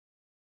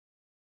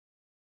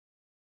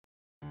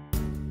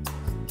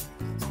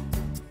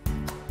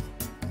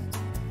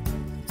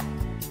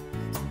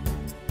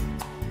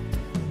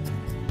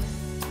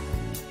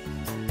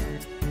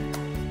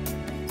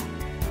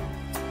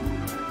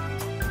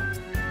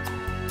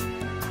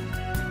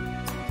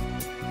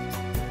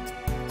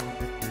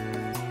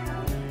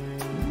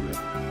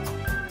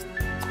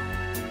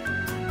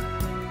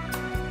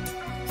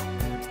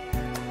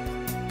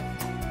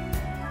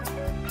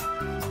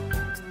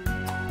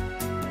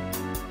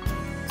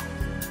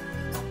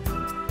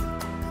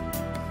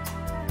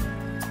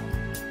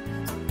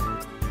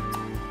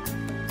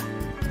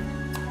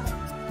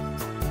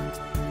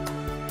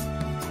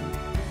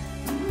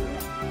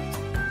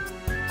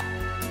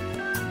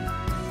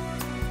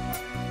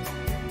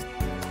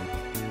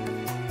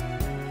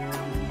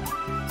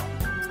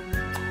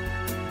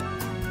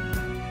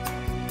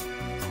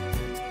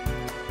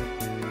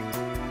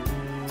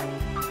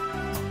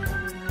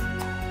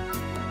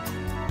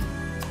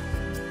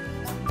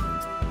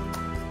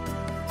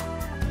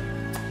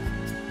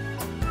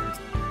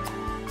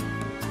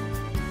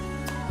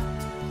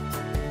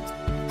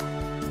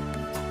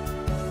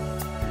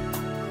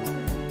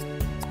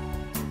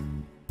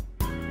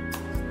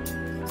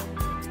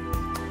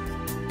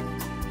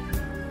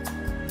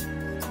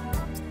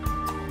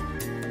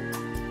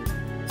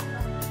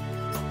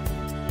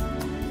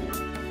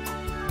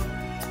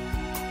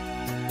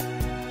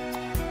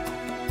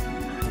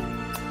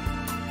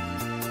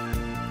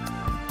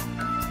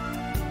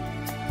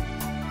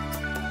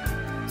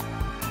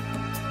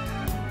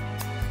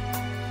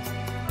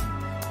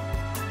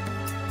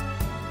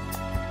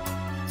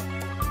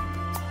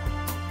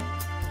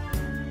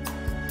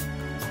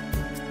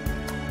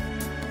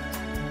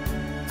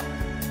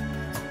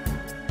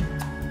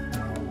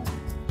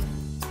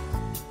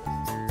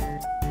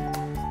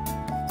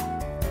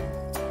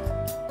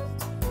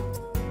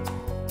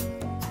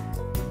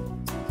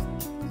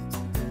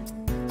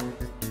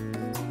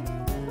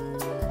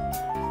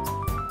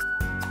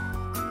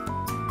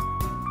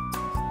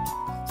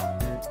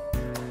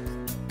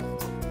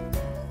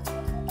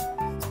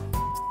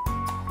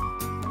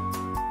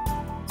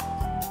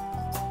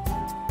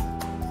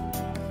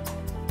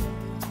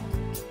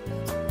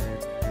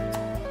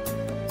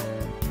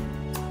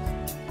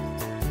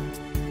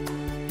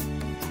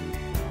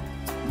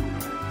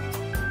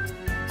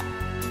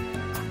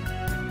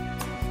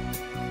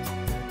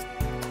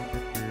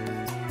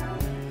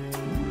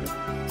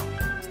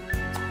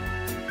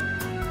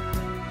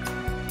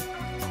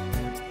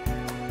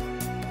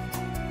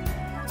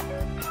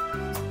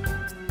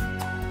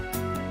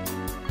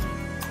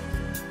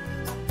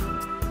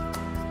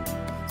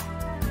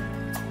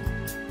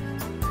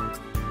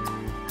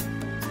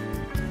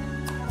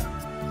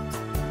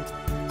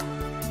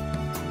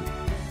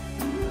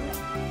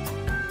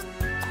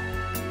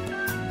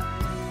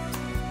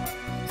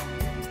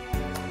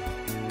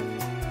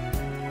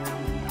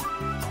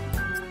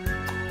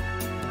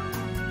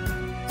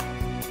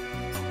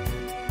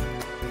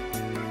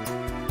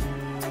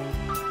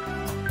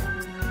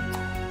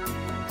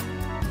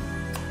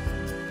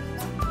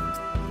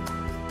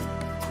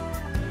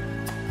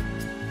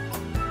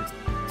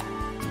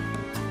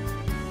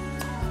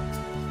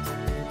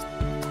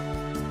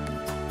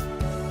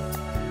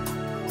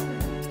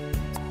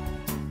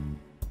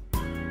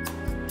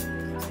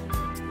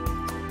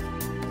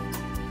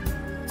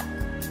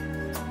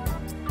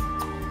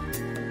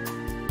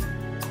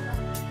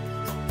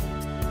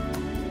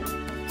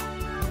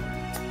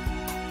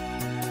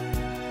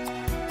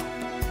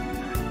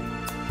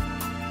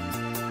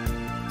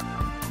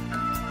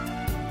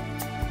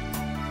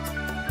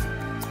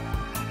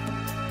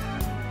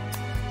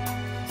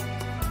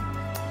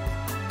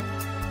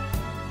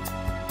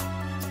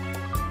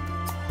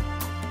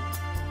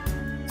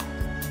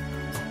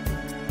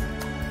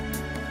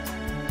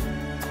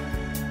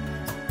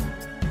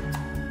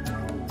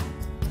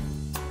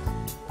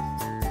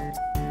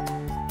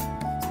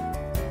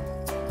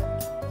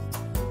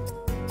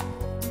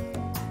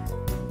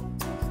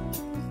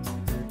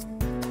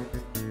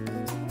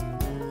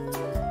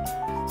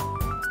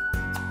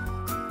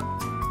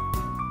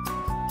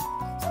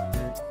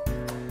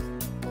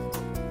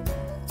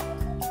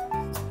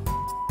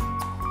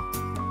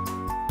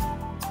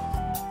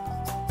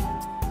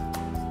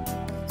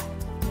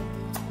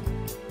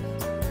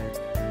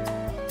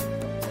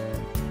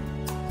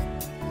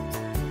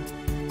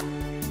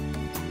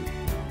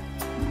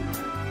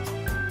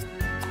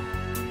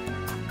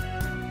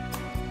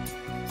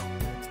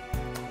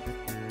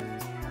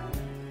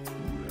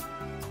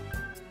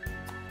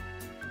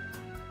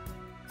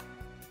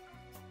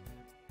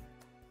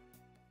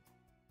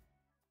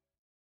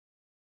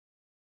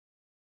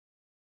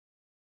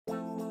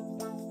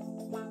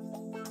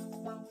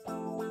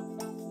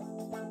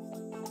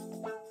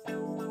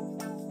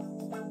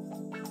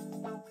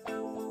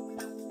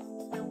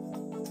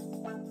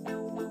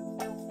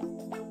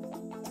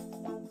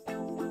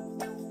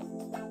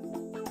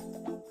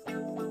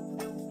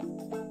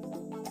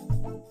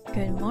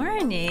Good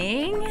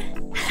morning.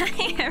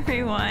 Hi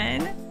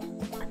everyone.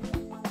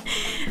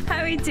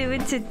 How are we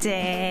doing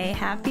today?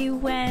 Happy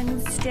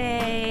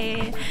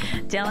Wednesday.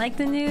 Do you like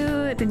the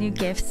new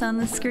gifts on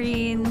the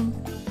screen?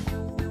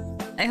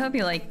 I hope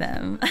you like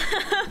them.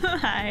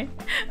 Hi.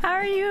 How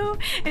are you?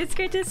 It's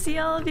great to see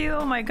all of you.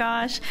 Oh my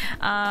gosh.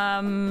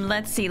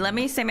 Let's see. Let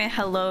me say my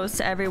hellos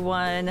to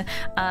everyone.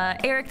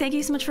 Eric, thank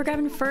you so much for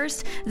grabbing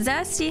first.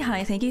 Zesty,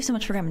 hi. Thank you so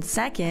much for grabbing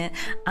second.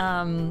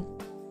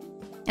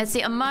 Let's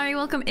see, Amari,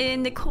 welcome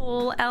in.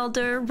 Nicole,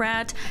 Elder,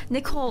 Rat.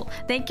 Nicole,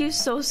 thank you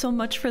so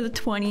much for the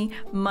 20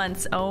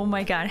 months. Oh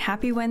my god,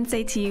 happy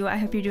Wednesday to you. I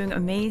hope you're doing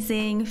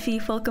amazing.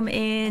 Fief, welcome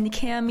in.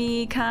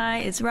 Cami,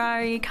 Kai,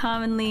 Israri,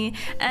 Commonly,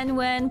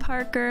 Enwen,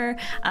 Parker,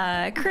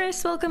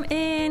 Chris, welcome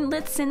in.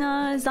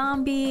 Litsina,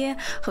 Zombie,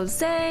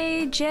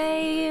 Jose,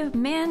 Jay,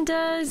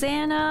 Manda,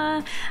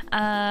 Xana,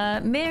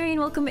 Marion,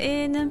 welcome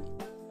in.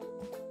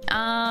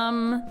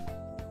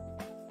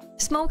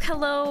 Smoke,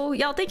 hello.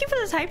 Y'all, thank you for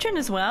this hype train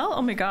as well.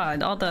 Oh my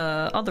god, all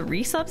the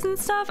resubs and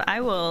stuff. I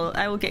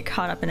will get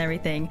caught up in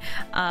everything.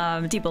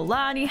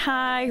 Deebalati,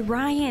 hi.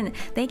 Ryan,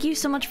 thank you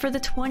so much for the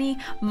 20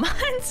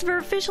 months. We're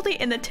officially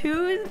in the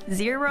 2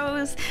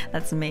 zeros.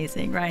 That's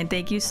amazing. Ryan,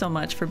 thank you so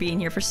much for being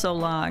here for so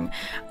long.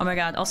 Oh my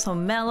god. Also,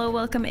 Mello,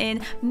 welcome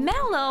in.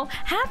 Mello,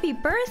 happy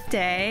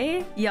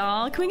birthday.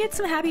 Y'all, can we get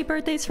some happy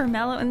birthdays for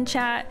Mello in the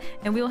chat?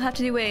 And we will have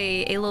to do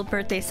a little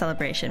birthday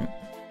celebration.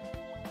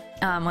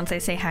 Once I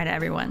say hi to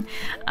everyone.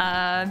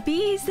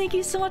 Bees, thank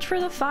you so much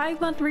for the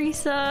 5-month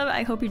resub.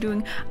 I hope you're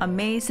doing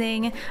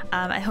amazing.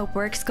 I hope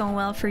work's going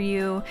well for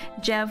you.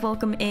 Jev,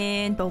 welcome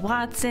in. But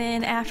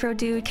Watson, Afro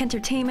Dude,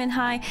 Kentertainment,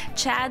 hi.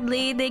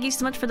 Chadley, thank you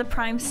so much for the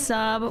Prime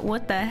sub.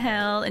 What the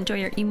hell? Enjoy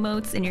your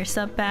emotes and your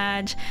sub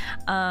badge.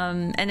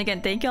 And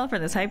again, thank y'all for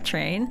this hype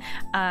train.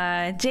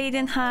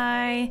 Jaden,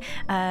 hi.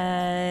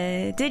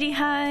 Diddy,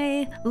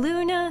 hi.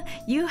 Luna,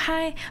 you,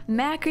 hi.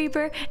 Mac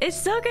Reaper,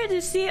 it's so good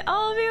to see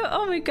all of you.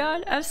 Oh my god.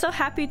 I'm so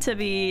happy to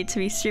be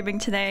streaming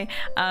today.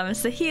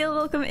 Sahil,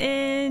 welcome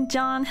in.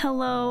 John,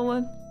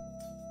 hello.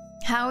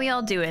 How we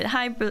all do it?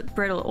 Hi,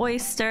 Brittle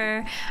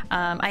Oyster.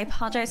 I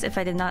apologize if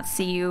I did not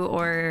see you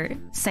or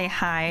say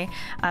hi.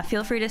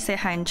 Feel free to say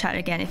hi in chat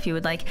again if you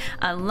would like.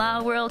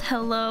 La World,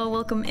 hello,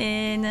 welcome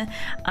in.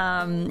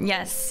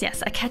 Yes,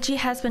 Akechi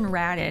has been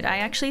ratted. I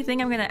actually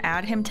think I'm gonna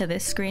add him to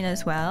this screen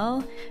as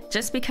well,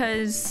 just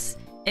because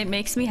it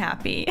makes me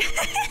happy.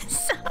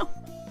 So,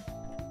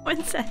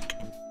 one sec.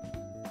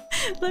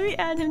 Let me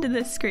add him to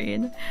this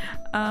screen.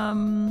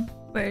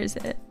 Where is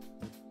it?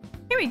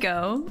 Here we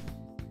go.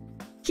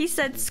 He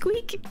said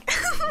squeak.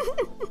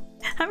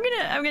 I'm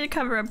gonna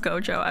cover up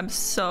Gojo. I'm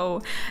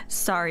so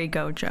sorry,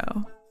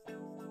 Gojo.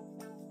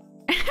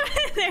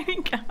 There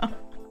we go.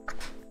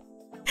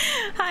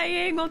 Hi,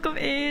 Yang, welcome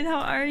in. How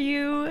are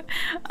you?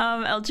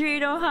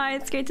 Eldrito, hi,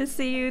 it's great to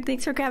see you.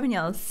 Thanks for grabbing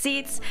y'all's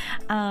seats.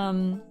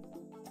 Luna,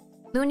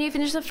 you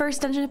finished the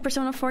first dungeon of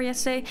Persona 4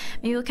 yesterday.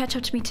 Maybe you'll catch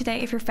up to me today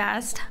if you're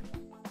fast.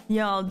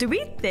 Y'all, do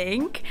we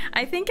think?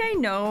 I think I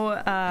know,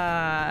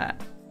 I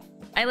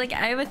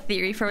have a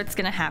theory for what's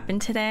gonna happen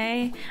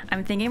today.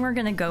 I'm thinking we're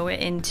gonna go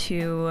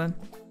into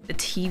the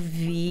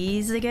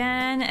TVs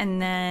again,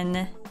 and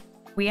then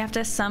we have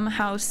to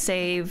somehow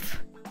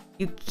save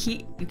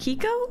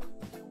Yukiko?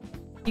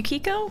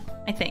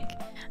 I think.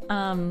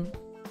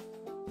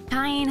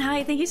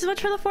 Hi, thank you so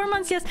much for the 4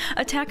 months. Yes,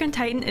 Attack on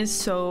Titan is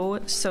so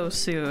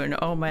soon.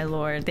 Oh my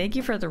lord. Thank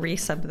you for the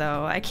resub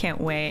though. I can't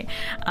wait.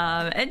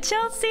 And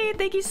Chelsea,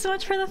 thank you so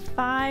much for the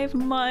 5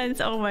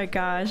 months. Oh my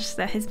gosh,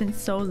 that has been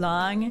so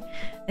long.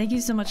 Thank you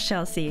so much,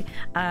 Chelsea.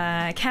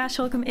 Cash,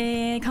 welcome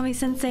in. Kami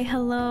Sensei,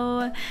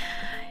 hello.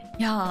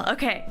 Y'all,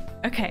 okay.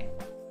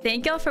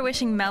 Thank y'all for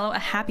wishing Mello a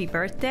happy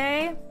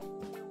birthday.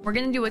 We're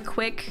gonna do a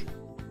quick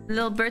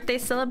little birthday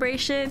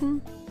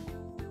celebration.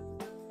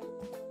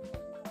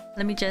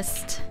 Let me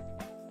just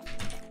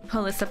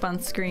pull this up on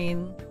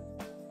screen.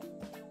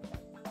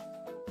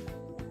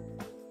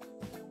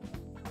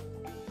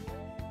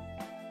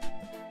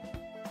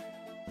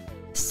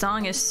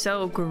 Song is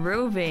so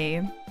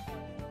groovy.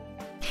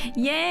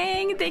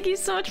 Yang, thank you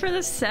so much for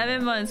the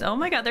 7 months. Oh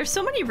my god, there's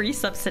so many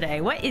resubs today.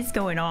 What is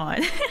going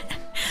on?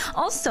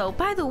 Also,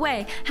 by the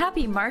way,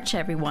 happy March,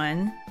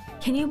 everyone.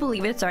 Can you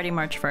believe it's already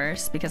March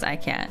 1st? Because I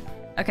can't.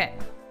 Okay,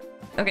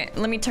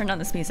 let me turn on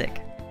this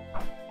music.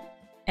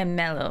 And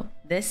Mello,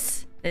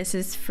 this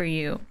is for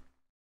you.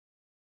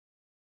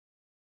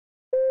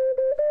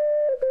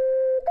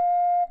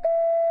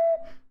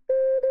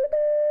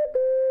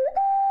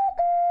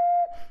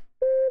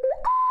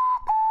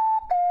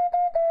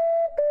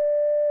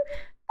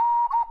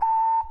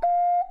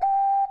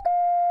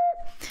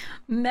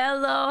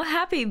 Mello,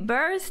 happy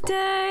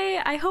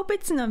birthday! I hope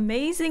it's an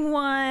amazing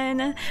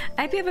one.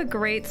 I hope you have a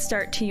great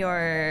start to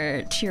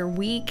your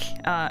week,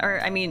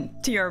 or I mean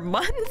to your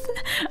month.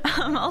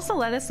 Also,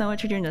 let us know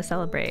what you're doing to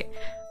celebrate.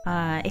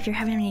 if you're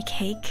having any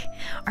cake,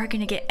 are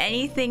gonna get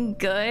anything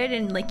good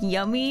and like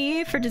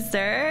yummy for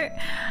dessert.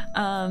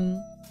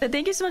 But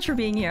thank you so much for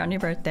being here on your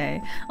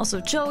birthday. Also,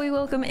 Joey,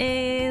 welcome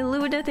in.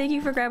 Luda, thank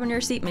you for grabbing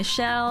your seat.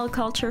 Michelle,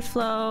 Culture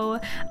Flow,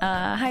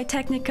 hi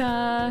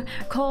Technica,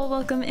 Cole,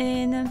 welcome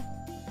in.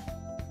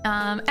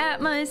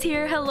 Atma is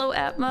here. Hello,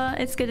 Atma.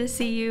 It's good to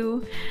see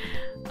you.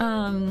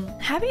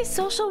 Happy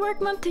Social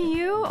Work Month to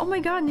you. Oh my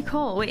God,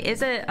 Nicole. Wait,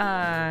 is it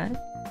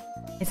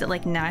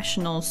like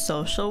National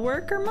Social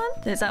Worker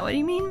Month? Is that what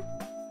you mean?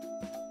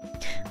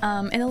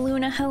 And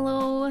Aluna,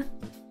 hello.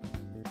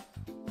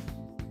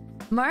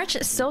 March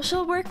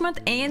Social Work Month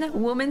and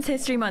Women's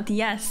History Month.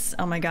 Yes.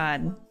 Oh my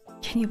God.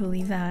 Can you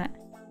believe that?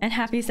 And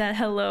Happy Sad,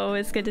 hello.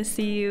 It's good to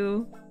see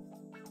you.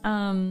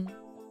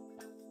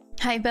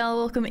 Hi Belle,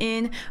 welcome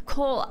in.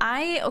 Cole,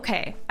 I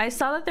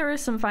saw that there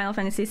was some Final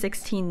Fantasy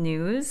 16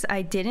 news.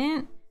 I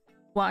didn't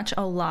watch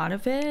a lot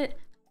of it,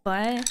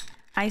 but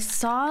I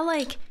saw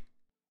like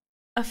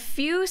a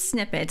few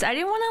snippets. I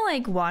didn't want to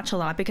like watch a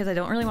lot because I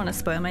don't really want to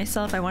spoil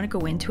myself. I want to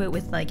go into it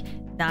with like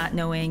not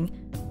knowing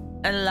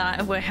a lot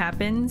of what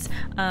happens.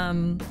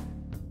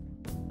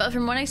 But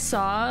from what I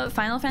saw,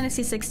 Final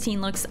Fantasy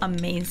 16 looks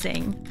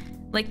amazing.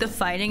 Like the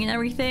fighting and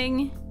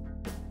everything.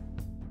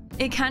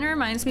 It kind of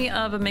reminds me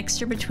of a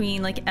mixture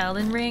between like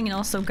Elden Ring and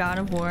also God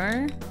of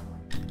War.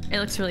 It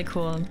looks really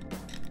cool.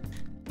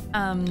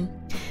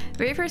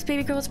 Very first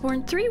baby girl was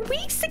born 3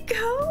 weeks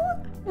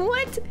ago?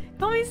 What?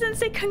 Mommy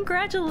Sensei,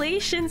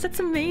 congratulations, that's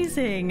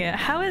amazing.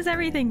 How has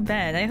everything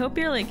been? I hope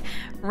you're like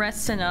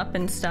resting up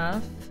and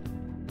stuff.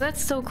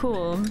 That's so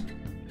cool.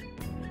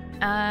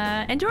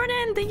 And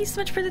Jordan, thank you so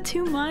much for the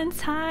 2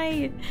 months.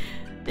 Hi.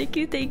 Thank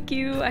you, thank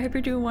you. I hope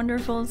you're doing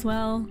wonderful as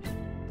well.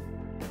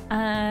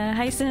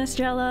 Hi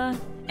Sinistrella.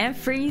 And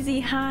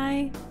Freezy,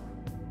 hi.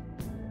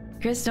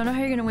 Chris, don't know how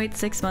you're gonna wait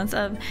 6 months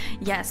of...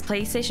 Yes,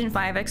 PlayStation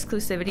 5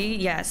 exclusivity.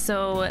 Yeah,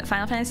 so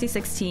Final Fantasy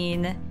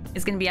 16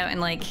 is gonna be out in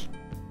like...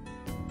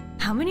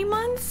 How many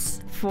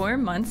months? 4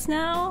 months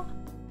now?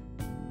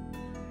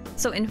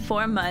 So in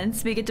 4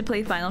 months, we get to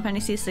play Final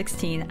Fantasy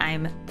 16.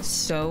 I'm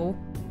so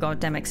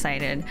goddamn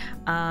excited.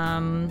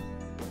 And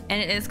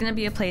it is gonna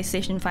be a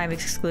PlayStation 5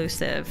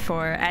 exclusive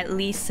for at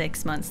least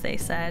 6 months, they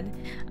said.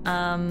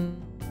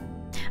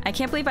 I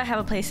can't believe I have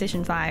a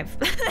PlayStation 5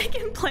 I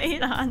can play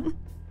it on.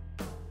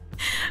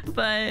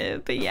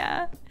 But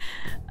yeah.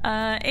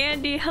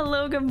 Andy,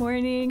 hello, good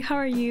morning. How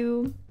are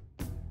you?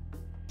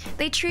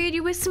 They treated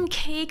you with some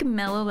cake,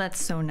 Mellow.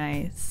 That's so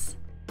nice.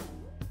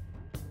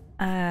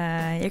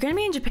 You're gonna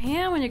be in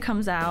Japan when it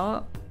comes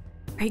out.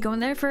 Are you going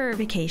there for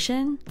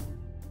vacation?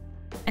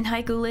 And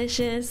hi,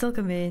 Goolicious,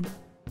 welcome in.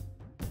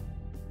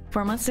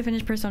 4 months to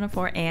finish Persona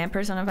 4 and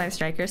Persona 5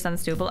 Strikers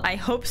sounds doable. I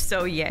hope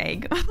so,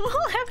 Yang.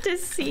 We'll have to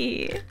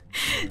see.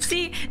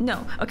 See,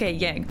 no, okay,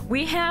 Yang.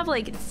 We have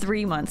like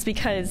 3 months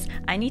because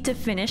I need to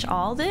finish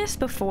all this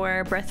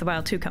before Breath of the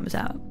Wild 2 comes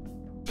out.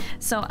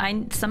 So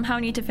I somehow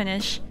need to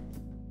finish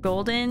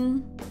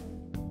Golden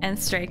and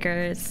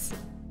Strikers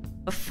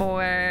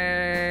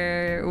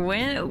before...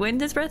 When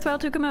does Breath of the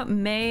Wild 2 come out?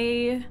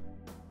 May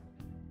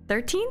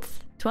 13th?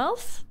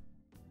 12th?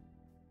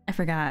 I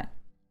forgot.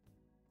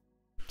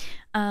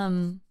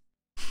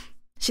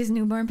 She's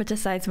newborn but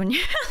decides when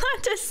you're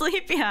allowed to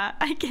sleep. Yeah,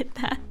 I get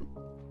that.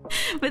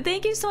 But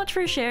thank you so much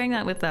for sharing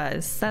that with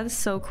us. That is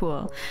so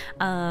cool.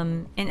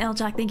 And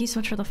Eljack, thank you so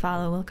much for the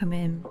follow. Welcome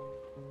in.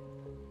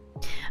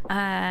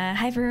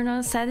 Hi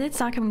Bruno, said it's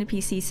not coming to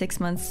PC 6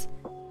 months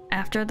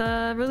after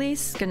the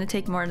release. Gonna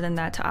take more than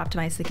that to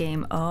optimize the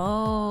game.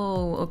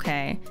 Oh,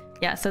 okay.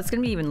 Yeah, so it's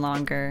gonna be even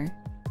longer.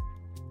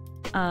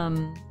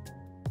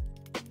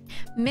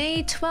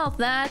 May 12th,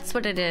 that's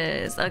what it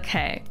is.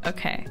 Okay,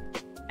 okay.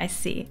 I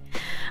see.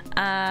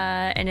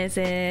 And is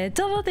it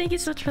Double? Thank you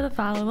so much for the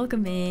follow.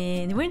 Welcome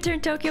in. Winter in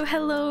Tokyo,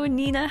 hello.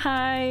 Nina,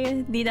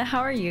 hi. Nina,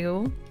 how are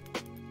you?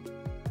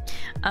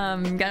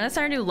 Gonna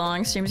start to do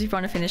long streams if you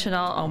want to finish it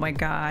all. Oh my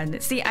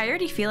god. See, I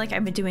already feel like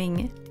I've been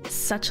doing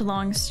such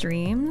long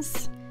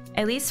streams.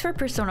 At least for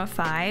Persona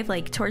 5,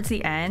 like towards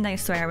the end, I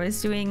swear I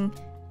was doing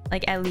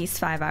like at least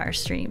 5-hour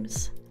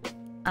streams.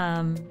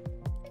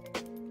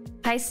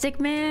 Hi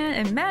Stickman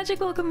and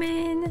Magic, welcome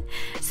in.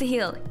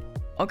 Sahil,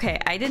 okay,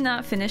 I did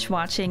not finish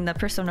watching the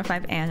Persona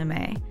 5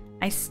 anime.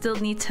 I still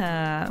need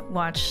to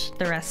watch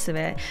the rest of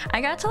it.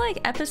 I got to like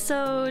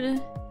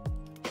episode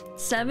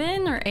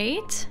 7 or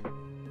 8.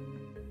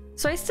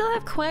 So I still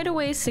have quite a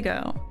ways to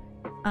go.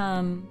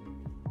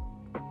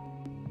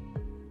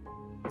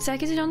 So I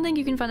guess I don't think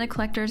you can find a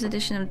collector's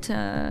edition of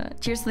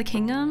Tears of the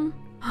Kingdom.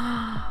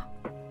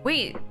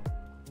 Wait,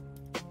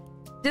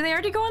 did they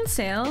already go on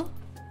sale?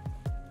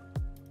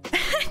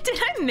 Did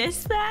I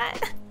miss that?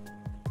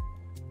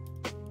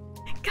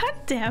 God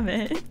damn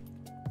it.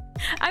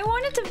 I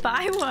wanted to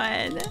buy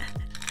one.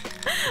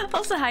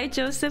 Also, hi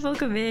Joseph,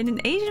 welcome in.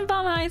 And Asian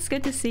Bomb, hi, it's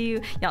good to see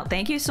you. Y'all,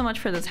 thank you so much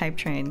for this hype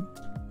train.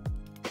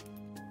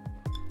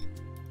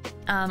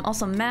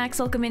 Also Max,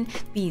 welcome in.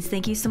 Bees,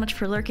 thank you so much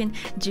for lurking.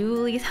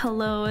 Julie,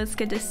 hello, it's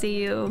good to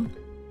see you.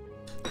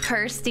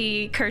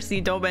 Kirsty,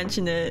 don't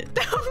mention it.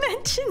 Don't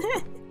mention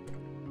it.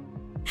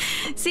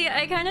 See,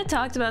 I kind of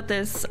talked about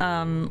this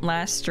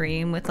last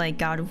stream with like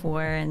God of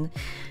War and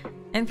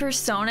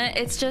Persona.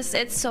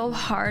 It's so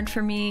hard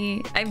for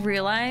me. I've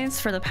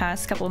realized for the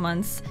past couple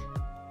months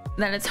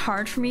that it's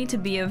hard for me to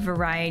be a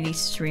variety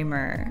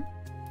streamer.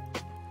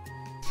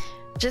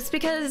 Just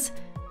because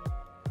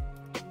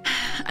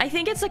I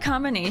think it's a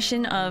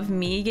combination of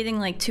me getting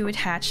like too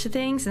attached to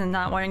things and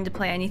not wanting to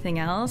play anything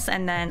else,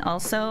 and then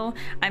also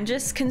I'm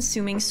just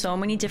consuming so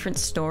many different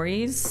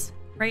stories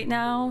right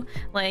now,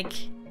 like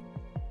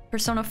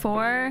Persona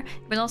 4,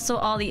 but also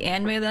all the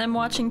anime that I'm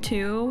watching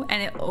too,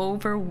 and it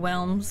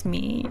overwhelms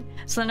me.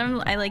 So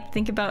then I like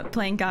think about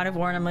playing God of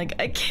War and I'm like,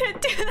 I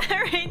can't do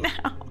that right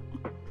now.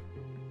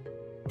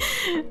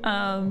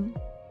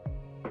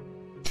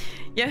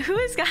 Yeah, who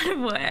is God of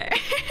War?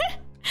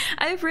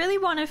 I really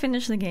want to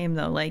finish the game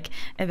though, like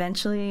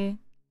eventually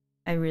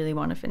I really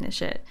want to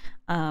finish it.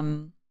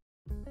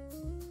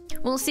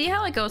 We'll see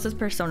how it goes with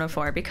Persona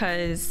 4,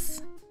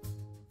 because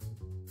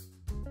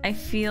I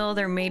feel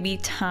there may be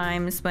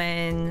times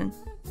when,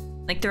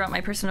 like throughout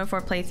my Persona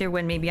 4 playthrough,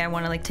 when maybe I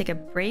want to like take a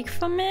break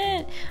from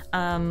it.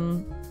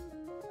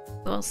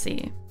 We'll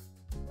see.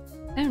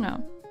 I don't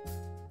know.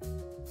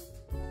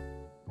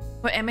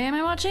 What anime am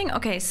I watching?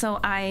 Okay, so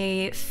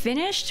I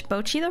finished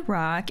Bocchi the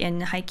Rock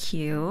and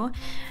Haikyuu.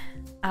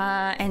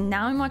 And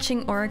now I'm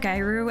watching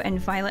Origairu and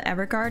Violet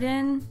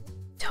Evergarden,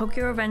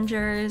 Tokyo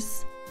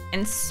Revengers,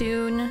 and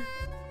soon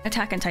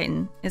Attack on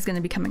Titan is going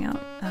to be coming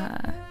out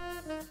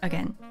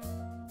again.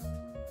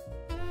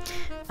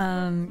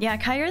 Yeah,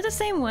 Kai, you're the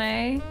same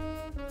way.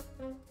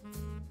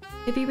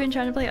 If you've been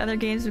trying to play other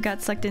games, we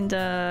got sucked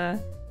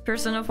into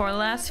Persona 4 the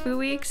last few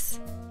weeks.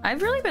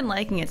 I've really been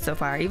liking it so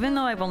far, even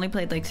though I've only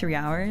played like 3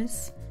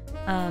 hours.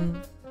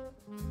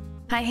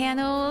 Hi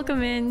Hannah,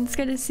 welcome in. It's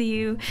good to see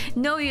you.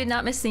 No, you're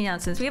not missing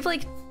announcements. We have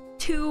like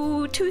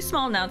two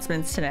small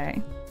announcements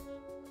today.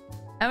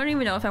 I don't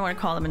even know if I want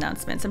to call them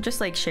announcements. I'm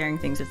just like sharing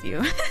things with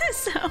you.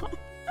 So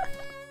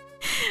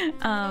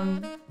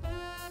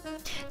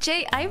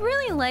Jay, I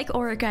really like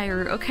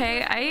Origairu,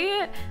 okay?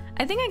 I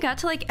think I got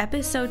to like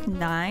episode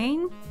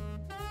 9,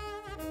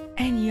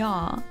 and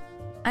y'all,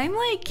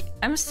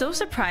 I'm so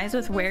surprised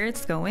with where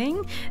it's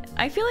going.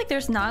 I feel like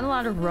there's not a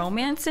lot of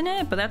romance in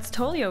it, but that's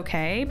totally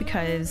okay,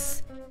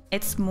 because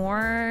it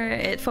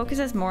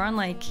focuses more on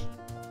like,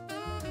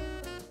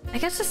 I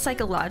guess, the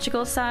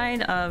psychological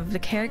side of the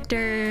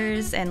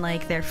characters and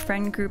like their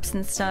friend groups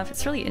and stuff.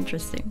 It's really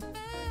interesting.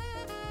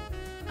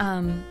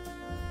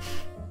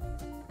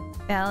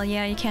 Well,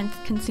 yeah, you can't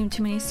consume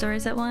too many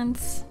stories at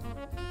once.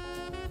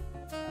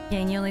 Yeah,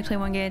 and you only play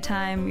one game at a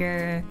time.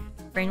 Your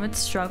brain would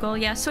struggle.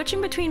 Yeah,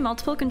 switching between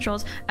multiple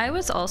controls. I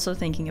was also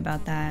thinking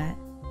about that.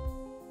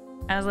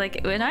 I was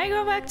like, when I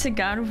go back to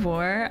God of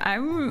War,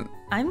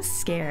 I'm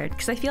scared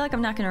because I feel like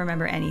I'm not gonna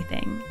remember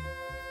anything.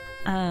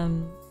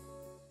 Weren't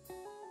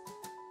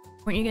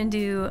you gonna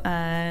do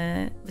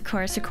the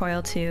Chorus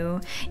Recoil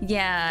too?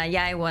 Yeah,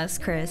 I was,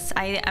 Chris.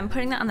 I'm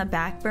putting that on the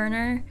back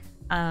burner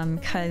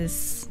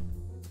because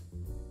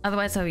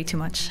otherwise that would be too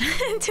much.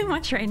 Too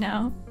much right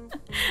now.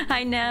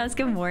 Hi Naz,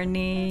 good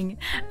morning.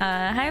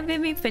 Hi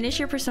Vivi, finished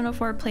your Persona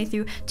 4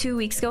 playthrough 2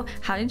 weeks ago.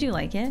 How did you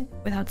like it?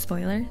 Without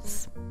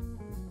spoilers.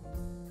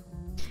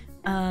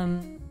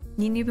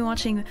 You've been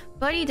watching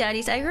Buddy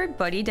Daddies. I heard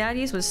Buddy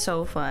Daddies was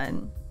so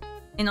fun.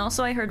 And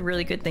also I heard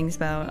really good things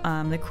about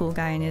the cool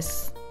guy and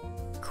his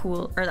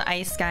cool, or the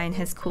ice guy and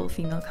his cool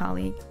female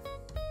colleague.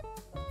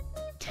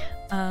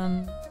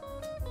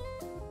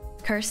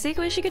 Karsik,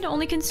 wish you could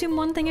only consume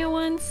one thing at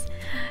once.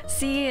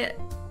 See,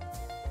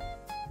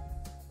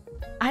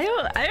 I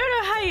don't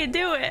know how you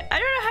do it. I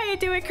don't know how you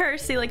do it,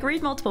 Kirsty. Like,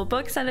 read multiple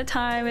books at a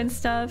time and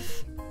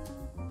stuff.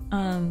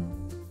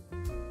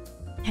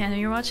 Hannah,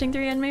 you're watching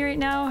 3 anime right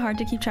now? Hard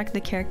to keep track of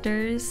the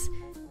characters.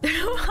 Don't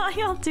know how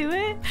y'all do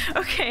it?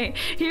 Okay,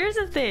 here's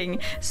the thing.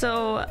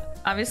 So,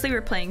 obviously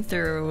we're playing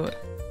through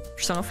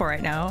Persona 4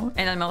 right now,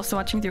 and I'm also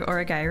watching through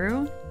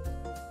Origairu.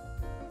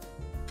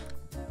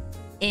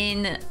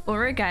 In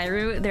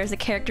Origairu, there's a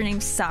character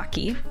named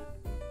Saki.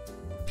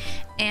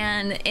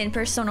 And in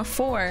Persona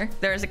 4,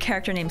 there's a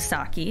character named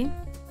Saki.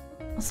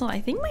 Also,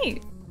 I think my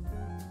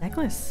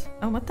necklace...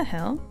 Oh, what the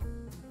hell?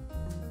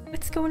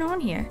 What's going on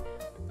here?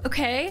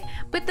 Okay,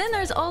 but then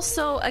there's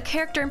also a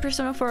character in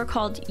Persona 4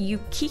 called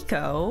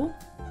Yukiko.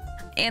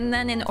 And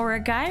then in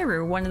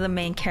Origairu, one of the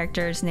main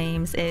characters'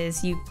 names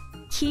is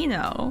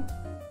Yukino.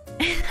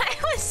 And I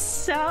was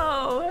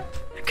so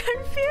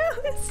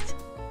confused.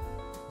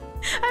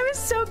 I was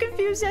so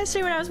confused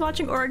yesterday when I was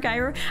watching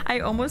Origairu.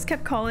 I almost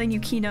kept calling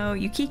Yukino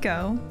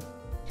Yukiko.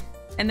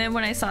 And then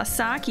when I saw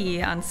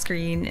Saki on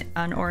screen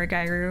on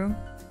Origairu,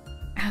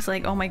 I was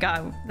like, oh my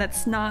god,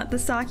 that's not the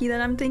Saki that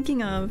I'm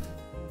thinking of.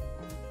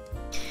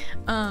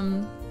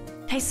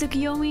 Hey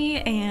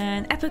Tsukiyomi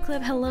and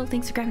Epiclip, hello,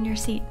 thanks for grabbing your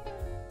seat.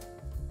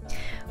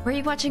 Where are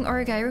you watching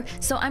Origairu?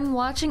 So I'm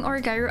watching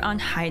Origairu on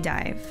High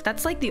Dive.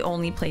 That's like the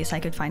only place I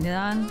could find it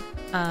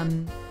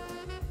on.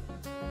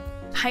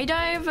 High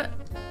Dive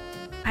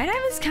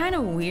is kind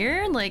of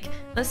weird. Like,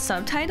 the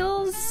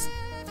subtitles,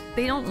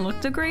 they don't look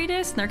the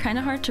greatest and they're kind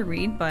of hard to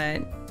read,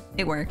 but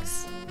It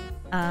works.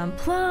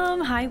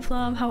 Plum, hi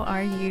Plum, how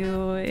are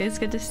you? It's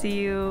good to see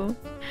you.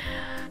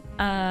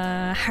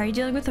 How are you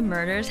dealing with the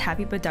murders?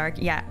 Happy but dark.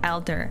 Yeah,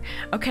 Elder.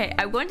 Okay,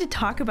 I wanted to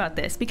talk about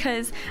this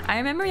because I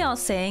remember y'all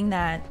saying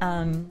that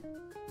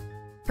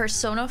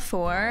Persona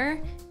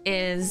 4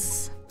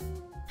 is...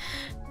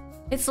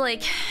 It's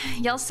like,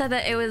 y'all said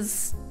that it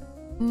was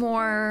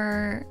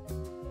more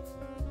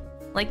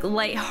like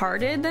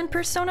lighthearted than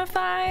Persona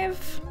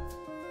 5.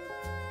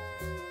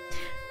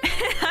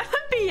 I'm gonna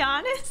be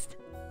honest.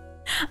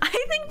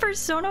 I think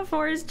Persona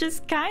 4 is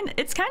just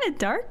it's kind of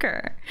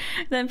darker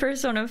than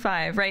Persona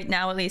 5 right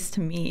now, at least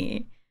to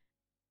me.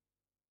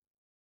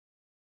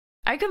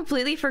 I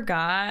completely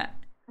forgot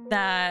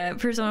that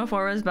Persona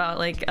 4 was about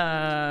like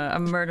a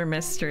murder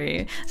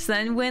mystery. So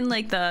then when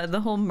like the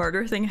whole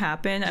murder thing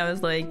happened, I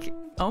was like,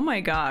 oh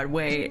my god,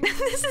 wait.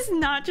 This is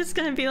not just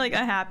gonna be like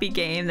a happy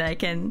game that I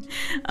can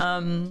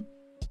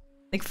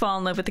like fall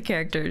in love with the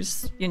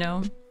characters, you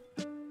know?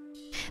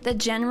 The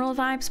general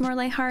vibe's more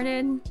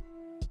lighthearted.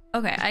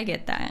 Okay, I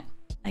get that.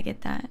 I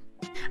get that.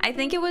 I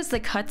think it was the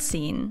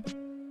cutscene.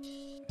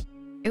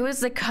 It was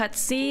the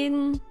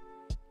cutscene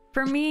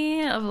for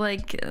me of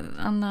like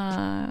on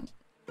the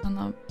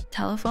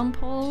telephone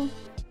pole.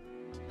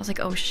 I was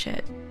like, oh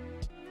shit.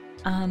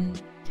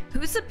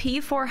 Who's the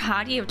P4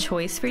 hottie of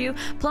choice for you?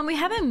 Plum, we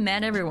haven't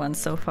met everyone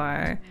so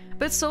far.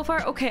 But so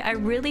far, okay, I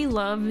really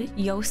love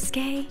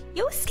Yosuke.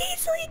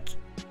 Yosuke's like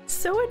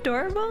so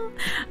adorable.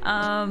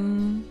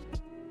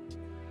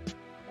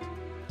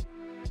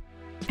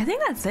 I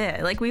think that's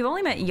it. Like, we've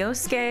only met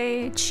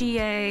Yosuke,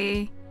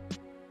 Chie,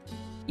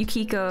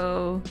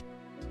 Yukiko,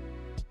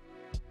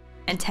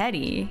 and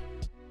Teddy.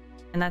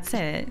 And that's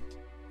it.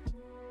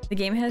 The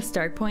game has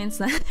dark points,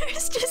 then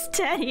there's just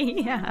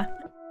Teddy, yeah.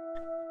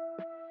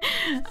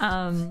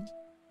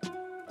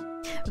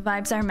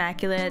 Vibes are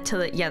immaculate till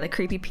the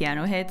creepy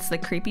piano hits. The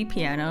creepy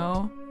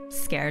piano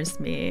scares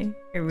me.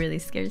 It really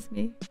scares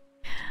me.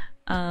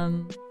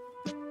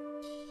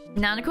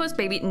 Nanako's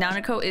baby.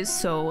 Nanako is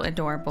so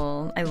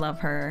adorable. I love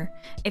her.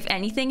 If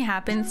anything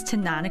happens to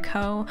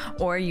Nanako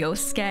or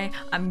Yosuke,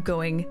 I'm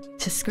going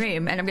to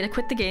scream and I'm gonna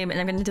quit the game and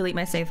I'm gonna delete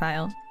my save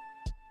file.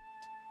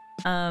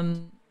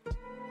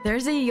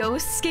 There's a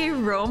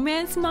Yosuke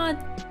romance mod.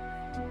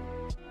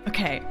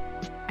 Okay,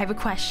 I have a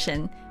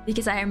question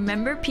because I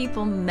remember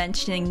people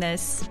mentioning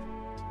this.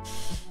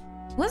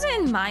 Was it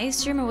in my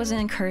stream or was it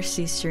in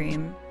Kirsty's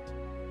stream?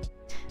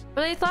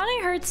 But I thought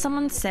I heard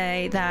someone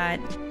say that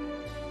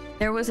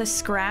there was a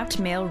scrapped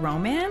male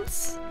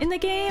romance in the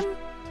game.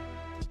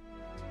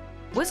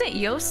 Was it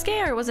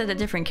Yosuke or was it a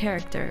different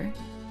character?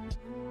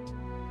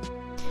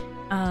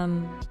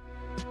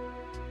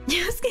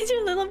 Yosuke's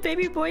your little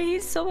baby boy.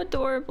 He's so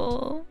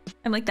adorable.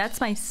 I'm like, that's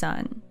my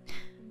son.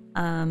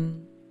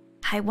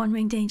 Hi, One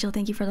Winged Angel.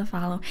 Thank you for the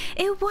follow.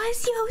 It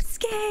was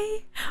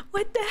Yosuke.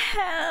 What the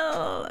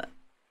hell?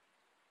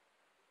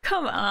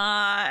 Come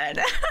on.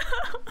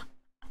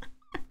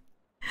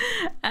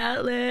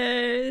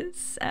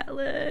 Atlas,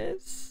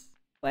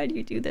 why do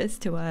you do this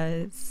to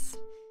us?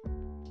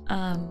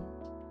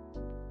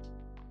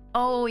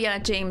 Oh yeah,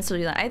 James will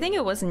do that. I think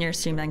it was in your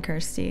stream then,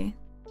 Kirsty.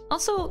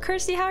 Also,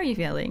 Kirsty, how are you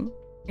feeling?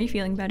 Are you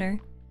feeling better?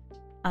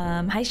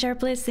 Hi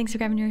Sharpless, thanks for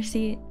grabbing your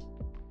seat.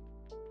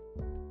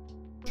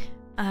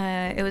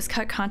 It was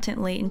cut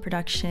content late in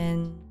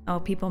production. Oh,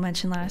 people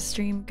mentioned last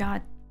stream.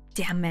 God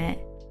damn it.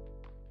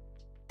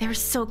 They were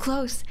so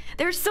close.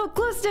 They were so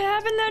close to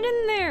having that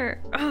in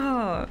there.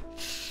 Oh.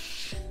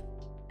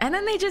 And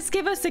then they just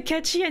give us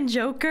Akechi and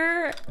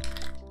Joker.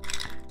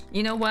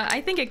 You know what? I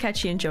think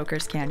Akechi and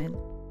Joker's canon.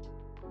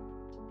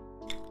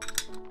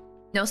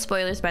 No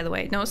spoilers, by the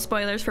way. No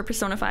spoilers for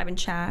Persona 5 in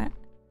chat.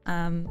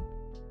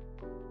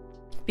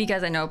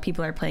 Because I know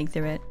people are playing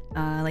through it.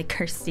 Like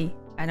Kirsty.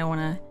 I don't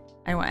want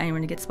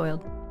anyone to get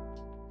spoiled.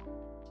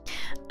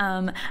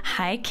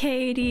 Hi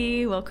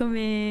Katie, welcome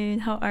in.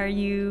 How are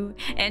you?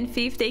 And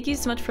Fief, thank you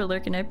so much for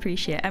lurking. I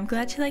appreciate it. I'm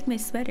glad you like my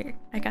sweater.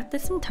 I got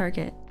this from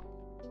Target.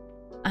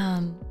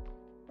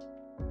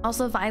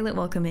 Also Violet,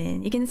 welcome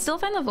in. You can still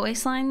find the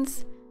voice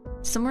lines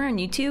somewhere on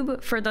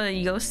YouTube for the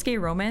Yosuke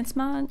romance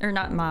mod, or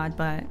not mod,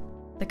 but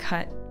the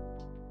cut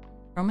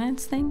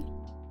romance thing.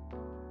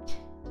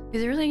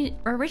 Because they're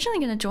originally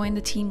going to join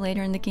the team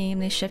later in the game.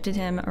 They shifted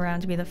him around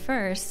to be the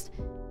first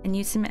and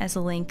used him as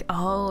a link.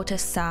 Oh, to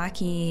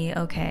Saki.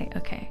 Okay,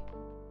 okay.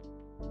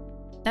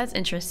 That's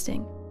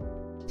interesting.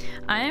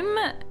 I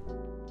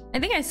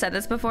think I said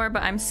this before,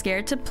 but I'm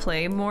scared to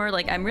play more.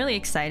 Like, I'm really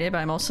excited, but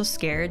I'm also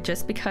scared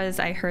just because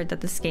I heard that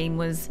this game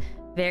was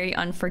very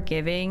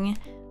unforgiving.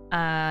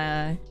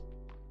 And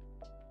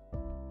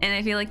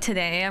I feel like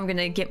today I'm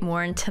gonna get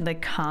more into the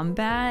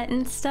combat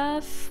and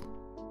stuff.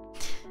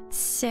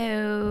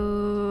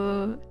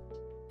 So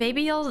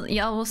maybe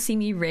y'all will see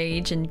me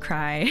rage and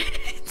cry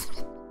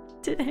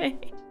today.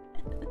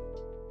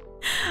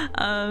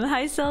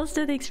 Hi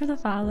Celsta, thanks for the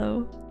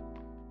follow.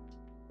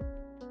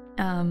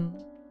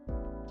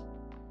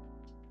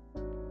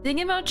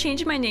 Thinking about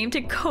changing my name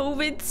to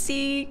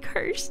COVID-C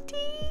Kirsty?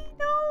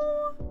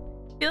 No.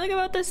 Feeling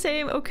about the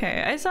same?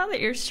 Okay, I saw that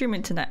you're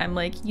streaming tonight. I'm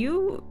like,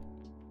 you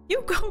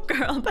go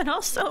girl, but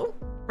also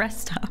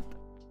rest up.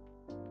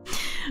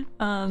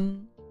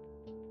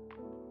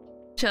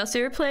 Chelsea,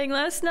 you were playing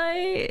last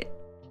night?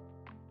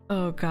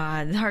 Oh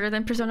god, harder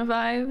than Persona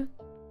 5?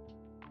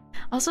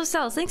 Also,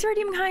 Cells, thanks for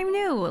redeeming Hi, I'm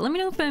new. Let me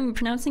know if I'm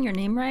pronouncing your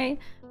name right.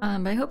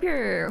 But I hope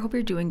you're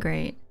doing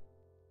great.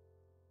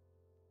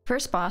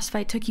 First boss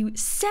fight took you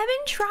 7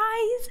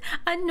 tries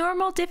on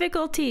normal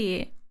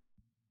difficulty.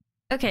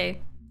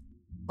 Okay,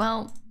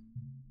 well,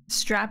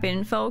 strap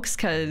in, folks,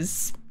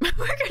 cause we're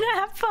gonna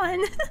have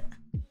fun.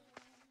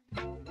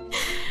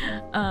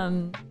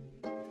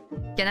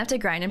 Gonna have to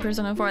grind in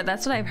Persona 4.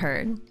 That's what I've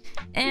heard,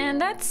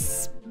 and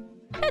that's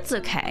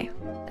okay.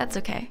 That's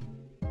okay.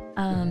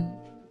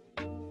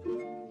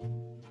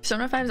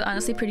 Persona 5 is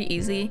honestly pretty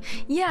easy.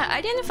 Yeah,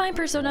 I didn't find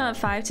Persona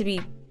 5 to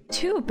be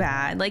too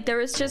bad. Like, there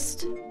was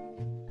just,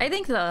 I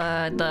think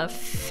the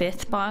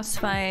 5th boss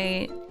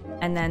fight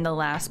and then the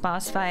last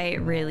boss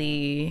fight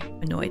really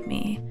annoyed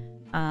me.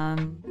 I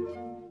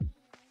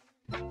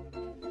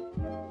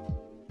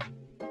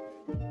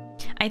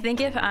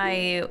think if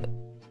I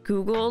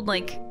googled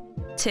like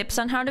tips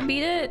on how to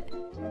beat it,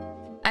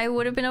 I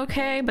would have been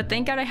okay, but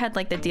thank god I had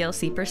like the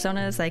DLC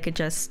personas I could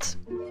just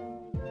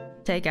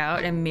take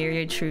out and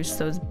myriad truce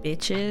those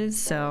bitches.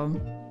 So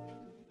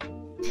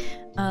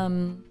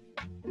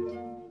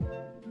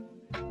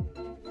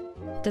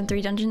done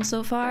 3 dungeons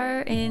so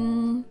far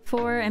in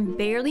 4 and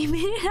barely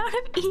made it out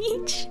of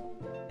each.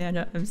 Yeah,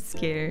 no, I'm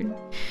scared.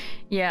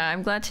 Yeah,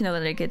 I'm glad to know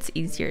that it gets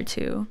easier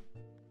too.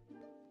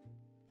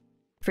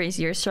 Phrase,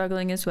 you're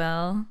struggling as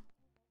well.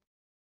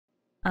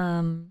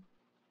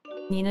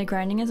 Nina,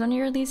 grinding is one of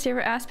your least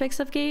favorite aspects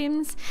of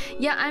games.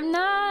 Yeah, I'm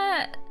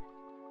not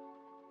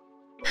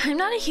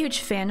a huge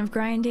fan of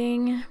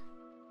grinding.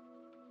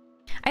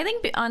 I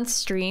think on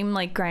stream,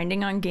 like,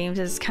 grinding on games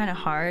is kind of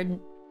hard.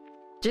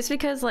 Just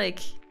because, like,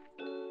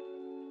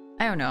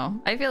 I don't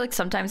know. I feel like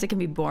sometimes it can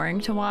be boring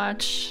to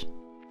watch.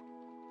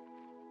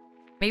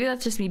 Maybe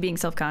that's just me being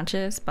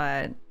self-conscious,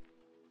 but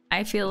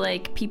I feel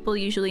like people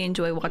usually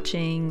enjoy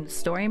watching the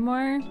story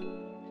more.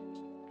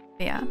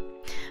 But yeah.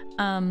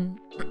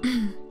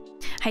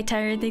 Hi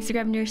Tyra, thanks for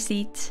grabbing your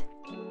seat.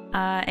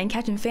 And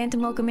Captain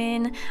Phantom, welcome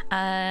in.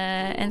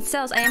 And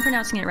Cells, I am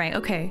pronouncing it right.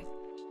 Okay.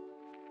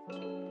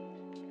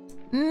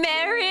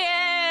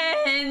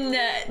 Marion!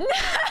 No!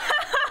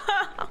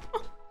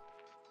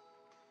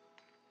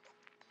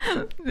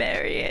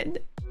 Marion.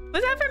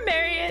 Was that for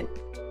Marion?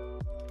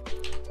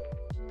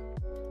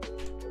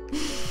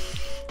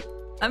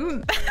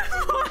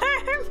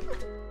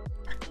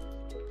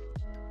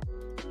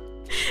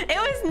 It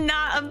was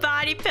not a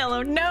body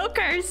pillow. No,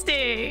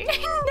 Kirsty. No,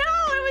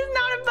 it was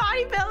not a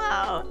body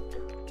pillow.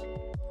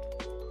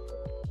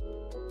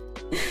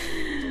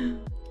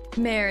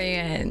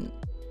 Marion.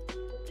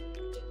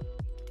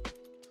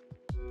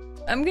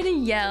 I'm gonna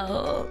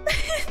yell.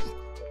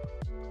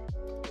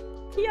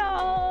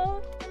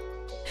 Y'all.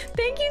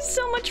 Thank you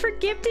so much for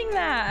gifting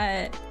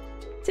that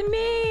to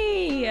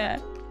me.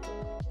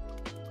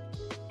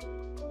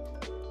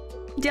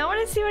 Do y'all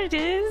want to see what it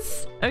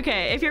is?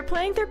 Okay, if you're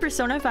playing through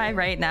Persona 5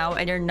 right now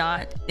and you're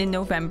not in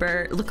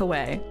November, look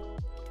away.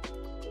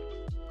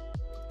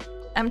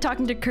 I'm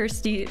talking to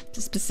Kirsty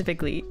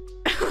specifically.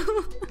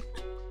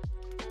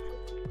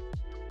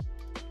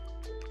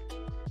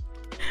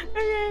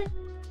 Okay.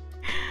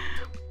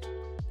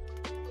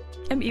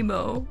 I'm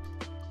emo.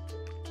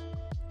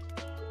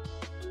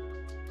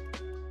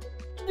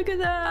 Look at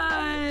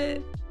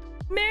that.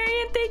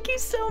 Marion, thank you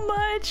so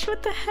much.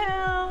 What the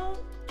hell?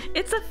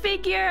 It's a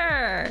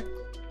figure!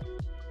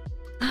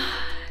 To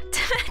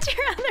match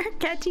your other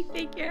catchy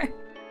figure.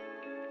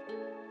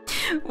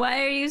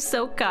 Why are you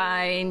so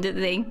kind?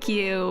 Thank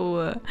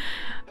you.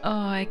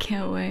 Oh, I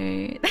can't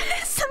wait.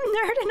 Some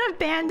nerd in a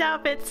band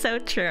outfit. So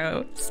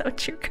true. So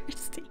true,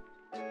 Kirsty.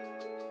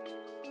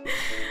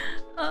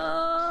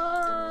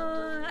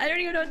 Oh, I don't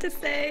even know what to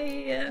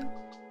say.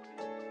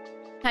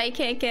 Hi,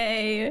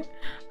 KK.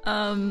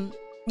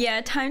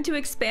 Yeah, time to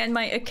expand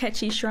my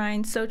Akechi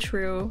shrine. So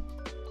true.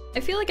 I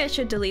feel like I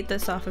should delete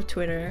this off of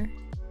Twitter.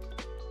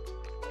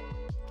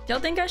 Y'all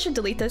think I should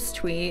delete this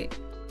tweet?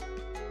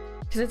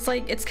 Because it's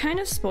like, it's kind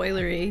of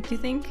spoilery, do you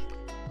think?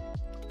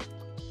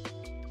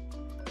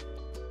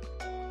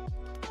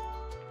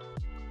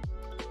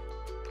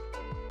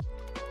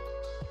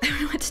 I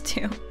don't know what to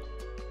do.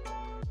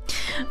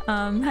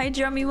 Hi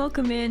Drummy,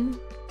 welcome in.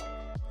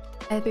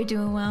 I hope you're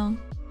doing well.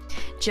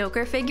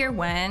 Joker figure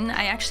when?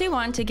 I actually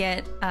want to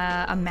get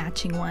a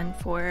matching one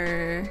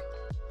for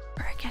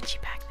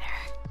Akechi back there.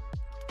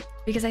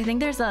 Because I think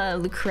there's a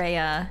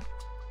Lucrea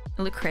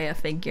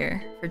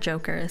figure for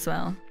Joker as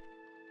well.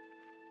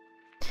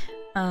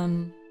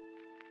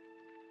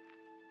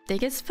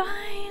 Think it's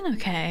fine?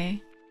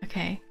 Okay.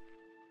 Okay.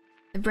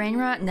 The brain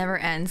rot never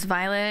ends.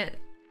 Violet,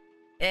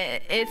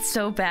 it's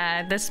so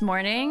bad. This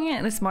morning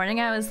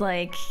I was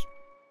like...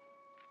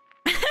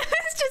 I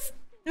was just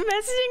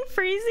messaging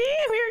Freezy.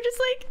 We were just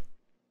like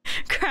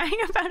crying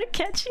about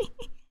Akechi.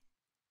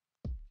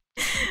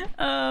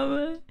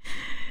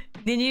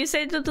 Did you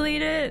say to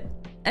delete it?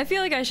 I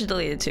feel like I should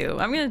delete it too.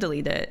 I'm gonna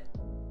delete it.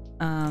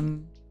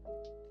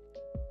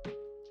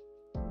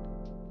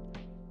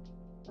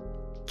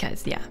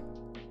 Cause yeah.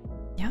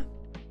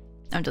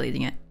 I'm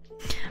deleting it.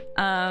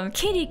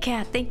 Kitty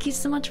Cat, thank you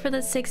so much for the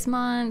 6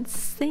 months.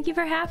 Thank you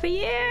for half a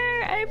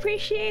year. I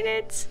appreciate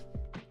it.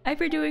 I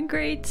hope you're doing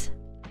great.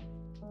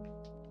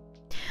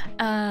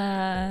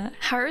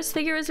 Haru's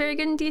figure was very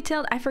good and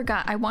detailed. I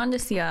forgot. I wanted to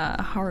see a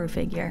Haru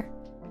figure.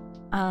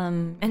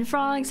 And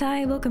Frogs,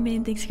 hi, welcome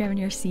in. Thanks for grabbing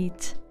your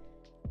seat.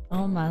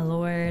 Oh my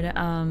lord.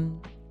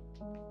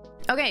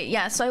 Okay,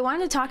 yeah, so I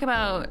wanted to talk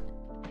about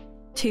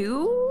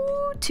two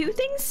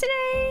things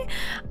today.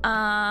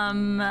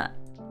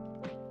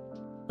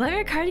 Love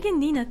your cardigan,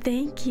 Nina.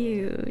 Thank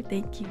you.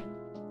 Thank you.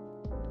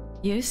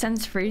 You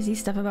sends Freezy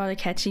stuff about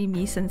Akechi.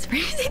 Me sends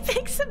Freezy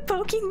pics of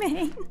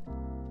Pokimane.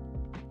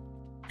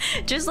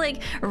 Just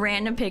like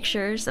random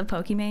pictures of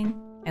Pokimane.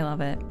 I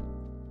love it.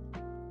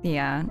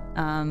 Yeah.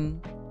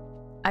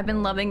 I've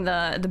been loving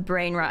the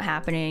brain rot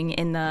happening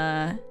in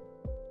the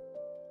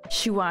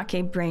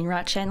Shuwake brain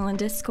rot channel in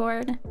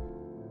Discord.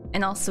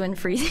 And also in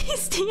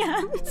Freezy's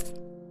DMs.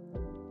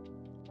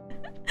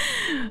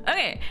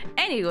 Okay,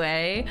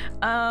 anyway,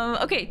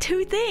 okay,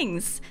 2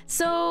 things.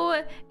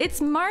 So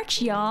it's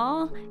March,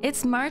 y'all.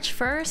 It's March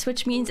 1st,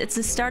 which means it's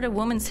the start of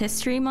Women's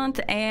History Month,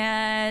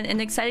 and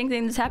an exciting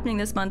thing that's happening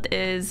this month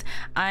is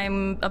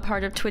I'm a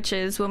part of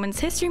Twitch's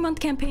Women's History Month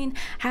campaign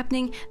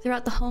happening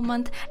throughout the whole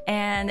month,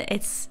 and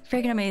it's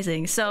freaking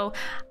amazing. So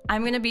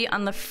I'm gonna be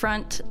on the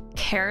front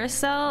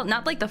carousel,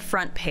 not like the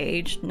front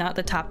page, not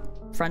the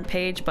top front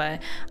page,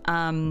 but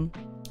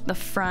the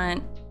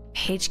front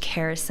page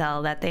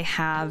carousel that they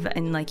have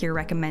in like your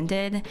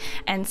recommended.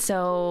 And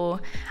so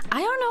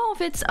I don't know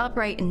if it's up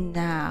right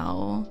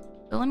now,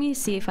 but let me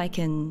see if I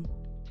can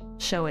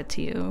show it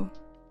to you.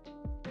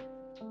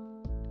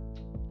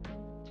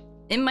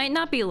 It might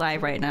not be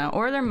live right now,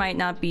 or there might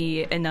not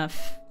be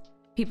enough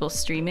people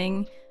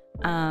streaming.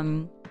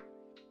 But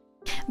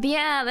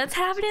yeah, that's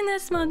happening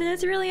this month and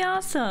it's really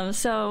awesome.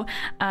 So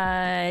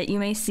you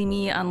may see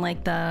me on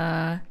like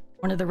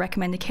one of the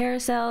recommended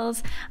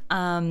carousels,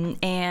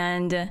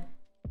 and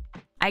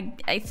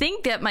I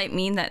think that might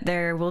mean that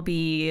there will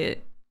be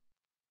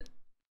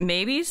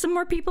maybe some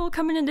more people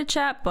coming into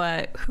chat,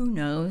 but who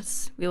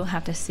knows? We will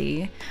have to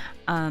see.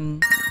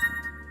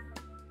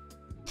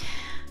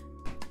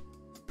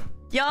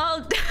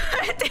 Y'all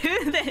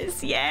do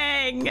this,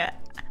 Yang,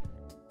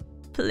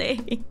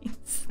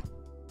 please.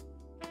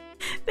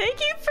 Thank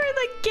you for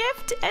the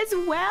gift as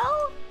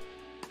well.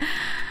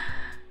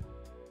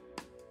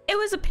 It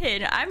was a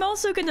pin. I'm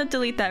also gonna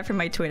delete that from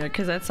my Twitter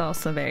because that's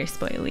also very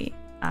spoily.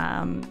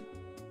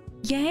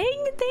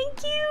 Yang,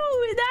 thank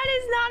you. That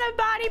is not a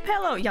body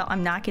pillow. Y'all,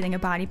 I'm not getting a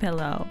body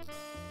pillow.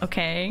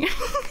 Okay.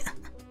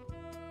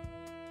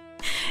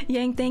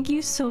 Yang, thank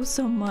you so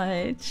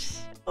much.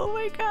 Oh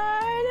my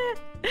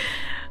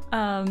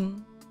god.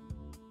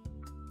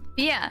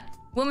 Yeah,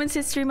 Women's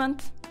History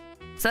Month.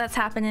 So that's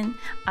happening,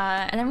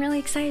 and I'm really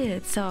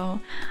excited. So,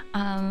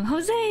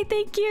 Jose,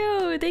 thank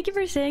you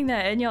for saying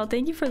that, and y'all,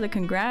 thank you for the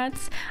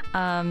congrats.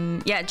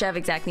 Yeah, Jeff,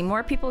 exactly.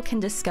 More people can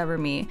discover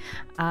me.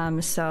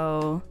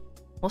 So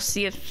we'll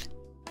see if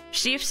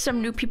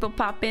some new people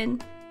pop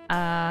in.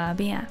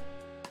 But yeah,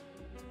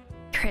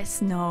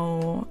 Chris,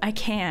 no, I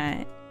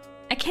can't.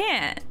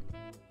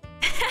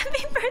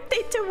 Happy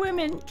birthday to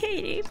women,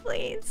 Katie,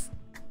 please.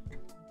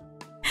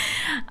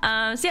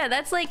 So yeah,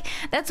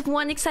 that's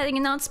one exciting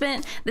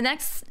announcement. The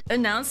next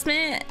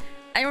announcement,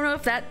 I don't know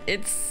if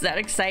it's that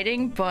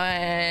exciting,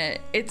 but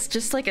it's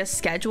just like a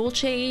schedule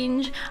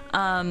change.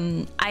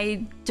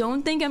 I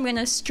don't think I'm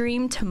gonna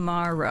stream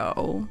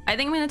tomorrow. I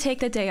think I'm gonna take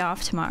the day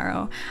off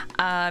tomorrow,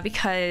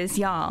 because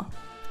y'all,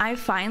 I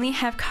finally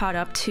have caught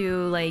up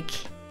to like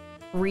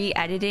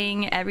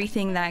re-editing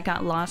everything that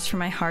got lost from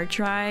my hard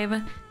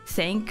drive.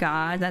 Thank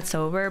God that's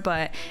over,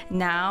 but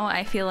now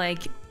I feel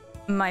like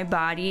my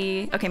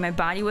body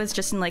was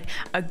just in like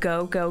a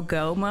go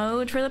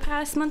mode for the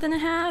past month and a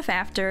half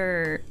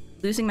after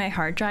losing my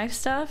hard drive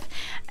stuff,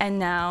 and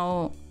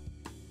now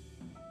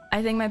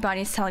I think my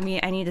body's telling me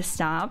I need to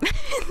stop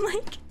and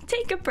like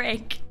take a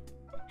break.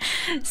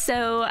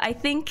 So I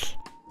think,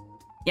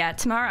 yeah,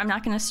 tomorrow I'm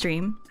not gonna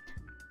stream,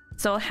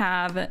 so I'll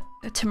have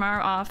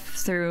tomorrow off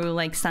through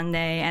like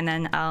Sunday, and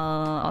then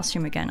I'll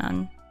stream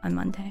again on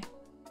Monday.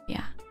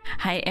 Yeah.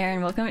 Hi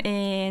Aaron, welcome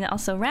in.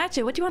 Also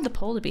Ratchet, what do you want the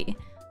poll to be?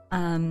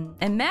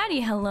 And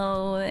Maddie,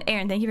 hello.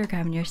 Aaron, thank you for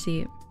grabbing your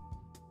seat.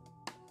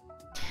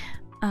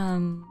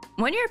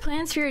 What are your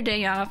plans for your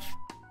day off,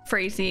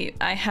 Frazee?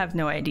 I have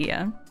no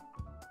idea.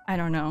 I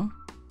don't know.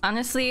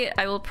 Honestly,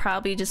 I will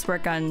probably just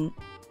work on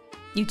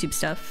YouTube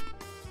stuff.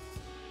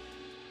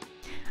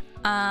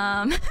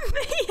 Yeah.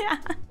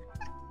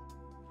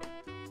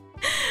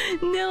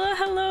 Nilla,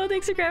 hello.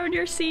 Thanks for grabbing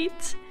your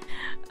seat.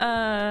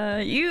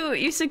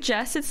 You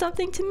suggested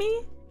something to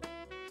me?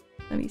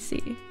 Let me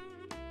see.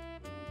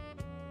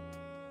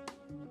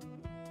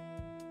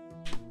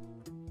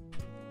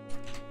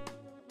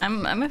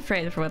 I'm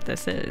afraid for what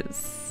this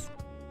is.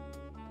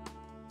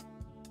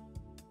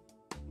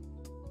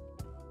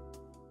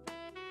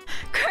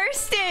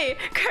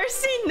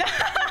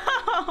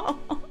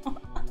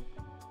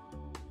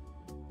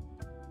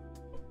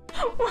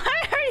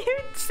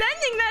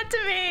 doing that to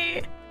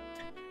me?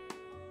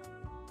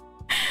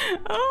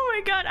 Oh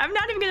my god, I'm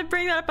not even gonna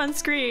bring that up on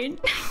screen.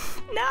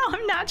 No,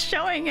 I'm not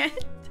showing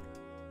it.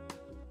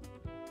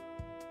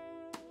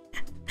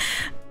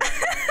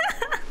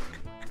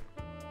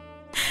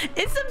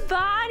 It's a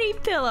body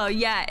pillow.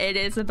 Yeah, it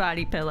is a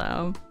body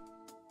pillow.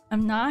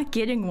 I'm not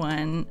getting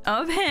one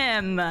of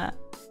him.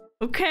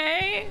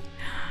 Okay?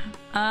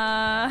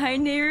 Hi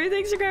neighbor,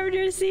 thanks for grabbing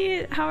your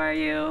seat. How are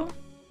you?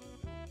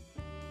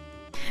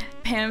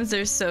 Pams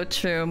are so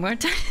true. More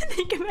time to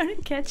think about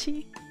it,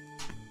 catchy.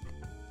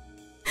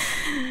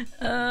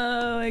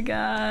 Oh my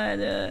god.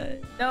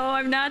 No,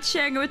 I'm not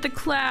sharing it with the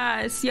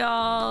class,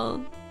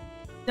 y'all.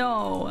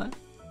 No.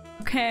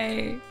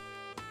 Okay.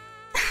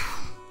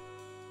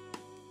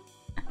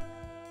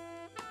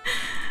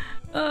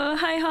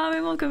 Hi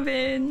Hami, welcome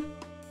in.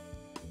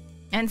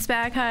 And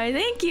Spag, hi.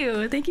 Thank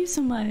you. Thank you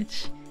so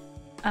much.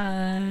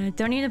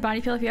 Don't need a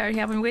body pillow if you already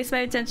have one. Waste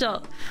my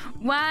potential.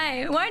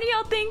 Why? Why do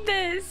y'all think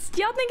this?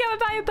 Do y'all think I would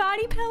buy a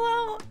body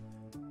pillow?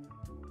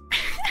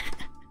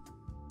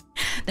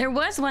 There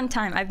was one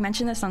time, I've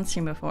mentioned this on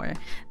stream before,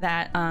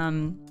 that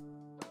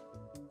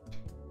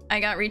I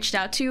got reached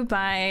out to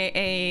by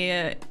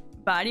a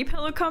body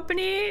pillow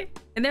company,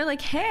 and they're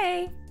like,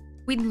 hey,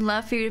 we'd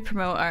love for you to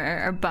promote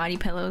our body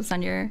pillows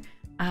on your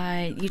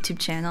YouTube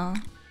channel.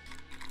 And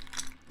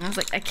I was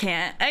like, I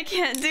can't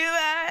do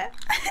that.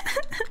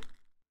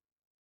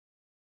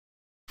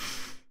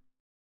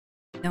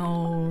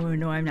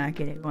 No, I'm not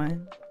getting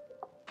one.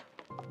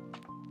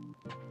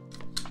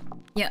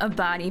 Yeah, a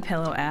body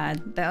pillow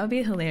ad. That would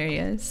be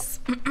hilarious.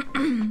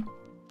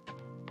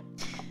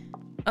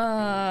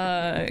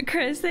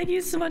 Chris, thank you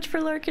so much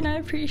for lurking. I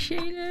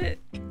appreciate it.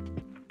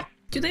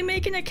 Do they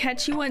make an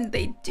Akechi one?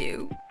 They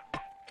do.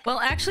 Well,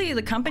 actually,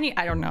 the company,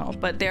 I don't know,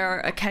 but there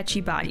are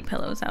Akechi body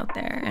pillows out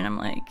there, and I'm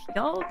like,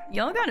 y'all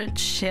gotta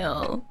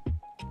chill,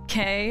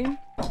 okay?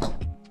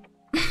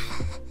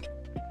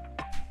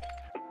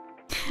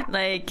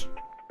 Like,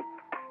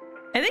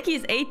 I think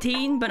he's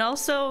 18, but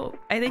also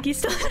I think he's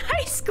still in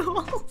high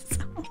school.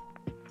 So.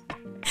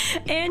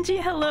 Angie,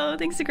 hello.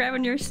 Thanks for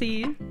grabbing your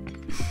seat.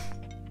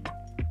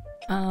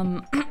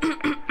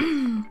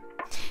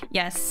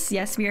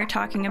 Yes, we are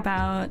talking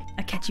about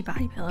Akechi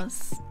body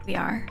pillows. We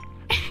are.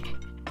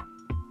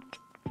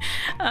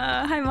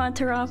 Hi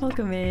Montero,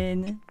 welcome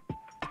in.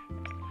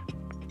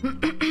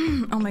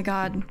 Oh my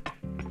god.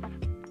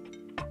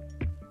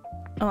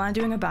 Oh, I'm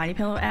doing a body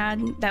pillow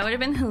ad? That would have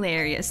been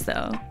hilarious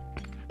though.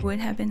 Would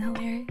have been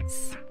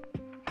hilarious.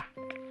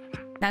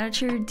 Not a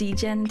true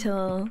degen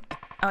until...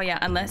 Oh yeah,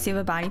 unless you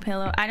have a body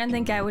pillow. I don't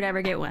think I would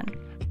ever get one.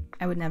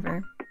 I would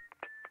never.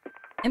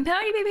 And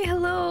Pouty Baby,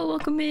 hello,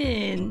 welcome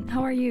in.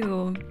 How are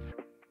you?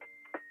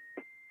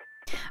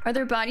 Are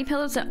there body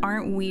pillows that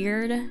aren't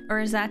weird? Or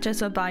is that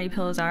just what body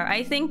pillows are?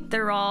 I think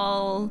they're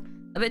all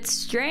a bit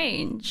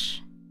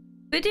strange.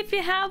 But if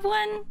you have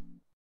one,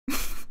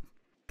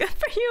 good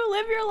for you,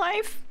 live your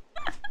life.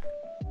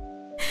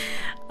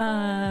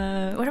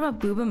 What about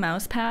booba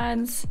mouse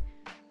pads?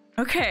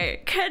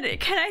 Okay, can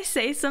I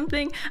say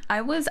something?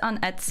 I was on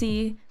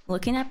Etsy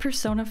looking at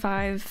Persona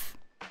 5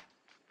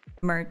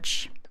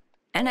 merch,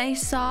 and I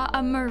saw a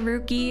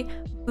Maruki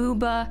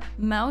booba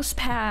mouse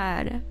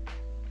pad.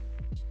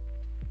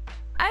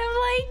 I'm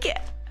like,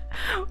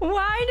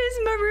 why does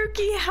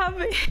Maruki have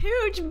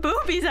huge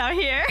boobies out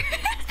here?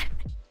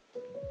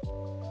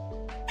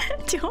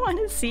 Do you want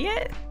to see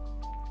it?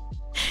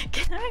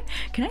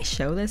 Can I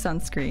show this on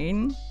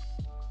screen?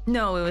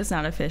 No, it was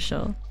not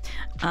official.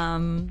 I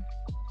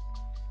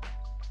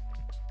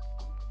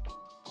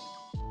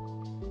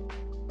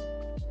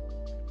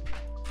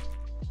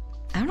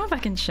don't know if I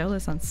can show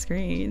this on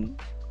screen.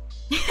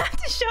 You have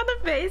to show the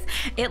face.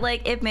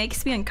 It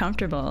makes me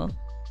uncomfortable.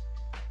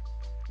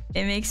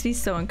 It makes me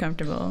so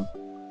uncomfortable.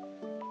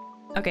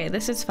 Okay,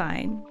 this is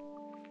fine.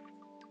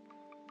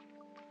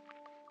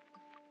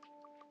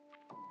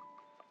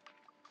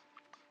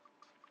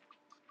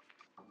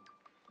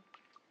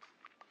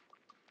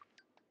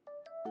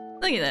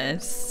 Look at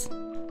this.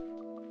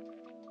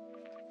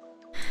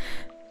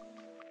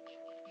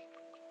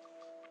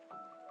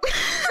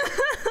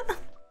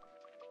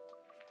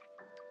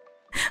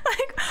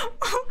 Like,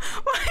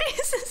 why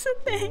is this a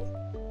thing?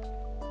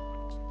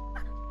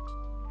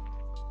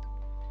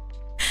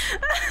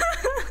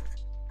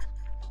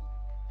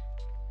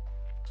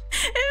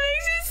 It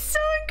makes me so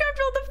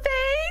uncomfortable, the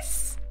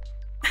face.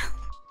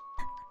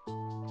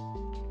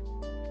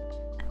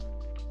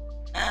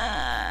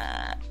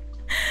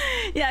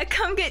 Yeah,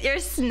 come get your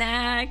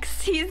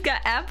snacks. He's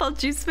got apple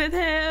juice with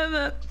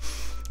him.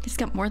 He's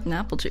got more than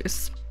apple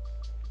juice.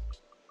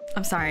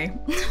 I'm sorry.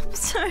 I'm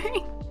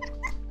sorry.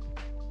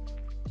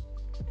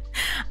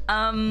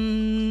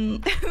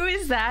 Who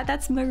is that?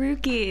 That's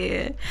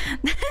Maruki.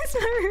 That's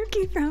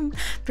Maruki from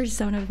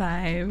Persona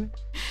 5.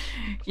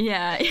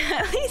 Yeah,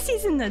 at least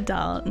he's an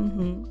adult.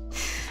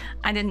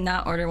 I did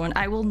not order one.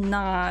 I will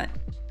not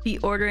be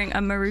ordering a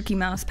Maruki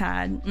mouse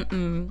pad.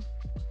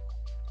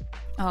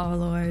 Oh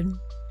lord.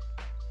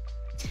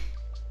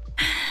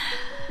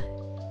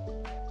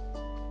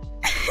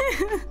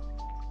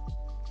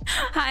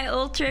 Hi,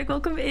 Ultric.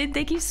 Welcome in.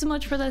 Thank you so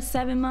much for the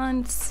 7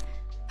 months.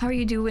 How are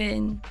you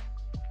doing?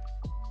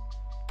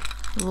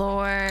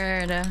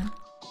 Lord.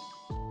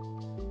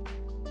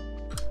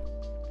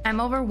 I'm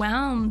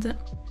overwhelmed.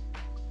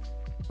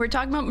 We're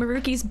talking about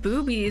Maruki's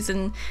boobies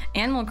and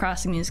Animal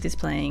Crossing music is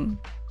playing.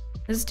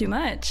 This is too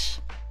much.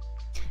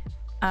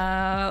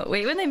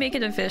 Wait, when they make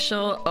it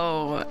official?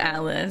 Oh,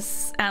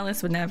 Alice.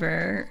 Alice would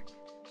never.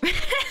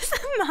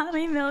 Some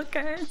mommy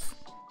milkers.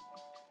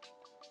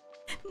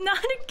 Not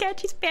a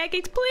Catchy's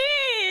pancakes,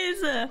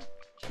 please!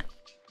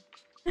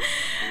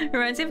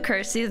 Reminds me of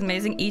Kirsty's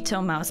amazing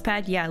Ito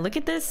mousepad. Yeah, look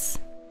at this.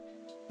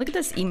 Look at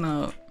this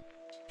emote.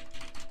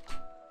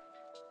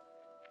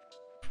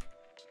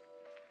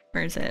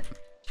 Where is it?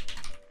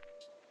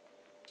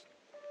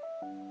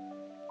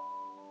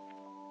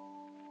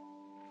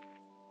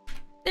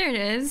 There it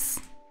is.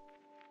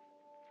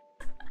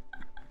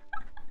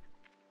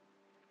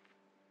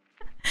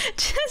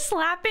 Just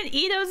slapping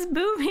Ito's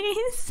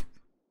boobies.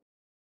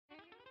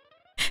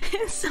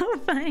 It's so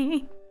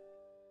funny.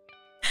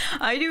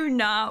 I do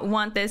not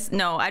want this.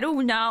 No, I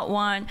do not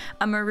want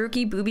a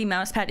Maruki booby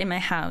mousepad in my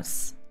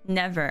house.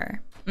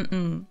 Never.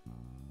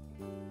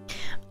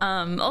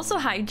 Also,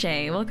 hi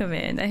Jay. Welcome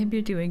in. I hope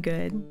you're doing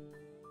good.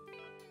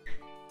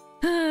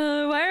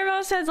 Why are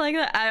mouse heads like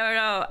that? I don't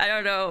know. I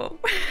don't know.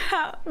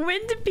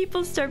 When did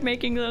people start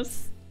making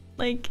those?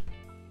 Like,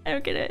 I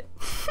don't get it.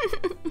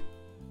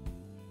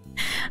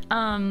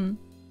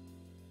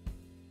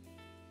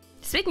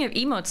 Speaking of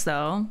emotes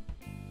though,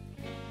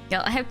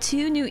 y'all, I have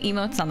 2 new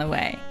emotes on the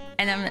way.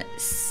 And I'm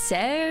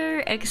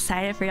so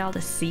excited for y'all to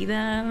see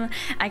them.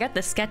 I got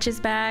the sketches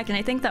back, and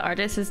I think the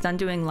artist is done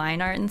doing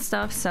line art and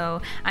stuff,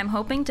 so I'm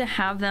hoping to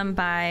have them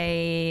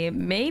by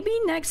maybe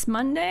next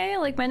Monday,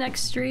 like my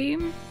next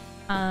stream.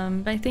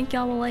 But I think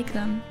y'all will like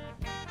them.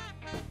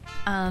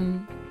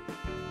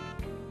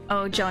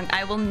 Oh, Jung,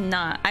 I will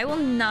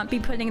not be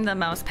putting the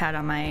mouse pad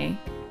on my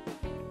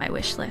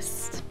wish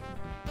list.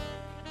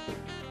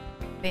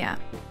 But yeah.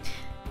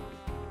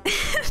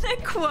 The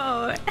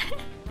quote.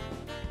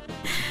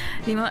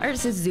 The emote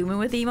artist is zooming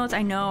with emotes.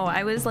 I know.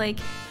 I was like,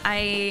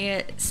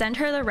 I sent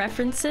her the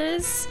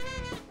references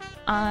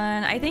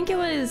on, I think it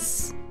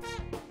was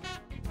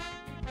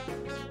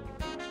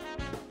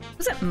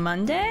it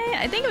Monday?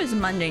 I think it was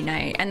Monday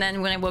night. And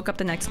then when I woke up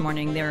the next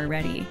morning, they were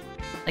ready.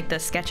 Like the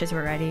sketches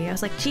were ready. I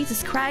was like,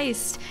 Jesus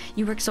Christ,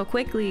 you work so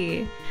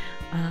quickly.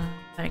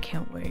 But I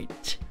can't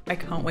wait. I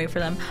can't wait for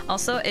them.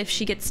 Also, if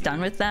she gets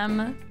done with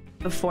them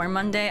before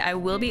Monday, I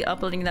will be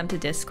uploading them to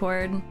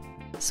Discord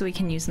so we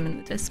can use them in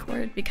the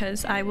Discord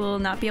because I will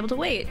not be able to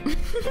wait.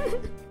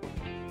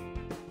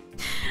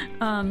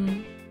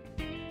 When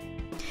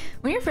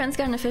your friends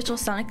got an official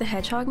Sonic the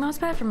Hedgehog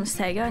mousepad from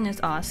Sega and it's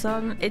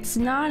awesome, it's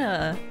not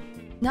a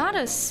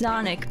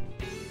Sonic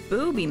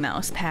booby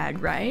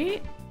mousepad,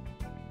 right?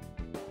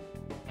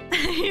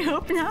 I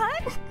hope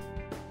not.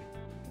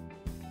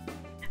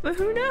 But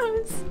who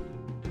knows?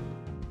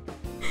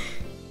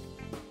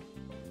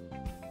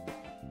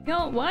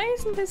 Yo, why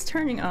isn't this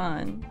turning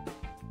on?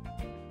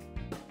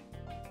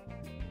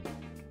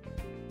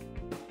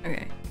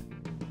 Okay.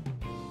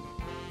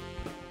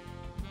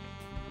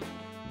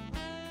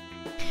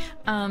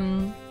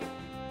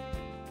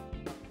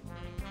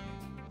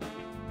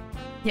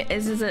 Yeah,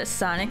 is this a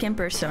Sonic and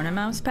Persona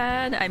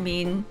mousepad? I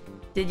mean,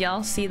 did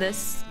y'all see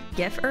this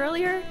GIF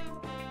earlier?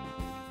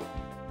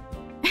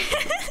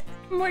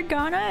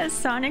 Morgana as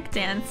Sonic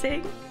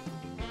dancing.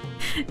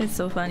 It's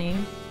so funny.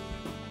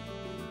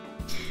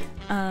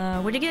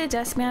 Would you get a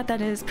desk mat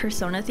that is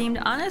Persona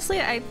themed? Honestly,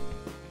 I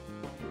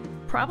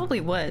probably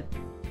would.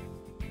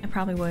 I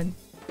probably would.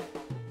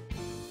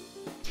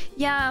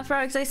 Yeah,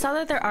 Frogs, I saw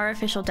that there are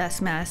official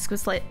desk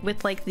masks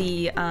with like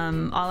the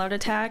all-out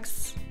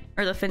attacks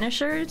or the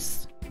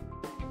finishers.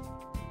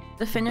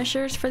 The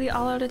finishers for the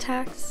all-out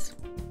attacks.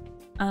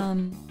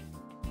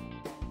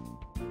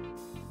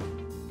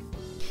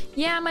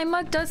 Yeah, my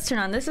mug does turn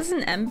on. This is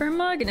an Ember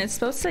mug and it's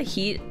supposed to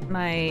heat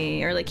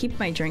my, or like keep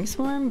my drinks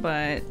warm,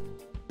 but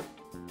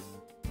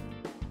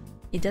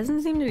it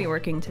doesn't seem to be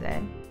working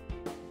today.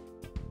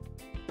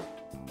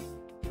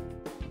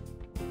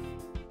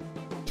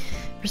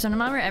 Persona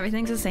Mom where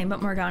everything's the same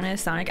but Morgana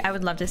is Sonic. I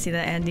would love to see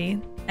that,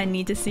 Andy. I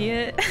need to see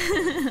it.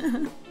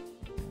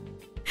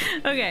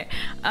 Okay,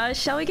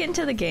 shall we get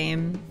into the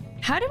game?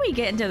 How did we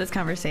get into this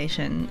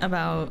conversation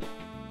about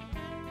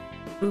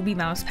booby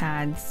mouse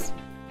pads?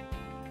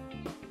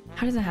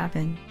 How does it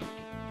happen?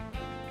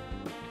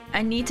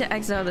 I need to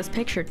exit out of this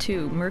picture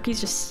too. Murky's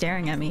just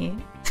staring at me.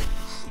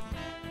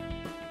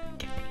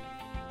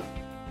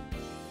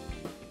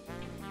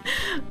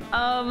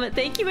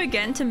 Thank you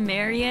again to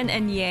Marian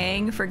and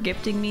Yang for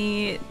gifting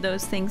me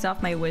those things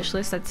off my wish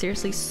list. That's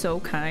seriously so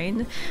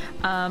kind.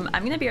 I'm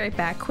gonna be right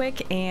back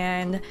quick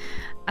and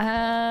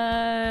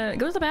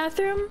go to the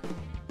bathroom.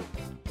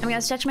 I'm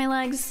gonna stretch my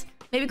legs,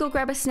 Maybe go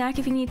grab a snack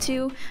if you need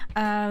to.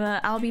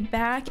 I'll be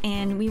back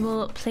and we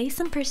will play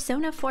some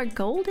Persona 4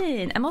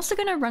 Golden. I'm also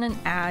gonna run an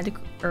ad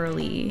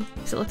early,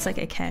 so it looks like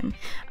I can.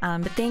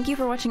 But thank you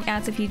for watching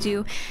ads if you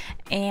do.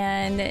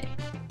 And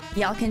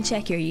y'all can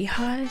check your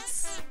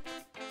yeehaws.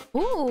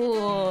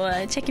 Ooh,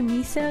 check your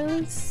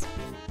misos.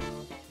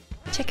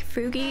 Check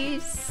your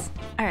froogies.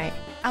 Alright,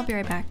 I'll be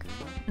right back.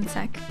 One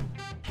sec.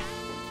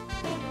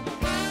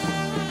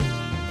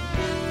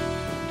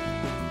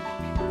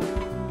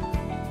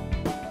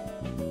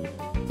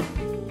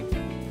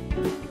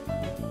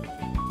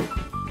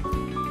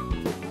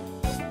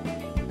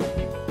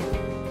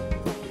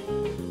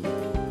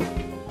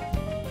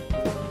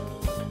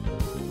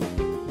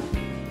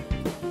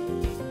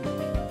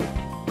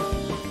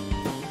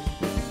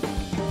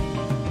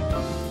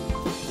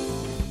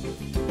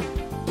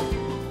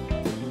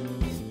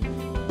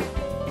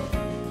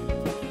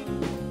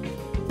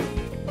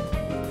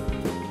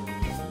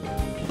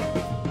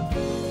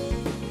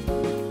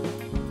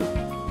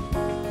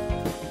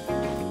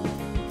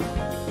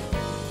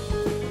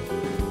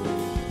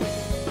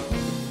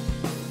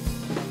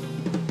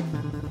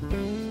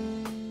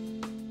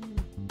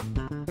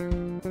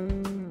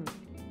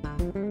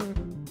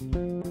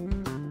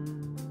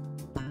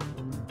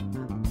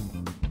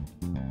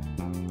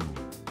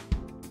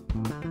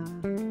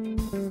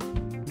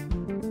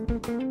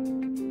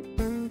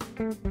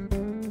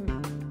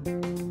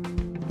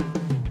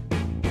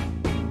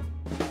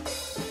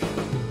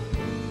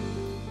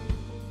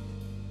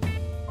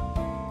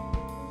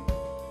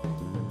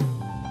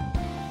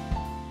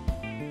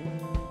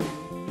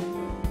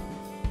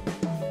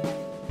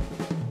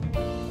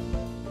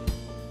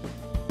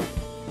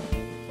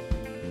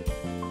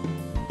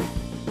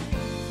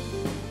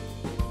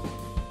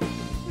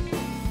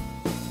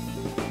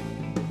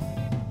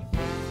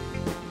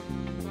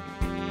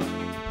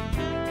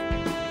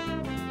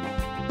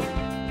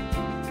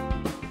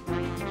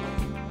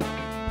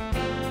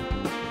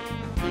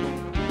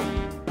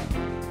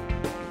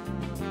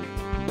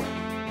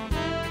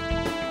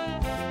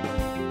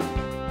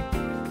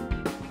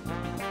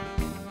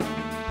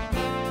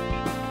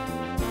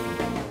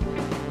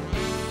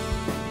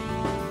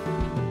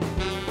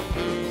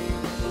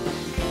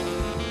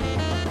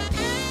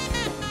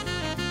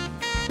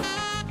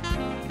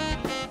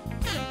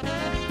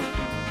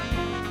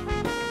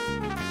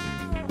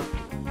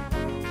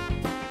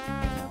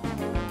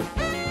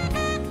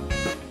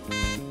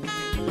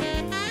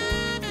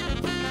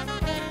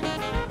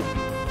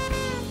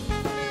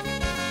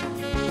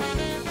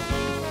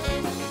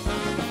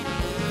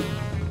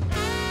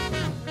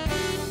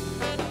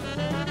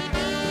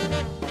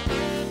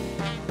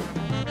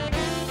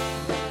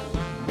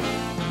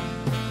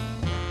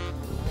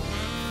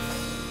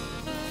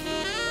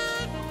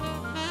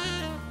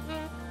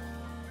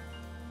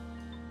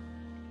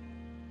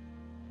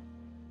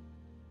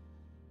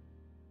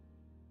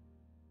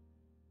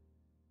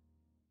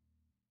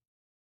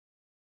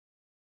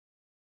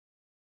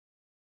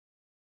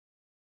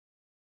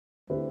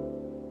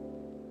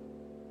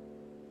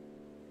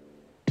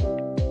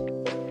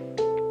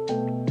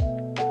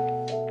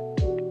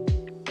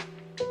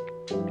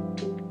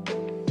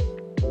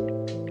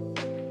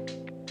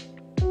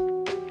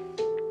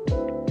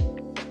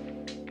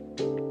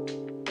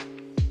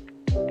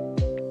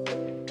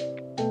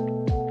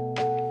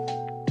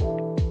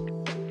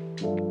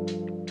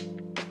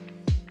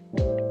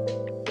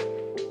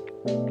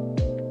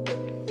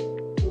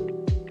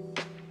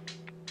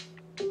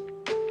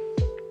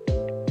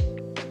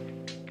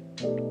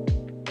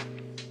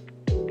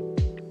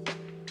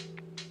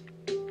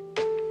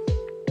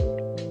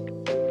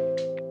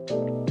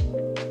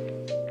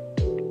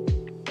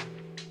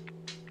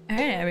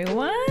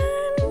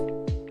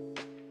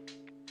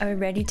 Are we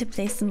ready to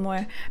play some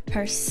more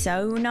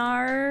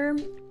Persona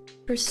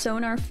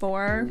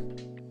 4?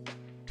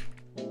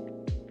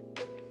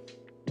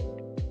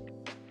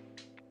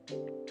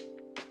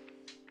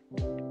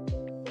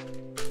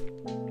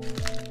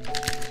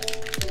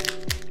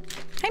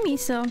 Hi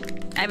Miso.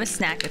 I have a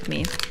snack with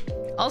me.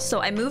 Also,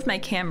 I moved my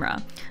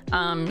camera,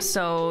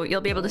 so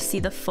you'll be able to see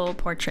the full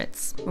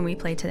portraits when we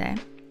play today.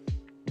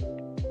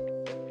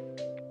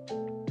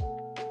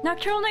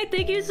 Nocturnal Night,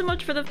 thank you so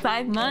much for the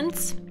 5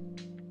 months.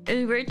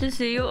 It's great to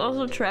see you.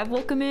 Also, Trav,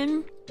 welcome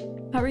in.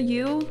 How are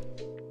you?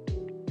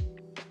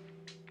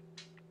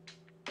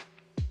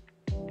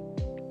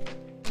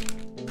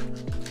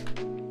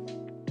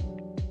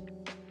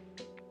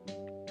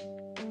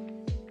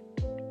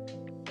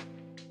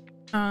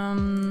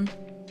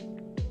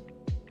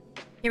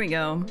 Here we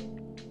go.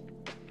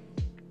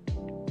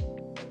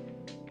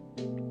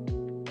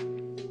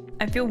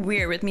 I feel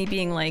weird with me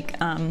being like,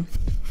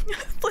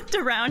 flipped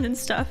around and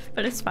stuff,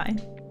 but it's fine.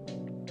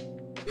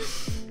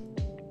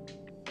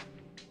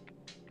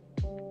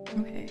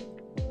 Okay.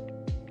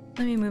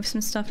 Let me move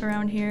some stuff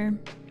around here.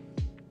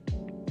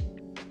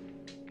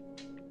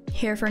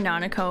 Here for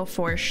Nanako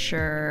for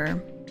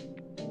sure.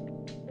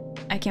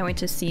 I can't wait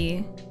to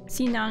see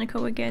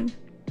Nanako again.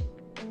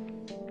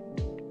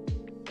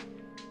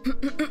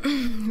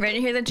 Ready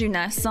to hear the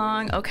Juness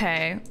song?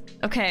 Okay.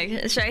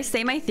 Okay, should I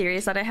say my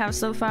theories that I have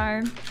so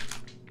far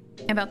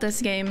about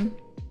this game?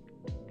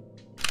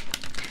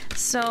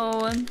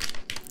 So,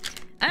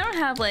 I don't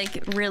have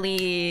like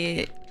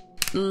really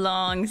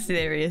long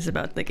theories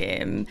about the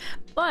game,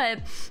 but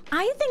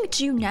I think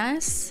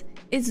Juness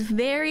is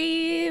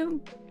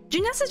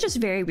just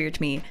very weird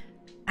to me.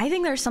 I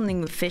think there's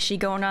something fishy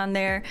going on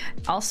there.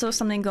 Also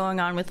something going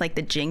on with like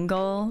the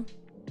jingle.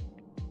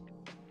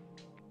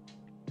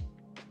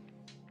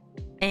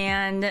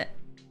 And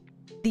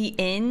the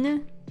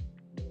inn,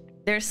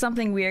 there's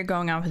something weird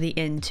going on with the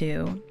inn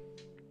too.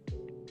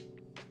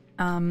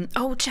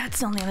 Oh,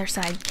 chat's on the other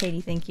side.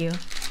 Katie, thank you.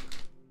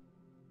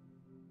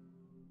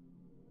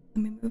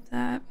 Let me move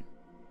that.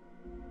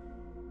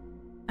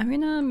 I'm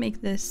gonna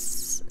make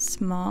this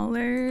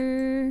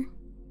smaller.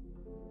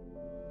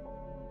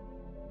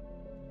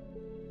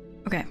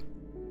 Okay.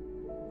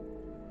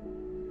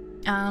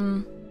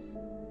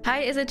 Hi,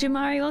 is it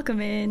Jumari? Welcome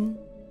in.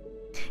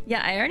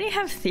 Yeah, I already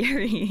have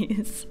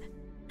theories.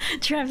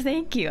 Trev,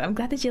 thank you. I'm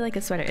glad that you like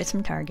the sweater. It's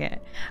from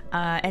Target.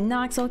 And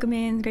Nox, welcome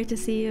in. Great to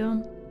see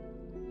you.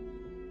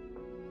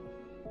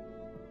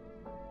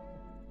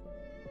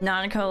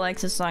 Nanako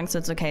likes this song, so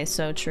it's okay.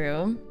 So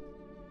true.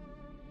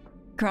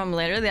 Chrome,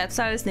 literally, that's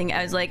what I was thinking.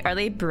 I was like, are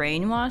they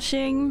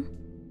brainwashing?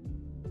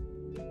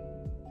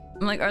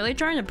 I'm like, are they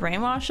trying to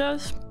brainwash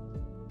us?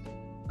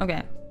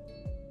 Okay.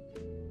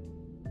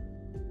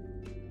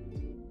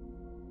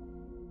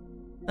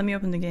 Let me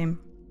open the game.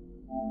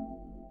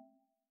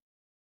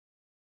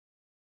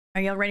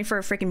 Are y'all ready for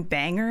a freaking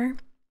banger?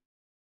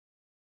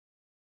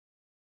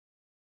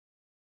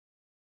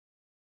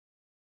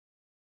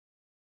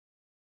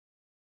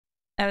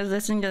 I was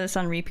listening to this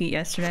on repeat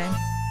yesterday.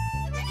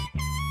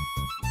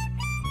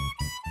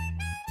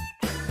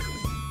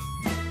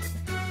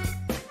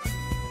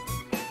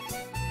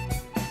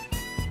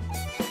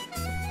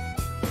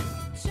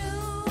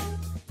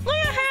 Look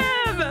at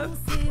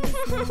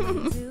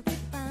him!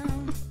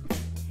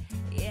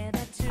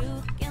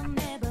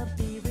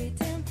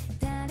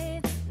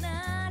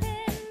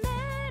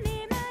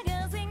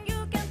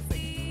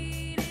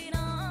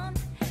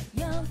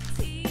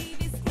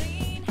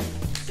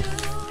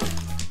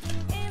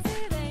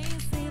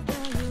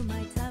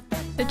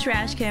 The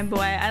trash can boy.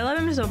 I love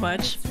him so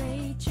much.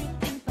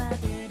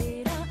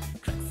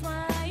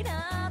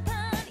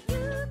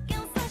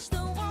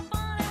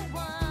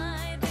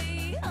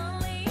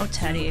 Oh,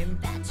 Teddy.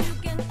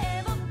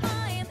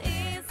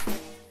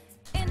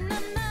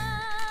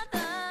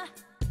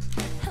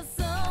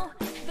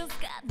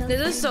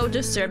 This is so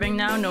disturbing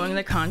now, knowing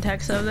the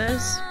context of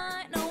this.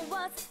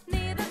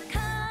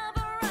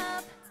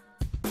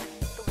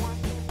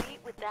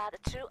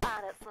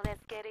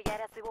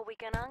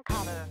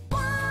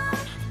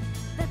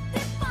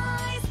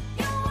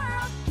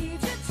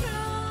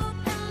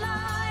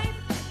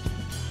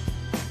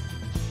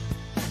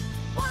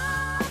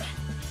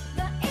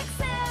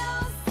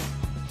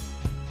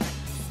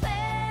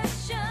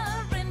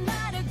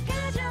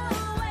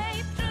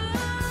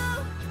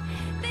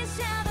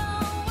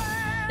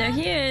 There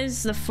he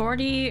is, the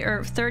 40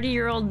 or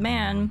 30-year-old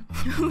man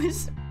who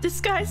is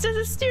disguised as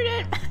a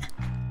student.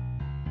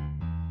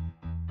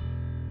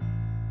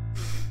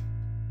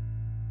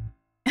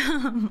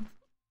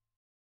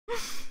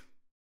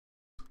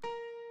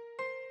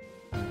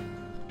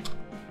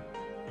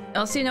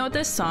 Also, you know what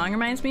this song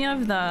reminds me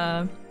of?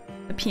 The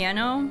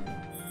piano?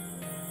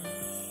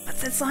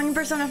 What's that song in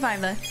Persona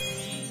 5? The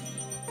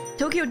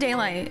Tokyo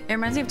Daylight. It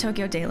reminds me of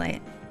Tokyo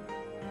Daylight.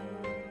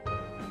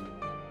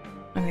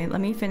 Okay,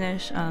 let me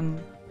finish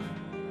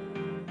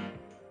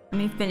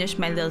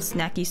my little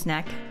snacky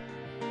snack.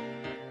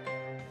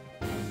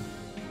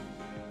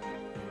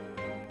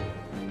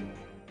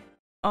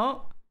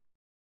 Oh.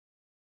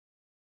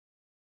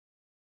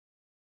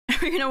 Are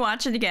we gonna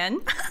watch it again?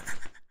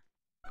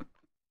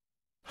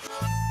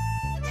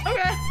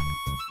 Okay.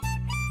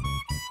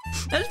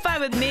 That's fine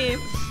with me.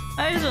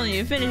 I just want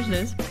you to finish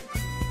this.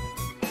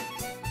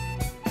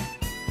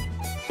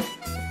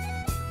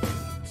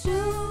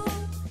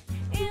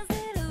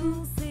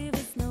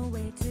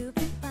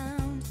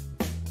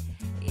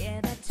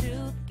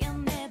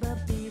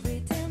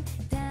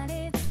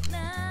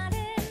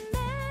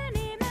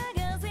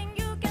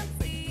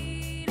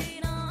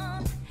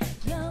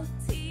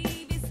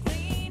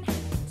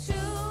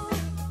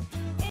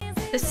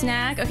 The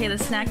snack, okay, the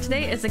snack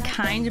today is a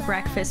kind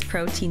breakfast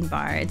protein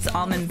bar. It's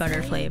almond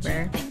butter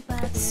flavor.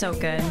 So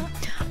good.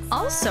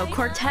 Also,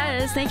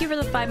 Cortez, thank you for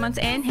the 5 months,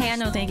 and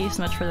Hano, thank you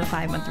so much for the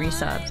 5-month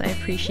resubs. I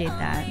appreciate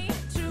that.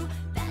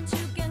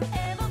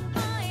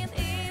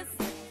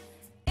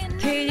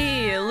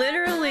 Katie,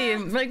 literally,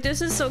 like,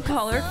 this is so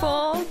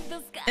colorful,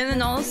 and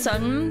then all of a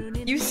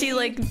sudden, you see,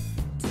 like,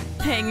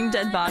 hanging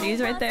dead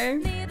bodies right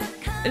there.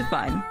 It's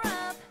fine.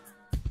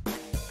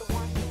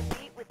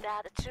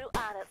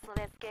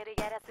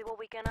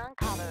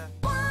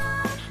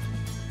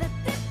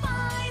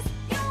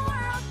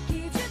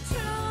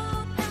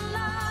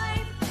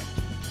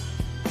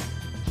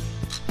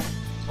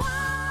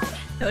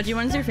 The OG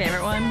one's your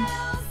favorite one?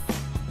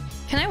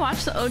 Can I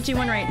watch the OG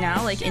one right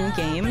now, like in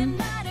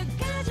game?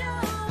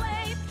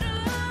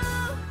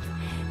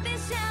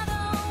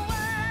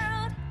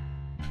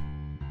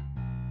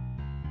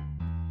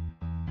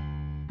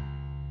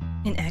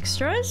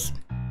 extras?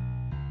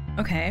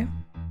 Okay.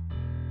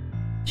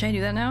 Should I do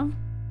that now?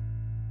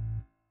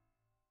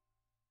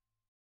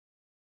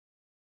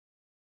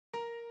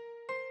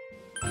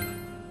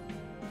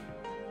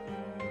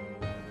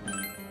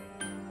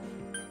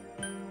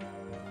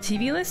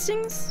 TV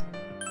listings?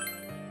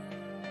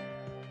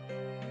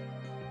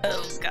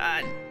 Oh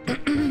god.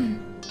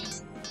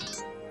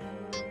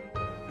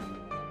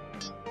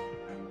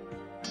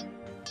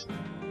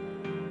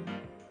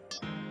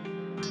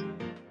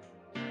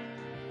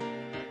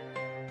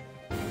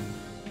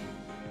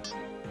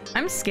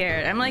 I'm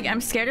scared.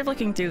 I'm scared of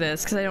looking through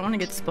this because I don't want to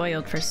get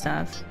spoiled for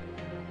stuff.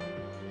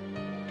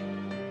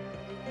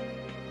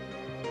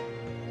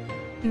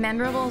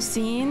 Memorable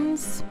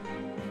scenes?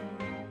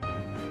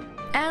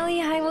 Allie,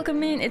 hi,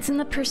 welcome in. It's in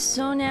the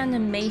Persona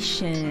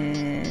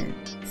animations.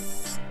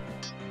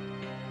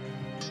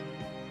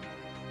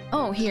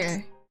 Oh,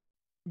 here.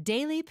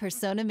 Daily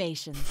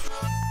Personamations.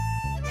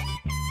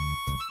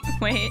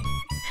 Wait.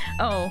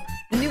 Oh,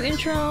 the new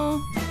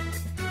intro.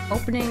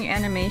 Opening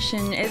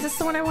animation. Is this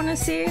the one I want to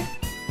see?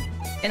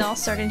 It all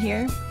started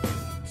here.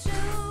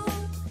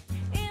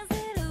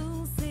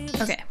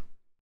 Okay.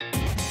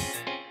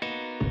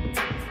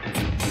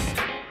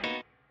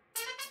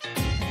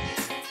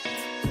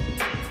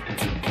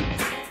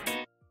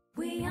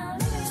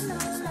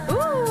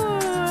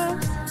 Ooh.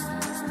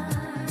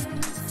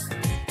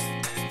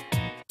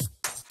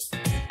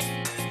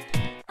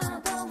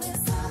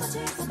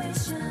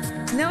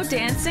 No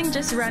dancing,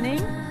 just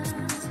running.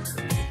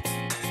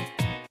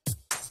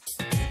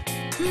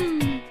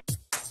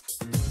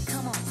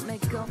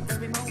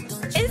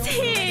 Is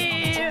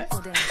he?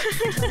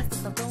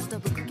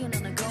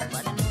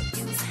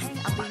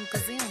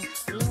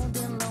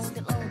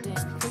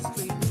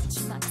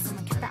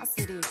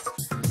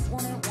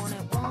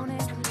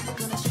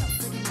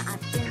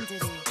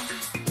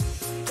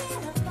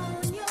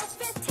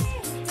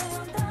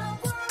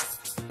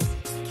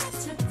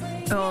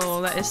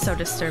 Oh, that is so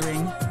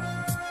disturbing.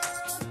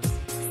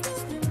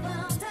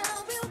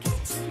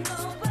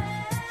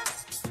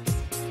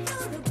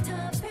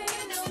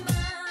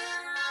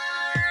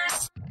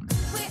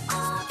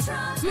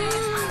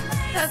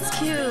 That's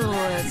cute.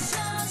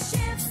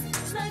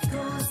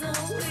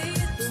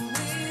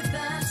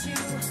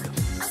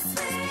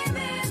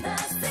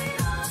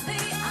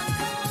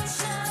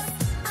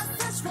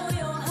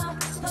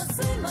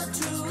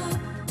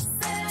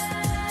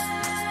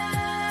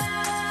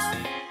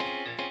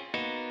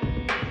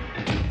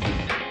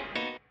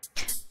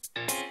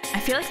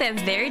 I feel like they have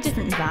very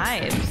different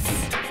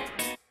vibes.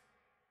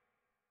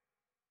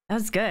 That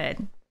was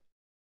good.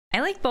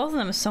 I like both of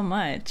them so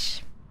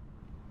much.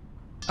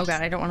 Oh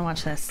god, I don't want to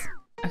watch this.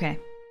 Okay.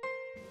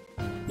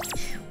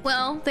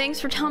 Well, thanks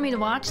for telling me to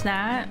watch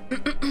that.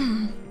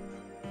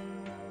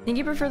 Think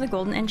you prefer the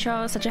golden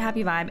intro? Such a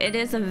happy vibe. It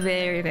is a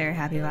very, very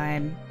happy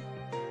vibe.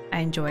 I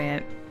enjoy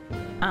it.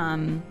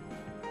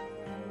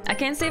 I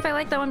can't say if I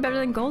like that one better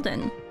than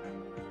golden.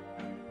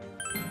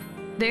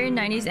 Very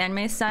 90s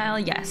anime style?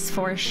 Yes,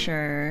 for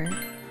sure.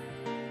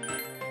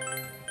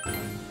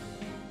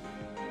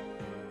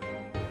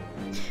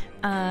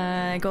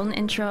 Golden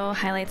intro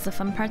highlights the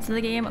fun parts of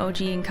the game.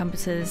 OG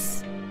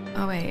encompasses...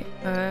 Oh wait,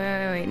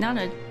 wait, not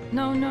a...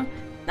 No,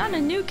 not a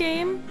new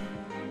game.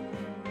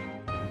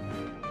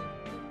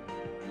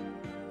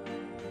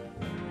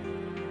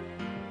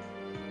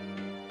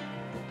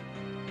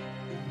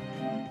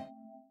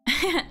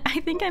 I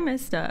think I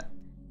messed up.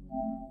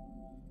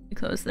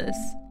 Close this.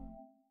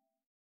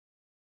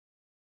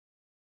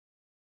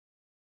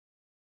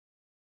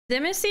 Did I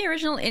miss the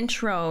original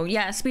intro?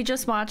 Yes, we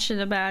just watched it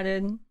about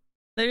it.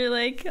 Literally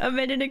like a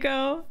minute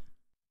ago.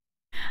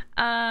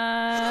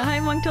 Hi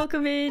Monk,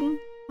 welcome in.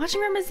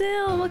 Watching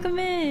Ramazil, welcome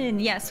in.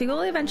 Yes, we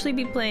will eventually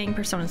be playing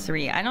Persona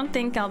 3. I don't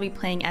think I'll be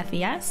playing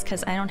FES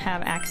because I don't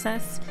have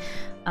access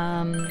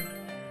to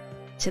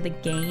the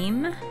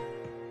game.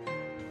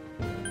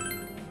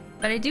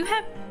 But I do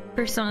have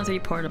Persona 3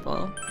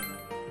 Portable.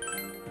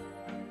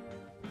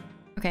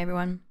 Okay,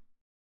 everyone.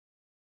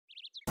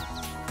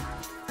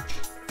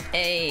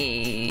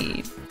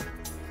 Hey.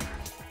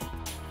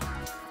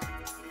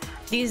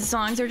 These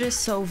songs are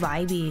just so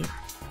vibey.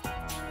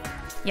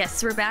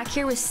 Yes, we're back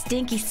here with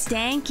Stinky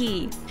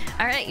Stanky.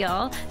 Alright,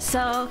 y'all.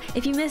 So,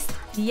 if you missed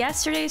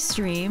yesterday's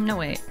stream, no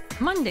wait,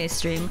 Monday's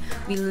stream,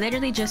 we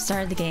literally just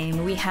started the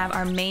game. We have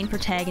our main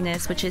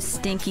protagonist, which is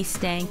Stinky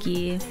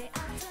Stanky,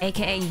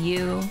 aka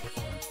you.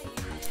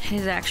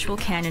 His actual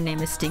canon name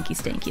is Stinky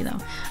Stanky, though.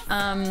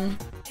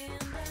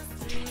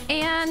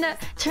 And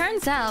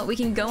turns out we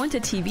can go into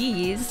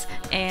TVs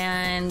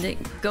and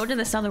go to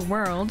this other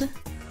world.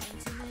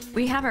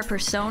 We have our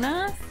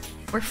persona.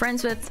 We're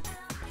friends with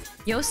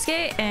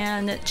Yosuke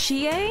and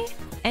Chie.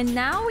 And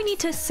now we need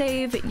to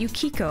save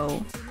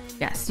Yukiko.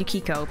 Yes,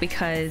 Yukiko,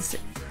 because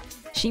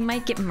she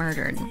might get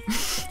murdered.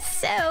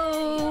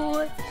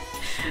 So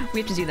we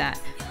have to do that.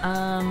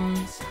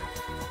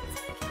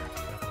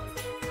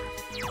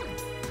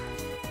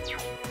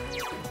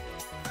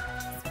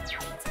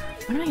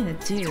 What am I gonna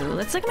do?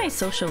 Let's look at my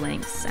social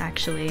links,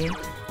 actually.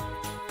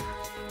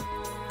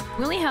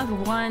 We only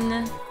have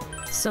one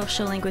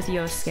social link with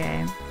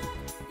Yosuke.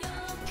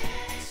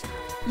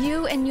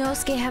 You and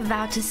Yosuke have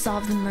vowed to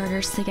solve the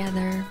murders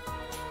together.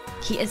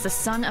 He is the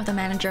son of the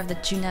manager of the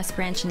Junes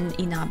branch in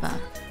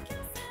Inaba.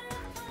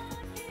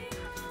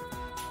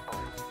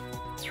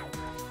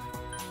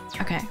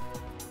 Okay.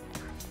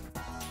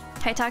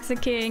 Hi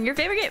Toxic King, your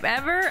favorite game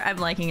ever? I'm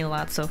liking it a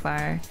lot so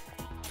far.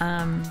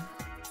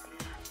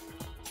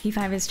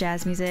 P5 is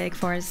jazz music,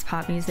 4 is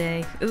pop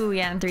music. Ooh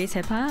yeah, and 3 is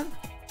hip hop.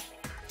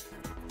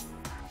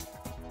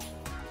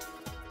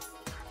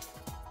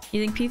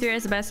 You think P3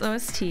 is the best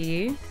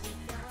OST,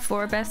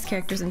 4 best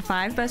characters, and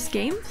 5 best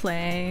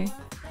gameplay.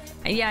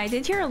 Yeah, I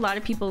did hear a lot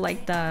of people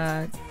like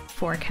the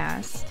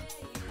forecast.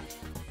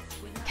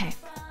 Okay.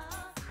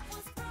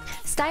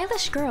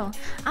 Stylish girl.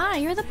 Ah,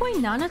 you're the boy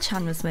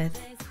Nana-chan was with.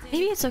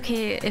 Maybe it's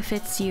okay if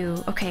it's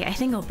you. Okay, I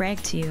think I'll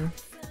brag to you.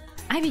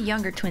 I have a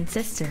younger twin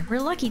sister.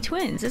 We're lucky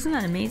twins. Isn't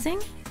that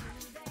amazing?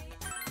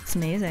 It's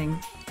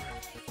amazing.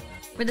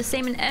 We're the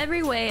same in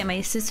every way, and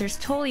my sister's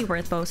totally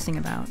worth boasting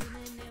about.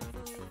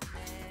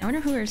 I wonder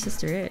who her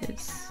sister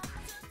is.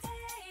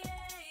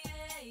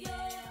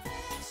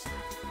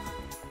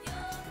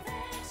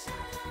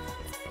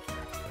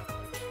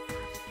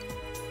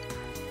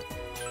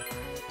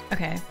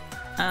 Okay.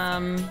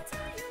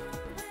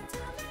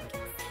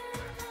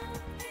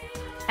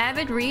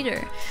 Avid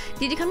reader.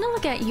 Did you come to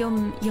look at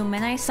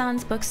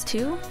Yomenai-san's books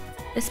too?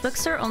 This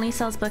bookstore only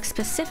sells books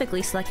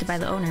specifically selected by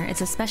the owner.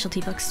 It's a specialty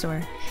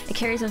bookstore. It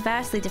carries a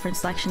vastly different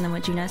selection than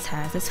what Junes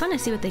has. It's fun to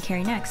see what they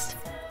carry next.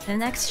 The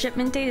next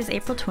shipment date is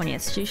April 20th,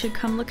 so you should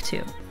come look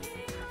too.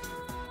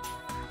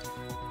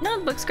 None of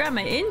the books grab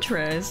my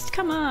interest.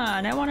 Come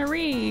on, I want to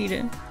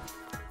read.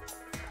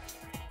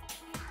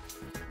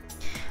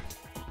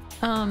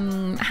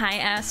 Hi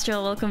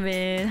Astral, welcome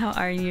in. How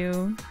are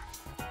you?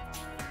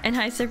 And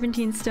hi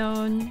Serpentine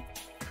Stone.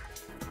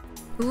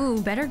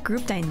 Ooh, better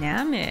group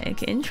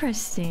dynamic.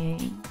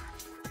 Interesting.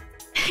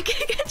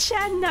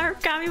 Chad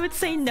Narukami would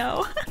say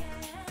no.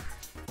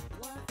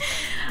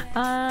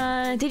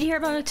 Did you hear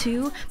about it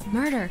too?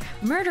 Murder.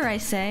 Murder, I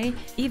say.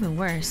 Even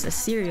worse, a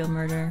serial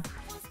murder.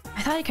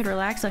 I thought I could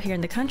relax out here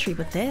in the country,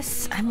 but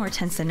this, I'm more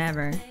tense than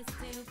ever.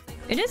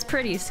 It is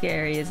pretty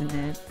scary, isn't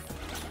it?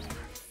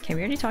 Okay,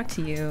 we already talked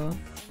to you.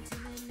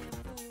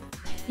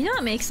 You know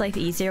what makes life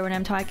easier when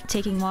I'm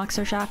taking walks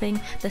or shopping?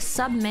 The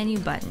sub menu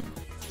button.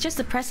 Just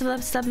the press of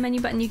the sub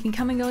menu button, you can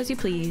come and go as you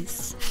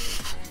please.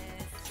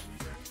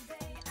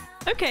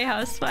 Okay,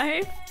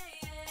 housewife.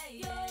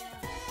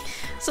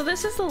 So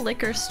this is the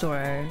liquor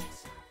store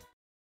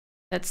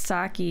that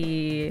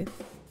Saki's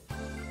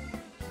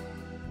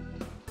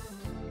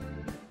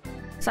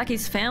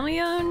family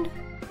owned?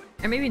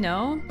 Or maybe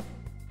no?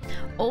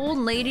 Old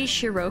Lady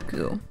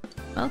Shiroku.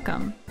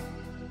 Welcome.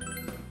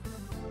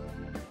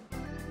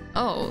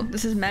 Oh,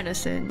 this is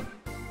medicine.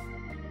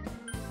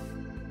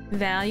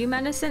 Value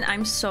medicine?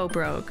 I'm so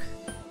broke.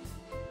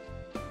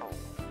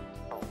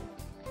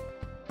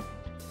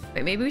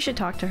 Wait, maybe we should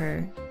talk to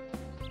her.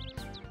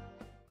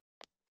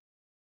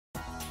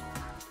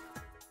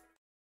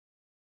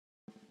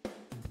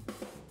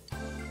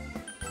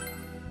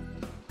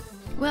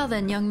 Well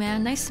then, young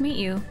man, nice to meet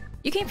you.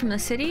 You came from the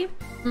city?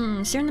 So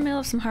you're in the middle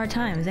of some hard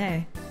times,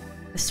 eh?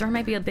 The store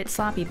might be a bit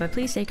sloppy, but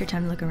please take your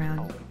time to look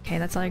around. Okay,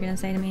 that's all you're gonna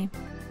say to me?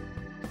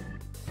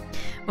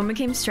 Woman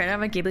came straight out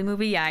of a Ghibli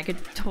movie? Yeah, I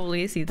could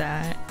totally see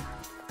that.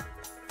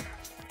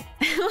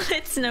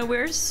 Let's know,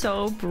 we're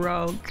so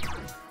broke.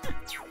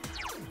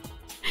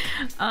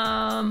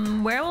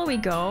 Where will we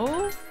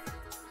go?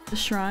 The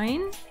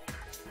shrine?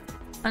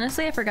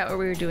 Honestly, I forgot what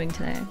we were doing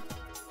today.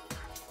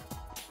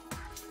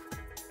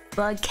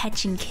 Bug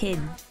catching kid.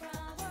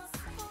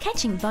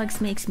 Catching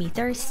bugs makes me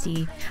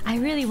thirsty. I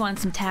really want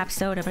some tap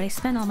soda, but I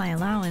spent all my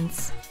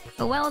allowance.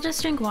 Oh well, I'll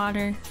just drink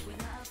water.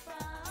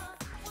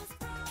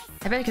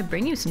 I bet I could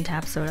bring you some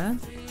tap soda.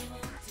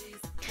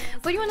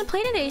 What do you want to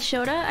play today,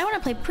 Shota? I want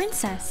to play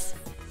Princess.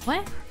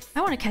 What?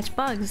 I want to catch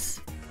bugs.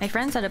 My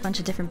friends had a bunch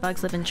of different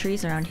bugs live in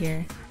trees around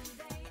here.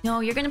 No,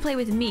 you're gonna play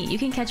with me. You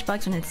can catch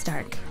bugs when it's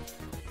dark.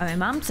 Oh, my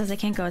mom says I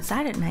can't go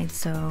outside at night,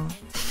 so...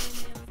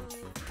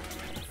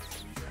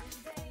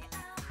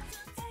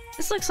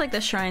 This looks like the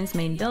shrine's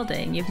main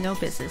building. You have no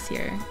business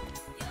here.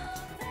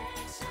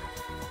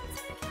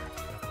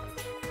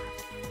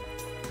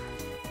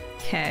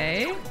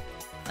 Okay.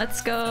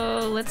 Let's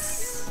go to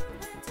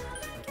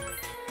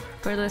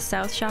the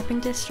South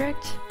Shopping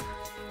District.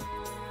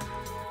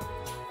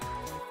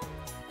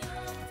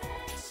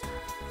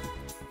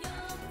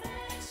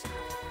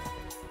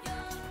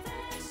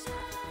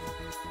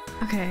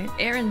 Okay,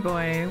 errand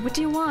boy, what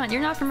do you want?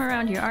 You're not from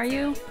around here, are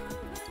you?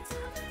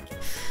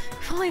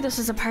 If only this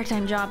was a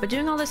part-time job, but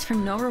doing all this for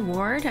no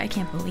reward? I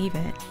can't believe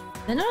it.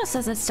 The notice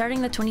says that starting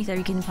the 23rd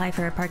you can apply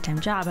for a part-time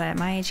job, but at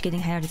my age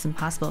getting hired is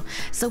impossible.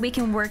 So we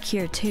can work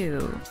here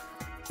too.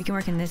 We can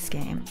work in this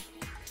game.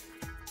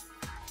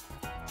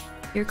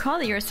 You recall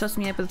that you were supposed to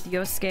meet up with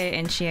Yosuke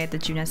and she at the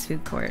Junes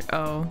food court.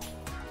 Oh.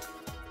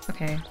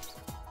 Okay.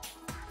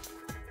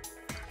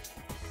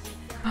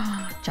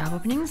 Job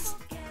openings?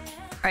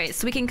 Alright,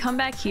 so we can come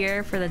back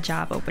here for the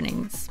job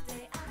openings.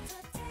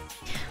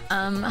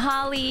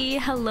 Holly,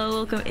 hello,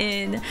 welcome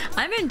in.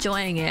 I'm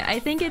enjoying it. I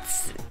think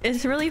it's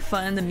really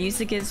fun. The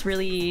music is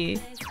really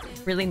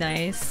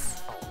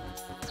nice.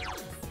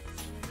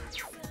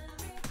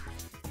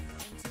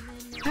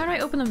 How do I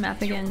open the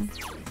map again?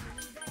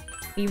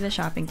 Leave the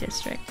shopping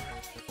district.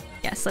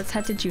 Yes, let's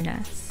head to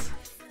Junes.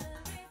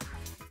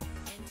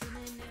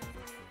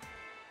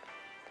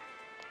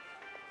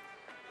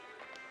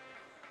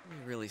 We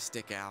really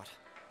stick out.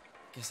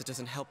 Guess it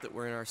doesn't help that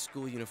we're in our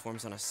school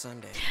uniforms on a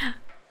Sunday.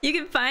 You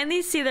can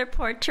finally see their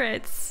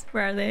portraits.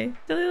 Where are they?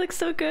 Do they look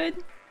so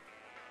good?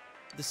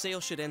 The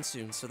sale should end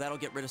soon, so that'll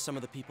get rid of some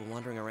of the people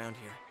wandering around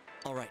here.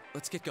 All right,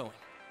 let's get going.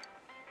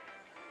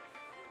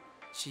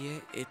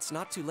 Chie, it's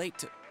not too late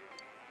to...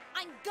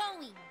 I'm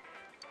going!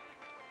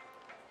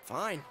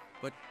 Fine,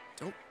 but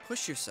don't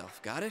push yourself,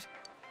 got it?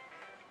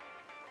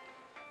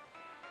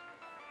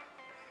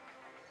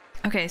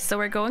 Okay, so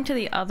we're going to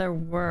the other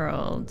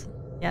world.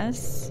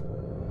 Yes?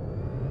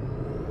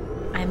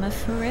 I'm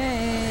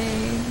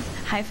afraid.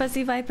 Hi,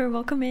 Fuzzy Viper,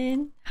 welcome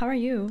in. How are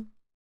you?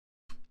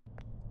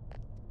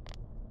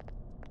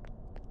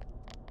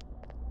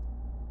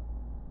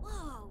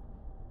 Whoa!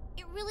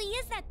 It really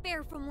is that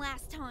bear from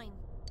last time.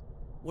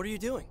 What are you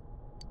doing?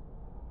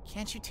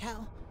 Can't you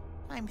tell?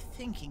 I'm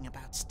thinking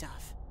about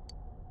stuff.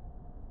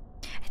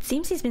 It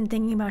seems he's been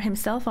thinking about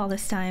himself all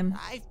this time.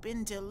 I've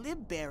been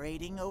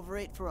deliberating over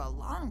it for a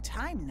long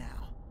time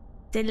now.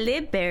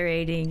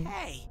 Deliberating.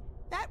 Hey,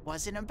 that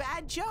wasn't a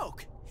bad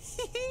joke.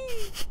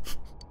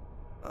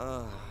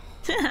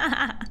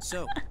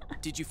 So,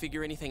 did you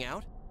figure anything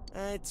out?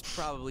 It's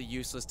probably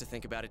useless to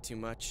think about it too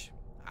much.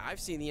 I've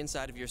seen the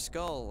inside of your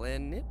skull,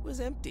 and it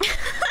was empty.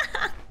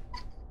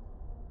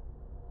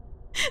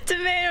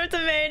 Tomato,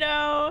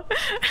 tomato.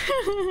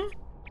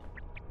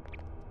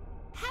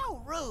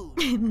 How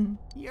rude.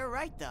 You're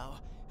right, though.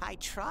 I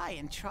try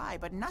and try,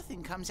 but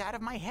nothing comes out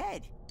of my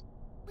head.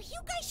 Will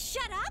you guys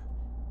shut up?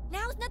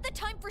 Now's not the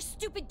time for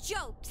stupid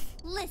jokes.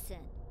 Listen,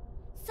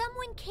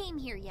 someone came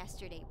here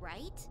yesterday,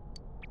 right?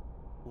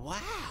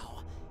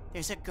 Wow.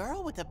 There's a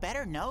girl with a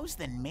better nose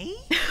than me?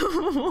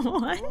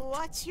 What?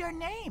 What's your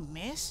name,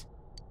 miss?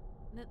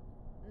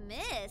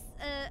 Miss?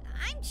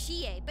 I'm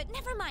Chie, but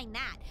never mind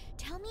that.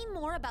 Tell me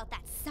more about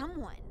that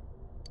someone.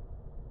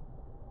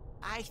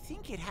 I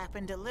think it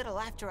happened a little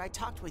after I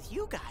talked with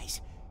you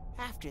guys.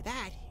 After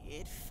that,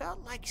 it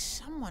felt like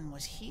someone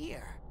was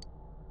here.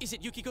 Is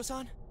it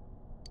Yukiko-san?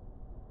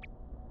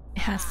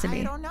 It has to be.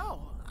 I don't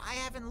know. I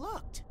haven't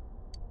looked.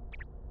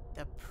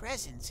 The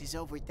presence is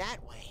over that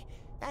way.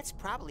 That's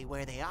probably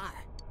where they are.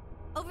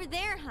 Over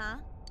there, huh?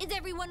 Is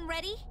everyone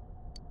ready?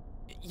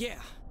 Yeah.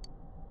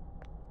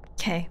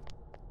 Okay.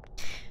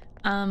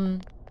 Holly,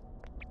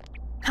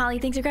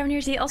 thanks for grabbing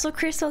your seat. Also,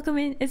 Chris, welcome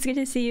in. It's good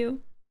to see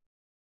you.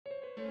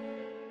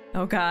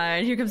 Oh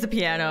god, here comes the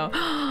piano.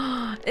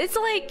 It's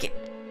like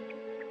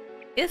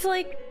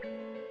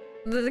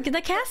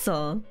the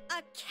castle.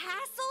 A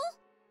castle?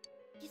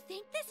 You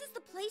think this is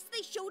the place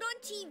they showed on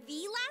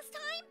TV last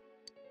time?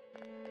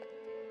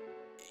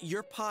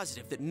 You're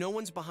positive that no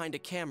one's behind a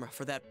camera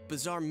for that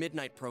bizarre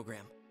midnight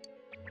program?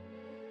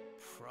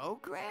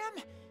 Program?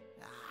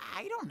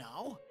 I don't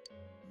know.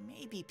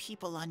 Maybe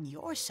people on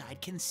your side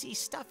can see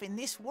stuff in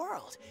this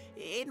world.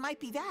 It might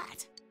be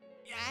that.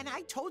 And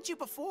I told you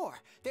before,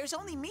 there's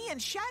only me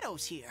and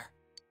Shadows here.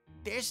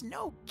 There's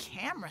no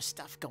camera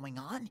stuff going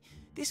on.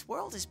 This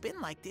world has been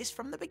like this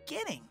from the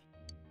beginning.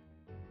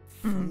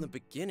 From the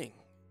beginning?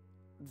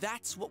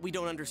 That's what we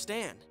don't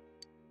understand.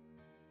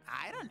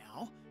 I don't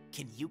know.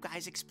 Can you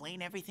guys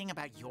explain everything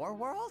about your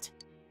world?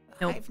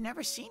 Nope. I've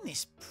never seen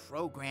this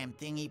program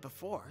thingy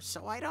before,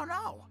 so I don't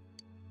know.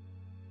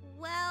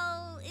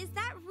 Well, is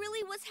that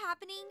really what's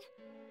happening?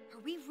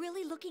 Are we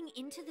really looking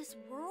into this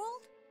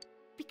world?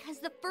 Because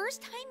the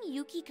first time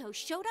Yukiko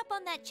showed up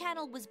on that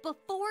channel was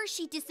before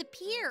she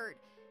disappeared.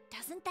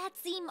 Doesn't that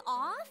seem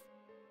off?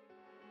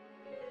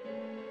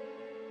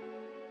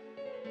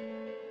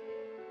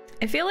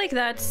 I feel like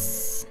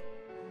that's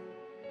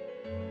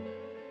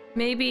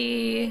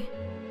maybe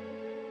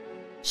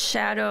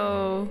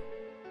Shadow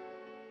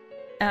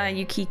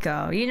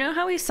Yukiko. You know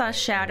how we saw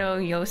Shadow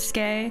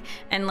Yosuke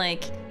and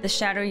like the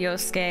Shadow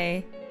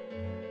Yosuke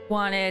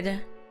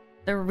wanted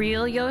the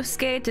real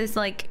Yosuke to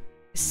like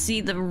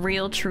see the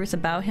real truth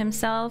about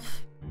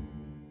himself?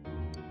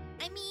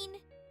 I mean,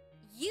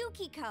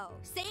 Yukiko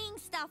saying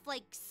stuff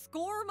like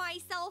score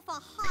myself a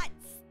hot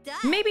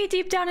stud. Maybe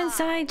deep down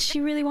inside she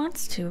really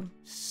wants to.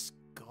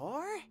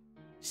 Score?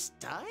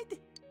 Stud?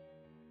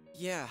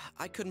 Yeah,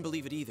 I couldn't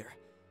believe it either.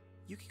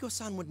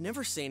 Yukiko-san would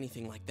never say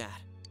anything like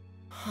that.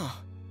 Huh.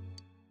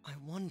 I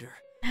wonder.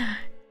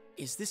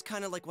 Is this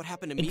kind of like what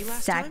happened to me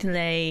last time?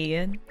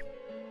 Exactly.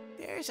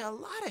 There's a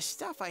lot of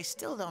stuff I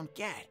still don't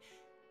get.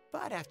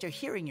 But after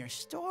hearing your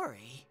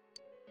story,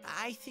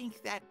 I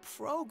think that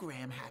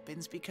program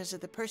happens because of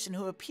the person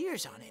who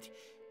appears on it.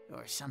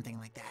 Or something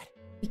like that.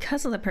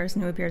 Because of the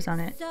person who appears on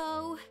it.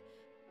 So,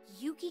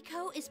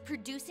 Yukiko is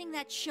producing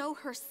that show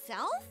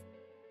herself?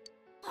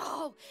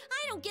 Oh,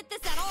 I don't get this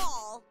at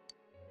all.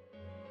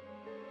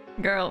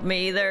 Girl,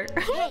 me either.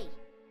 Hey,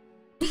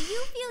 do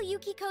you feel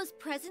Yukiko's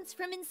presence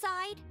from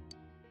inside?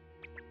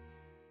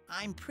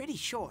 I'm pretty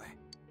sure.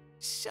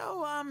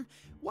 So,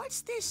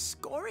 what's this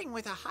scoring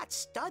with a hot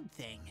stud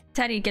thing?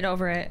 Teddy, get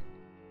over it.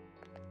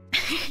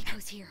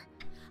 Yukiko's here.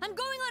 I'm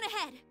going on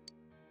ahead.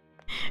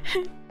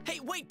 Hey,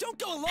 wait, don't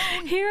go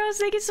alone! Heroes,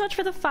 thank you so much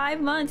for the 5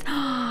 months.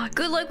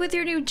 Good luck with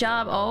your new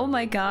job. Oh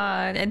my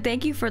god. And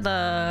thank you for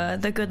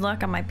the good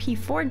luck on my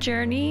P4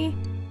 journey.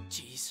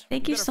 Jeez.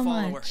 Thank you so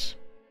much.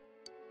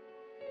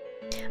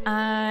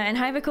 And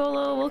hi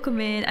Vicolo, welcome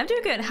in. I'm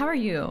doing good. How are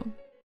you?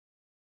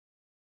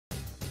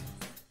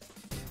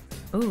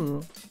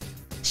 Ooh.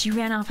 She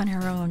ran off on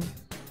her own.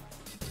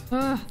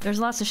 Ugh, there's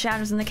lots of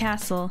shadows in the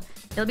castle.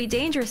 It'll be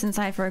dangerous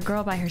inside for a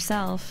girl by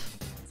herself.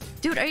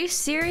 Dude, are you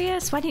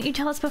serious? Why didn't you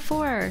tell us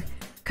before?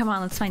 Come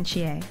on, let's find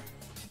Chie.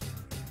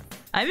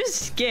 I'm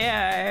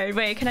scared.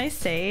 Wait, can I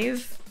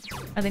save?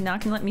 Are they not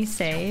gonna let me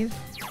save?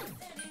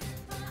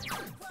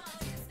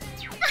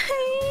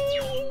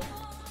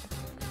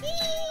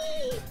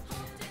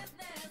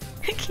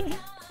 Okay.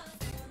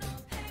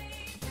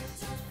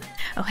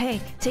 Oh,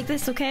 hey, take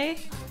this, okay?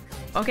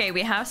 Okay,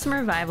 we have some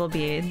revival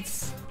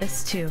beads.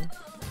 This too.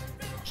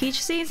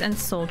 Peach seeds and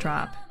soul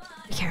drop.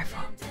 Be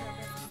careful.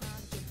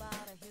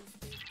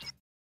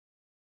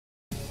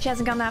 She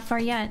hasn't gone that far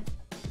yet.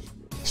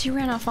 She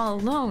ran off all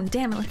alone.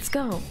 Damn it, let's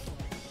go.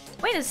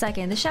 Wait a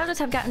second, the shadows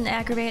have gotten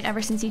aggravated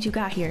ever since you two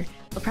got here.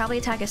 They'll probably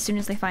attack as soon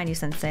as they find you,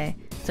 Sensei.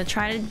 So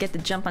try to get the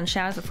jump on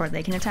shadows before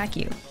they can attack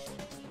you.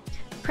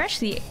 Press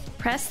the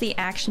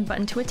action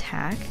button to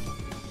attack.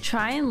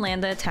 Try and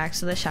land the attack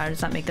so the shadow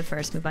does not make the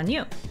first move on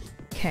you.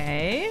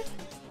 Okay.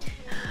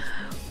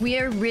 We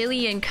are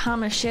really in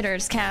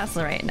Kamoshida's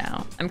castle right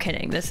now. I'm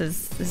kidding. This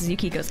is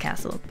Yukiko's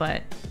castle,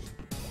 but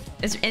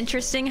it's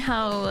interesting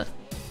how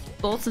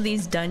both of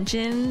these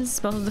dungeons,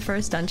 both of the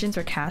first dungeons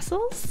are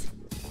castles.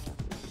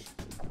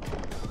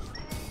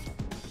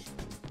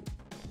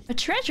 A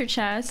treasure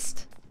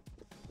chest.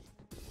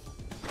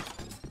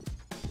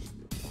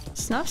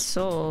 Snuff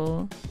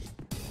soul.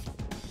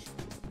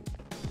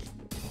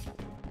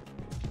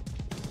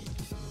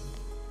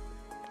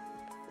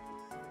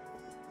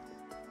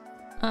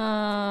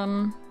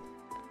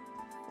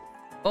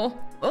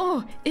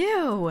 Oh,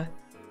 ew.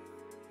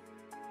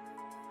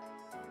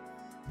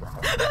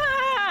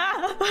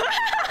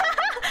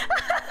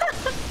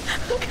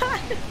 Oh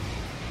god.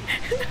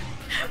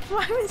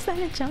 Why was that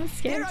a jump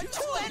scare? There are 2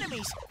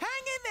 enemies!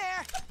 Hang in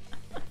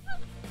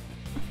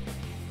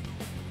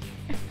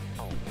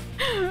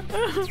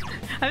there!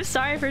 I'm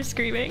sorry for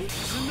screaming.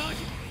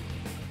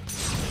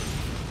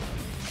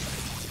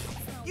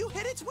 You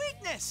hit its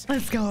weakness!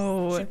 Let's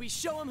go. Should we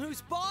show him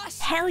who's boss?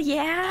 Hell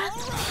yeah. All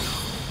right.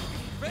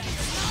 Ready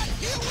or not,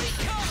 here we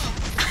come!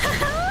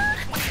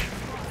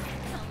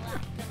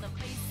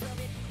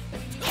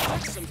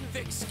 That's some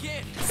thick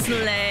skin.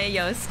 Slay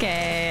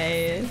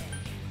Yosuke.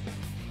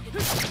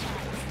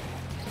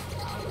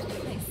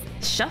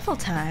 Shuffle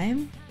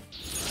time.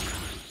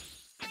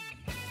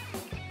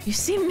 You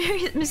see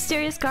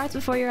mysterious guards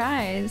before your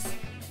eyes.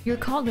 You're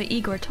called what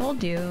Igor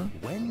told you.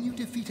 When you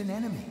defeat an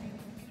enemy,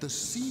 the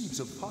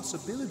seeds of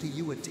possibility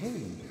you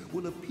attain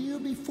will appear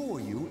before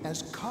you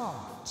as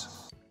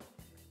cards.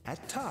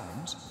 At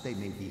times, they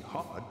may be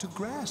hard to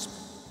grasp,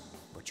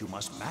 but you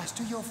must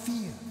master your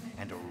fear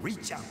and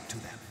reach out to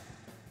them.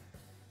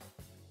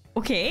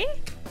 Okay.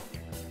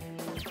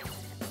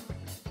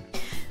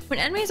 When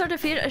enemies are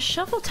defeated, a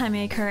shuffle time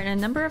may occur and a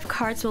number of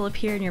cards will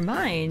appear in your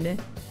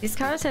mind. These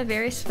cards have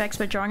various effects,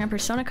 but drawing a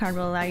persona card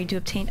will allow you to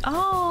obtain—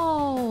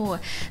 Oh!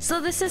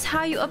 So this is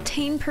how you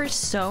obtain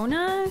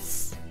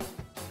personas?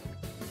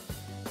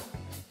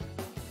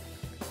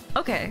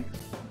 Okay.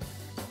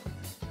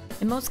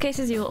 In most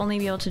cases, you will only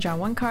be able to draw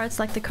 1 card.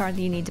 Select the card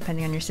that you need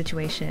depending on your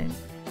situation.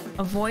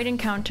 Avoid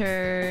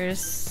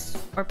encounters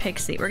or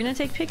Pixie. We're gonna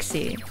take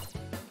Pixie.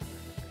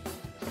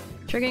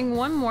 Triggering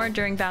 1 more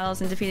during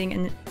battles and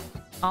defeating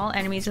all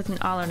enemies with an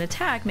all-out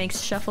attack makes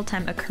shuffle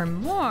time occur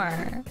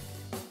more.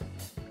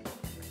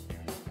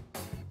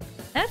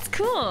 That's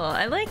cool.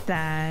 I like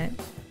that.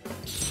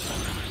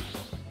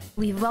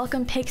 We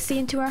welcome Pixie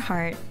into our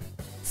heart.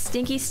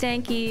 Stinky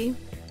Stanky.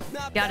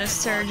 Got a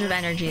surge of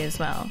energy as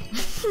well.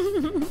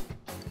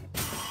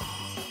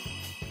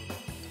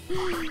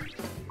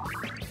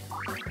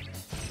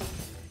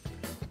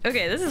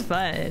 Okay, this is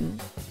fun.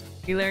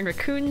 We learned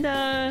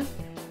Rakunda.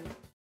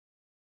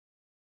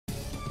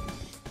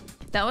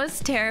 That was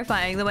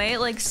terrifying. The way it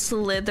like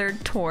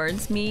slithered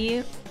towards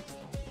me.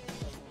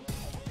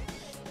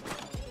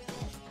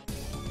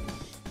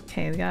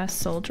 Okay, we got a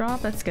soul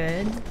drop. That's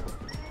good.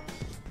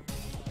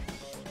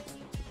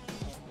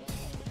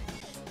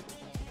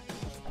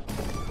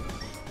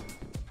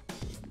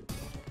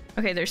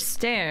 Okay, there's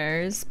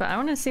stairs, but I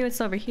want to see what's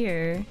over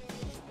here.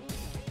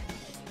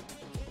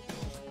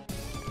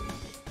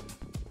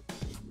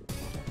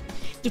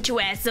 Get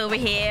your ass over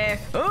here!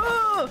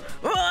 Oh!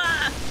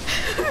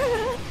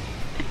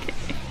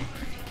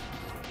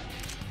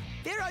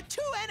 There are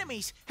 2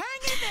 enemies! Hang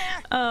in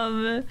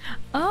there.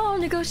 Oh,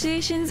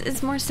 negotiations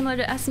is more similar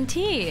to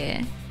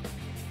SMT.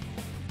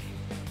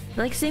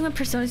 Like seeing what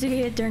personas you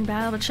get during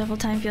battle, but shuffle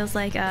time feels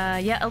like,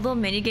 yeah, a little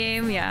mini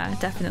game. Yeah,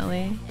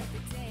 definitely.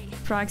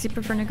 Frogs, you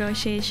prefer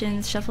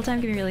negotiations. Shuffle time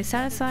can be really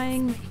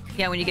satisfying.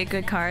 Yeah, when you get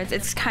good cards,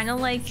 it's kind of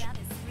like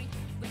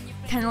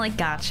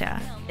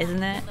gacha,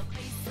 isn't it?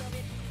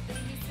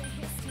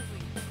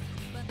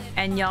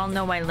 And y'all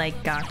know I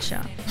like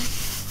gacha.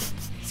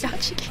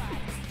 Gotcha.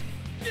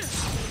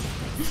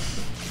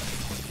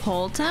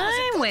 Poll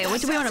time? Wait,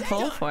 what do we want to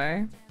poll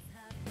for?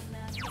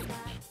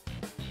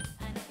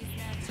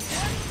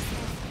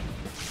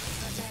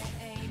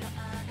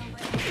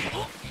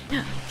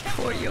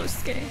 Poor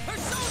Yosuke.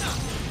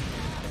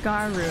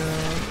 Garu.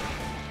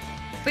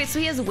 Wait, so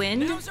he has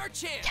wind? Now's our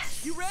chance.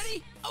 Yes. You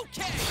ready?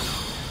 Okay.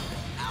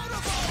 Out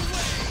of our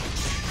way.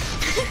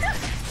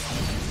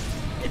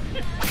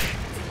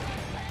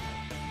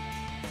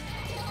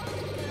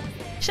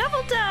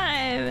 Shuffle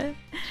time!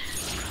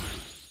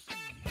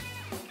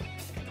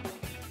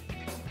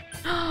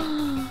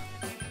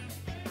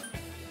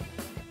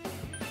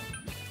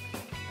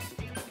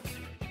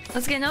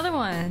 Let's get another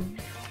one.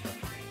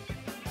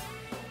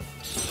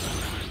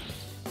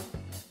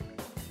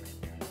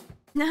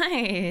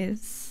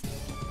 Nice.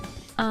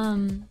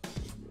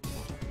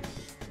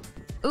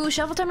 Ooh,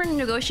 shuffle time and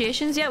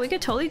negotiations? Yeah, we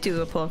could totally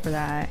do a pull for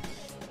that.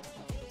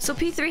 So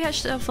P3 has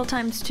shuffle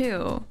times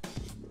too.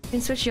 You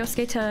can switch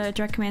Yosuke to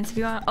direct commands if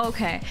you want.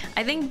 Okay,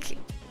 I think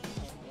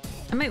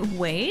I might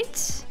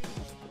wait.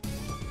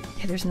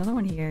 Okay, there's another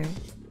one here.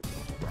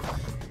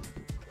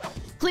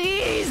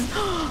 Please!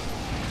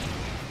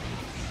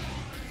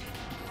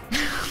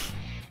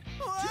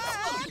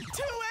 What?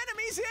 2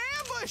 enemies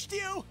ambushed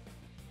you!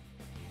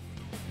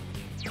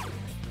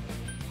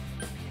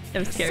 That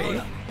was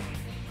scary.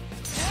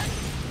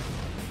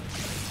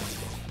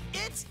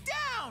 It's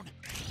down!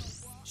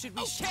 Should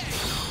we check?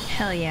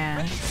 Hell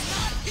yeah.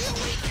 Here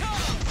we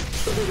come!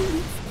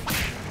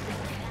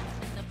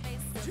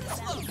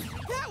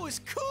 That was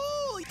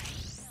cool!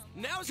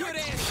 Now's your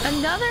answer.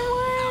 Another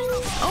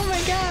one? Oh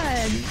my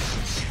god.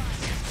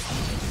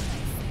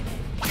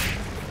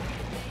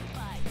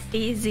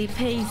 Easy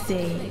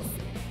peasy.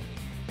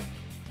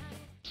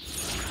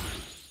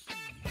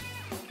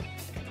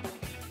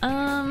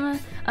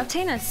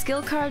 Obtain a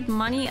skill card,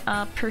 money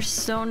up,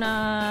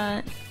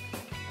 persona,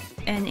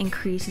 and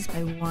increases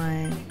by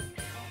 1.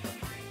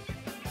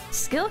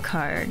 Skill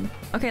card?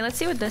 Okay, let's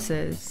see what this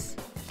is.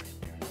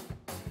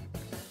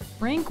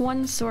 Rank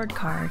 1 sword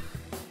card.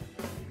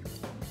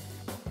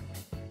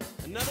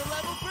 Another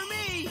level for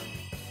me.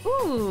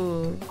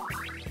 Ooh.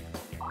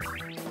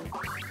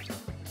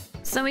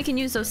 So we can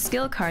use those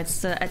skill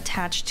cards to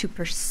attach to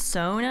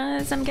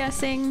personas, I'm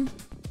guessing.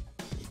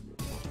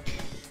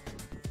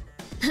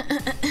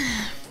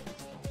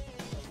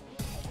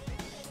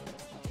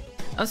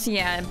 Oh, so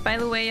yeah, by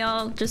the way,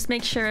 y'all, just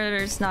make sure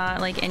there's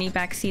not like any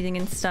backseating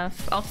and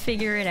stuff. I'll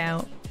figure it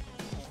out.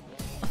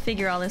 I'll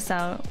figure all this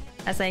out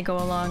as I go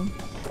along.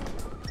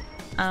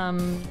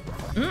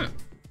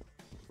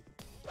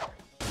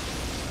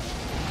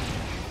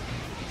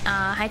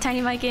 Hi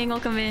Tiny Viking,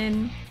 welcome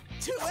in.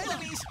 2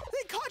 enemies!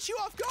 They caught you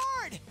off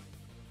guard!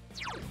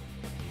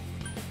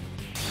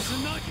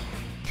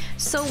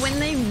 So when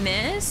they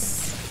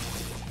miss,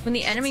 when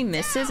the enemy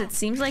misses, it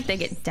seems like they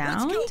get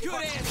downed. Good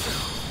answer.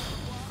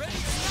 Ready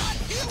or not,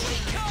 here we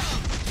come.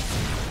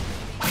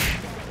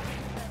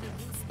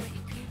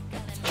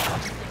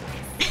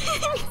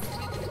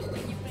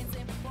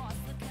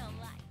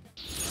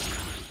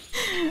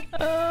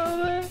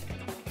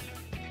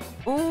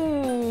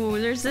 Ooh,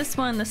 there's this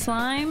one, the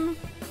slime.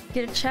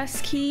 Get a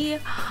chest key.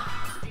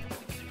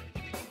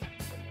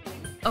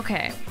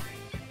 Okay.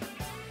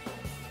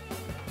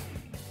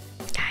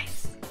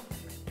 Guys.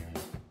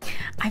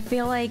 I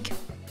feel like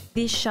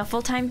these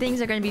shuffle time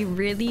things are gonna be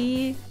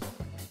really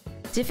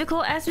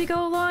difficult as we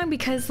go along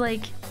because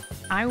like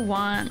I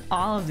want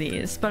all of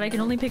these, but I can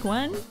only pick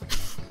one.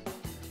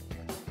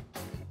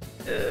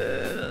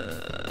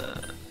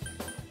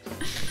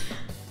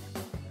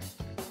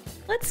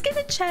 Let's get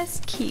a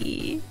chest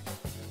key.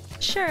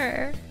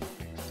 Sure.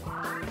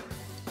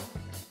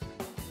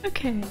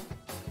 Okay.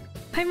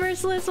 Hi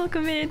Merciless,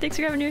 welcome in. Thanks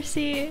for grabbing your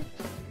seat.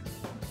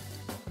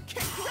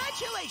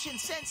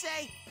 Congratulations,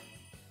 Sensei!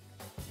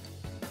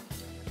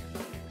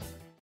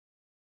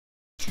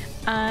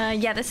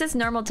 Yeah, this is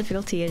normal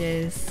difficulty, it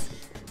is.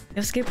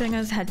 Yosuke putting on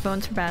his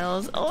headphones for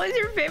battles. Oh, it's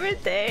your favorite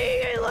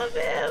thing! I love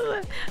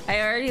him!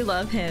 I already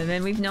love him,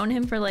 and we've known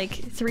him for like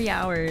 3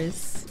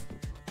 hours.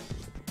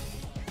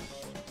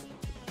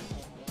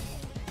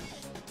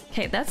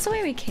 Okay, that's the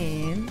way we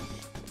came.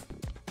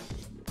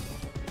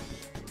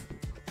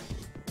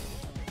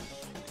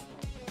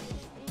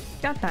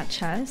 Got that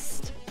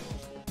chest.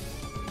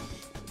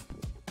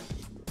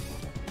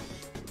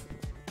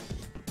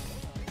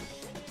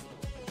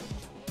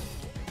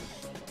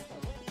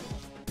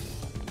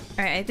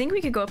 Alright, I think we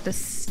could go up the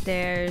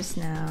stairs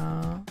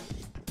now.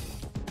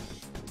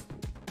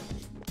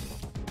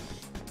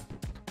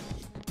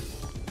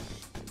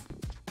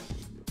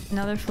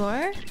 Another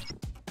floor?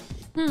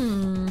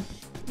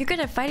 You're good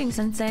at fighting,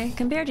 Sensei.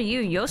 Compared to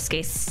you,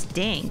 Yosuke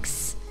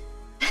stinks.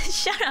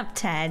 Shut up,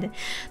 Ted.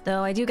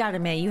 Though I do gotta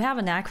admit, you have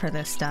a knack for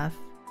this stuff.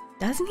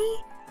 Doesn't he?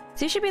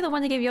 So you should be the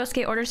one to give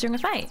Yosuke orders during a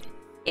fight.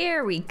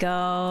 Here we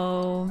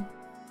go.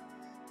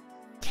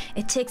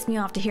 It ticks me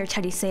off to hear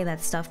Teddy say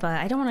that stuff, but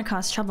I don't want to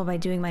cause trouble by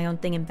doing my own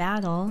thing in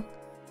battle.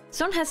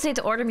 So don't hesitate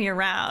to order me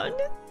around.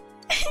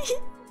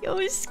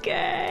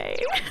 Yosuke.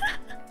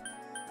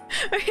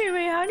 Okay,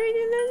 wait, how do we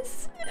do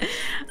this?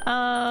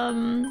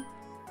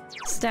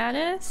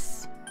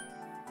 Status?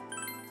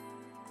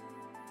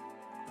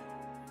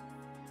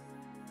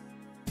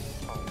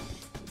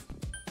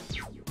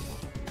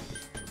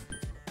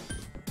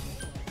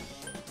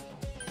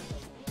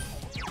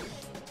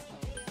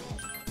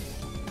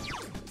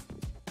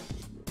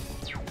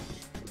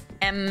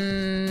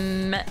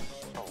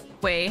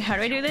 Wait, how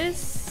do I do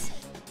this?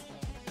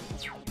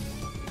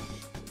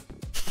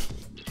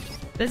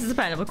 This is a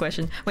pineapple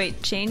question.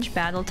 Wait, change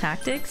battle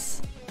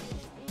tactics?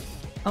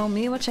 Oh,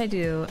 me, what should I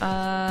do?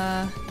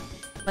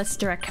 Let's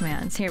direct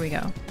commands. Here we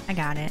go. I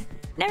got it.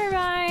 Never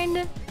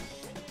mind.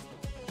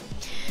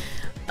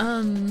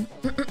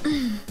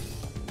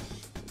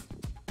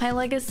 High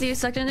Legacy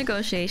sucked in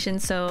negotiation,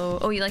 so...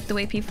 Oh, you like the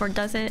way P4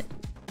 does it?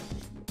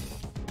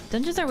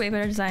 Dungeons are way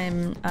better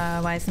design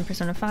wise than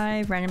Persona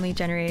 5, randomly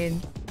generated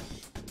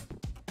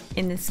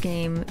in this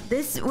game.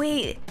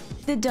 Wait,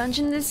 the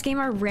dungeons in this game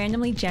are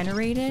randomly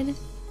generated?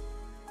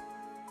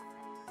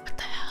 What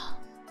the hell?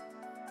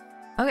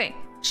 Okay,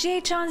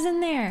 Chie-chan's in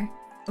there.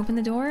 Open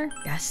the door?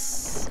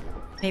 Yes.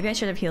 Maybe I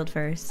should have healed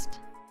first.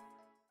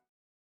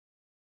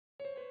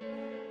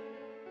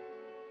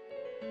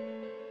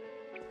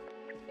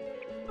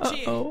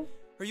 Uh-oh.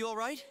 Are you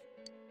alright?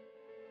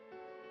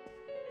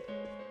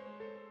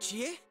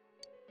 Chie?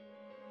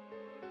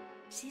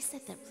 She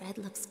said that red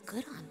looks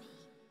good on me.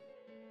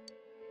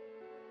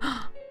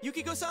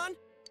 Yukiko-san?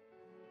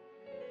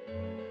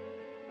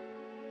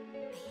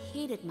 I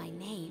hated my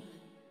name.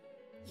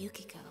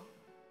 Yukiko.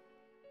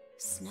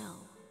 Snow.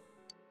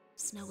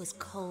 Snow is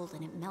cold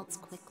and it melts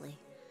quickly.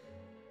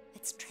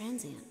 It's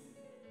transient.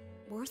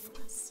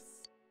 Worthless.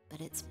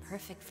 But it's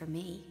perfect for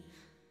me.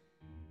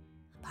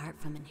 Apart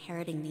from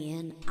inheriting the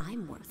inn,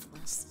 I'm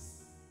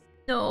worthless.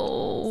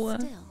 No.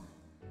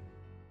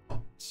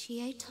 Still,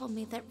 Chie told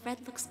me that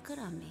red looks good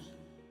on me.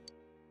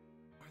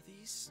 Are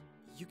these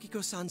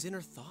Yukiko-san's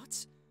inner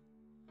thoughts?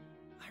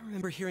 I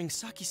remember hearing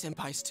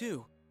Saki-senpai's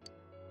too.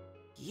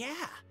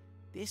 Yeah,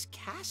 this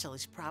castle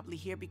is probably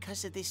here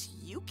because of this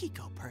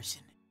Yukiko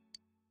person.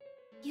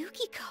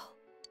 Yukiko!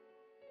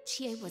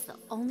 Chie was the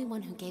only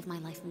one who gave my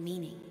life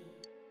meaning.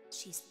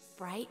 She's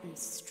bright and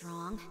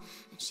strong,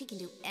 and she can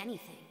do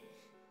anything.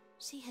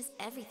 She has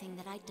everything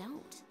that I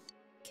don't.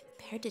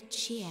 Compared to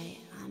Chie,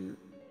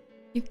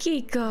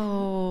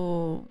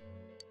 Yukiko.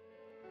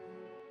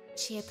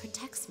 Chie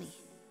protects me.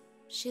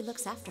 She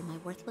looks after my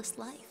worthless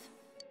life.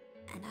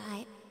 And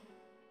I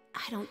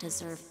don't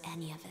deserve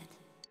any of it.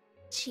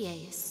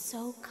 Chie is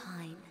so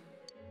kind.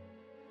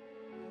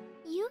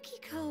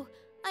 Yukiko,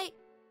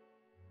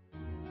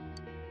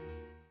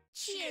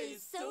 Chie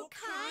is so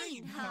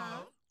kind,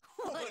 huh?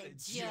 What a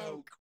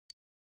joke.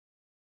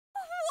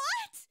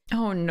 What?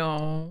 Oh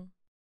no.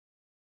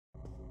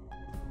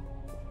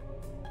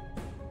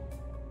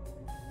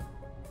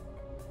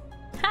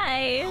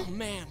 Hi. Oh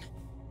man,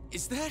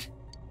 is that?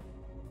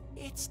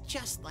 It's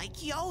just like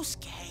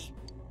Yosuke.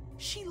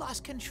 She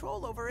lost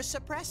control over her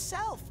suppressed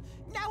self.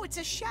 Now it's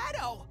a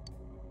shadow.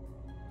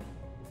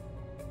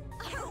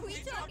 Are we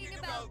talking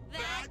about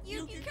that,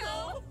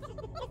 Yukiko?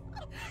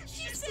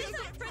 She says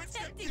I'm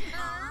protecting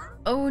her.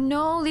 Oh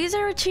no, these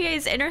are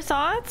Chie's inner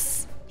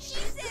thoughts? She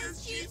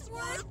says she's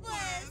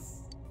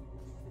worthless.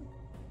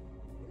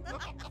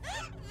 That's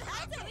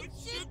how it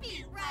should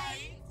be,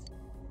 right?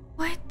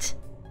 What?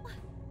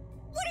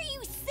 What are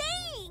you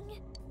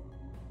saying?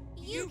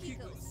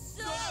 Yukiko's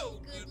so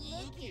good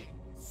looking,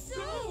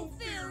 so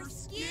fair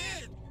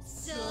skinned,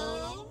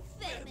 so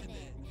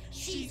feminine.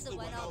 She's the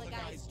one all the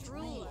guys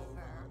drool over.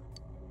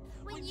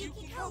 When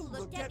Yukiko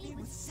looked at me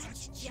with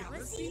such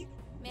jealousy,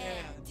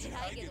 man, did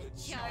I get a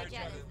charge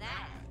out of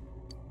that.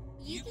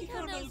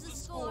 Yukiko knows the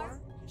score.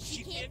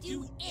 She can't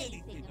do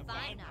anything if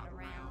I'm not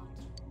around.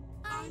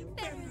 I'm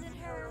better than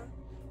her.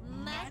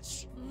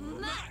 Much,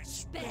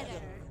 much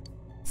better.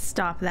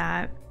 Stop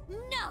that.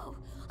 No!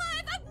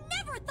 I've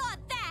never thought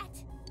that!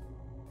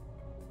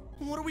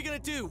 What are we gonna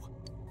do?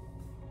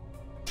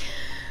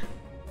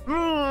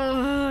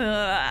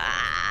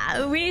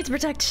 We need to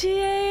protect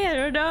Chie. I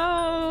don't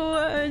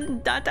know.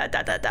 Dot.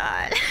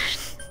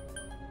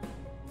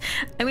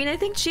 I mean, I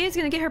think Chie's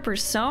gonna get her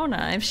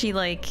persona if she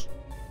like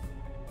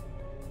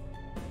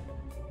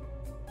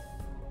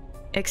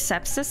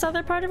accepts this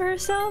other part of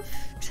herself.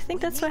 I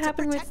think that's what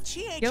happened with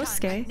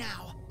Yosuke. Right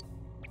now.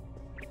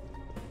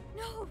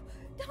 No!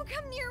 Don't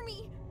come near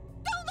me!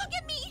 Don't look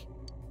at me!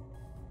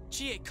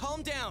 Chie,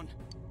 calm down.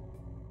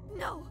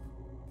 No!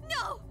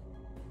 No!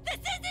 This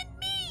isn't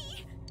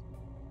me!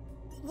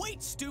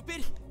 Wait,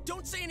 stupid!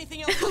 Don't say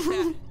anything else like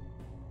that!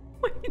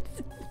 Wait.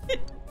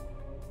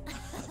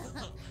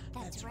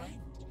 That That's right.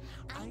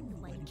 I'm the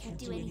one who can't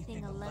do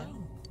anything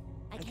alone.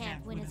 I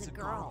can't win as a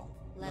girl,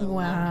 let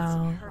alone as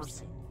a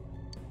person.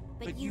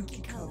 But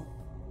Yukiko,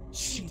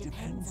 she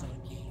depends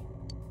on me.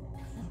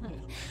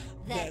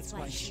 That's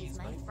why she's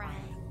my friend.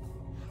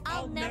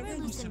 I'll never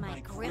loosen my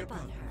grip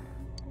on her.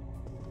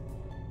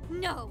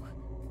 No,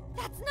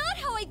 that's not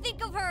how I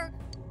think of her.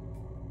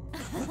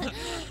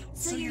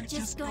 So you're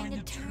just going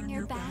to turn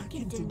your back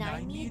and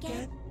deny me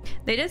again?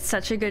 They did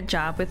such a good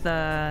job with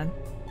the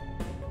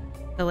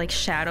like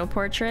shadow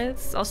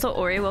portraits. Also,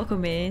 Ori,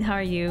 welcome in. How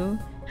are you?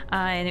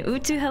 And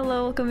Utu,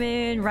 hello, welcome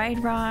in.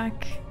 Ride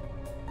Rock.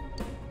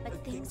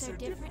 But things are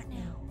different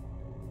now.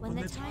 When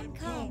the time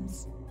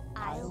comes,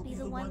 I'll be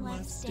the one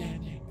left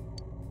standing.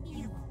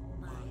 You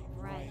won't mind,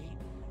 right?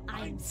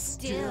 I'm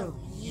still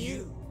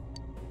you.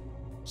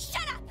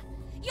 Shut up!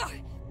 You're...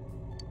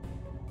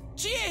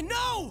 Chie,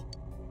 no!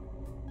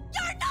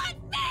 You're not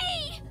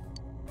me!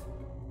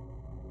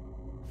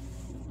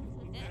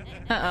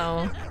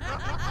 Uh-oh.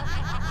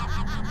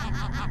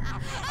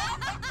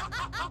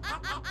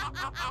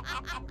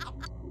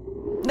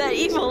 That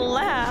evil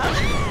laugh.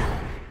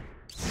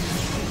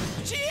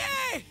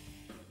 Chie!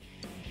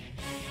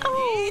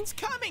 Oh. It's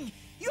coming!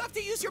 You have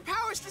to use your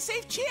powers to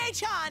save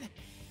Chie-chan!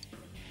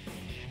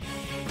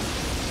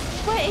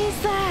 What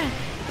is that?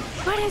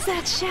 What is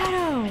that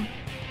shadow?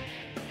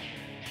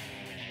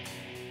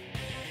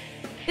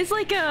 It's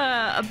like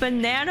a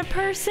banana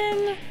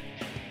person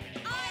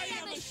I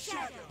am a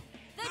shadow,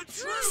 the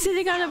true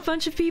sitting on a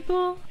bunch of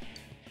people.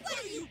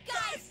 What do you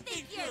guys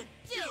think you're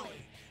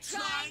doing?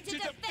 Trying to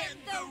defend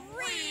the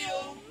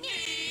real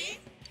me?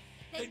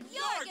 Then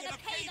you're gonna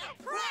pay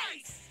the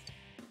price!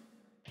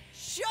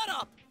 Shut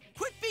up!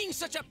 Quit being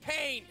such a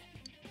pain!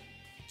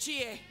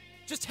 Chie,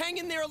 just hang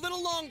in there a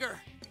little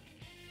longer.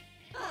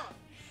 Huh.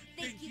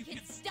 Think you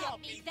can stop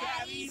me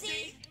that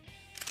easy?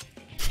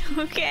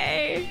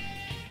 Okay.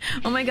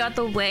 Oh my god,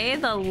 the way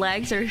the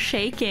legs are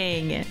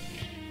shaking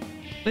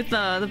with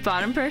the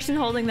bottom person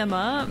holding them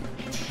up.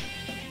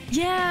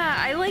 Yeah,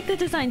 I like the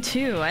design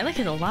too. I like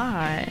it a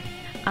lot.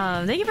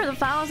 Thank you for the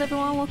follows,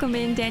 everyone. Welcome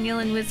in, Daniel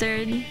and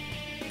Wizard.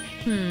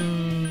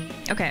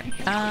 Okay.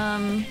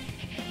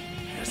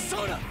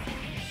 Soda.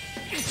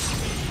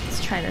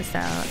 Let's try this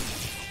out.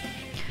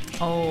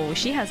 Oh,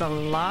 she has a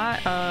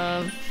lot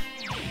of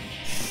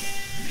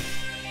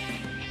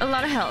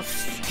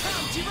health.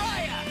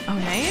 Oh,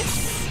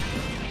 nice.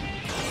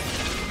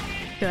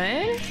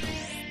 Good.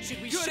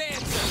 Good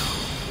answer.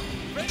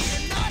 Ready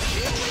or not,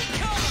 here we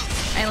come.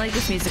 I like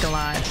this music a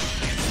lot.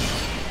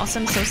 Also,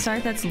 I'm so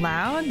sorry that's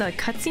loud. The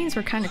cutscenes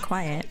were kind of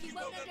quiet. You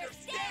won't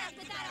understand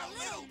without a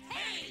little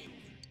pain!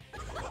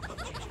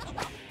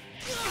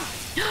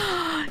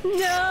 No!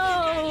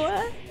 No!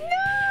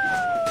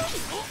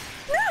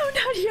 No,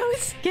 not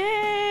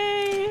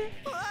Yosuke!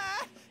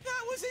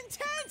 That was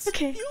intense!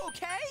 Okay. You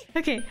okay?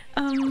 Okay,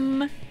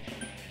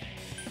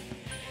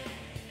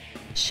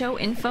 show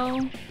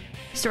info.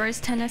 Stores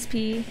 10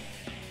 SP.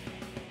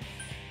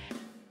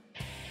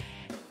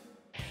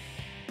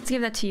 Let's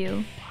give that to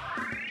you.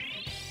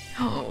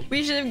 Oh,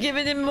 we should have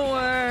given him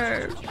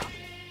more!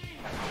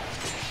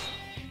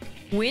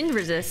 Wind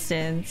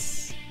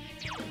resistance.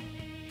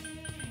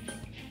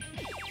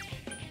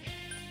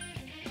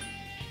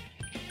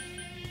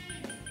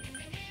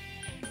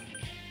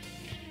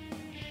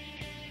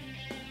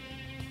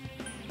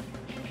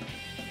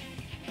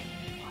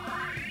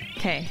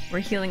 Okay, we're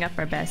healing up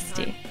our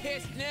bestie.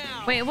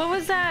 Wait, what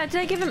was that?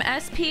 Did I give him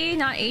SP,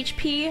 not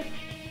HP?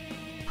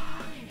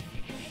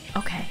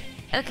 Okay,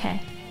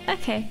 okay,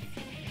 okay.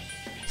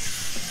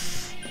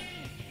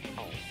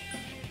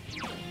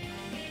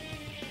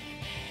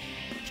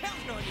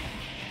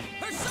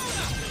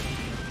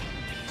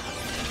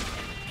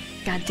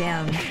 God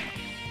damn.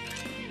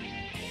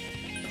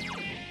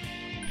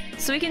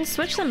 So we can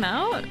switch them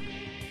out?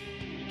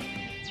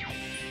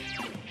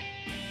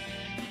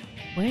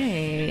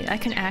 Wait, I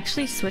can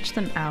actually switch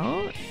them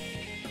out?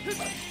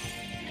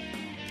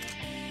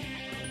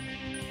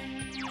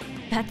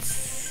 That's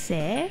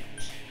sick.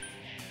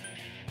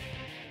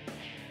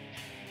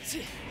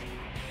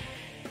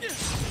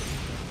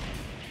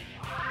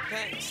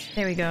 Thanks.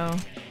 There we go.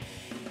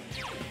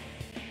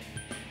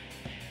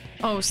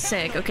 Oh,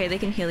 sick. Okay, they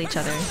can heal each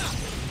other.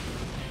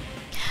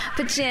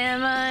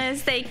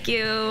 Pajamas, thank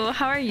you.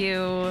 How are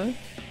you?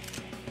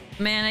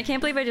 Man, I can't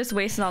believe I just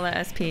wasted all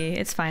that SP.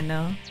 It's fine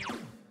though.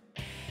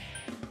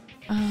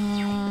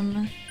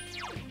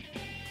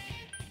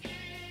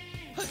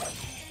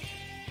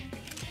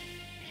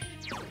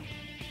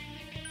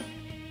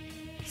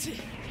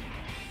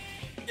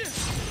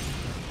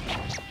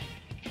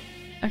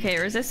 Okay,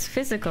 resist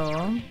physical.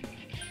 And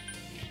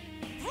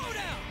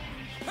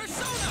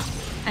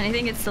I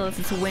think it still has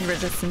its wind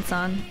resistance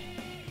on.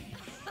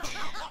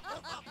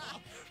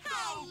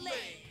 How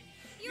lame!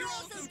 You're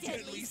also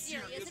deadly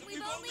serious and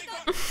we've only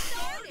gotten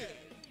started!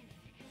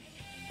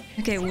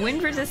 Okay,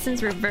 wind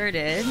resistance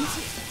reverted.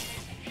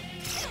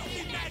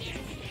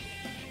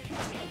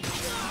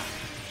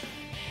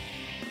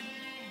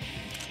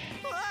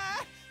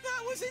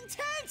 That was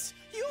intense!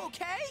 You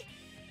okay?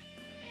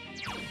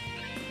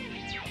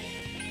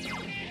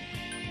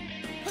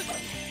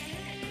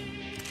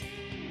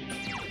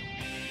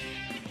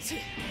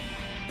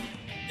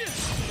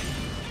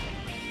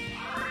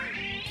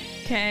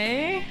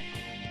 Okay.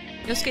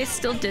 Yosuke's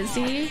still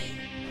dizzy.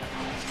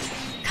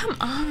 Come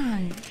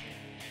on.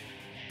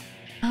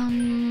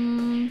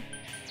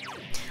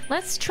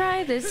 Let's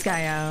try this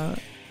guy out.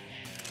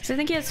 Cause I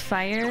think he has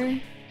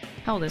fire.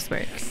 How will this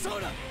work?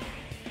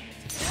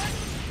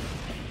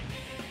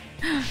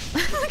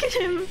 Look at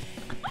him.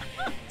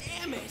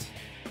 Damn it.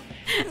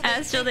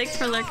 Astro, thanks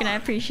for lurking. I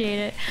appreciate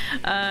it.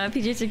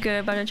 PJs are good.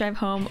 About to drive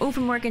home. Oh,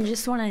 from work and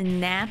just want a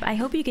nap. I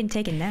hope you can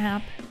take a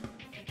nap.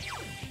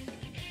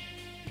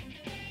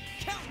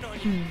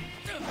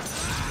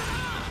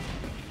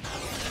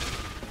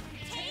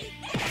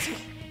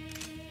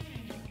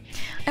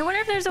 I wonder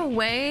if there's a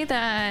way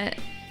that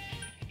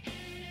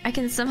I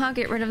can somehow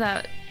get rid of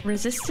that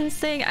resistance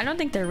thing. I don't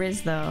think there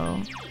is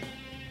though.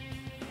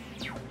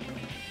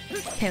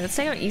 Okay, let's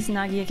take out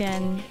Izanagi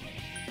again.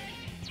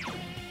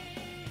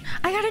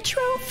 I got a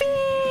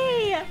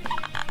trophy!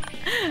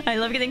 I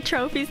love getting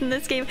trophies in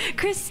this game.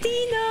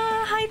 Christina!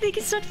 Hi, thank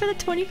you so much for the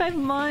 25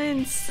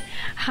 months.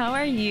 How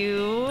are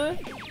you?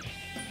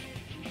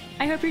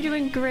 I hope you're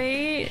doing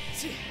great.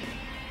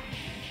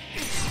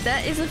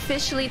 That is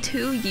officially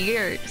 2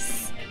 years.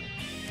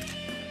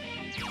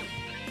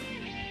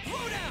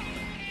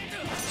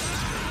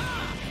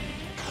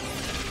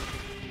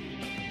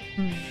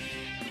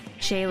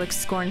 Shay looks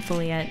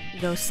scornfully at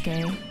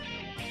Yosuke.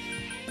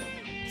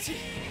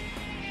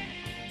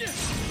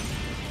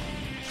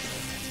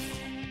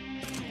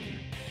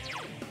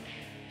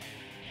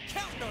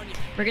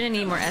 We're gonna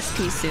need more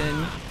SP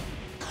soon.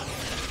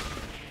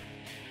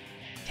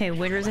 Okay,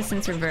 wind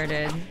resistance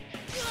reverted.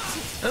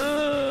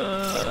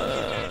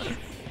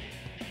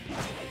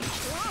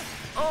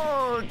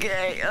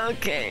 Okay,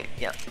 okay,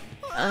 yep.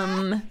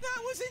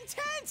 That was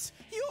intense.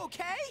 You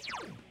okay?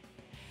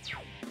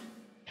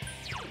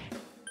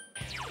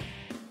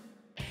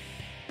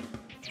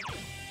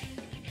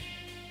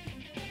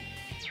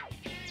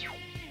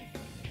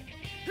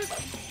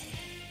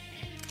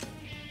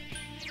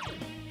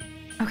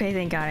 Okay,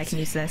 thank God I can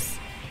use this.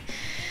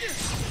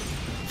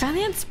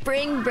 Finally on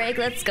spring break,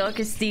 let's go,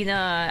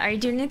 Christina. Are you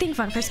doing anything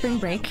fun for spring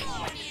break?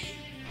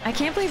 I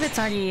can't believe it's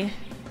already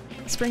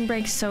spring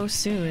break so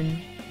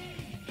soon.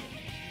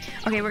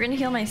 Okay, we're gonna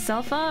heal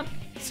myself up.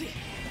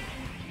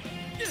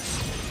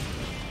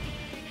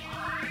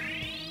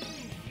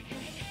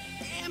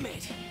 Damn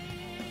it!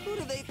 Who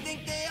do they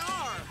think they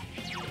are?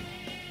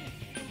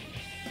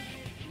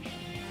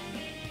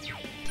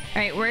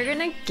 Alright, we're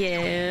gonna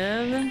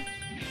give...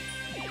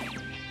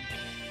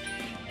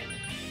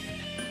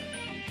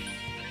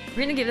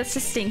 We're gonna give this to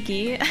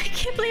Stinky. I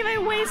can't believe I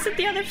wasted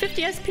the other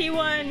 50 SP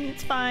one.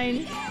 It's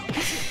fine.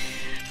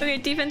 Okay,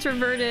 defense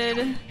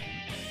reverted.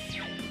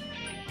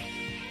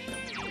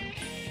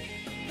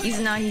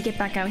 Izanagi, get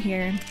back out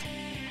here.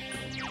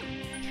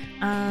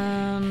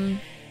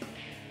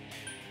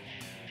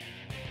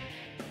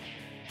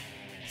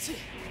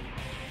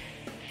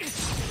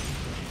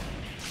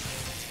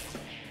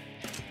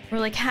 We're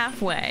like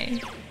halfway.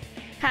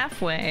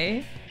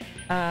 Halfway.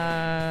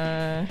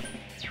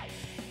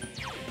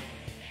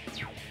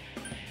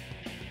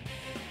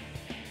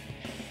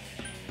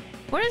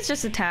 What does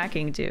just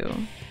attacking do?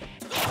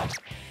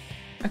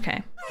 Okay.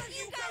 Are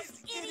you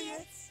guys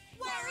idiots?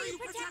 Why are you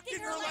protecting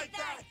her like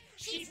that?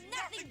 She's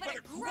nothing but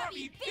a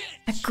grubby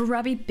bitch! A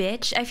grubby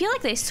bitch? I feel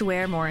like they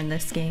swear more in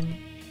this game.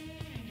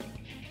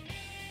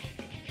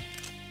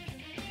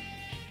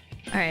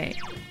 Alright.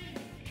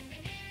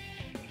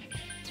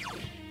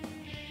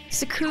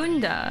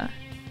 Secunda.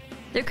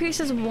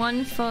 Decreases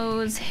one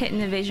foe's hit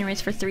and evasion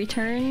rates for 3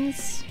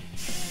 turns.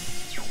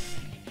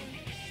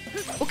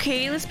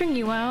 Okay, let's bring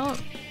you out.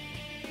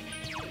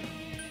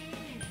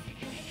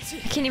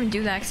 I can't even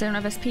do that because I don't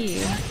have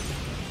SP.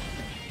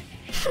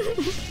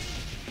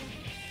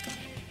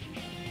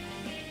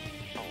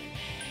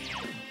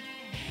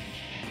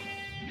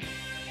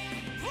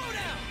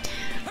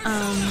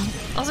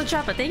 Also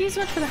Choppa, thank you so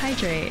much for the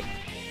hydrate.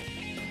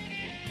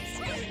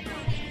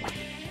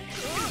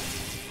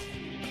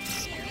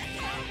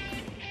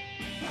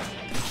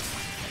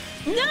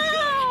 No!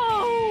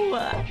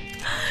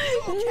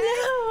 Okay?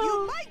 No!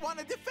 You might want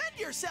to defend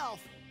yourself.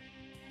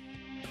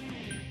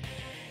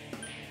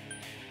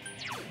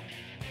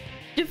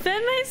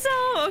 Defend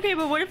myself? Okay,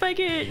 but what if I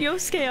get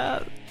Yosuke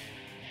up?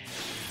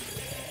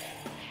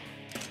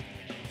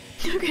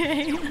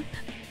 Okay.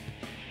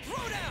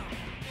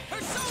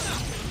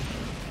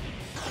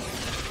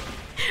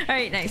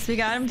 Alright, nice. We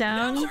got him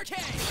down.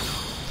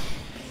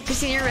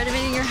 Christina, you're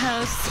renovating your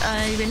house.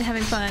 You've been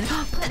having fun.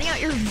 Planning out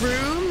your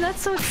room?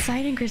 That's so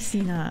exciting,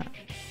 Christina.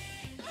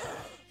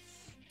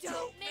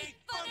 Don't make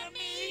fun of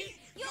me!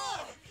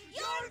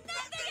 You're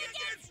nothing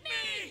against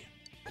me!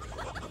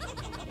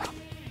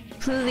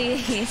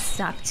 Please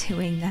stop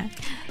doing that.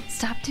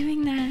 Stop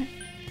doing that.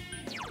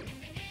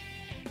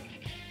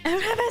 I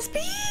don't have SP!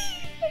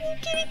 Are you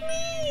kidding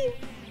me?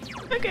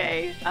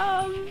 Okay,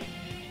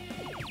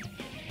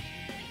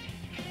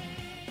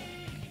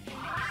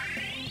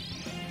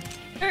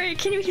 Alright,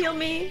 can you heal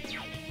me?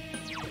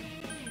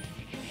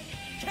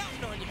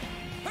 Counting on you.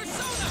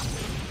 Persona!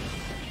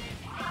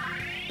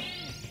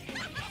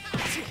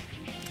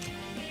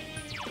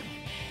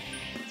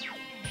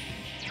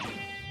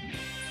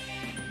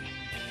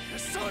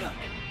 Persona!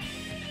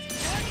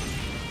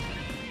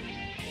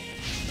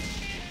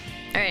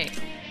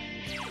 Alright.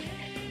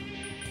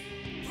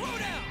 Throw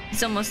down!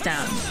 He's almost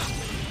down.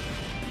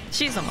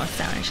 She's almost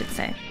down, I should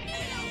say.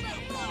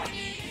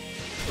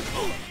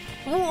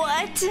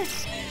 What?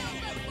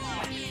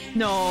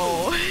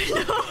 No.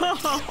 No,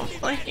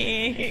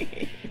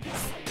 please.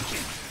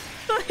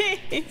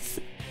 Please.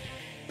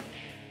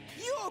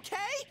 You okay?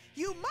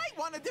 You might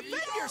want to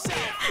defend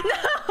yourself.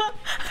 No.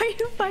 Are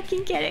you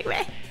fucking kidding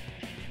me?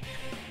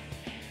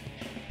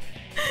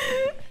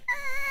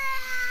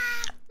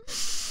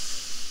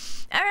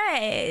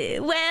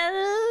 Alright,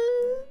 well...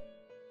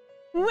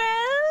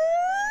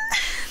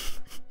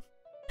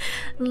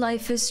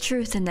 Life is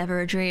truth and never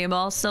a dream.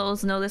 All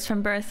souls know this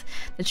from birth.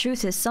 The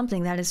truth is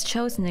something that is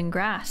chosen and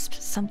grasped,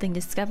 something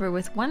discovered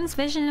with one's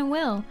vision and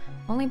will.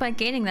 Only by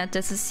gaining that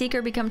does the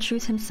seeker become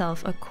truth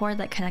himself, a cord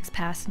that connects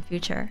past and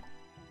future.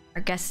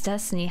 Our guest's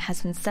destiny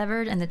has been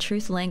severed and the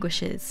truth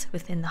languishes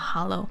within the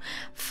hollow,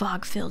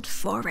 fog-filled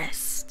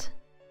forest.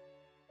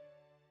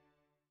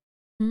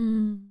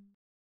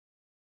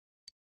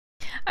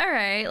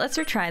 Alright, let's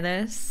retry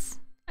this.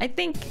 I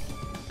think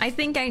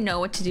I know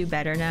what to do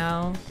better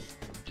now.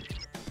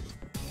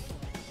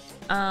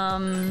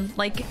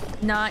 Like,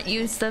 not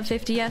use the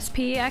 50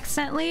 SP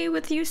accidentally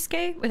with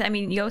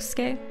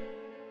Yosuke.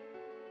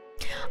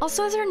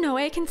 Also, is there no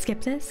way I can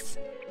skip this?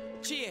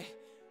 Chie,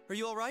 are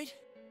you alright?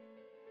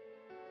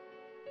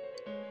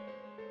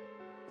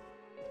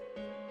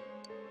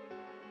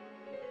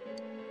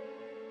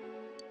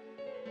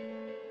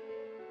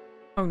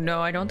 Oh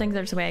no, I don't think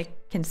there's a way I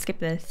can skip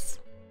this.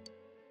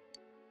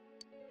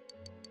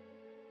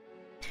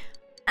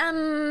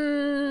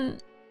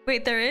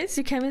 Wait, there is?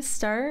 You can't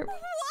start? What?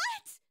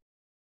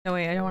 No,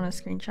 wait, I don't want a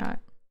screenshot.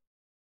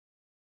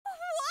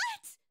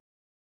 What?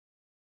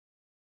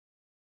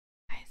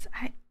 Guys,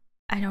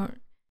 I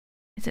don't...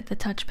 Is it the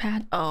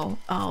touchpad? Oh,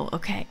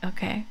 okay.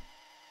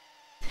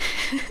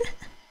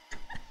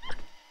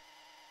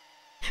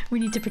 We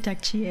need to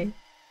protect Chie.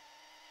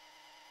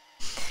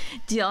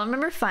 Do y'all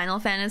remember Final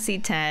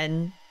Fantasy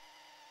X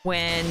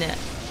when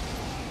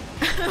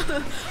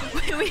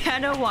when we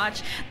had to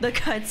watch the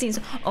cutscenes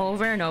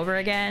over and over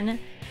again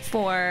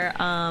for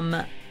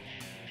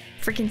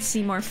freaking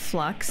Seymour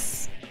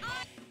Flux?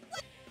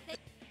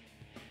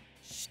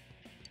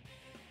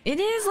 It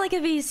is like a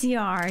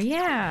VCR,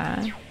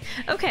 yeah.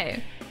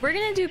 Okay, we're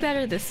gonna do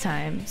better this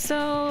time.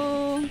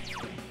 So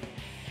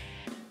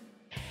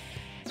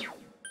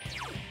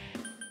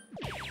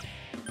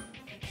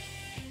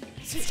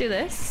let's do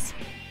this.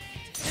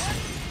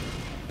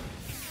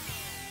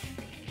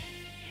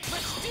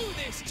 Let's do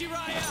this,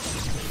 Jiraiya!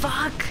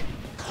 Fuck!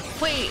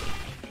 Wait,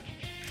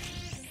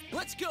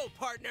 Let's go,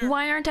 partner!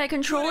 why aren't I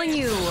controlling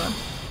you?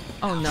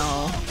 Oh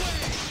no.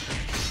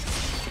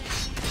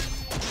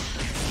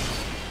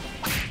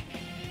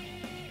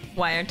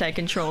 Why aren't I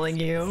controlling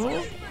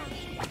you?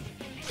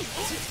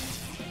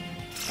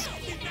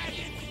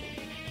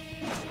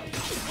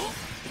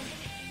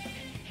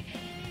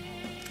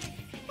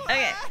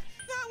 Okay.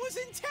 That was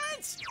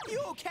intense. You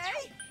okay?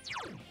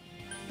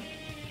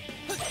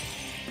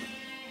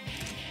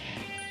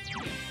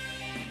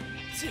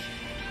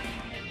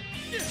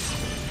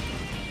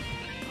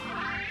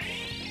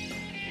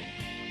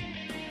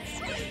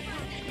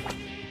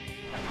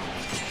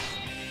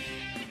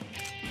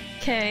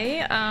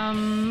 Okay,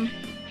 I'm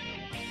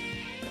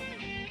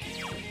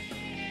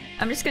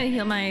just gonna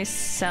heal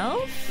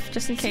myself,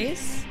 just in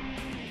case.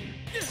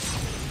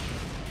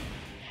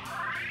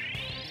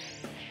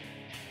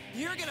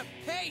 You're gonna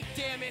pay,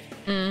 damn it!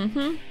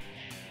 Mm-hmm.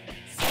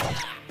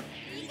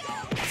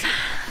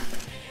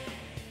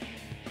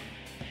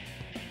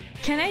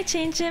 Can I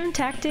change him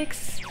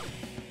tactics?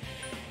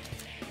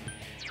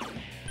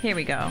 Here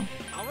we go.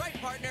 All right,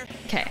 partner.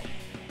 Okay.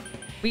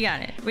 We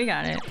got it. We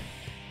got it.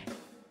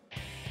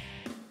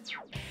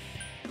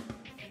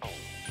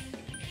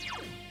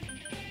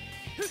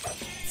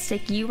 Let's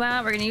take you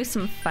out. We're gonna use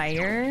some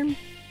fire.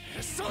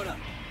 Persona!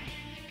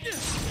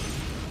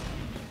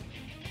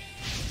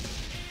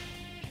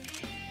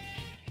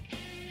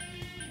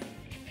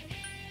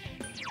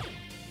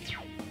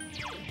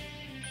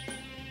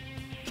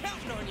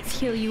 Counting on you. Let's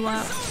heal you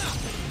up.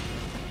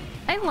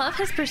 I love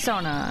his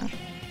persona.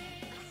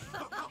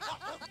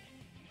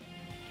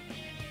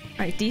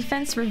 Alright,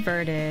 defense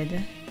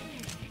reverted.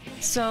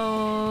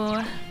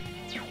 So...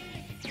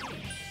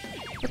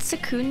 what's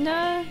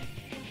Secunda?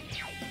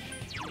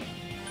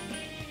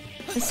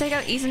 Let's take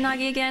out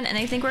Izanagi again, and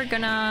I think we're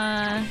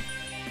gonna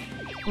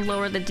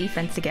lower the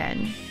defense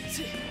again.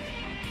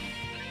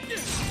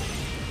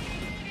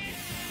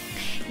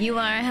 You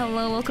are.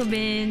 Hello, welcome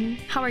in.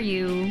 How are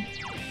you?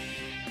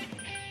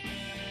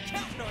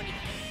 Counting on you.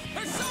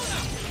 Persona!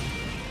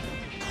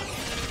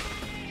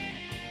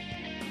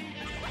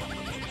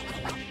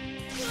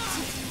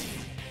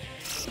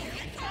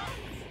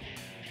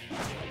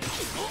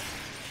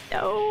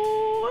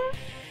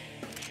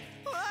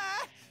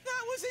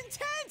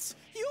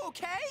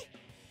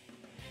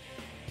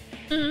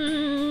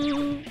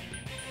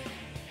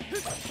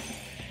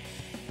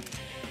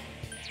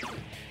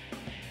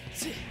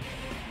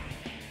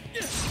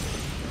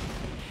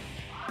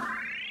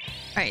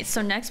 Alright,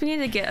 so next we need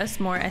to get us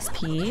more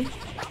SP.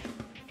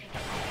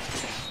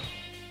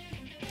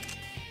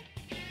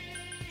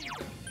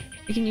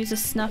 We can use a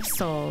snuff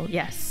soul.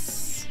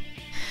 Yes.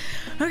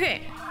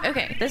 Okay,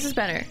 okay, this is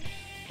better.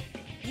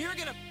 You're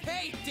gonna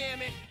pay,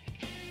 damn it!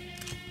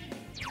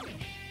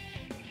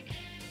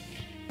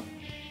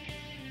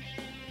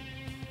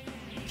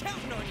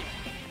 Counting on you!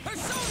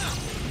 Persona!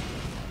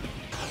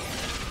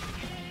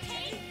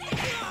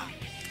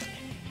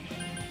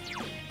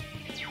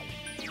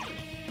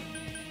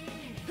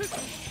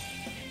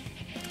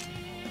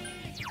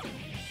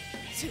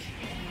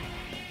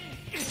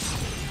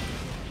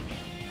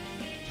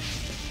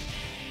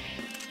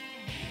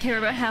 Okay, we're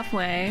about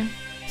halfway.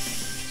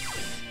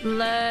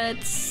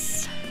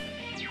 Let's...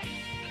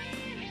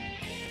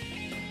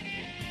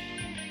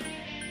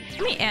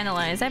 Let me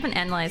analyze. I haven't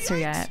analyzed her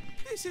yet.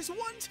 This is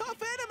one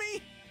tough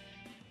enemy.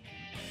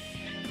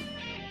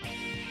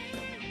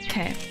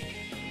 Okay.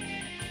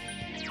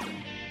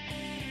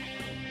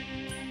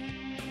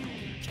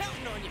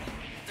 Counting on you!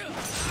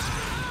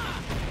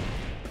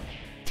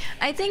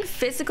 I think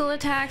physical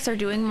attacks are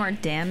doing more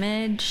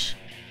damage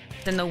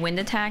than the wind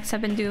attacks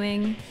have been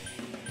doing.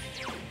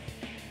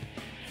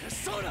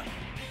 Persona!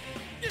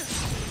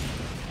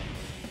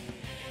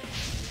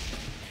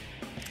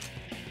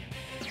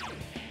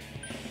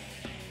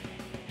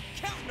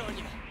 Counting on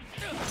you!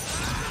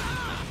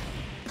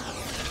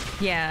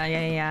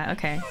 Yeah,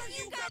 okay.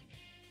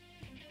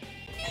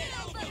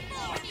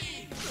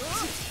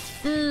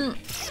 Mm.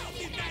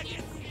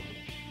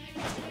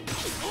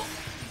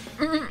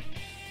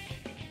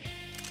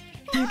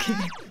 Okay.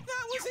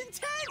 That was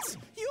intense.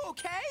 You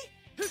okay?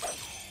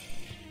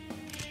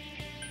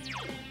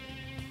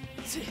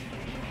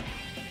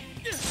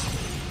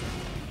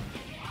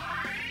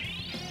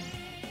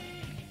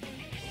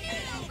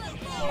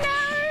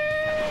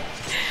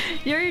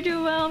 You're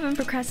doing well. I've been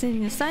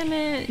procrastinating the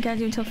assignment. Gotta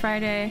do until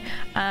Friday.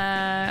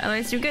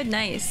 Otherwise, do good.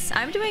 Nice.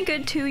 I'm doing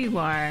good too. You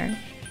are.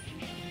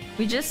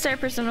 We just started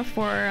Persona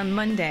 4 on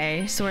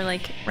Monday, so we're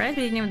like right at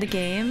the beginning of the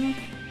game.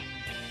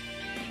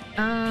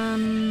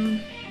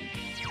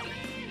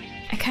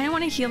 I kind of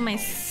want to heal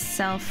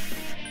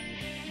myself.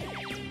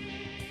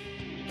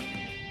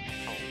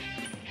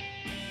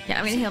 Yeah,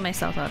 I'm gonna heal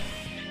myself up.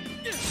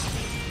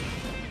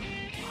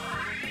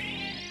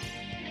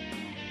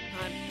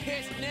 I'm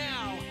pissed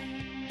now!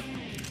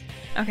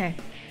 Okay.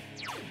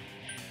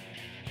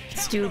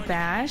 Let's do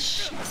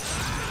bash.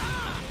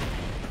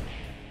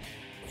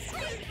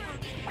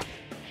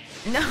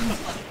 No.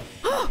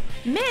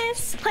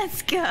 Miss!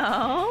 Let's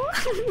go!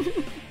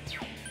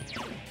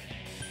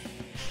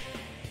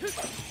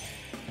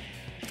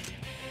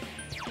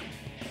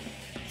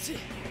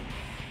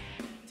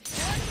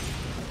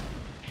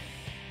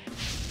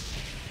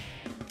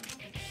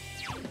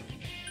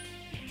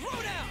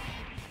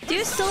 Do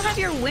you still have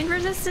your wind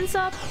resistance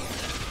up?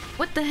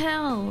 What the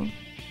hell?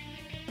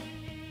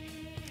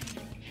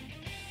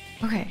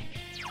 Okay.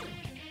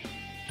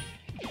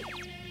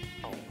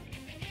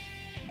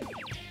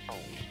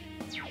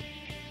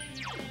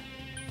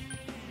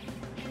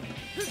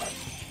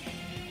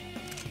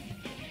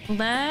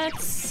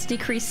 Let's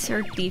decrease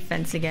her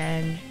defense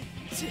again.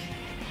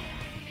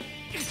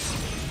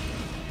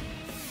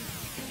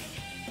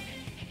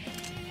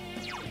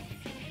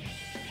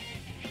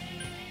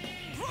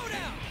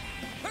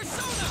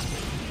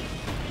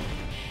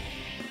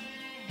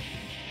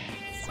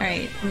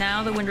 Alright,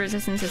 now the wind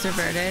resistance is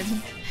reverted.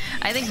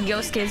 I think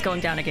Yosuke is going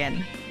down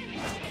again.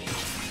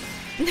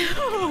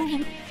 No!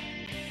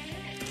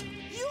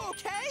 You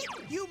okay?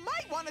 You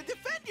might want to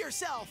defend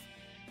yourself.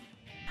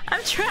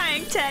 I'm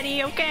trying,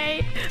 Teddy,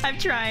 okay? I'm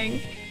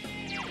trying.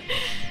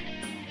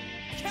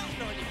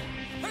 Counting on you!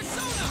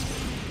 Persona!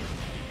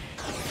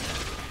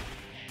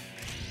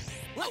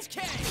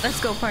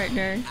 Let's go,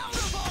 partner. Out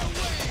of our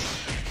way!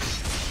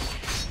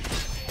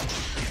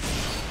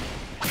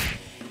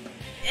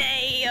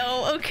 Hey,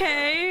 yo,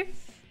 okay.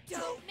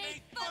 Don't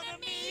make fun of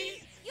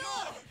me!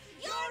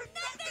 You're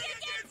nothing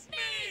against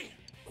me!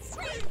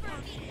 Scream for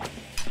me!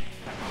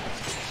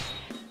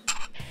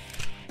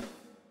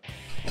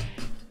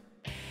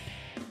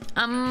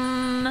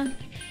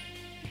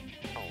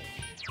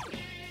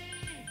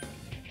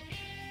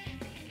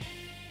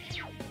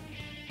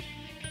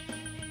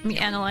 Let me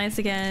analyze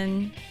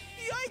again.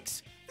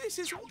 Yikes! This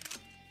is...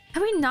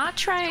 Have we not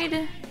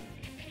tried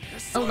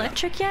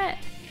electric yet?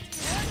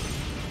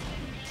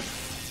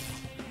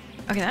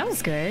 Okay, that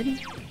was good.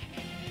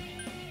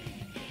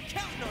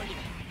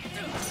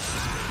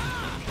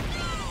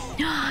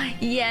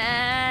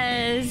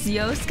 Yes!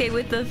 Yosuke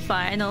with the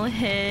final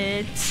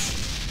hit.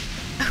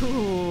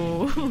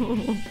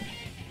 Ooh.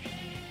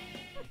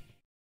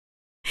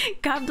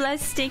 God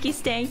bless Stinky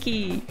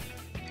Stanky.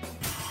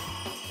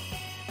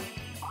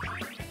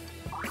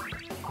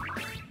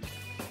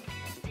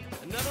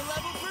 Another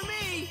level for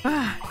me!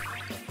 Ah,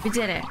 we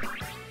did it.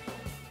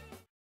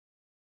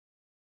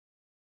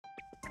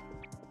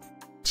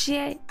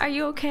 Chie, are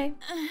you okay?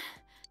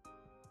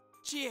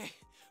 Chie,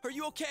 are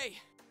you okay?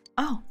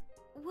 Oh.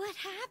 What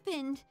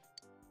happened?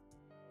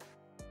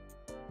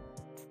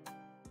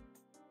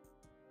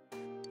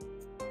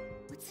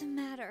 the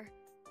matter?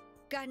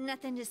 Got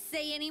nothing to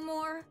say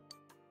anymore?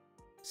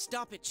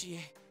 Stop it,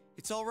 Chie.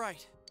 It's all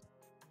right.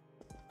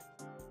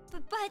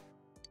 But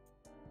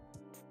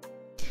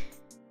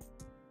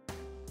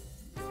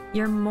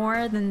You're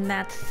more than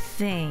that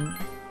thing.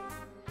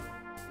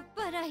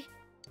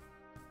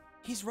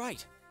 He's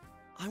right.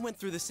 I went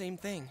through the same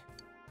thing.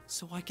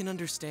 So I can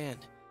understand.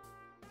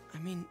 I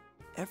mean,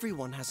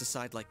 everyone has a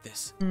side like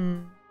this.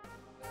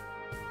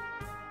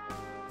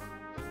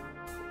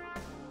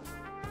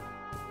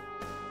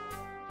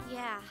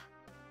 Yeah,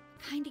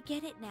 kinda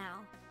get it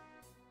now.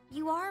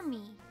 You are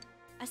me.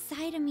 A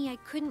side of me I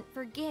couldn't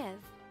forgive.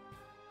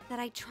 That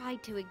I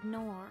tried to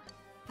ignore.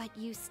 But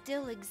you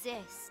still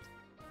exist.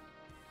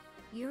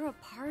 You're a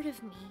part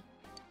of me.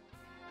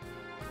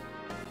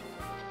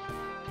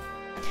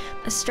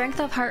 The strength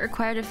of heart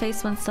required to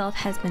face oneself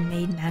has been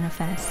made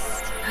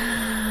manifest.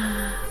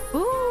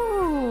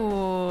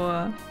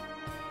 Ooh.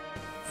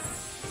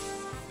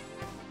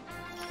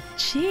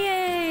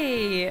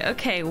 Chie!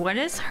 Okay, what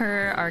is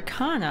her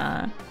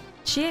arcana?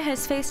 Chie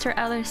has faced her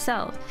other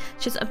self.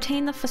 She has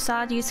obtained the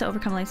facade used to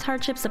overcome life's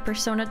hardships, the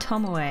persona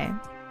Tomoe.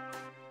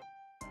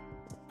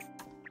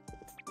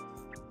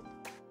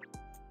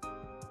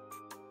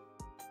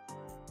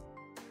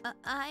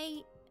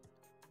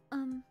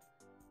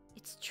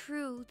 It's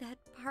true that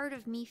part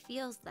of me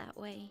feels that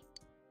way.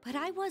 But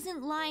I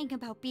wasn't lying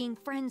about being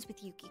friends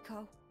with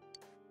Yukiko.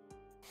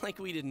 Like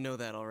we didn't know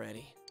that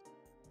already.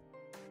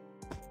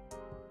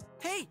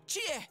 Hey,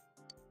 Chie!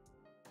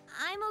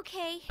 I'm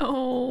okay.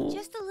 Oh.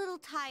 Just a little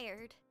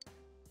tired.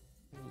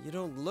 You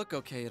don't look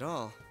okay at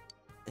all.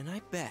 And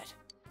I bet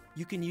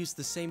you can use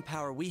the same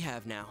power we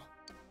have now.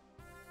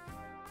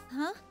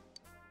 Huh?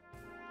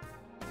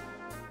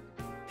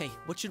 Hey,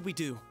 what should we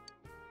do?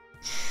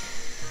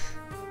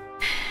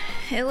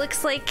 It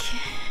looks like...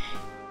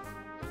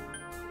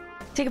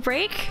 Take a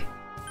break?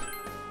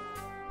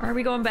 Or are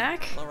we going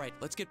back? Alright,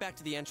 let's get back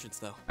to the entrance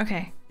though.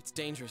 Okay. It's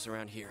dangerous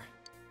around here.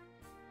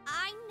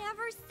 I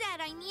never said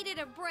I needed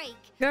a break.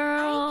 Girl.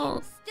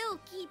 I can still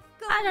keep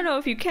going. I don't know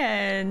if you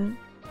can.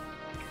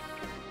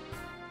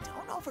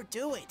 Don't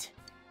overdo it.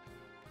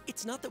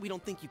 It's not that we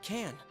don't think you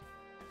can.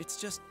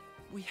 It's just,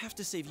 we have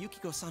to save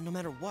Yukiko-san no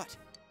matter what.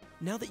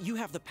 Now that you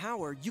have the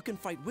power, you can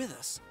fight with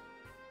us.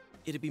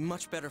 It'd be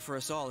much better for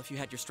us all if you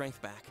had your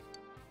strength back.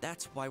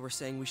 That's why we're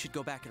saying we should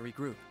go back and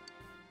regroup.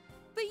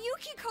 But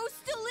Yukiko's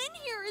still in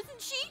here,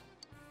 isn't she?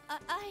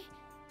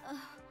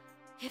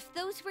 If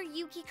those were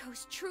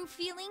Yukiko's true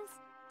feelings,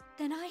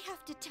 then I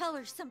have to tell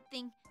her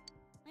something.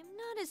 I'm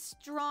not as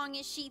strong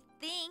as she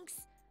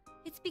thinks.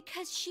 It's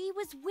because she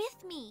was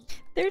with me.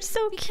 They're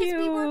so because cute.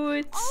 We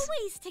were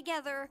always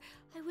together.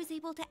 I was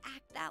able to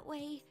act that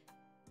way.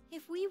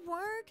 If we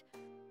weren't,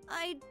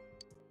 I'd...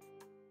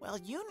 Well,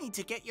 you need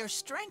to get your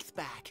strength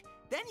back.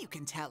 Then you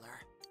can tell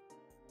her.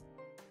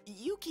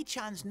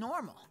 Yuki-chan's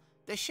normal.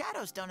 The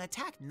shadows don't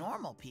attack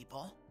normal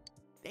people.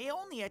 They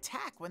only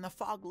attack when the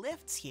fog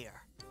lifts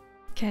here.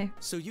 Okay.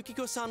 So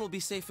Yukiko-san will be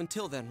safe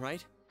until then,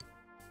 right?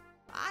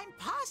 I'm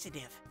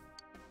positive.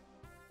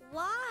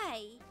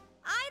 Why?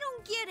 I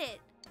don't get it.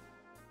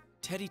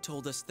 Teddy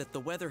told us that the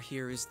weather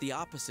here is the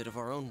opposite of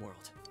our own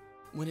world.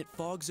 When it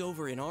fogs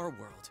over in our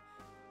world,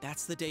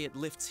 that's the day it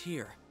lifts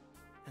here.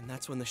 And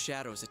that's when the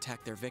shadows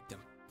attack their victim.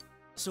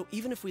 So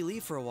even if we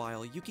leave for a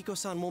while,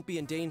 Yukiko-san won't be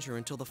in danger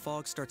until the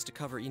fog starts to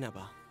cover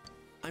Inaba.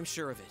 I'm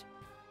sure of it.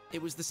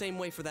 It was the same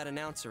way for that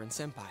announcer and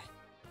Senpai.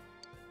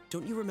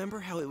 Don't you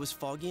remember how it was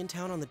foggy in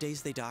town on the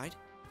days they died?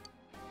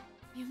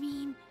 You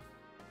mean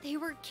they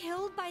were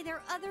killed by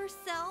their other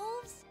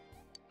selves?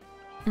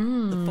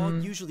 The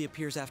fog usually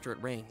appears after it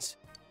rains.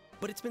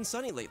 But it's been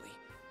sunny lately.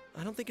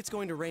 I don't think it's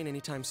going to rain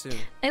anytime soon.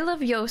 I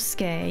love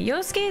Yosuke.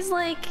 Yosuke's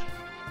like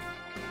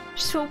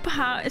so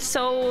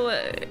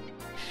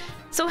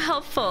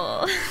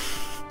helpful.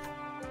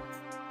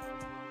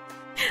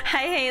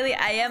 Hi Haley,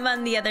 I am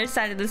on the other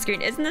side of the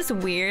screen. Isn't this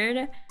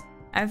weird?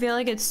 I feel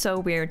like it's so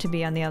weird to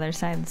be on the other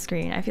side of the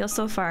screen. I feel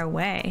so far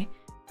away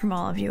from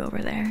all of you over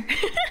there.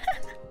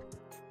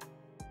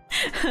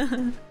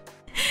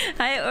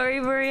 Hi Ori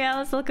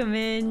Borealis, welcome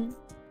in.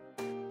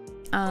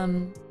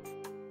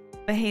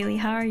 But Haley,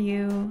 how are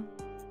you?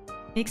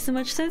 Makes so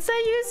much sense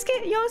that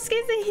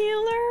Yosuke's a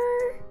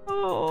healer.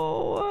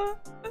 Oh.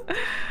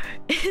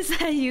 Is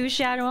that you,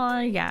 Shadow?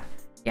 Yeah.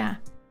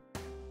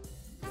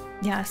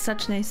 Yeah,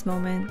 such nice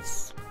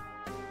moments.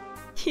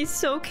 He's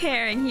so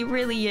caring, he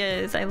really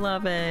is. I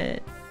love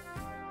it.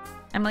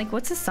 I'm like,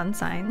 what's his sun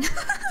sign?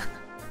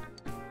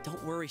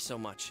 Don't worry so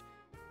much.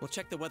 We'll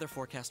check the weather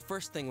forecast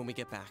first thing when we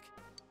get back.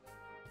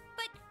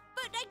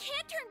 But I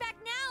can't turn back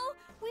now.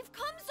 We've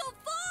come so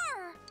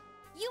far.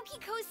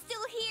 Yukiko's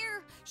still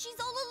here. She's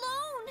all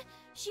alone.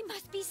 She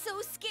must be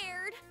so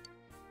scared.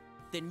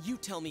 Then you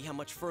tell me how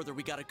much further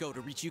we gotta go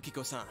to reach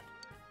Yukiko-san.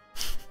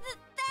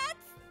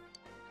 That's...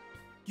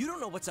 You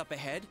don't know what's up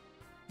ahead.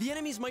 The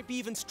enemies might be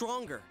even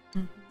stronger.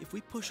 If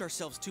we push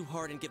ourselves too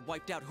hard and get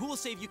wiped out, who will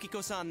save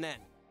Yukiko-san then?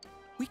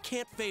 We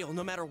can't fail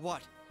no matter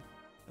what.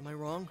 Am I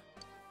wrong?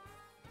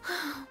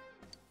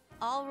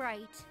 All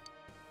right.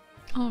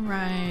 All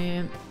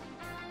right.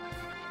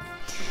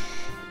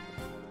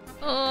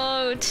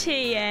 Oh, TA.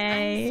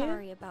 I'm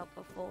sorry about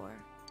before.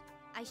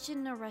 I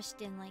shouldn't have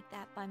rushed in like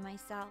that by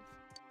myself.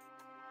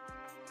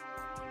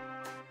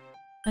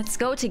 Let's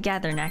go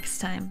together next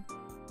time.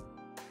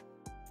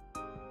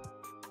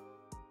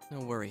 No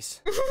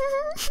worries.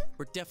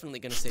 We're definitely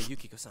gonna save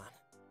Yukiko-san,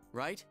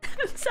 right?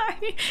 I'm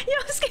sorry.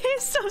 Yosuke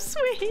is so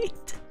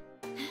sweet.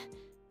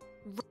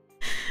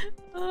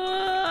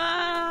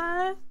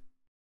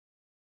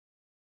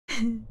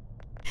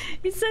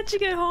 He's such a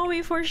good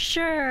homie for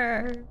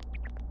sure.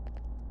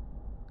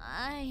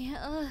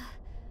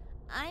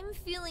 I'm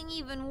feeling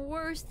even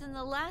worse than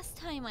the last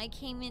time I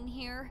came in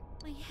here.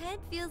 My head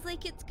feels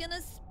like it's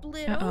gonna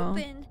split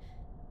open.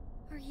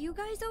 Are you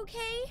guys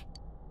okay?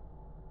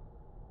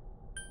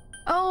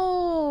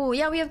 Oh,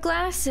 yeah, we have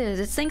glasses.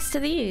 It's thanks to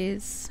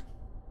these.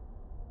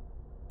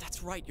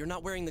 That's right, you're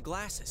not wearing the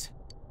glasses.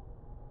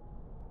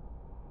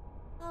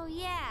 Oh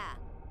yeah.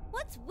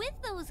 What's with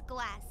those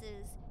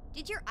glasses?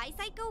 Did your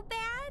eyesight go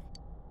bad?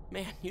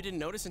 Man, you didn't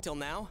notice until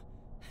now?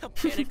 How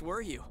panicked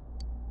were you?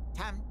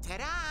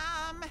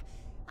 Ta-dam!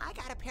 I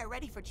got a pair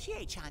ready for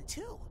Chie-chan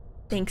too.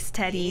 Thanks,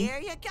 Teddy. Here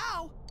you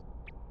go.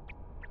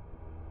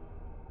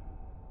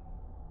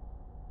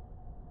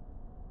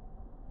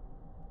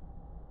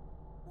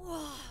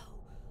 Whoa!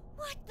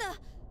 What the?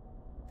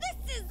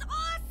 This is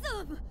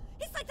awesome!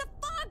 It's like the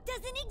fog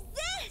doesn't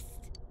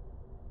exist!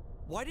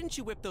 Why didn't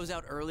you whip those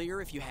out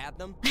earlier if you had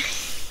them?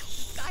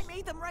 I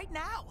made them right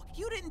now.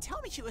 You didn't tell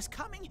me she was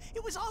coming.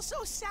 It was all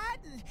so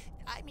sudden.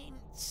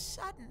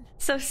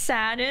 So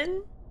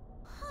saddened?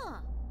 Huh.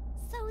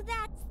 So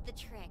that's the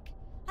trick.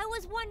 I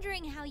was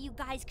wondering how you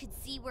guys could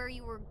see where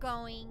you were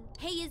going.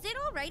 Hey, is it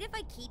alright if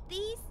I keep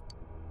these?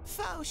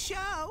 Faux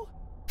show.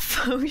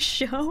 Faux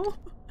show?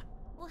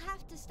 We'll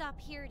have to stop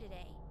here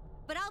today.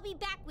 But I'll be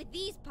back with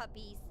these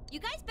puppies. You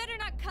guys better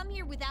not come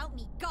here without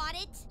me, got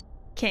it?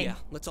 Okay. Yeah,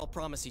 let's all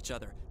promise each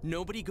other.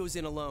 Nobody goes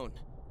in alone.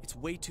 It's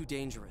way too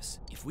dangerous.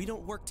 If we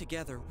don't work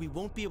together, we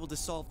won't be able to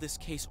solve this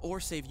case or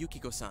save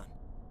Yukiko-san.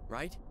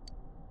 Right?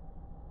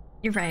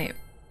 You're right.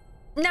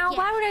 Now, Yeah,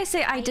 why would I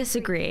say I agree.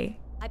 disagree?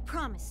 I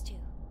promise to.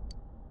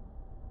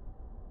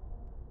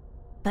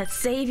 Let's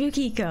save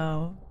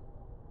Yukiko.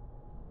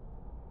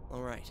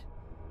 Alright.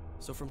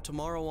 So from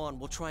tomorrow on,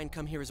 we'll try and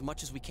come here as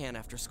much as we can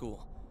after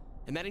school.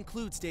 And that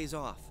includes days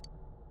off.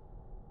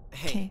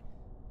 Hey, Okay.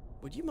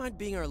 would you mind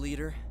being our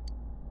leader?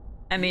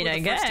 I mean, You were I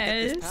the first to get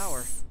guess. this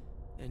power,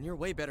 and you're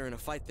way better in a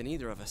fight than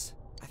either of us.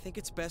 I think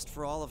it's best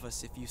for all of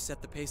us if you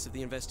set the pace of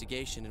the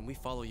investigation and we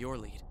follow your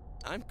lead.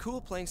 I'm cool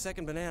playing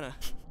second banana.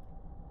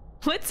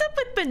 What's up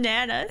with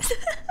bananas?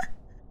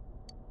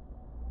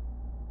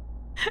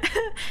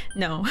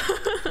 No.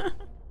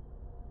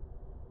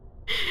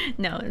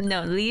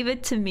 No, leave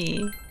it to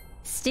me.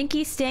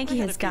 Stinky Stanky I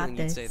had has a got feeling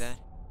you'd this. say that.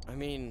 I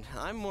mean,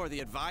 I'm more the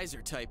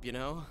advisor type, you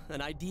know?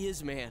 An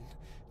ideas man,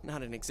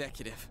 not an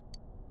executive.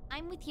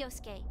 I'm with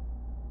Yosuke.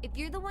 If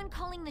you're the one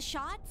calling the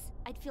shots,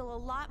 I'd feel a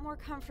lot more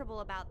comfortable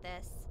about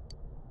this.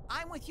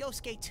 I'm with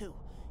Yosuke too.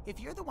 If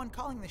you're the one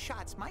calling the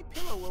shots, my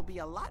pillow will be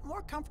a lot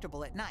more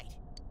comfortable at night.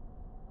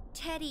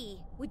 Teddy,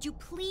 would you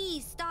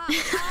please stop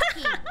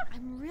talking?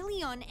 I'm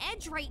really on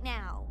edge right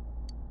now.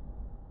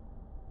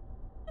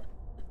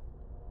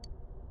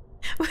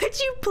 Would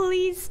you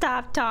please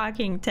stop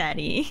talking,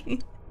 Teddy?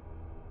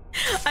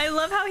 I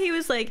love how he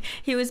was like,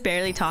 he was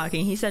barely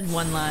talking. He said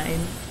one line.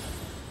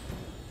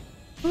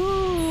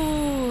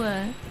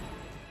 Ooh.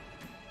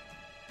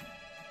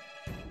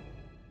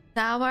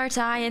 Thou art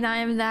I and I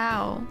am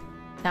thou.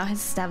 Thou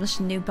hast established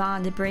a new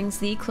bond. It brings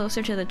thee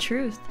closer to the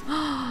truth.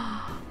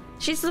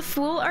 She's the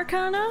Fool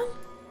Arcana?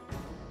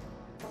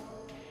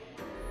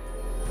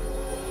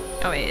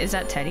 Oh wait, is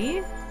that Teddy?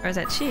 Or is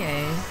that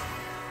Chie?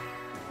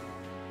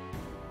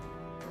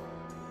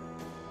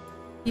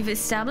 You've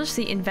established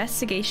the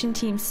investigation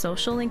team's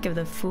social link of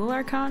the Fool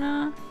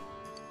Arcana?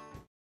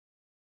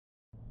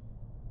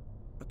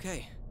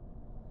 Okay.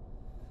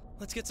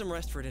 Let's get some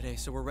rest for today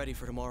so we're ready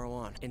for tomorrow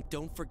on. And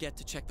don't forget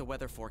to check the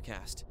weather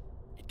forecast.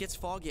 It gets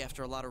foggy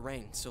after a lot of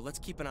rain, so let's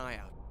keep an eye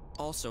out.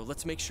 Also,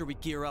 let's make sure we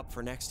gear up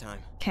for next time.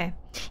 Okay.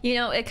 You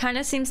know, it kind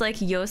of seems like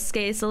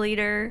Yosuke is the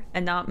leader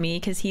and not me,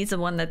 because he's the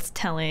one that's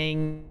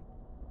telling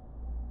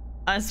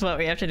us what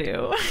we have to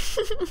do.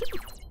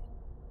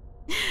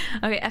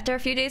 Okay, after a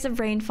few days of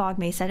rain, fog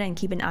may set in.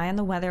 Keep an eye on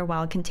the weather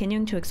while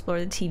continuing to explore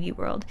the TV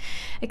world.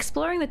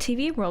 Exploring the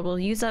TV world will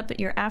use up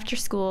your after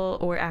school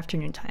or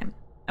afternoon time.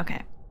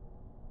 Okay.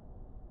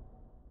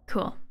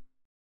 Cool.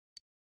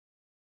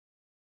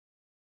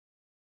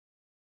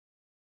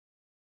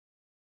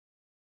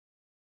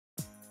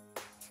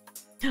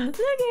 Look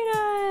at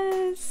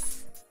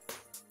us!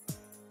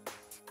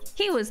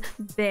 He was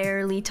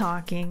barely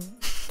talking.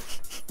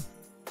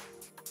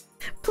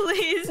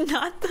 Please,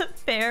 not the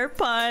fair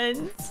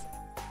puns.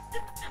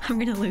 I'm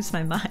gonna lose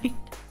my mind.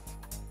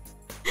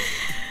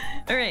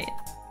 Alright.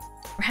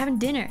 We're having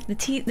dinner.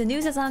 The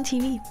news is on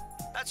TV.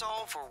 That's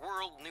all for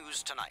World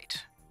News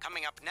Tonight.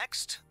 Coming up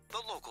next, the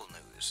local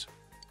news.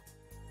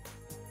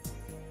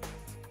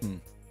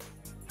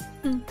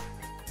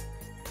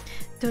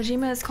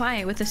 Dojima is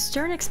quiet with a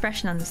stern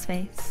expression on his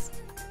face.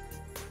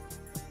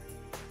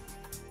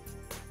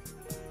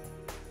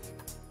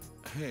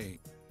 Hey,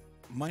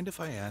 mind if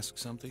I ask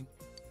something?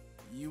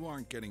 You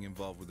aren't getting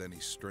involved with any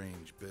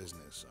strange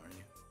business, are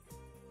you?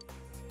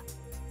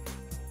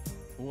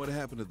 What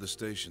happened at the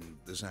station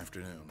this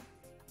afternoon?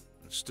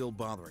 It's still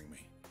bothering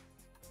me.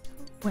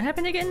 What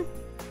happened again?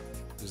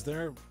 Is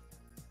there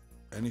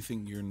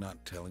anything you're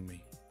not telling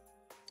me?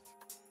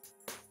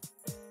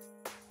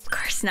 Of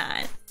course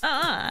not.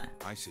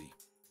 I see.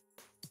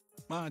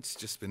 Well, it's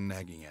just been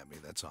nagging at me,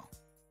 that's all.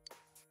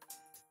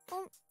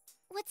 Oh,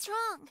 what's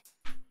wrong?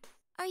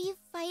 Are you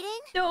fighting?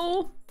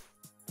 No.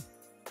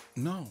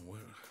 No,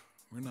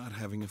 we're not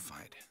having a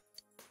fight.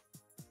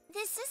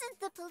 This isn't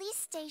the police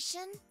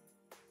station.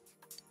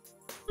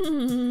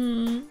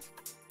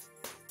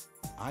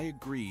 I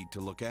agreed to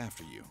look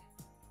after you.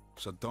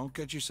 So don't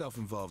get yourself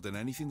involved in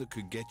anything that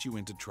could get you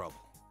into trouble.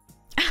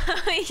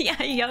 Yeah,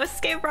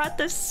 Yosuke brought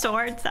the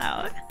swords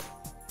out.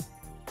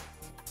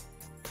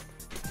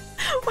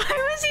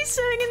 Why was he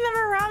swinging them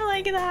around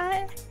like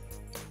that?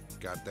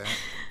 Got that?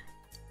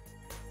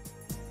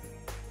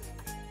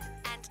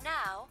 And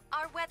now,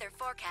 our weather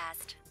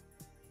forecast.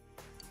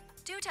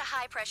 Due to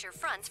high-pressure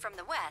fronts from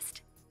the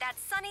west, that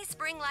sunny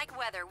spring-like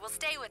weather will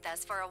stay with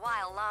us for a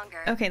while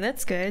longer. Okay,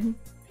 that's good.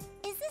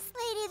 Is this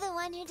lady the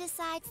one who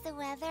decides the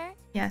weather?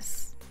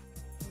 Yes.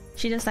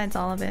 She decides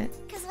all of it.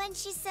 Because when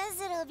she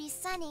says it'll be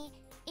sunny,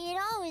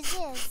 it always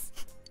is.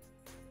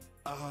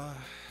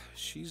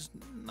 She's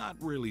not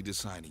really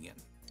deciding it.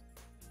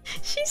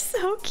 She's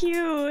so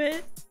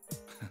cute.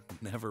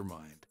 Never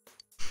mind.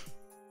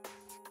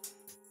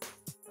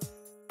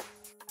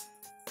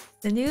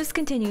 The news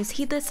continues,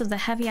 heedless of the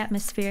heavy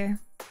atmosphere.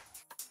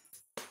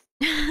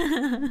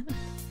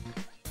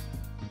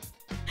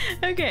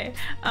 Okay,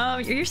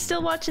 you're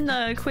still watching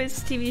the quiz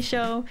TV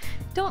show.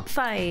 Don't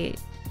fight.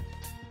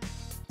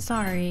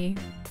 Sorry.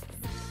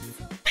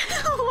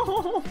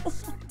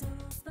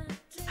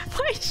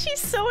 Why is she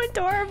so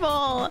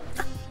adorable?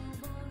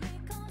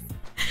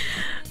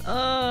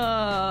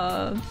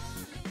 Oh,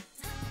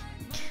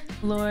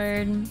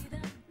 Lord.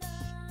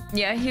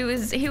 Yeah, he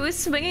was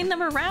swinging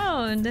them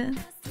around.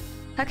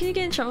 How can you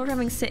get in trouble for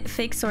having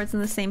fake swords in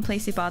the same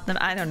place you bought them?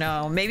 I don't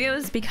know. Maybe it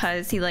was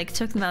because he like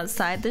took them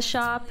outside the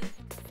shop,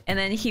 and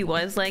then he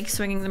was like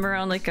swinging them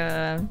around like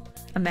a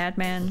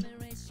madman.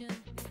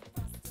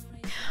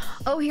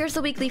 Oh, here's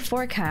the weekly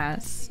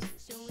forecast.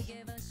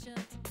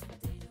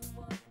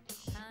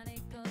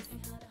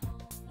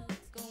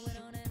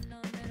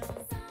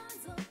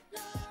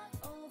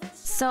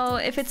 So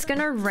if it's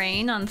gonna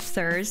rain on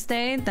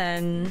Thursday,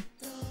 then...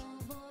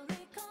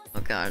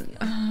 Oh god.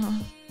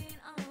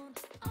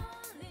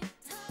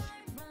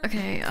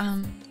 Okay,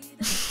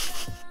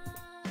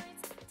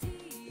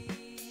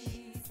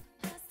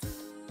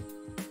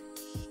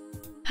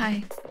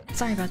 Hi.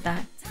 Sorry about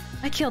that.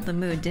 I killed the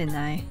mood, didn't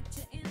I?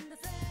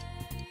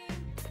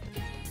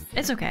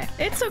 It's okay.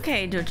 It's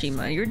okay,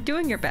 Dojima. You're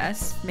doing your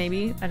best,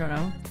 maybe. I don't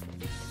know.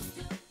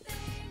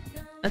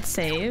 Let's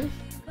save.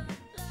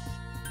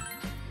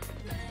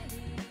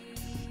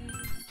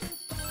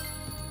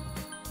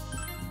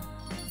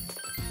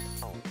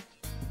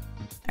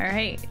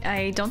 Alright,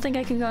 I don't think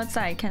I can go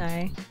outside, can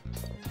I?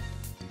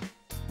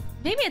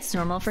 Maybe it's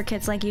normal for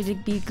kids like you to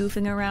be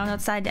goofing around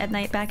outside at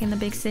night back in the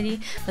big city,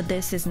 but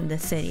this isn't the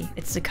city,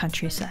 it's the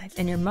countryside,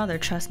 and your mother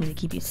trusts me to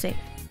keep you safe.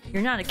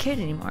 You're not a kid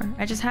anymore,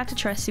 I just have to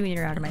trust you when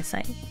you're out of my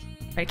sight.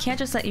 But I can't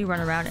just let you run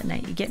around at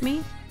night, you get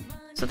me?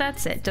 So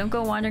that's it, don't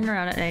go wandering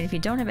around at night if you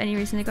don't have any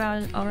reason to go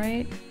out,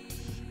 alright?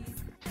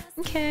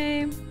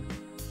 Okay.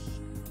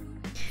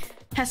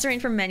 Has to rain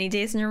for many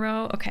days in a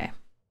row? Okay.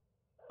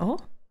 Oh?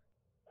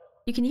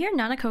 You can hear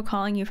Nanako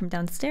calling you from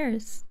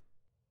downstairs.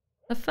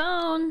 The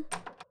phone!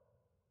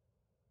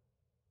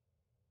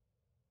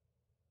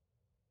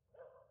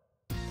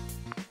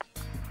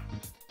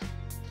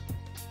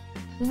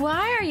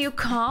 Why are you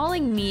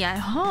calling me at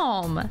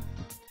home?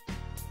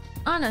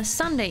 On a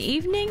Sunday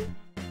evening?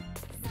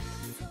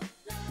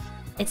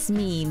 It's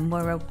me,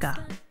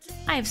 Moroka.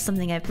 I have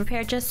something I've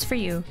prepared just for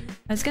you.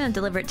 I was gonna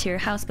deliver it to your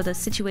house, but the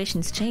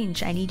situation's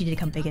changed. I need you to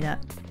come pick it up.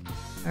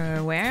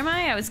 Where am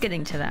I? I was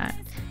getting to that.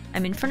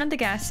 I'm in front of the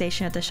gas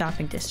station at the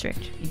shopping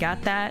district. You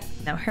got that?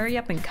 Now hurry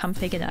up and come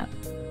pick it up.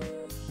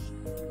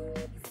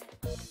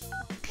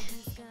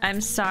 I'm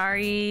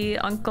sorry,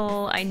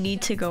 Uncle. I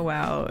need to go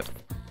out.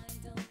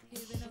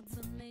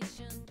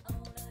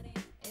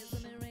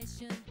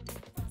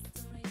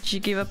 She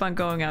gave up on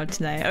going out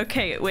tonight.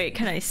 Okay, wait,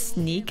 can I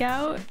sneak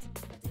out?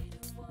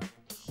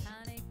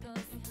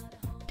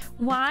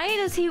 Why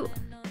does he...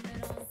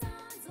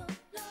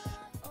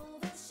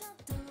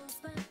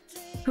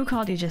 Who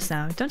called you just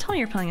now? Don't tell me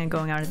you're planning on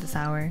going out at this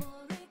hour.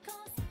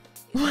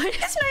 Why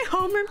does my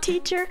homeroom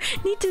teacher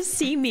need to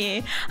see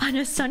me on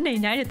a Sunday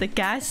night at the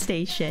gas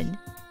station?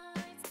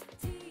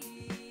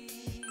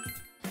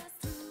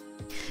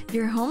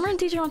 Your homeroom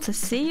teacher wants to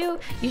see you?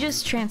 You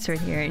just transferred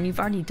here and you've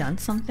already done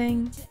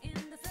something?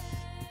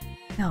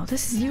 No,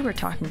 this is you we're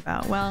talking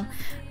about. Well,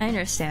 I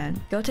understand.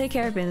 Go take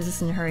care of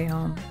business and hurry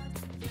home.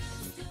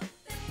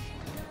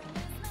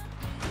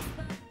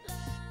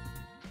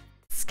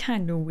 It's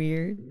kind of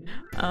weird.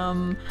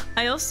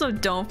 I also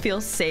don't feel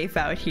safe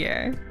out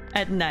here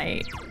at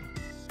night.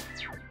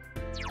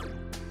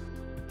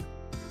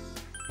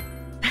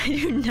 I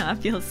do not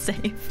feel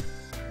safe.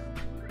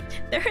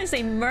 There is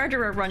a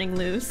murderer running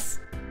loose.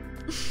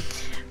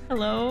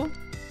 Hello?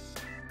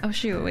 Oh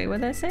shoot, wait,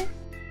 what did I say?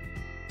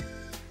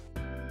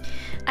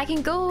 I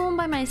can go home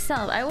by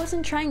myself. I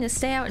wasn't trying to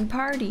stay out and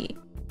party.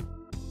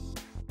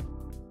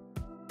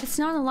 It's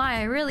not a lie,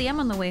 I really am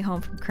on the way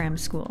home from cram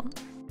school.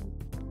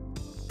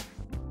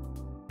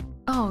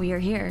 Oh, you're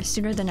here,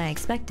 sooner than I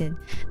expected.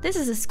 This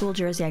is a school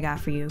jersey I got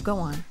for you. Go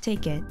on,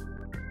 take it.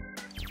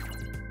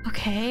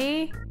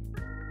 Okay.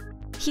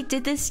 He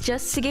did this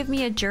just to give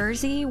me a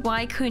jersey?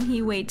 Why couldn't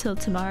he wait till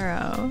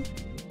tomorrow?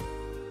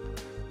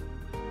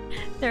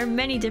 There are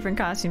many different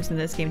costumes in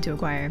this game to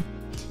acquire.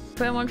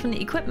 Put one from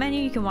the equip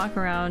menu, you can walk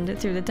around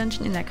through the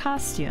dungeon in that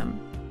costume.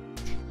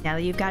 Now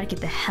you've got to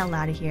get the hell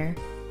out of here.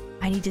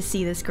 I need to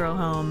see this girl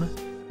home.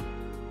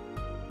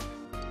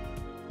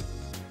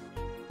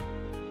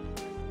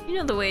 You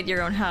know the way to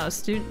your own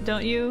house,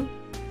 don't you?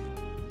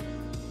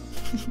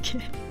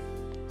 Okay.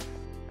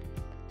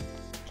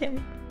 Okay.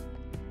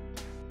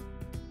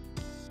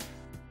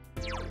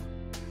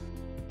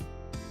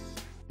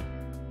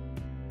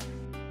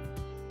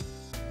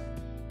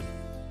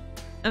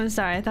 I'm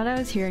sorry, I thought I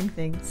was hearing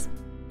things.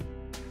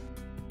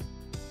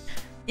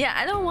 Yeah,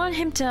 I don't want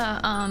him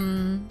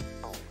to,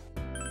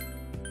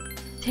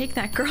 take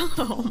that girl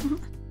home.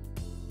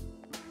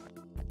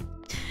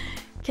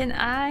 Can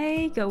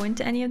I go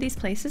into any of these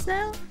places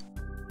now?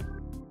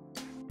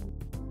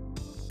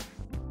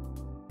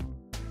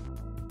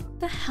 What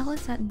the hell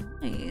is that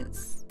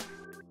noise?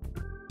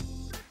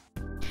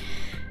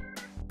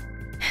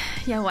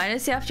 Yeah, why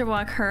does he have to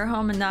walk her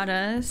home and not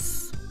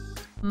us?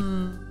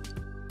 Can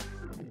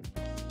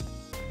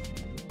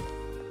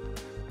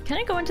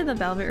I go into the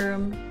Velvet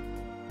Room?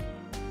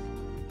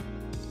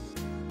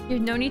 You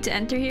have no need to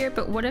enter here,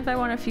 but what if I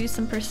want to fuse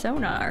some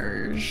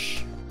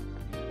personas?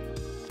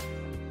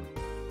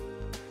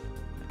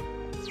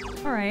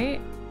 Alright.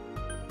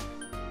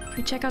 Can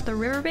we check out the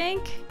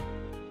riverbank?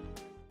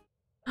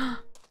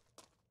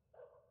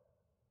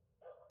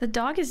 The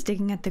dog is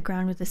digging at the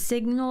ground with a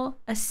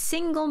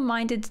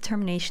single-minded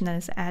determination that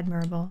is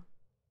admirable.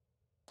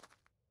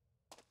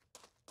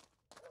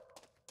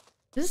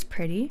 This is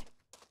pretty.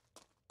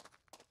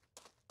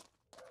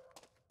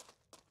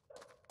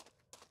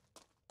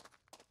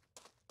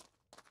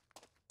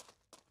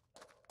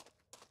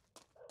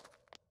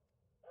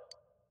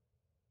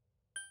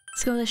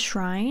 Let's go to the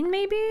shrine,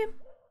 maybe?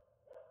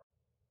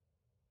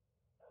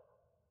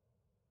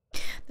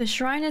 The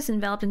shrine is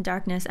enveloped in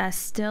darkness, as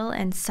still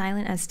and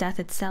silent as death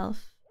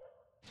itself.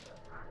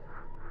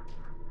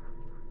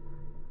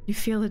 You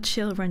feel a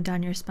chill run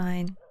down your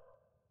spine.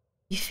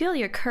 You feel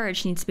your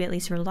courage needs to be at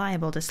least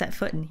reliable to set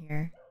foot in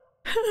here.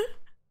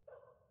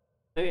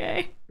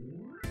 Okay.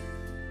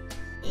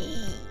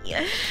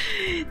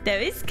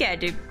 That was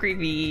kind of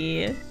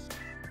creepy.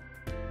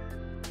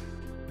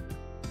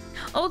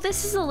 Oh,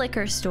 this is a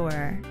liquor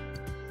store.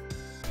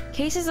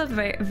 Cases of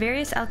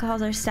various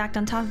alcohols are stacked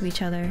on top of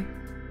each other.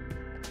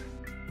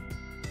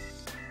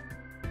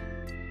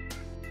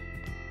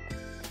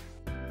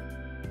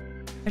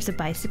 There's a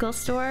bicycle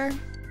store.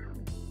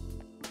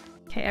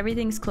 Okay,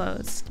 everything's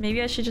closed.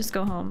 Maybe I should just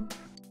go home.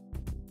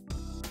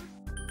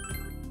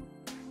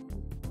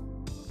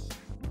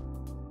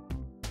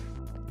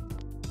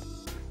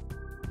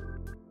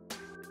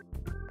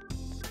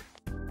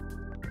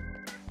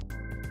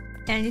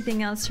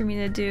 Anything else for me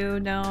to do?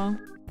 No?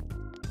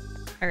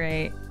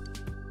 Alright.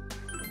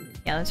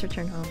 Yeah, let's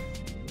return home.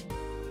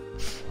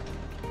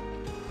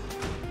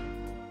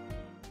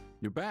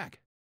 You're back.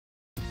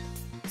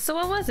 So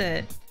what was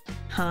it?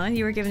 Huh?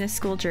 You were given a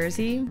school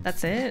jersey?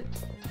 That's it?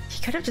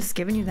 He could have just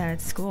given you that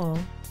at school.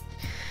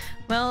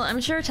 Well, I'm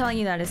sure telling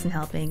you that isn't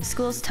helping.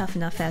 School's tough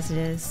enough as it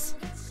is.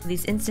 With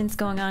these incidents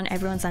going on,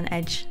 everyone's on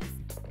edge.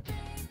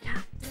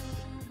 Yeah.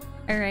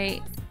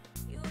 Alright.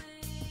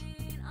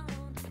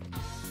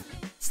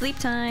 Sleep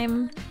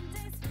time.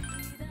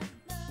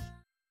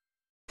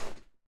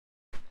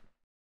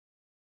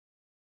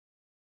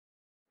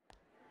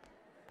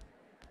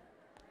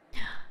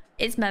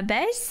 It's my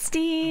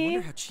bestie. I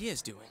wonder how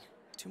Chia's doing.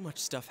 Too much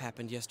stuff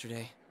happened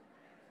yesterday.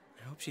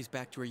 I hope she's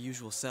back to her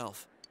usual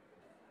self.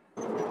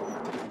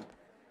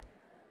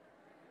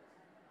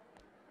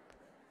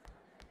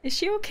 Is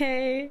she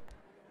okay?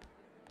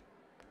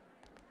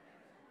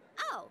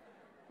 Oh,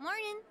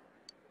 morning.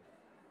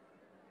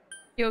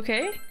 You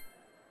okay?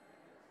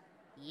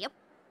 Yep.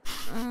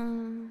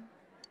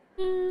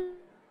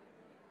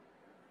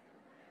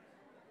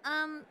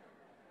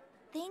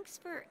 Thanks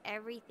for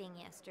everything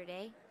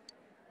yesterday.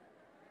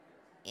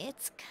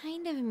 It's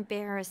kind of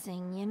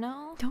embarrassing, you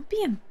know? Don't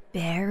be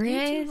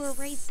embarrassed. You two were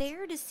right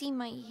there to see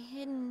my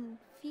hidden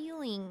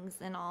feelings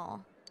and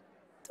all.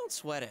 Don't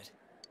sweat it.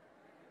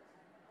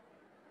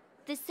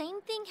 The same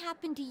thing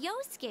happened to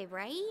Yosuke,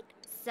 right?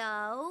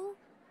 So,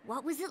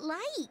 what was it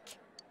like?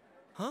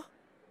 Huh?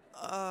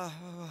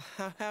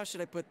 How should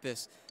I put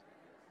this?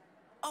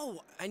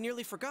 Oh, I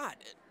nearly forgot.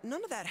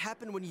 None of that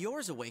happened when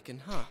yours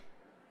awakened, huh?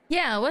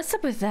 Yeah, what's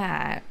up with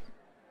that?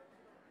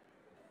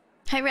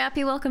 Hi,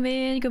 Rappy, welcome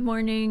in. Good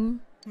morning.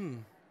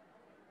 Could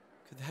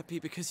that be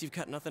because you've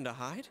got nothing to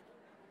hide?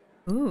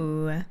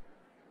 Ooh.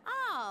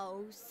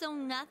 Oh, so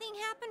nothing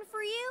happened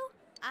for you?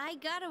 I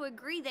gotta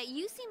agree that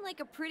you seem like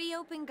a pretty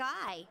open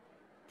guy.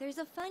 There's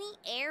a funny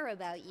air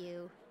about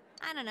you.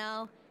 I don't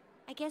know.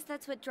 I guess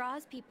that's what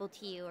draws people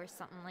to you or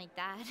something like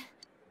that.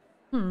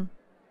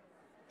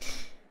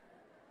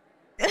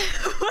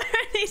 What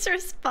are these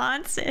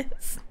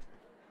responses?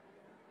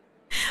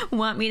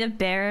 Want me to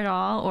bear it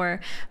all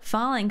or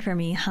falling for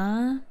me,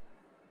 huh?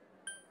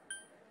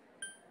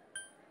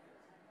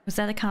 Was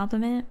that a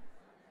compliment?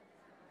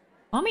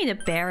 Want me to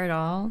bear it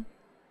all?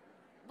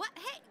 What?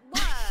 Hey,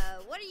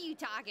 whoa, what are you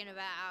talking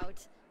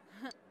about?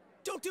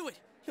 Don't do it!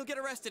 He'll get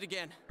arrested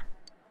again.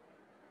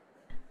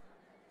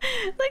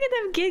 Look at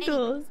them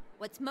giggles. Anyways,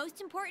 what's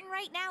most important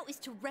right now is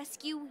to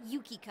rescue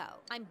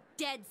Yukiko. I'm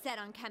dead set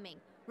on coming.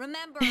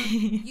 Remember,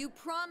 you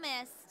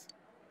promised.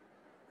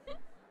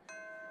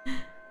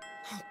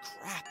 Oh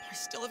crap, I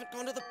still haven't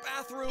gone to the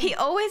bathroom. He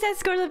always has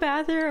to go to the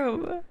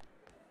bathroom.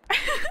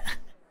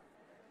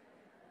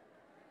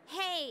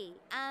 Hey,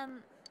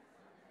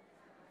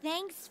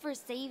 thanks for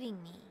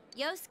saving me.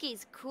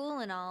 Yosuke's cool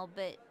and all,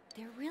 but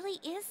there really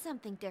is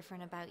something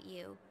different about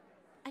you.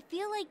 I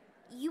feel like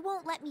you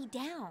won't let me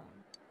down.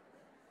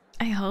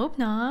 I hope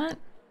not.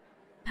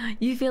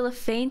 You feel a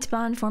faint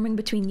bond forming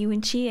between you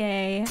and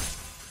Chie.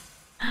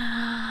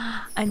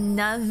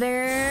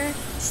 Another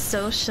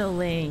social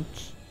link.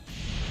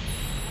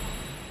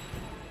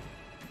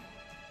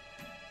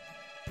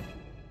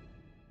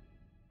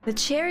 The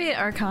Chariot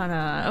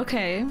Arcana.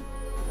 Okay.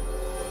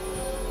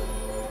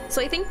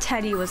 So I think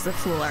Teddy was the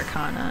Fool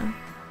Arcana.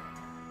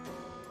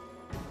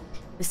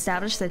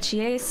 Established the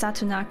Chie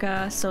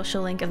Satonaka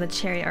social link of the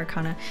Chariot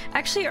Arcana.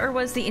 Actually, or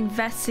was the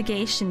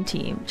investigation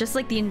team? Just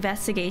like the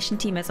investigation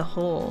team as a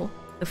whole,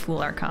 the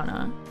Fool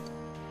Arcana.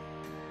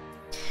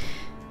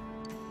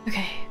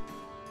 Okay.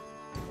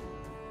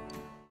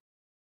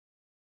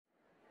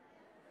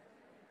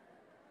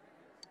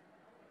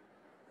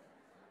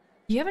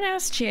 You haven't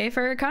asked Chie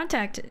for her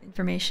contact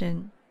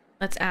information.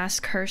 Let's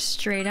ask her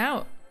straight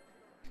out.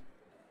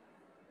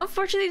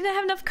 Unfortunately, I didn't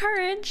have enough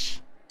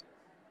courage.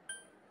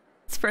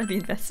 It's for the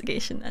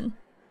investigation then.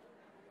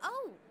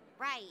 Oh,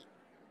 right.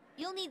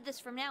 You'll need this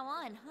from now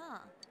on, huh?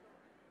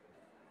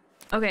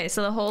 Okay,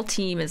 so the whole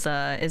team is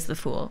the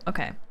Fool.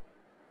 Okay.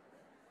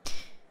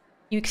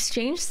 You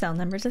exchange cell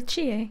numbers with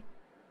Chie.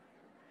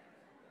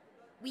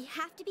 We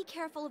have to be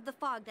careful of the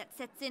fog that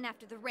sets in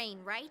after the rain,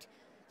 right?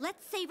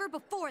 Let's save her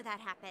before that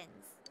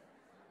happens.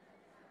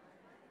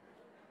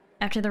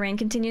 After the rain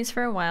continues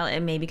for a while, it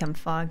may become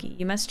foggy.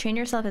 You must train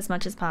yourself as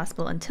much as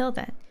possible until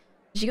then.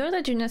 You should go to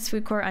the Junas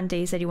food court on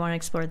days that you want to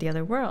explore the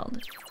other world.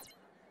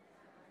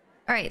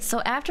 Alright,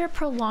 so after a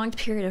prolonged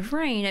period of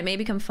rain, it may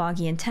become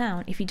foggy in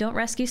town. If you don't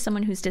rescue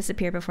someone who's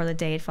disappeared before the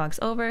day it fogs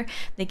over,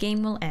 the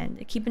game will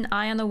end. Keep an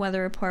eye on the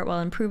weather report while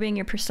improving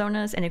your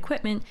personas and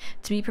equipment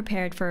to be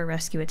prepared for a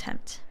rescue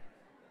attempt.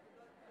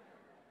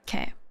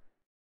 Okay.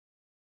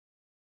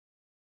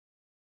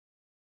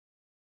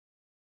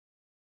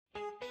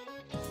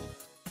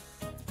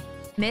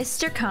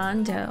 Mr.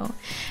 Kondo.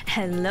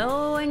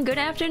 Hello and good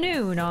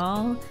afternoon,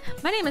 all.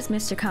 My name is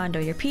Mr. Kondo,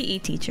 your PE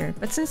teacher,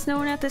 but since no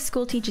one at this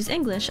school teaches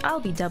English,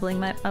 I'll be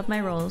doubling up my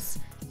roles.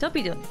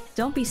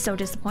 Don't be so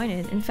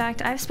disappointed. In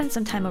fact, I've spent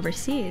some time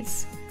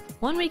overseas.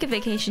 1 week of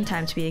vacation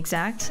time to be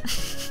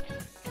exact.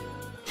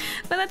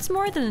 But that's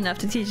more than enough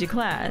to teach a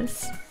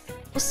class.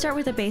 We'll start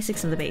with the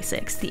basics of the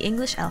basics, the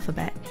English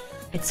alphabet.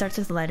 It starts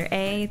with the letter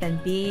A, then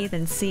B,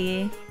 then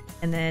C,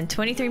 and then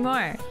 23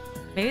 more.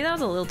 Maybe that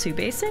was a little too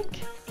basic?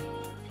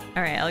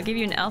 Alright, I'll give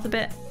you an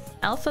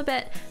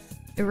alphabet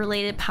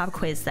related pop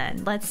quiz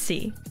then. Let's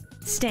see.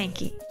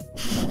 Stanky.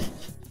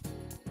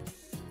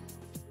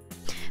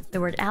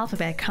 The word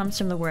alphabet comes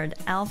from the word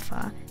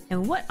alpha.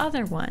 And what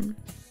other one?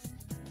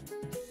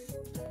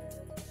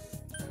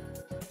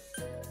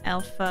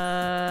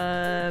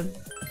 Alpha...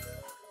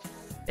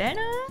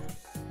 Beta?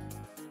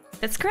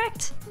 That's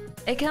correct.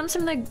 It comes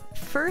from the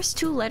first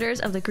 2 letters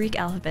of the Greek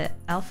alphabet,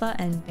 alpha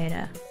and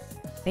beta.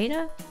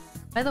 Beta?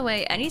 By the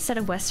way, any set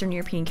of Western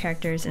European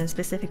characters in a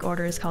specific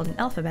order is called an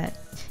alphabet.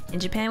 In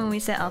Japan, when we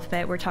say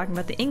alphabet, we're talking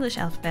about the English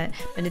alphabet,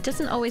 but it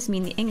doesn't always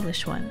mean the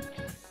English one.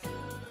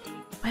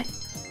 What?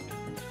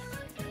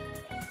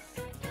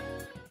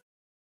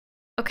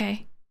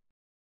 Okay.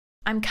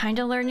 I'm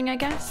kinda learning, I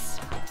guess.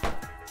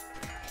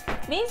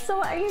 Miso,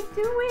 what are you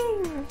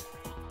doing?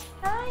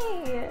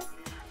 Hi!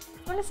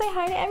 Wanna say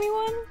hi to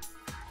everyone?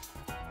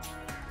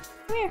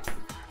 Come here.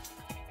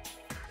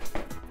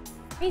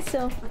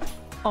 Miso.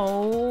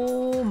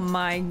 Oh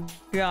my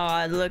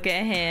god, look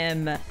at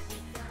him.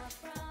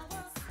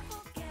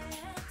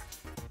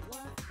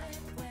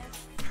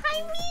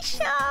 Hi,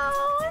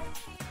 Misho!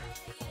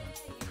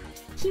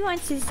 He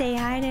wants to say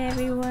hi to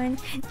everyone.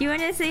 Do you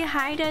want to say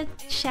hi to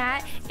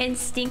chat and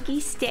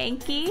Stinky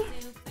Stanky?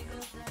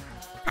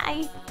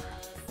 Hi.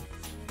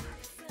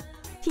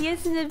 He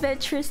is an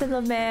adventurous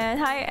little man.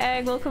 Hi,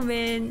 Egg. Welcome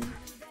in.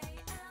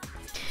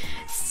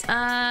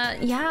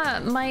 Yeah,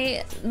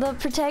 the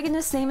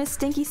protagonist's name is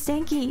Stinky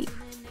Stanky.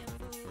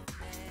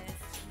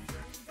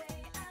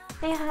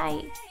 Say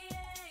hi.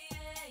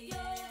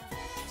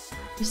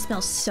 You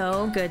smell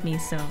so good,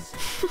 Miso.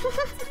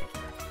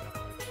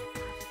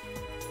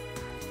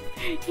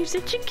 You're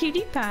such a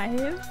cutie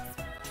pie.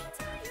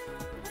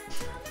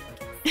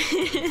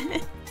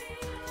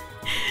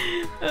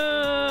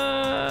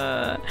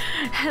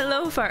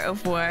 Hello, Fart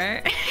of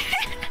War.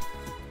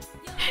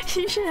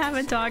 You should have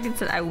a dog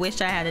instead. I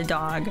wish I had a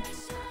dog.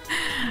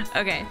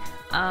 Okay.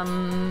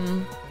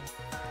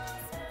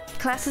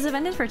 Classes have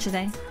ended for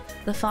today.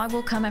 The fog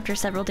will come after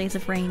several days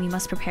of rain. You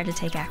must prepare to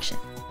take action.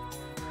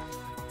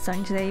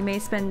 Starting today, you may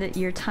spend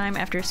your time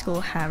after school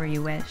however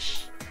you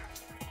wish.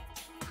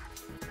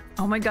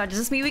 Oh my god, does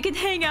this mean we can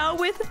hang out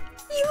with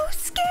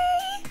Yosuke?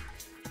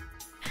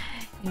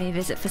 You may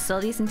visit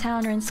facilities in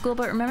town or in school,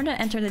 but remember to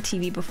enter the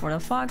TV before the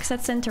fog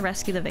sets in to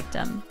rescue the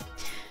victim.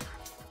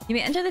 You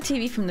may enter the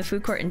TV from the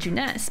food court in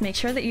Junes. Make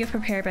sure that you have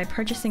prepared by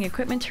purchasing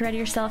equipment to ready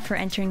yourself for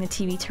entering the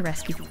TV to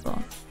rescue people.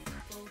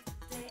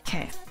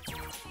 Okay.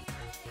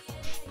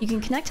 You can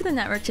connect to the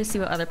network to see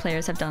what other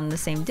players have done the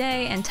same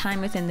day and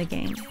time within the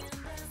game.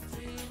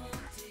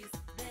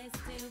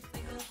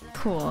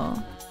 Cool.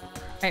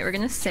 Alright, we're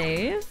gonna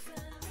save.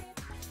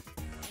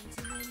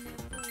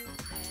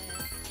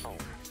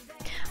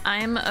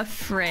 I'm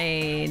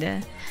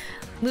afraid.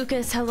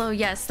 Lucas, hello.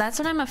 Yes, that's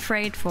what I'm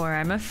afraid for.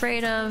 I'm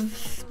afraid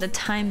of the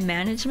time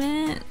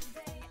management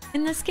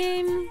in this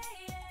game.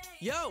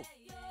 Yo!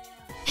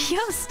 Yo,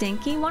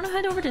 Stinky, wanna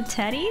head over to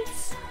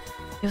Teddy's?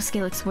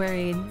 Yosuke looks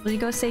worried. Will you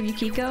go save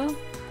Yukiko?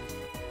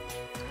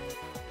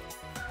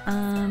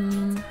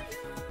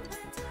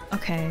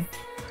 Okay.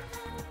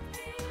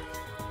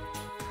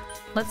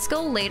 Let's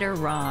go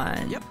later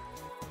on. Yep.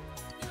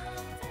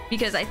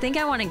 Because I think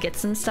I want to get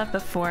some stuff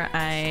before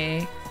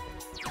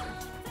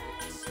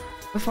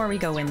we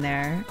go in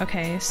there.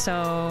 Okay,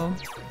 so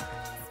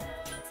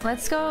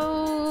let's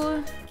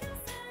go.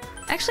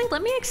 Actually,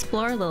 let me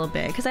explore a little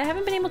bit because I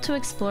haven't been able to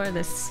explore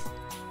this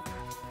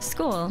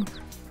school.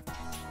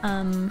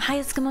 Hi,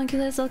 it's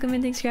Homunculus. Welcome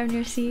in. Thanks for grabbing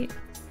your seat.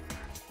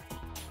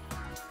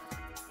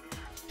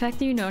 The fact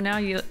that you know now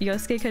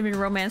Yosuke could have been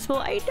romanceable.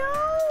 I know!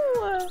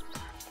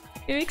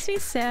 It makes me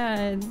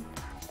sad.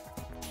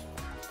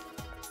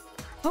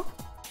 Oh.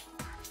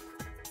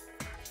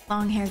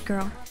 Long-haired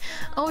girl.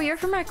 Oh, you're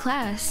from our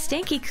class.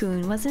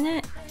 Stanky-kun, wasn't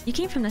it? You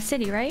came from the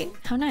city, right?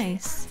 How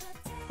nice.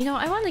 You know,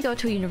 I want to go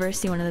to a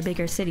university in one of the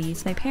bigger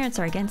cities. My parents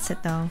are against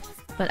it, though.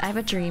 But I have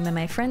a dream, and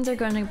my friends are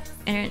going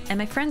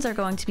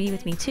to be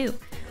with me, too.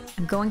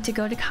 I'm going to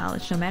go to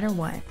college no matter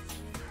what.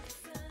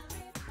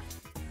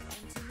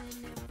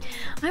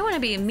 I want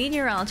to be a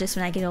meteorologist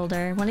when I get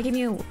older. Want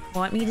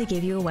me to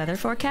give you a weather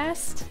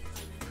forecast?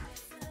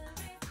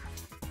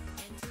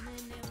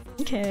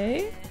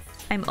 Okay.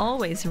 I'm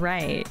always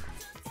right.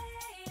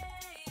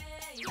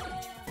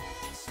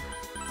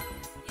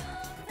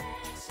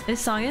 This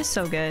song is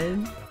so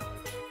good.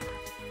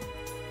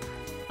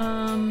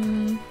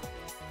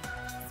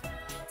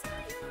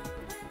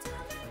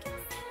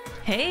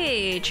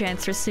 Hey,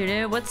 transfer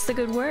student, what's the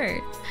good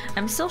word?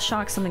 I'm still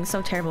shocked something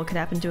so terrible could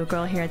happen to a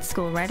girl here at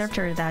school right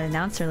after that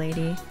announcer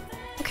lady.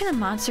 What kind of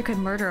monster could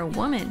murder a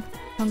woman?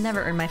 I'll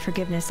never earn my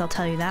forgiveness, I'll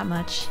tell you that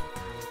much.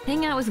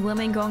 Hanging out with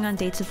women, going on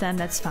dates with them,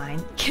 that's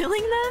fine.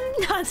 Killing them?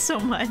 Not so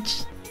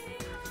much.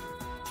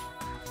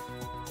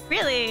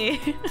 Really?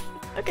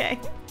 Okay.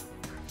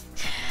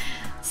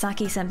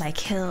 Saki-senpai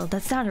killed.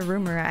 That's not a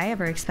rumor I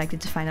ever expected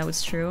to find out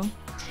was true.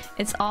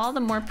 It's all the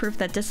more proof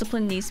that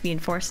discipline needs to be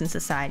enforced in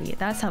society.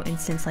 That's how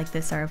incidents like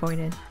this are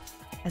avoided.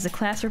 As a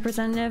class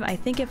representative, I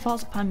think it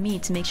falls upon me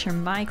to make sure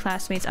my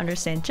classmates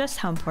understand just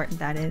how important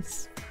that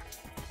is.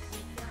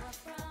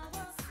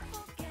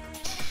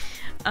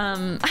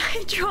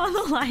 I draw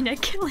the line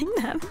at killing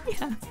them.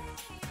 Yeah.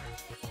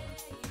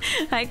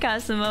 Hi,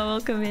 Cosimo.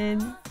 Welcome in.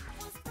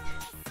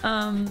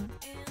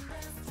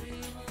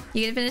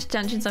 You can finish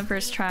dungeons on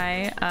first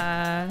try.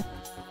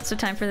 So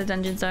time for the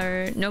dungeons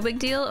are no big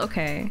deal?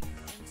 Okay.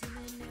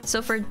 So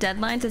for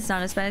deadlines, it's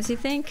not as bad as you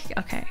think?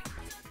 Okay.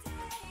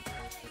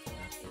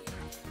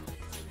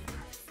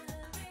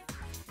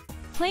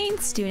 Plain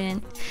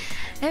student.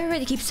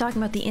 Everybody keeps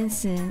talking about the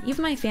incident.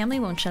 Even my family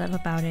won't shut up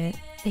about it.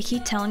 They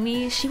keep telling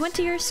me she went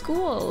to your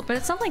school, but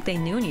it's not like they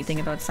knew anything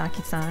about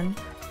Saki-san.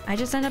 I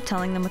just end up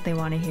telling them what they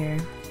want to hear.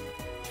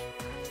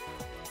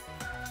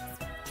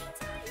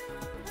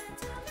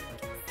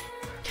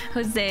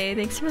 Jose,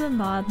 thanks for the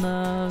mod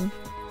love.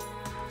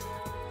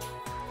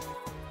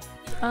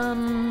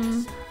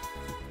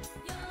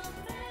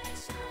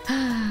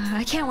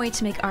 I can't wait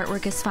to make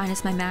artwork as fine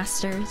as my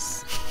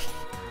masters.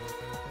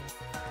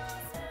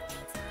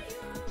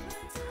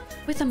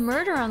 With a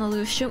murder on the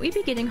loose, shouldn't we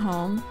be getting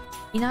home?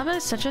 Inaba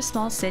is such a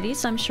small city,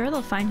 so I'm sure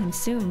they'll find him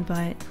soon,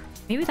 but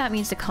maybe that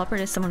means the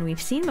culprit is someone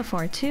we've seen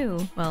before too.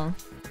 Well,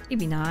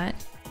 maybe not.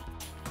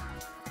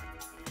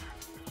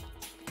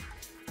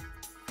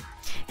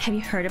 Have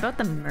you heard about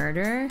the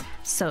murder?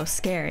 So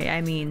scary.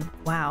 I mean,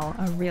 wow,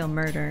 a real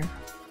murder.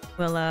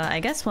 Well, I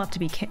guess we'll have to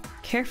be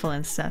careful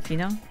and stuff, you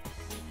know?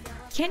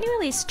 Can't you at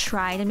least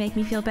try to make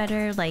me feel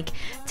better? Like,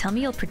 tell me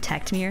you'll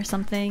protect me or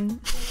something?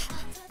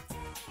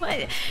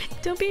 What?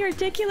 Don't be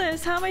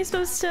ridiculous. How am I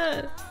supposed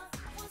to...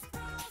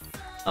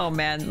 Oh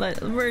man,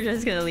 we're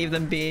just gonna leave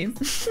them be.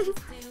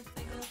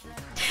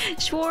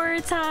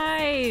 Schwartz,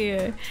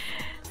 hi!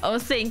 Oh,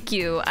 thank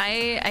you.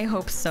 I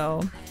hope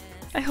so.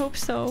 I hope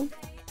so.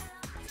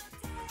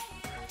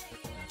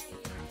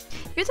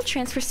 You're the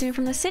transfer student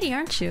from the city,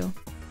 aren't you?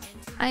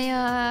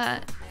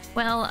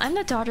 Well, I'm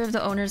the daughter of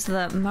the owners of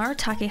the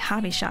Marutake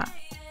Hobby Shop.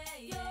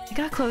 It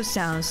got closed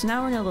down, so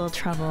now we're in a little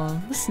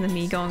trouble. Listen to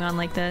me going on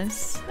like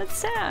this. That's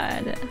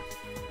sad.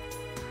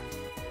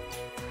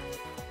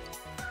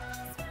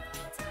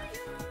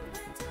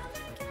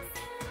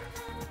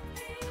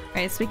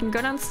 Alright, so we can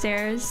go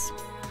downstairs.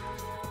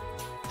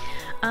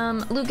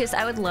 Lucas,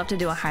 I would love to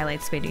do a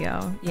highlights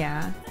video.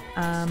 Yeah.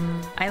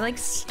 I like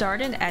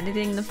started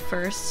editing the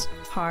first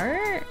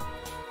part.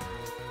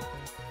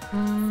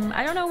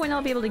 I don't know when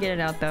I'll be able to get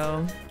it out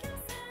though.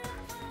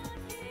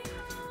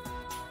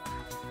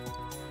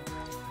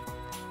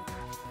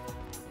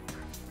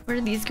 What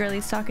are these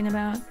girlies talking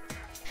about?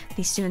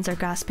 These students are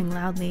gossiping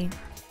loudly.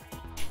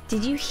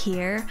 Did you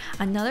hear?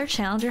 Another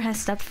challenger has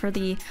stepped for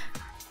the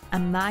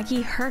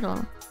Amagi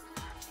hurdle.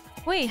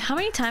 Wait, how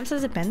many times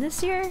has it been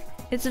this year?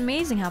 It's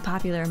amazing how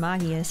popular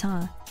Amagi is,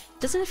 huh?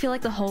 Doesn't it feel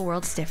like the whole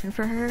world's different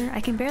for her?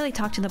 I can barely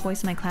talk to the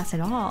boys in my class at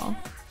all.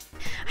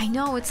 I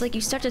know, it's like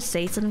you start to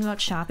say something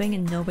about shopping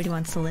and nobody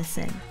wants to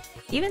listen.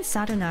 Even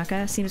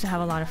Satonaka seems to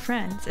have a lot of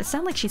friends. It's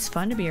not like she's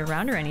fun to be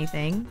around or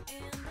anything.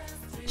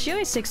 She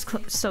always sticks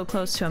so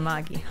close to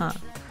Amagi, huh?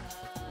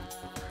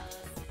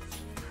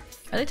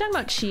 Are they talking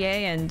about Chie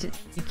and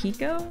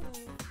Yukiko?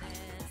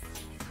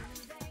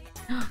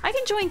 I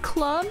can join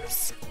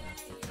clubs?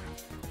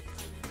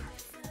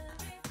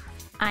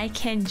 I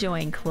can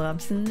join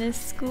clubs in this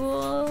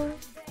school?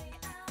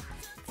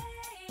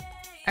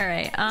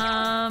 Alright,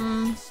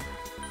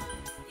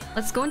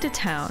 let's go into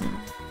town.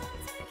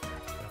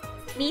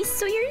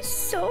 Miso, you're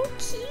so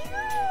cute!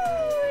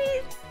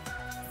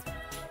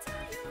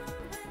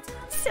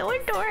 So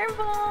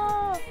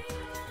adorable!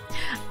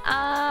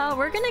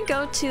 We're gonna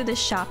go to the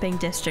shopping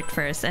district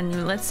first,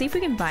 and let's see if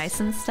we can buy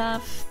some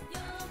stuff.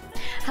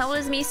 How old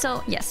is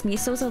Miso? Yes,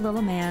 Miso's a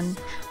little man.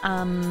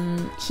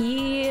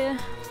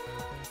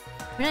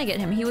 When did I get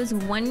him? He was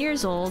 1 year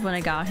old when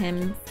I got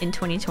him in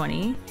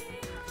 2020.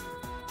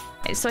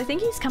 So I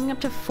think he's coming up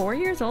to 4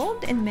 years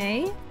old in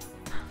May.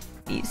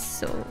 He's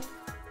so...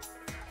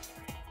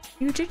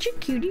 You're such a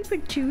cutie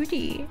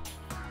patootie.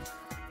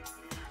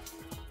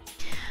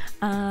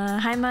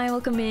 Hi Mai,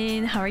 welcome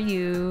in. How are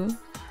you?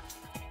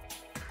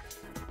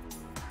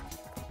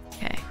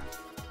 Okay.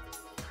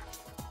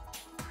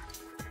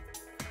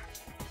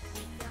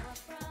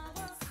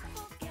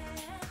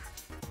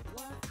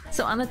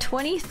 So on the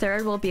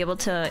 23rd, we'll be able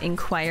to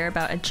inquire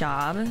about a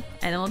job, and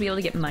then we'll be able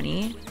to get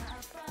money.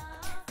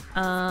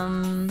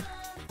 I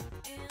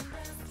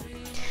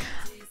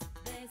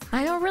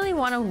don't really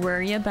want to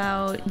worry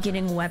about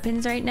getting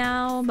weapons right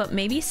now, but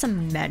maybe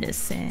some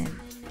medicine.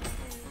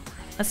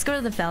 Let's go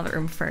to the Velvet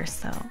Room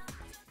first, though.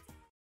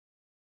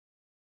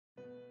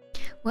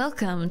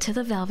 Welcome to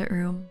the Velvet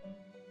Room.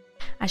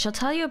 I shall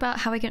tell you about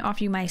how I can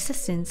offer you my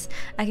assistance.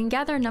 I can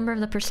gather a number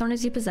of the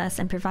personas you possess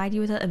and provide you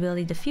with the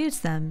ability to fuse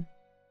them.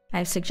 I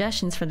have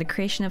suggestions for the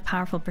creation of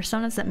powerful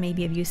personas that may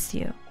be of use to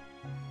you.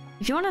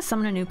 If you want to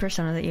summon a new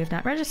persona that you have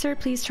not registered,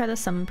 please try the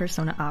summon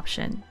persona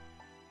option.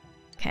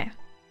 Okay.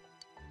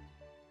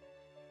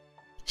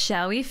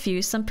 Shall we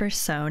fuse some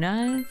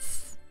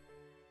personas?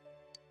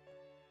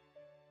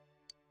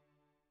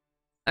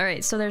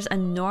 Alright, so there's a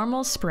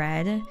normal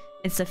spread.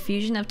 It's a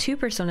fusion of 2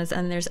 personas,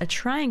 and there's a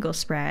triangle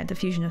spread, the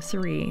fusion of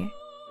 3.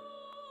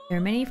 There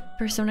are many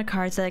persona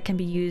cards that can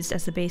be used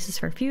as the basis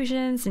for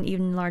fusions, and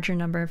even larger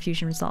number of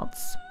fusion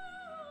results.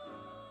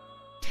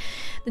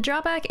 The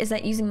drawback is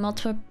that using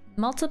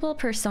multiple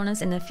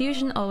personas in a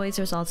fusion always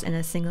results in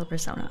a single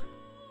persona.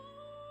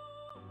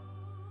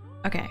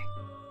 Okay.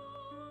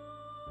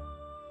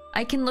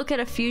 I can look at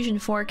a fusion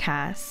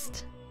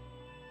forecast.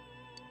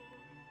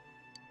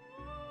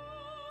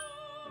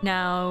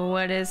 Now,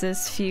 what is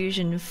this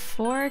fusion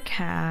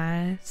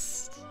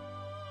forecast?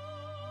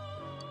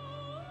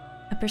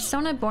 A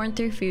persona born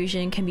through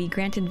fusion can be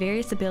granted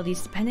various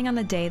abilities depending on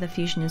the day the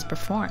fusion is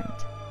performed.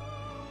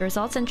 The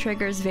results and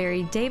triggers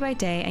vary day by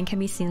day and can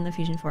be seen in the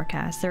fusion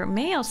forecast. There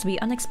may also be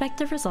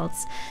unexpected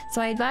results,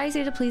 so I advise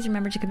you to please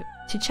remember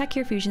to check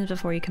your fusions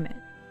before you commit.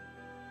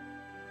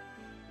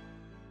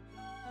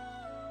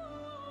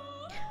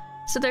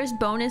 So there's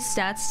bonus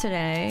stats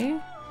today.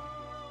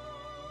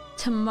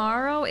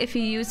 Tomorrow, if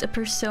you use a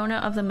persona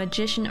of the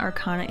Magician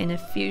Arcana in a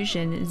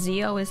fusion,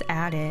 Zio is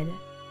added.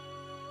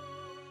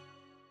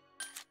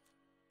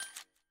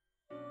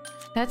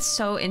 That's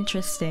so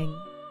interesting.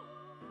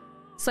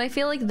 So I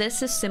feel like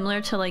this is similar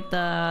to like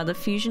the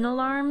fusion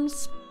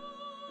alarms.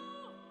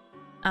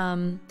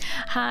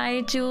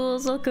 Hi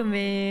Jules, welcome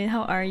in.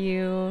 How are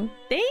you?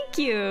 Thank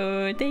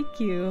you, thank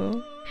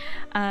you.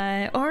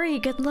 Ori,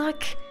 good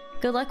luck.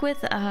 Good luck with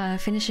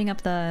finishing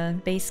up the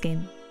base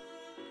game.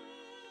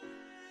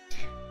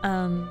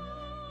 Oh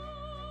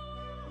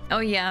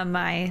yeah,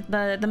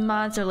 the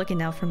mods are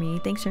looking out for me.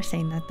 Thanks for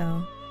saying that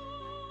though.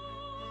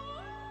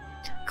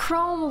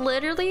 Chrome,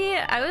 literally,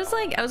 I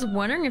was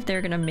wondering if they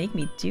were gonna make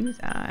me do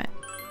that.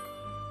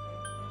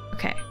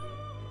 Okay.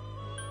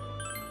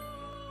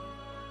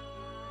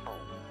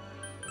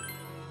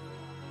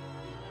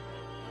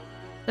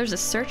 There's a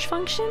search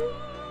function?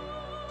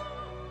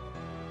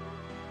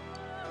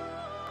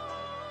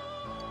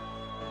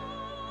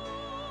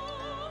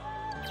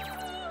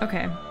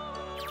 Okay.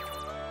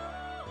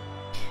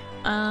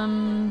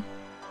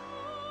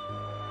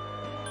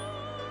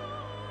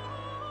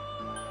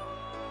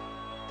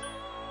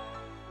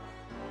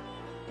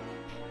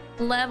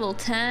 Level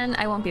 10,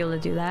 I won't be able to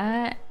do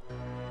that.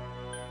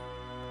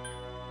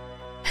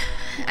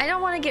 I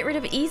don't want to get rid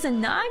of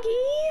Izanagi.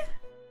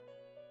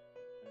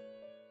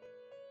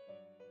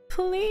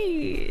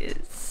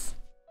 Please.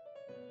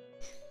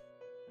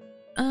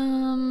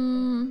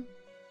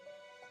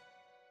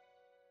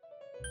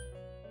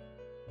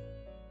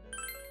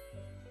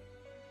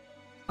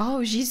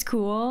 Oh, she's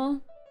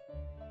cool.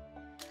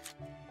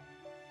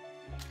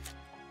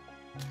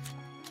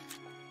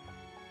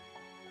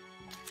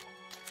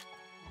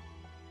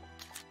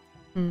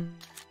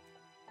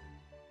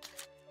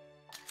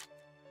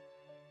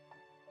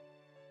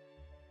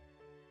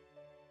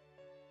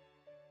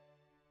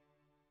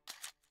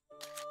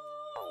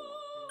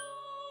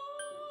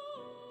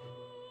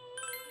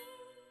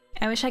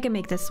 I wish I could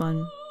make this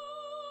one.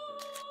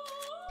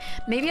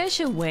 Maybe I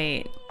should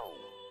wait.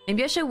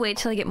 Maybe I should wait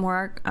till I get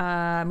more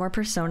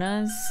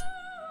personas.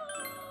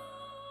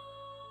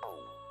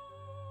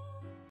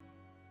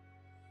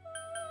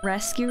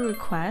 Rescue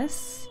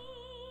requests?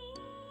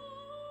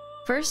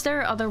 First, there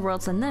are other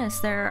worlds than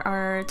this. There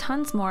are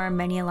tons more,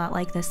 many a lot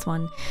like this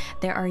one.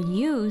 There are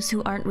yous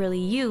who aren't really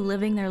you,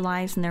 living their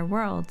lives in their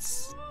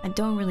worlds. I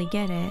don't really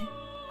get it.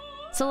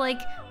 So like,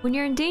 when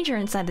you're in danger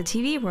inside the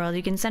TV world,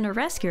 you can send a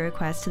rescue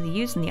request to the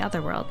yous in the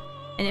other world.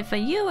 And if a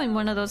you in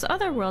one of those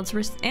other worlds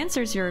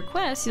answers your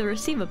request, you'll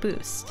receive a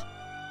boost.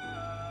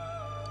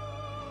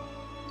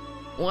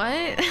 What?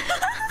 Okay.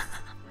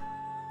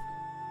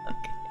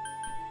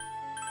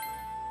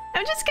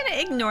 I'm just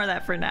gonna ignore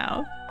that for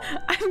now.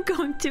 I'm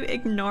going to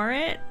ignore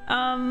it.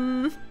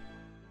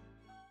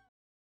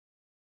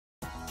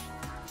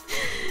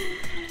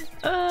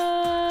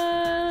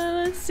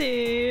 Let's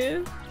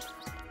see.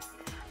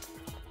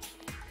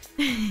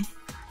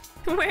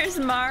 Where's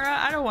Mara?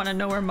 I don't want to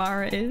know where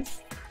Mara is.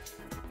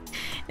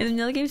 In the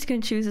vanilla games, you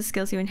can choose the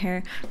skills you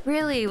inherit.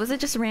 Really? Was it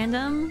just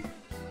random?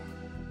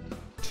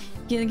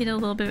 You can get a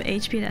little bit of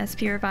HP to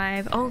SP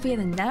revive. Oh, via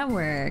the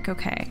network.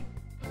 Okay.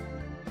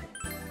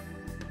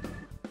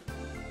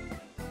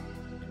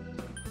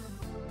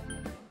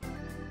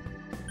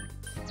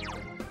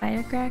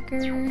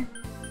 Firecracker.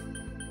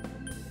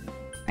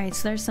 Alright,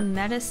 so there's some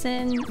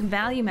medicine.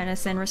 Value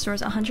medicine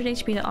restores 100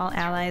 HP to all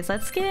allies.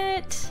 Let's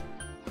get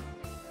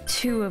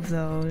 2 of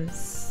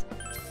those.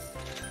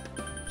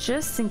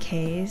 Just in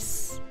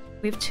case.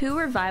 We have 2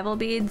 revival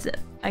beads.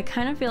 I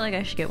kind of feel like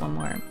I should get 1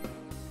 more.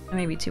 Or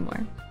maybe 2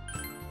 more.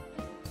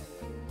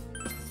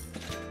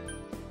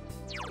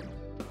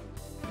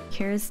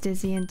 Kira's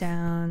dizzy and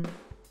down.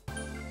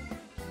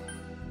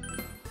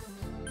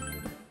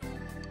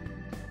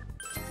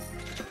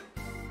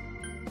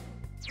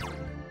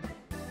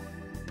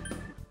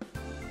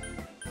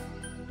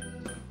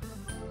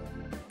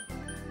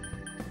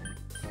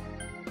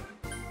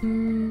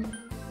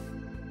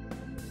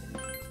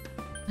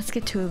 Let's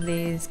get 2 of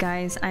these,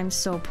 guys. I'm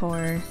so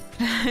poor.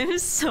 I'm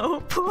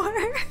so poor.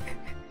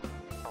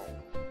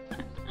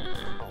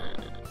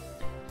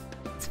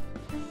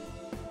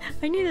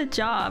 I need a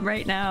job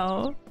right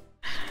now.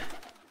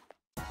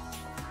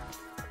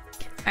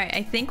 Alright,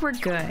 I think we're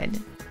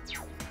good.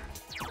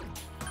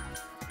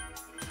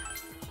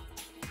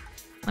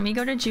 Let me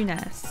go to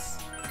Junes.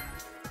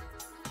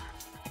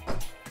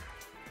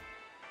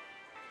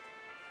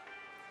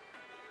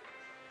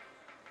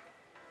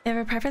 If I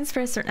have a preference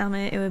for a certain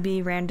element, it would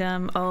be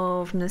random.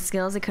 Oh, from the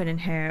skills it could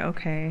inherit.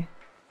 Okay.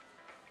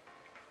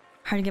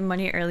 Hard to get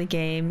money early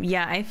game.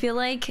 Yeah, I feel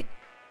like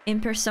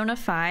in Persona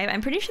 5,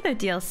 I'm pretty sure the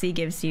DLC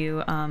gives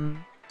you,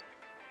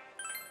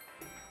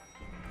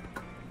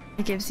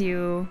 it gives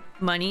you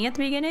money at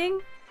the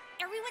beginning.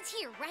 Everyone's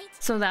here, right?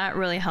 So that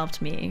really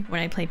helped me when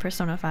I played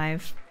Persona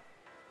 5.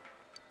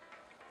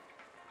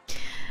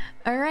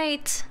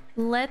 Alright,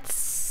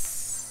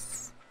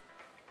 let's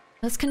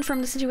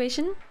confirm the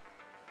situation.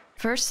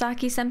 First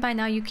Saki-senpai,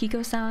 now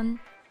Yukiko-san.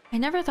 I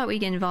never thought we'd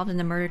get involved in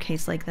a murder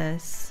case like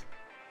this.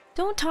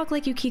 Don't talk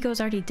like Yukiko's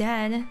already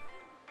dead.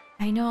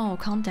 I know,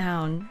 calm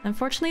down.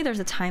 Unfortunately, there's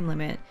a time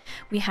limit.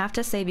 We have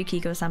to save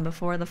Yukiko-san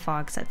before the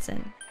fog sets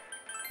in.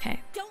 Okay.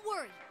 Don't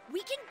worry,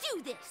 we can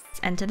do this! Let's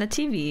enter the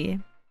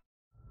TV.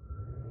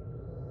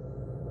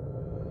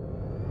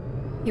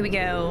 Here we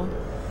go.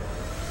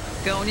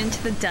 Going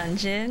into the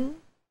dungeon.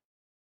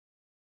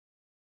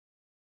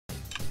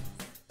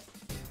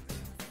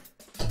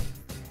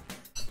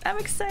 I'm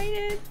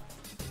excited.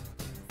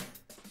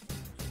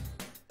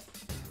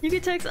 You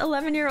could text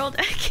 11-year-old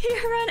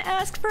Akira and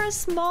ask for a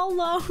small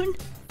loan.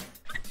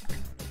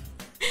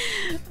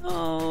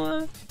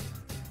 Oh.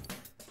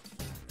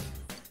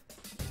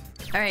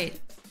 Alright.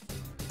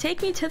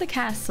 Take me to the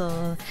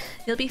castle.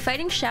 You'll be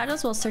fighting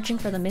shadows while searching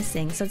for the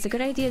missing, so it's a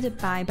good idea to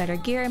buy better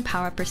gear and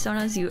power up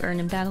personas you earn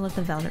in battle at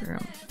the Velvet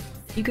Room.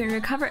 You can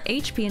recover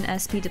HP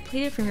and SP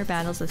depleted from your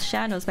battles with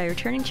shadows by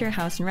returning to your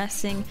house and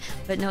resting,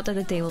 but note that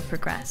the day will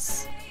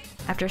progress.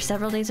 After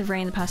several days of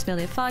rain, the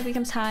possibility of fog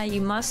becomes high. You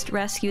must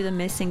rescue the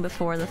missing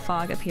before the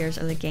fog appears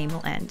or the game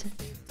will end.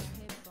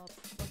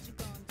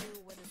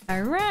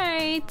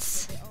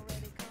 Alright!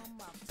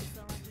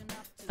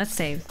 Let's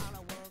save.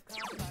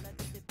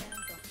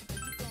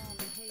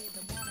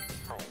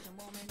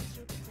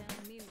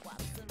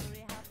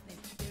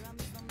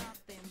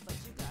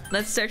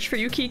 Let's search for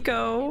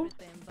Yukiko.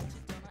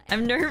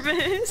 I'm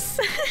nervous.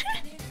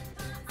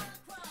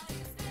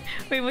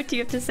 Wait, what do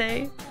you have to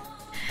say?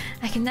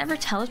 I can never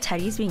tell if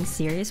Teddy's being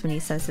serious when he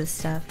says this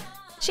stuff.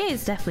 She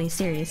is definitely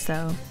serious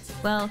though.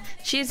 Well,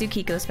 she is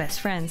Yukiko's best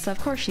friend, so of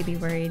course she'd be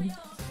worried.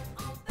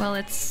 Well,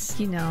 it's,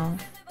 you know,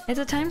 it's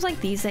at times like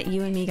these that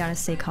you and me gotta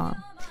stay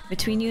calm.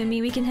 Between you and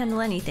me, we can handle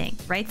anything.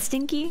 Right,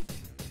 Stinky?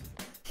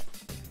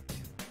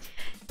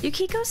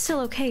 Yukiko's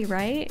still okay,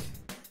 right?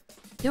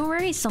 Don't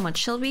worry so much,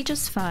 she'll be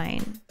just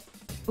fine.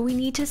 But we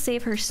need to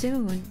save her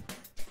soon.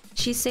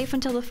 She's safe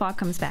until the fog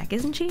comes back,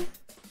 isn't she?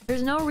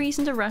 There's no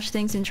reason to rush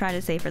things and try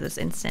to save her this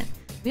instant.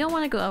 We don't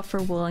want to go out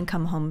for wool and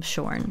come home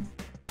shorn.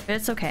 But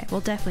it's okay, we'll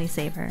definitely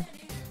save her.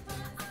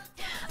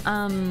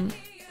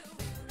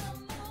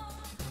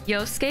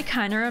 Yosuke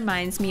kinda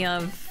reminds me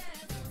of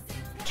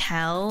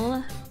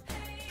Kel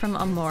from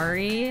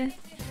Amori.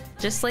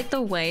 Just like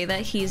the way that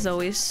he's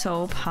always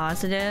so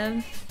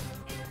positive.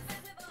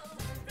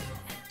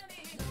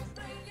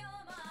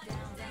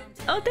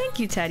 Oh, thank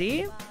you,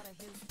 Teddy.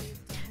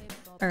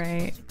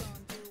 Alright.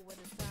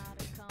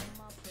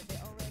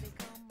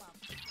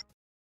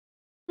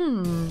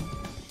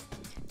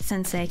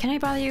 Sensei, can I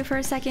bother you for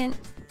a second?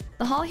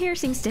 The hall here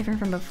seems different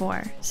from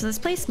before, so this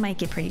place might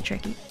get pretty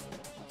tricky.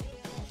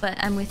 But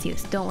I'm with you,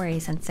 so don't worry,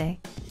 Sensei.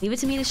 Leave it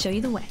to me to show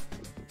you the way.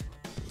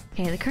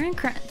 Okay,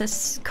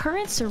 the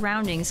current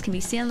surroundings can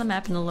be seen on the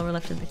map in the lower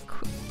left of the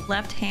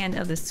left hand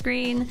of the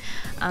screen.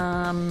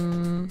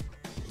 The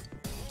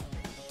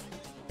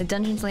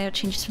dungeon's layout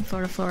changes from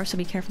floor to floor, so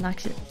be careful not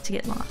to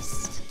get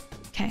lost.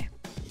 Okay.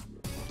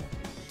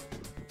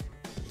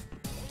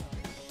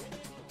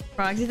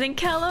 Roxy think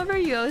Kel over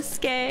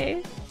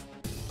Yosuke.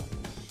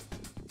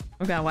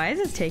 Oh god, why is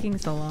this taking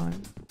so long?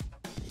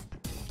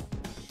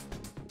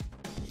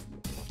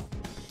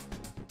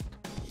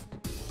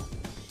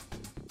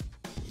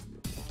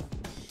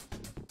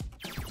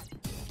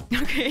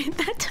 Okay,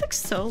 that took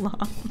so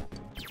long.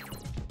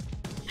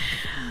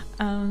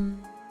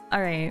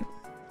 Alright.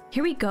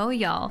 Here we go,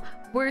 y'all.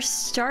 We're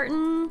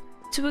starting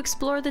to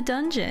explore the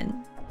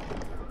dungeon.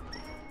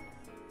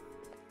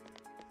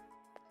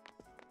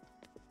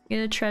 Get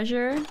a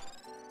treasure.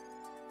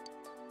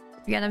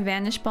 We got a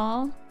vanish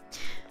ball.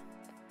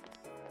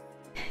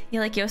 You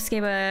like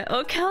Yosuke, but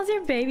oh, Kel's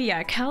your baby.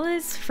 Yeah, Kel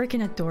is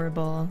freaking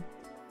adorable.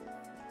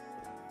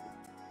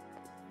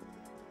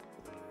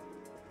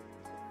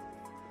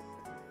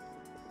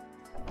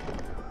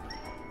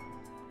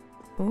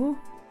 Ooh.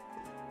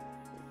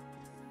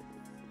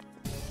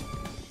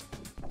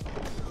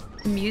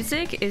 The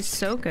music is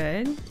so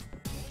good.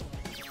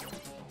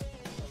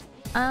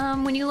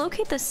 When you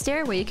locate the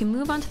stairway, you can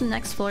move on to the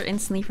next floor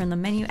instantly from the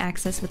menu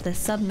access with the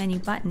sub-menu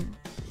button.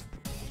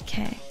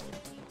 Okay.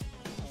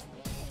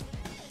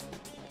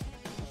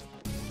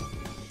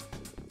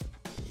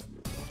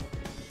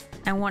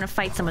 I want to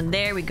fight someone.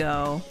 There we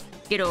go.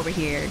 Get over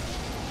here.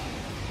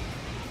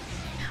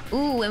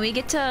 Ooh, and we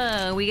get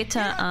to two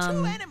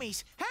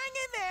enemies. Hang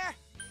in there.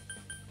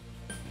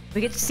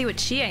 We get to see what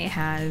Chie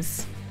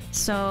has.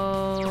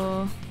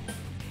 So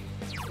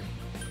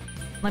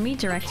let me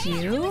direct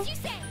you.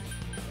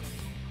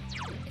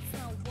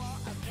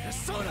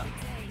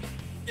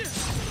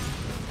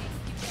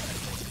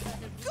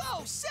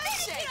 Go,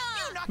 Sensei!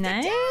 You knocked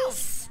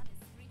Nice.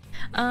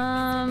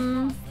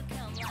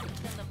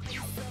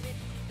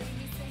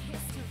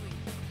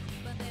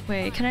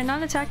 Wait, can I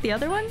not attack the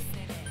other one?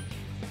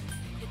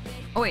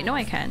 Oh wait, no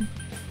I can.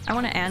 I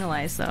want to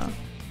analyze though.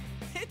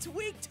 It's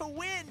weak to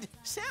wind.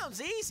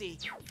 Sounds easy.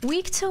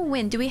 Weak to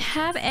wind. Do we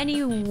have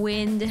any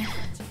wind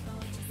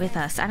with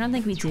us? I don't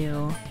think we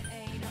do.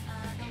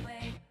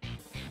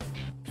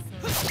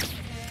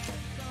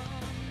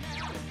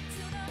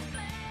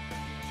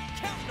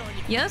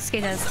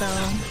 Yosuke does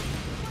though.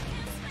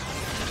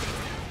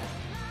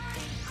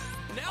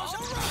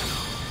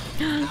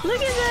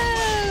 Look at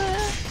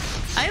that!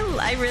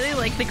 I really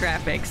like the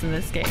graphics in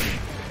this game.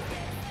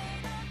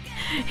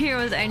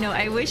 Heroes, I know.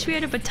 I wish we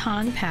had a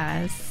baton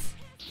pass.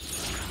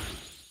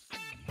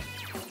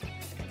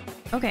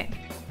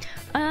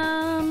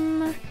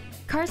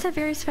 Cards have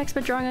various effects,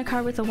 but drawing a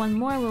card with a one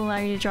more will allow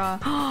you to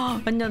draw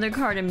another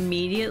card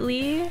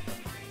immediately.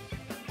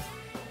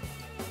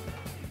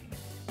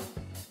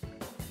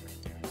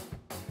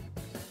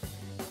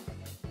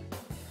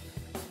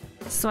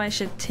 So I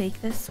should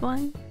take this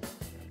one.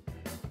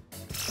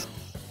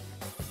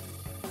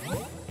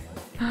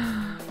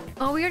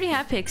 Oh, we already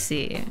have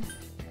Pixie.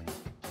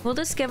 Will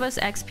this give us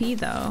XP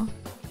though?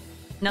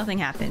 Nothing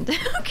happened.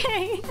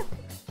 Okay.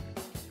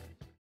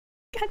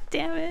 God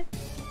damn it.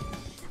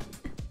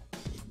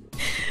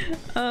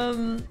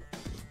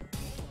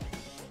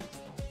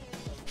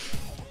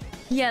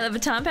 Yeah, the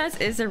baton pass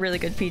is a really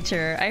good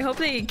feature. I hope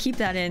they keep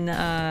that in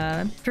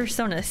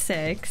Persona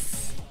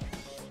 6.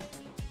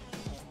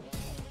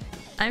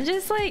 I'm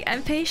just like,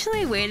 I'm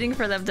patiently waiting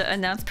for them to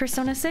announce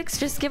Persona 6.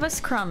 Just give us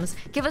crumbs.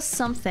 Give us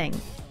something.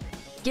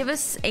 Give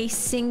us a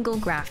single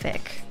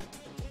graphic.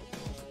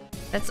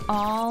 That's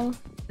all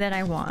that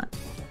I want.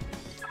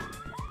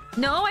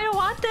 No, I don't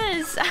want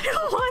this! I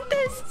don't want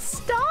this!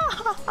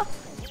 Stop!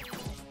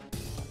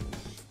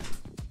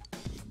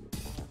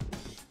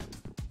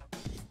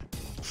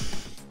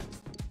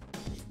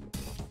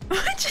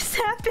 What just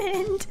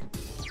happened?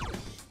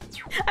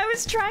 I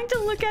was trying to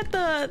look at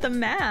the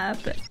map.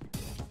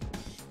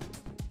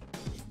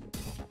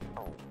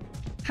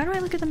 How do I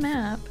look at the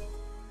map?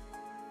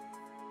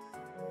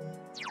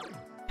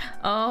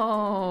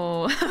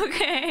 Oh,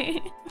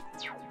 okay.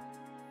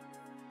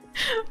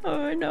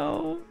 Oh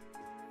no.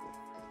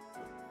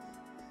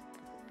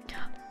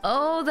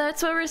 Oh,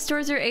 that's what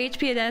restores your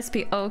HP and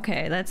SP.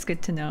 Okay, that's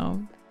good to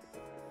know.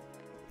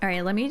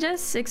 Alright, let me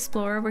just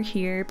explore over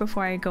here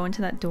before I go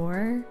into that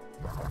door.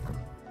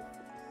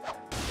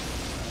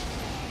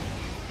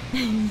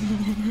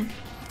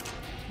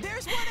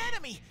 There's one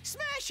enemy!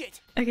 Smash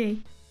it! Okay.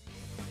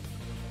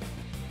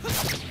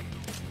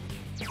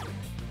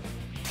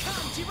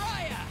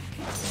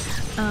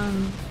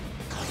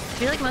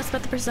 I feel like most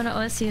about the Persona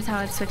OST is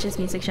how it switches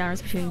music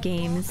genres between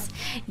games.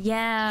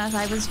 Yeah,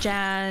 5 was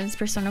jazz,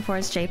 Persona 4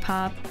 is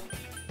J-pop.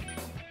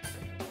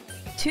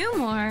 2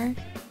 more.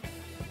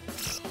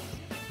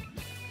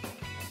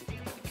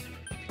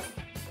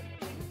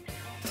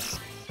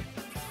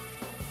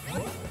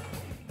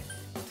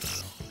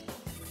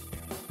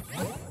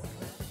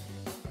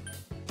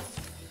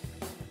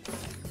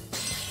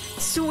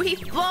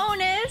 Sweet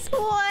bonus!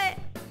 What?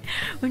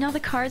 When all the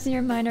cards in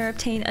your mind are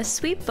obtained, a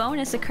sweet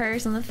bonus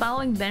occurs and the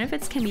following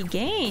benefits can be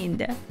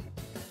gained.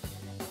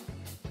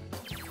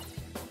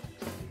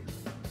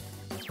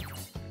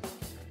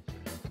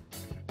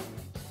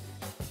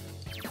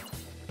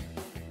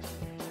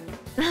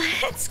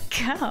 Let's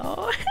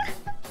go!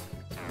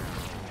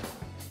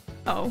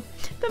 Oh,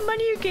 the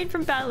money you gain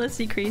from battle is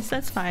decreased,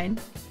 that's fine.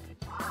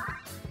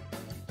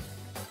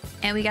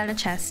 And we got a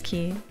chest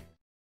key.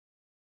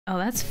 Oh,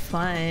 that's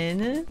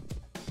fun.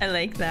 I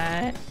like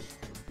that.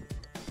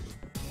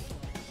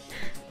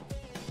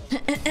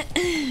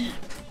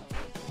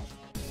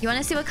 You want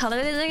to see what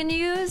color they're going to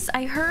use?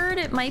 I heard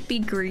it might be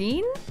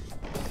green.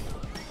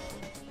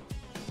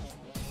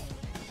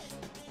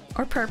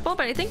 Or purple,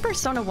 but I think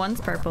Persona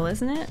 1's purple,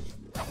 isn't it?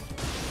 I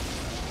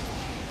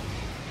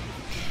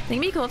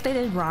think it'd be cool if they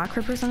did rock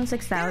for Persona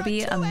 6. That would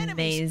be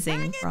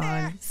amazing,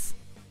 frogs.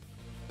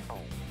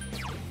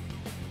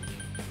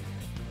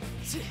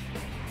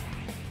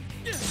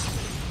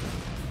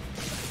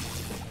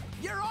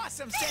 You're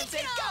awesome,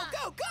 Sensei! Go,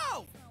 go,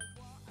 go!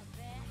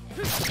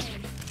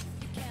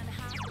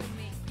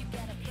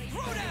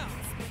 Throw down!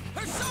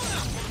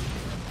 Persona!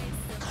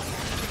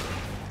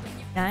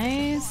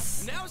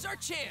 Nice. Now's our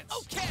chance.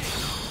 Okay!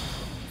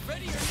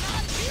 Ready or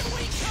not, here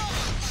we come!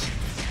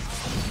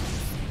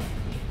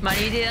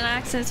 Money didn't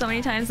accent so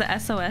many times, the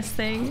SOS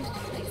thing.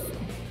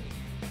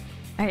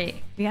 Alright,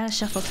 we got a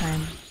shuffle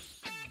time.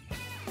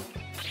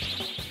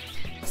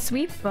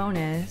 Sweet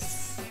bonus.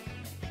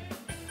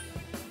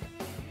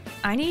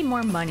 I need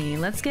more money.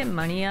 Let's get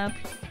money up.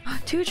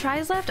 2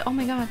 tries left? Oh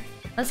my god.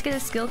 Let's get a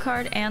skill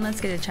card and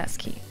let's get a chest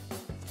key.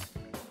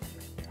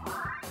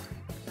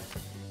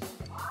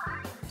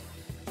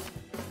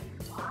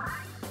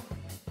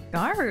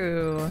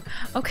 Garu.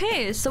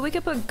 Okay, so we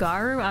could put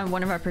Garu on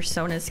one of our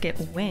personas to get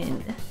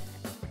wind.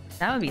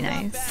 That would be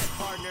nice.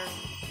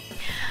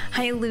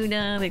 Hi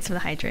Luna, thanks for the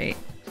hydrate.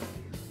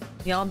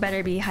 Y'all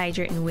better be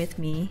hydrating with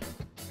me.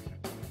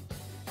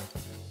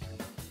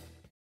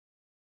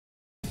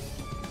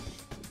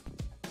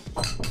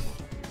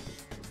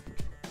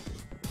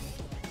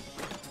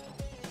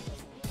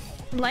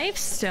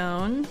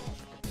 Lifestone.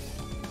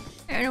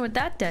 I don't know what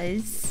that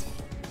does.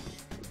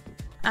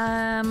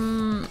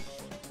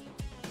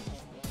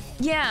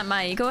 Yeah,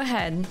 Mai, go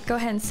ahead. Go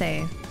ahead and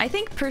say. I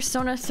think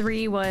Persona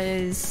 3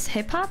 was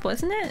hip-hop,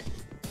 wasn't it?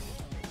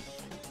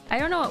 I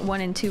don't know what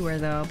 1 and 2 were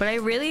though, but I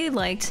really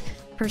liked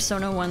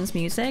Persona 1's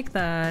music,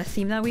 the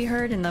theme that we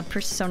heard in the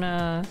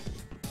Persona...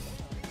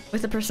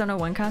 with the Persona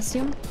 1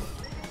 costume.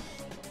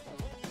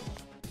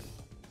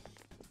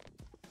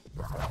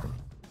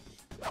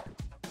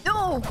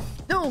 No!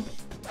 No!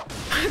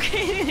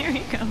 Okay, there we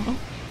go.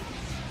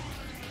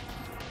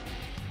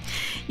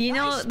 You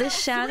know, the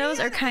shadows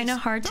are kind of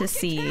hard to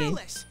see.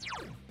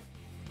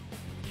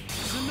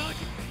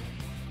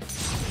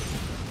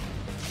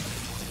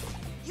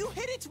 You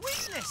hit its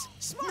weakness.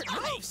 Smart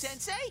move,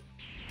 Sensei.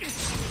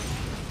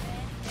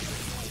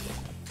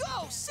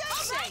 Go,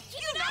 Sensei! Right,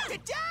 you knocked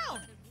it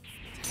down.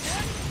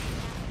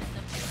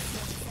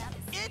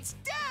 It's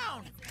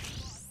down.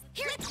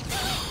 Here.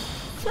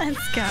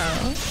 Let's go.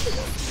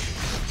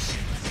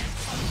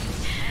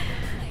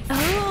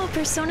 Oh,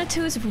 Persona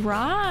 2's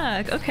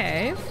rock.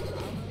 Okay.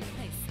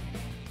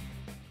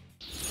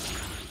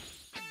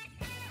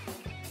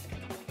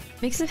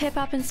 Mix of hip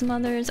hop and some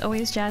others,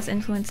 always jazz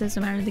influences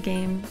no matter the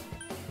game.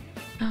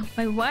 Oh,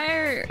 my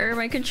wire or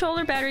my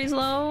controller battery's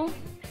low.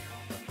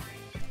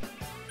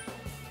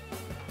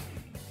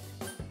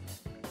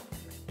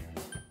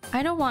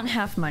 I don't want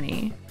half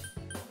money.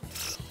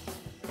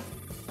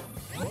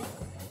 No!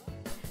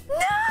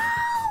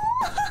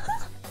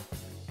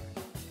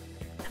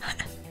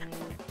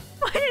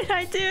 Why did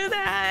I do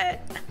that?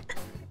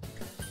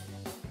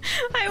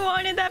 I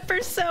wanted that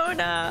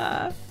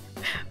persona.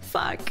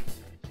 Fuck.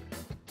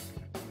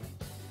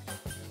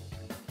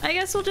 I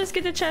guess we'll just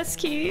get the chest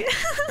key.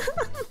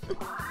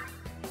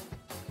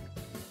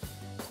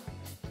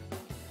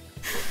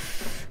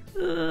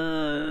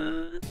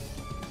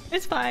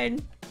 It's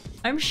fine.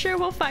 I'm sure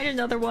we'll find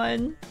another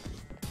one.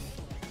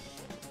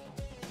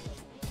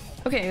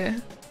 Okay.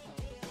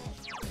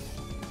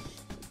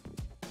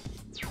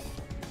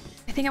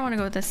 I think I want to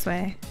go this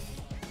way.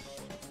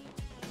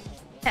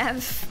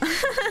 F.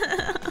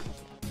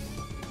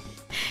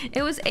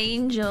 It was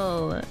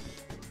Angel.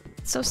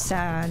 So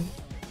sad.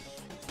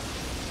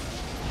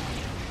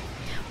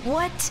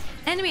 What?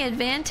 Enemy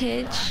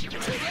advantage.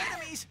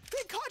 Enemies!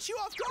 They caught you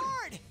off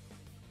guard!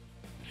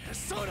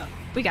 Persona!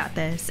 We got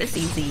this. It's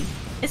easy.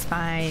 It's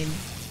fine.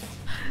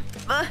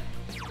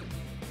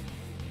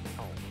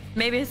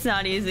 Maybe it's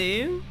not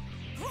easy.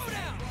 Throw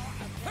down!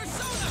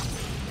 Persona!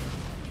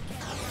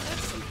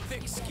 That's some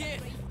thick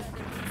skin.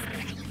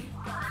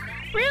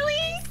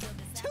 Really?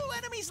 2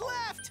 enemies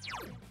left!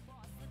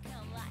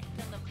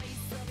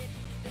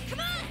 Come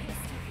on!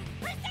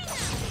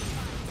 Persona!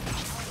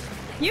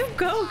 You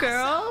go,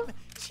 girl. Awesome.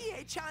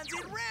 Chie-chan's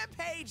in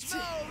rampage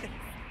mode!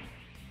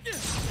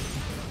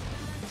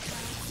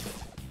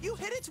 You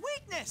hit its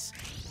weakness!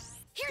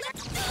 Here,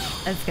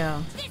 Let's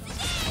go.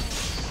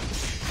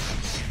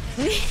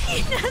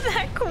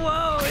 That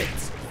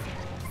quote.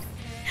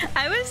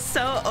 I was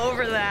so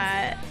over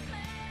that.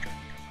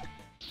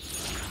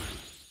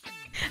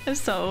 I'm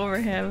so over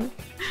him.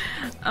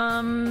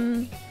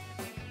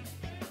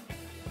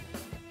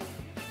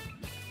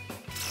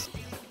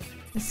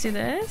 Let's do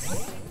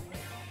this.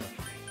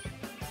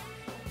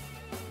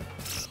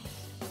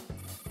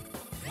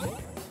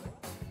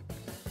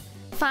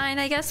 Fine,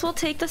 I guess we'll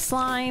take the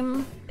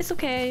slime. It's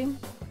okay.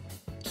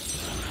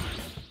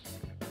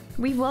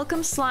 We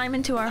welcome slime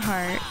into our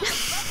heart.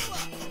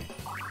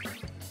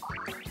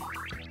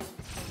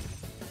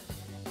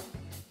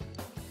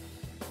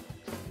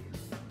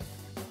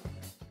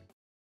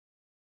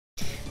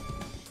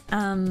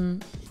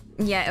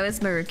 Yeah, it was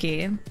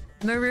Maruki.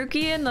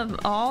 Maruki and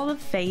all the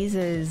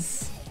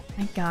phases.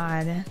 My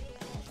god.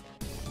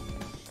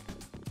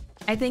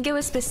 I think it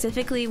was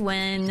specifically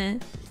when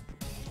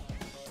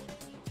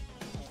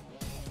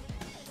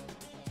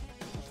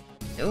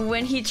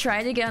he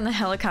tried to get on the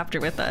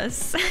helicopter with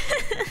us.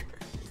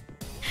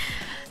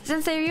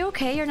 Sensei, are you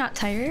okay? You're not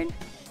tired?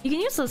 You can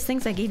use those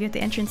things I gave you at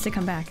the entrance to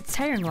come back. It's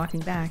tiring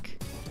walking back.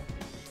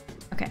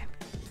 Okay.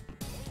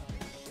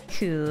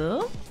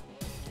 Cool.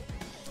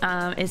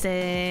 Is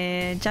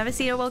it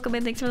Javasito? Welcome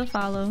in. Thanks for the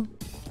follow.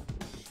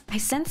 I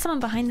sent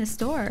someone behind this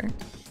door.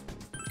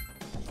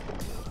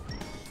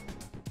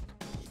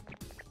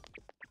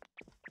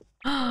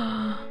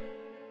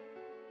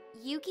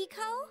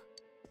 Yukiko?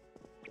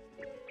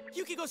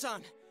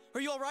 Yukiko-san,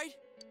 are you alright?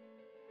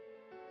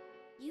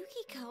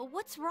 Yukiko,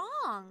 what's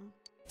wrong?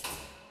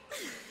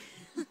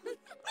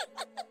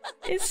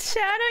 It's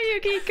Shadow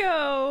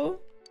Yukiko.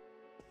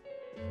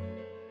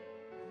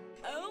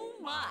 Oh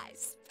my,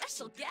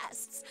 special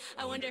guests.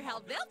 I wonder how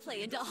they'll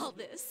play into all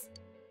this.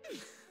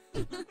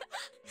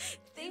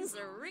 Things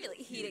are really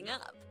heating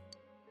up.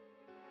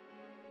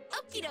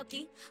 Okie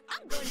dokie,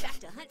 I'm going back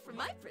to hunt for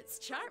my Prince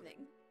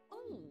Charming.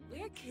 Oh,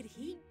 where could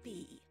he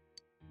be?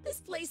 This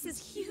place is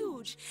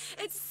huge.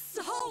 It's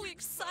so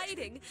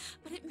exciting,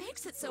 but it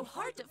makes it so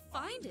hard to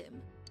find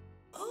him.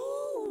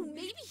 Oh,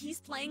 maybe he's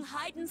playing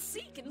hide and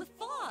seek in the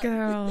fog.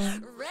 Girl.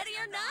 Ready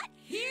or not,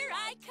 here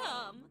I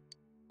come.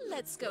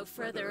 Let's go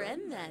further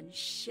in then,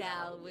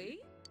 shall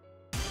we?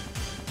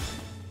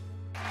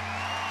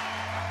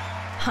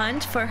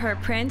 Hunt for her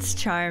Prince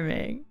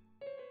Charming.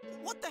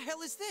 What the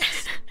hell is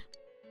this?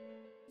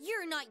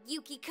 You're not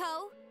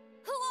Yukiko.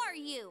 Who are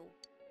you?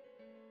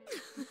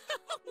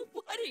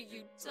 What are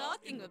you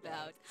talking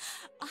about?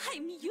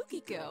 I'm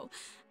Yukiko,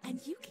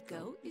 and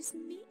Yukiko is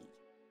me.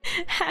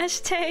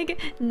 Hashtag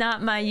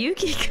not my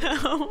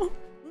Yukiko.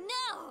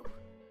 No!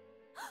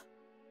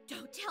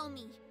 Don't tell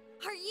me.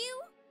 Are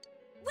you?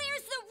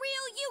 Where's the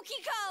real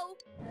Yukiko?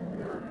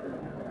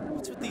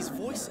 What's with these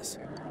voices?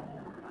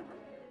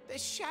 The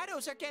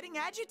shadows are getting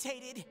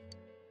agitated.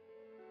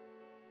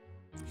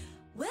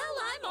 Well,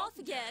 I'm off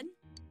again.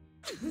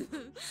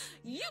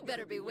 You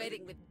better be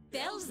waiting with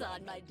bells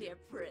on, my dear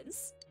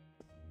prince.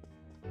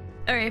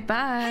 Alright,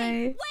 bye.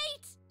 Hey,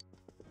 wait!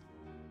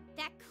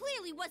 That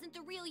clearly wasn't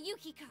the real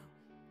Yukiko.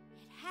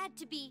 It had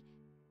to be...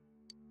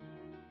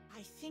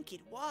 I think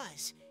it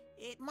was.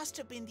 It must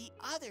have been the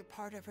other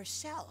part of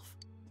herself.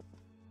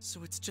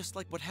 So it's just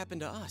like what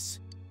happened to us.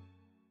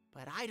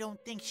 But I don't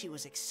think she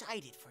was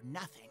excited for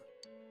nothing.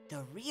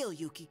 The real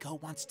Yukiko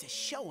wants to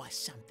show us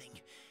something.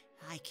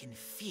 I can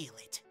feel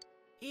it.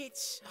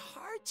 It's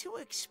hard to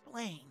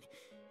explain.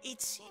 It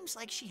seems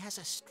like she has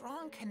a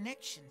strong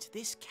connection to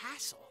this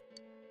castle.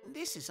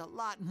 This is a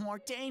lot more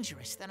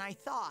dangerous than I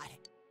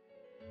thought.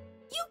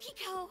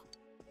 Yukiko!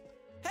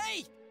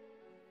 Hey!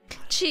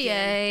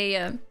 Chie.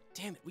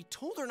 Damn it, we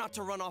told her not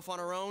to run off on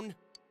her own.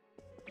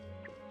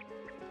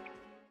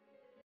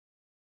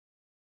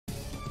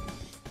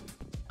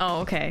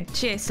 Oh, okay.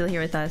 Chie's still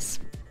here with us.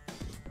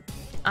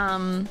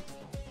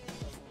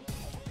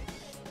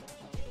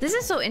 This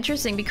is so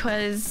interesting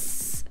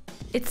because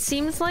it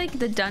seems like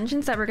the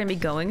dungeons that we're gonna be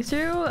going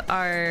through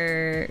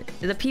are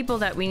the people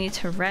that we need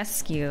to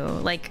rescue,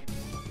 like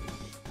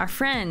our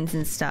friends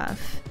and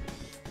stuff.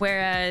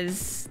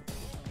 Whereas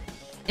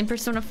in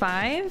Persona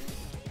 5,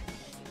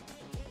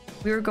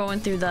 we were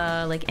going through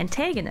the like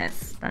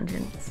antagonist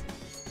dungeons.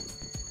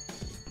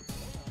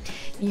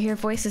 You hear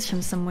voices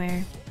from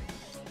somewhere.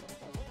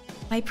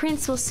 My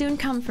prince will soon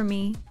come for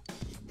me.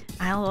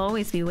 I'll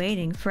always be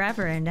waiting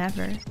forever and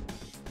ever.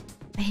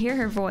 I hear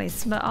her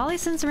voice, but all I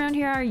sense around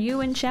here are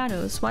you and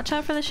shadows. Watch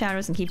out for the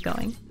shadows and keep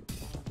going.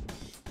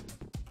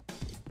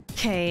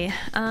 Okay,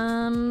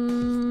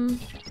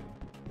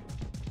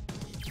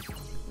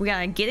 we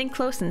gotta get in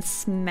close and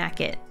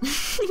smack it.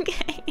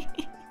 Okay.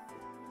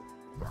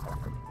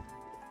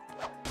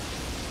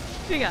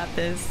 We got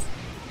this.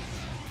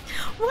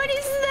 What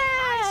is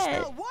that? I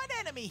smell one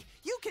enemy!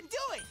 You can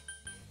do it!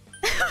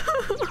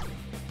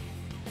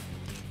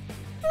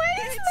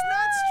 What is It's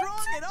not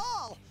strong at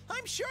all!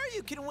 I'm sure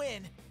you can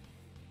win!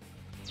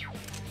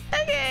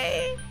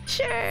 Okay,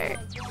 sure.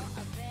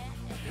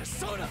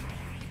 Persona!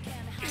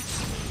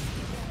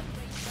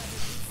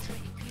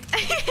 I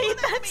hate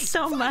that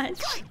so much.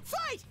 Fight!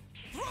 Fight!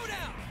 Throw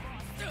down!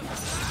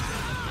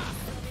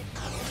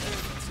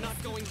 It's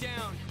not going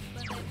down.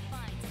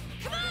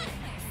 Come on!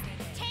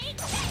 Take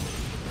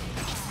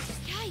this!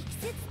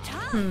 Yikes, it's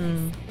tough!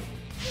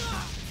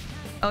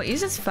 Oh, it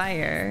uses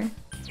fire.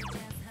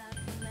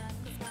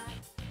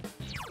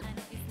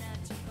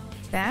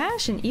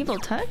 Bash and evil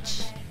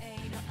touch?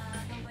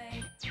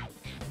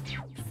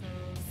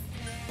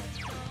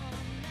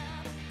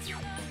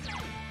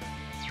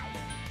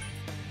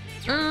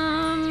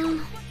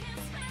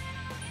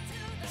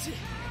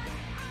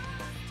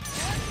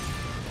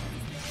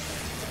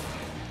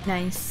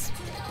 Nice.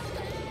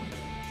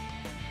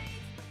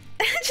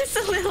 Just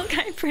a little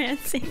guy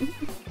prancing.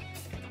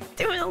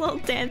 Doing a little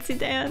dancey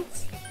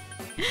dance.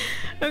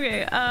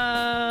 Okay,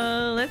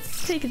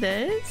 let's take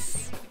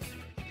this.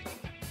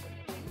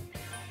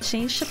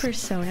 Change the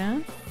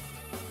persona.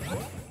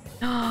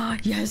 Oh,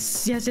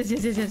 yes, yes, yes,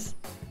 yes, yes, yes.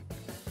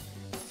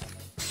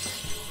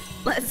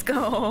 Let's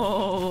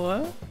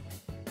go.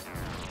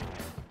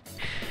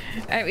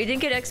 Alright, we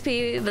didn't get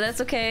XP, but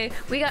that's okay.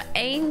 We got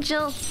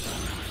Angel.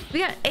 We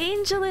got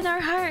Angel in our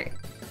heart.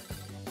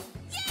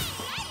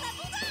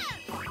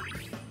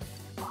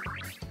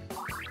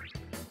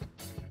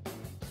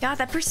 God,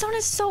 that persona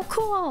is so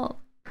cool.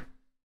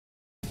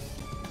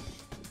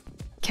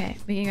 Okay,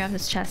 we can grab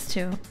this chest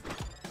too.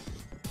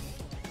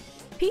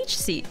 Peach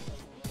seat.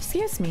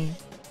 Excuse me.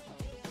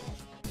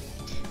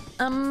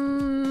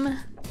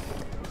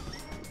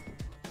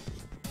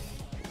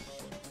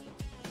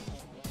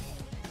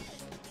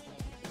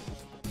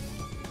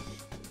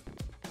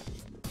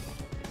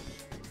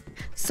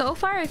 So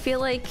far, I feel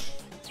like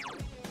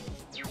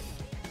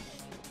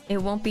it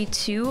won't be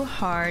too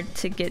hard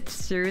to get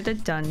through the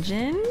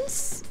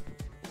dungeons.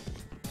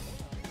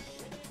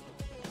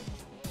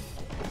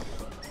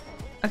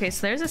 Okay,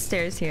 so there's a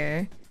stairs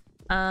here.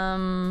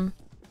 I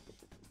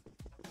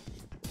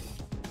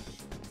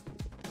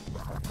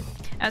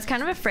was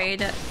kind of afraid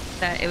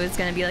that it was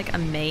gonna be like a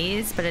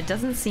maze, but it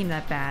doesn't seem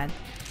that bad.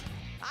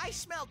 I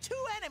smell 2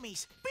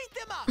 enemies! Beat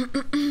them up!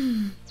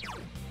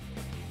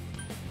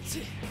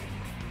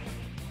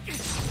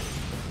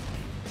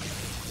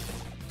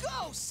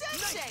 Go,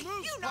 Sensei! Nice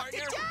move, You knocked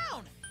it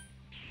down!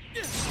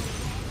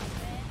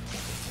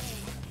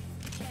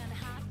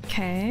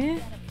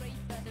 Okay.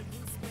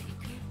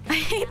 I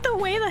hate the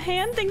way the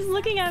hand thing's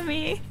looking at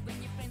me.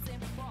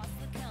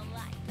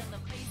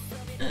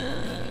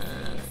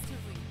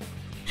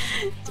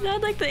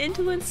 Not like the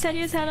influence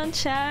Teddy's had on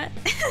chat.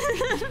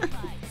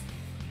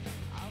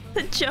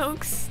 The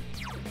jokes.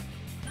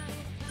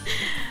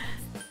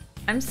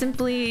 I'm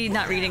simply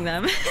not reading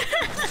them. It's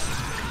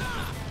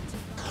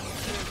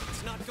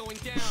not going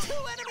down. 2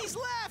 enemies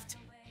left!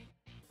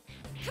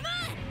 Come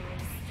on!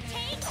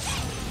 Take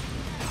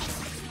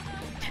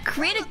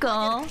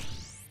Critical.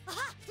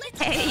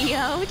 Hey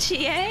yo,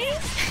 Chie.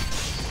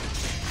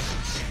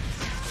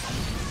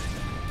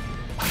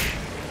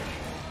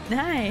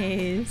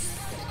 Nice.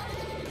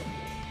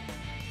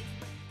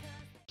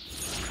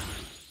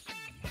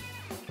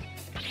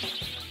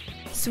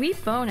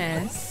 Sweet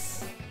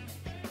bonus.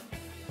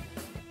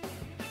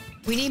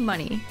 We need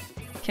money.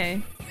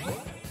 Okay.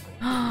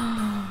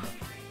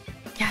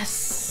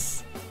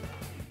 Yes.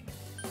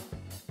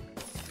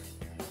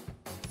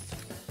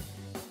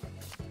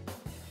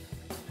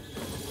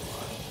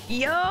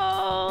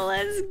 Yo,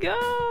 let's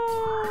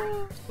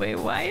go. Wait,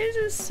 why is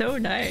this so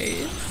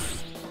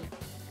nice?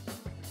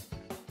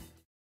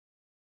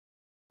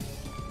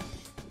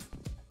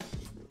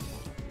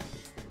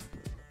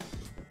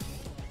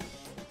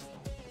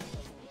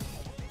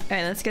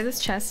 Alright, let's get this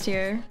chest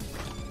here.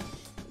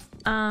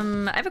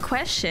 I have a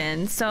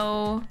question.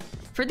 So,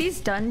 for these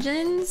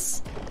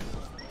dungeons,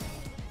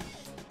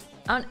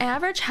 on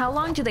average, how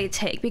long do they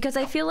take? Because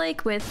I feel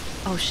like with...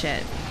 oh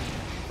shit.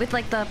 With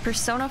like the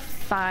Persona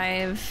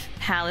 5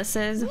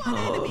 palaces... One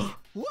enemy!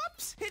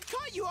 Whoops! It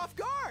caught you off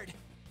guard!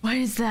 What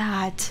is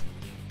that?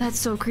 That's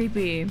so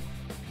creepy.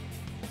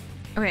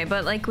 Okay,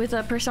 but like with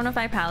the Persona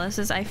 5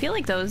 palaces, I feel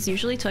like those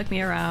usually took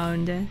me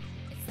around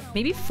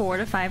maybe 4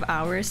 to 5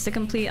 hours to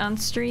complete on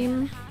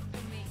stream.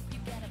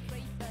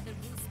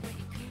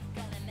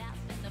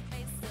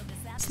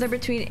 So they're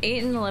between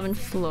 8 and 11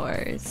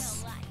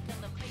 floors.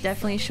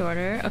 Definitely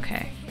shorter.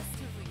 Okay.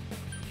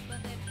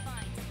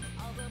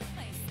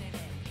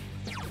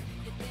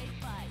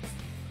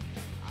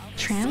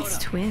 Trans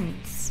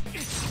twins.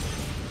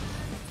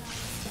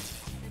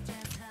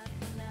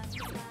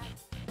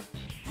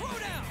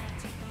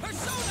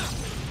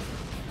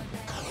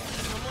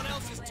 Someone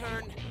else's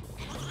turn.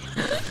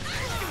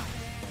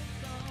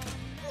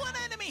 One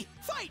enemy!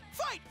 Fight!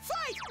 Fight!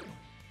 Fight!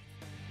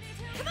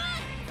 Come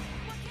on!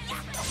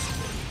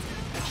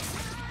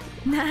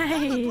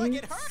 Nice. Looked like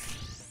it hurt.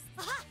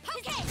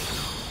 Okay.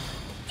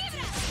 Give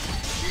it up.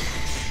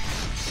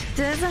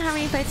 Does it have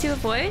any fights you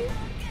avoid?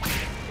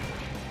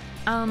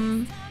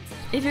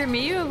 If you're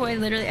me, you avoid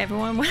literally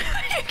everyone when you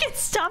get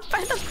stopped by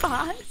the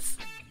boss.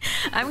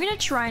 I'm gonna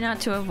try not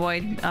to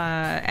avoid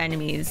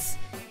enemies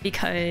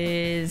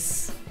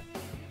because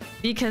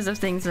of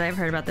things that I've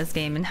heard about this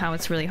game and how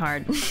it's really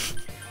hard.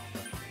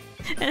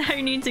 And how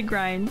you need to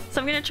grind. So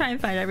I'm gonna try and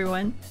fight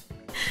everyone.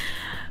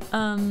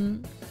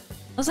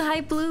 Also,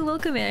 hi Blue,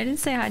 welcome in. I didn't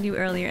say hi to you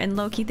earlier. And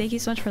Loki, thank you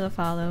so much for the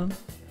follow.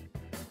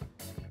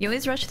 You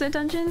always rush to the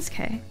dungeons?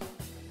 Okay.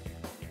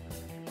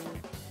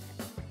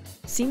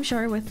 Seem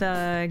short with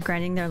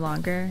grinding there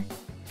longer.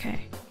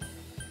 Okay.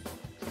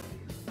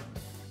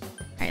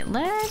 Alright,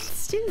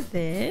 let's do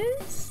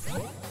this.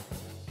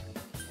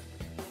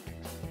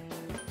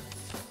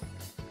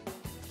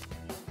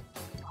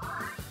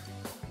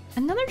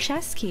 Another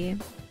chest key.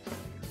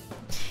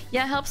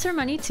 Yeah, it helps her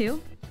money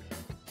too.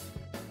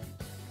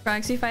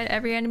 Frogs, you fight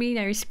every enemy,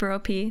 now you're super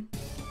OP.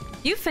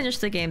 You finished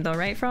the game though,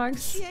 right,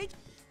 Frogs?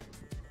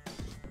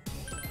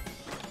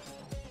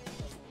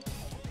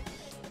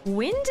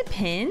 Wind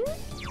pin?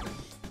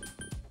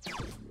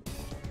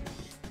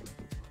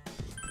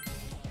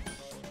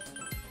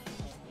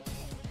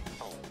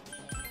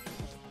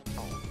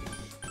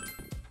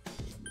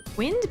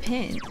 Wind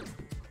pin.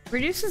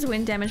 Reduces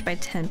wind damage by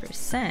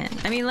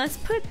 10%. I mean, let's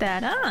put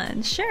that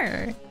on,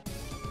 sure.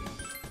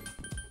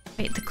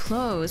 Wait, the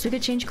clothes. We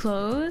could change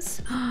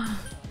clothes?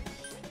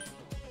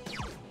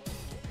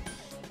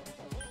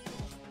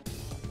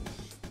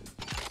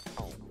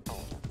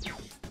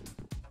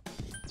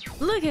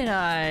 Look at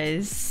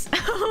us!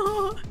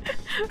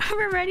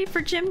 We're ready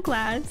for gym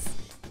class.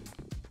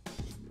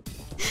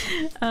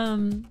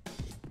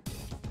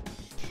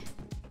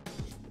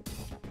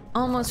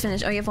 Almost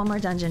finished. Oh, you have one more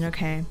dungeon.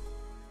 Okay.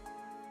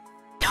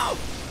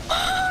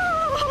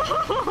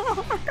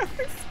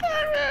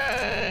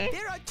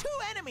 There are 2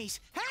 enemies.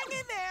 Hang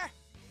in there.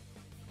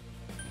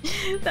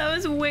 That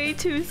was way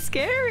too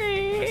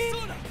scary.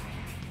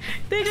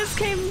 They just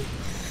came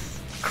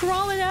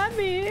crawling at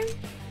me.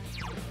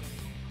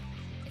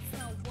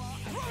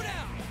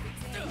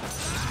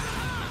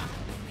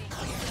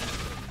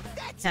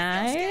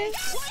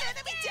 Nice. One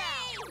enemy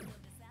down.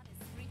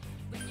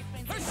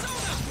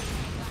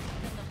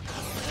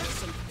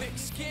 Some thick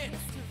skin.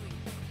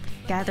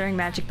 Gathering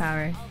magic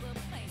power.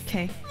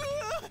 Okay.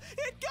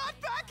 It got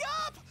back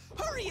up.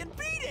 Hurry and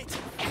beat it.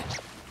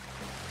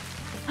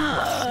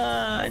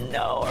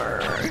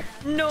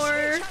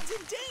 Nor. Chie-chan's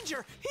in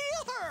danger.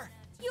 Heal her.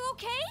 You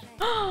okay?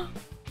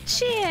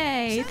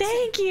 Chie,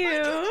 thank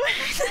you.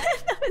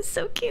 That was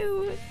so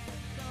cute.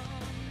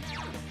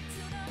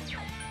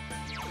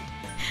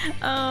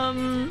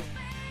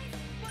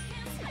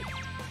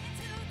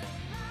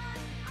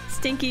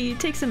 Stinky,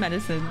 take some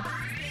medicine.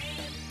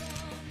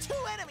 2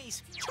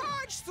 enemies.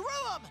 Charge through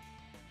them.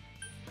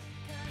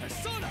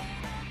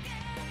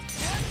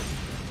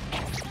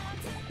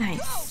 Nice.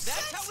 Go,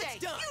 that's how it's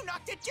done. You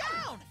knocked it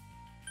down.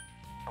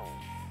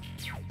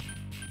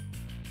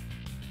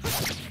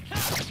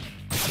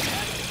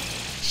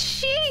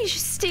 Sheesh,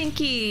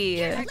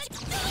 Stinky.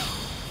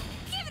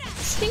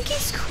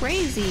 Stinky's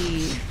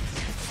crazy.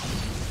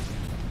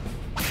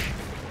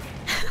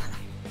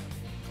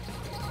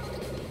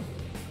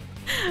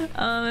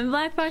 And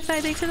Black Fox,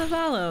 thanks for the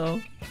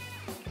follow.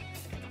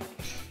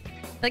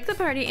 Like the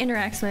party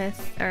interacts with,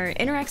 or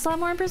interacts a lot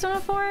more in Persona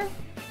 4.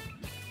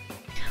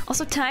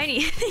 Also,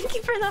 Tiny, thank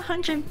you for the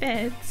 100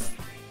 bits.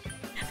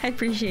 I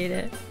appreciate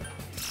it.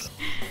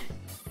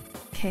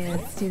 Okay,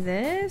 let's do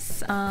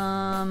this.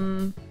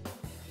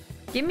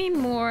 Give me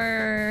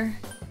more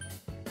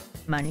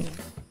money.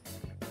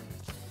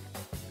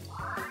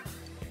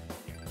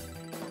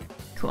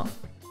 Cool.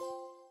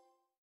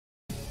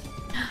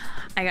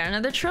 I got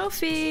another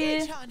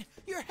trophy.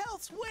 Your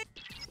health's way.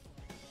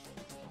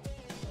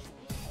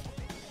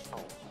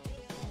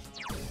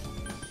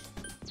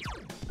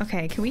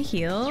 Okay, can we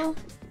heal?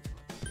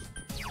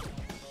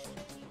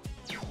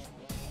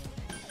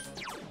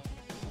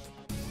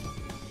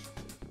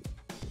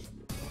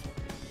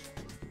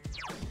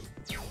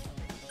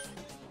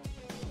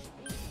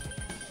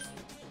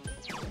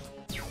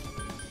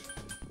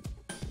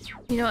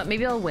 You know what?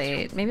 Maybe I'll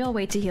wait. Maybe I'll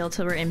wait to heal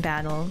till we're in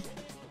battle.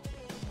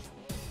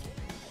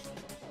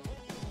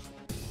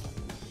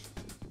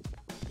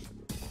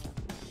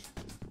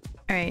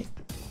 Alright.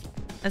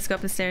 Let's go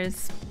up the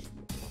stairs.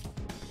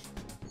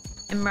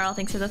 And Merle,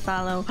 thanks for the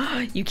follow.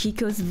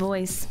 Yukiko's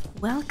voice.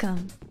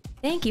 Welcome.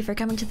 Thank you for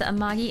coming to the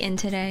Amagi Inn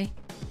today.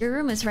 Your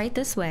room is right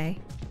this way.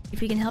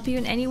 If we can help you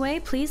in any way,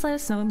 please let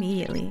us know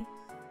immediately.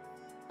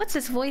 What's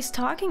this voice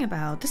talking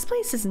about? This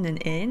place isn't an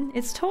inn.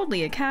 It's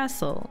totally a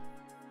castle.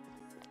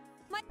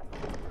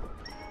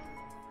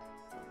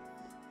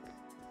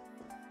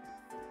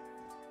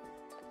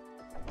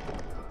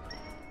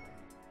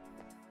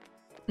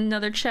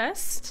 Another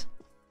chest.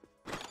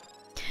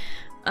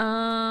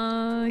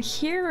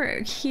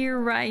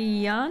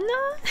 Hirayana?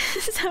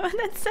 Is that what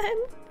that said?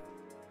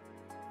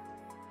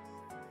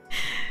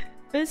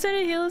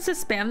 Instead of heal us to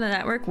spam the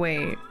network.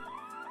 Wait.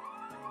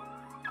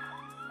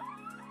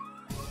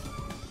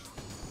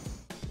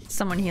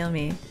 Someone heal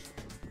me.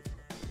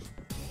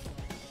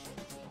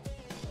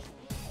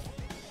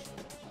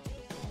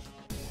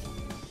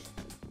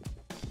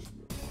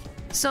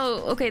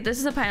 So, okay, this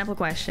is a pineapple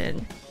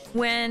question.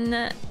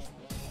 When...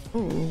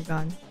 Oh,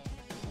 God.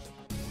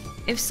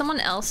 If someone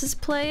else is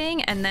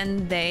playing and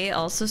then they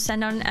also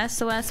send out an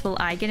SOS, will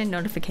I get a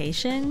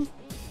notification?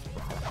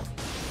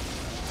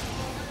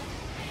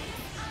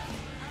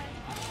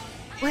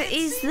 What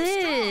is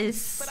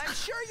this? But I'm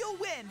sure you'll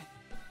win.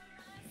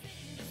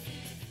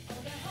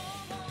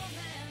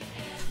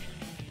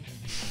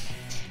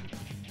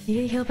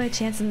 You get healed by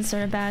chance in the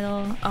start of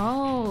battle.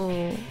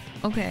 Oh,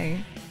 okay.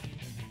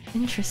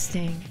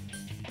 Interesting.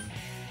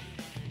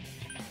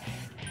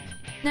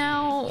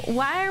 Now,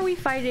 why are we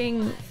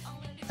fighting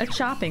a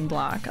chopping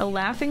block? A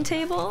laughing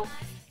table?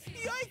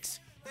 Yikes!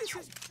 This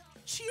is...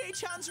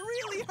 Chie-chan's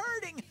really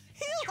hurting!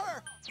 Heal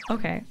her!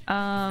 Okay,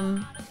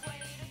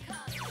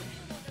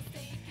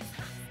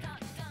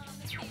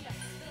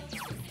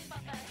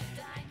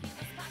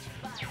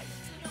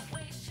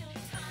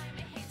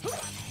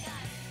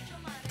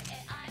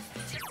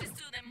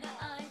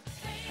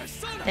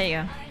 there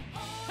you go.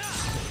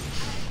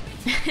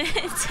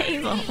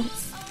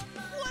 Tables.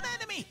 One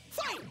enemy!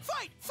 Fight!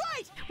 Fight!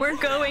 Fight! We're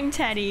going,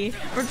 Teddy.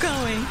 We're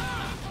going.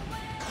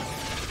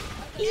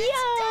 Yo,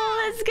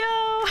 let's go!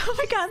 Oh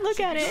my God, look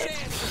at it.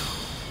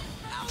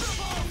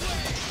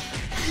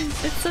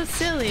 It's so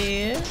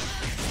silly.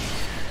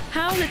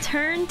 How the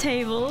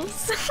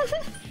turntables?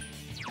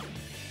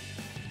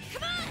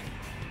 Come on!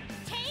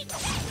 Take it!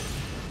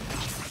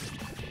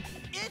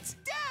 It's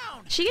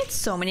down! She gets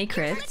so many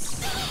crits.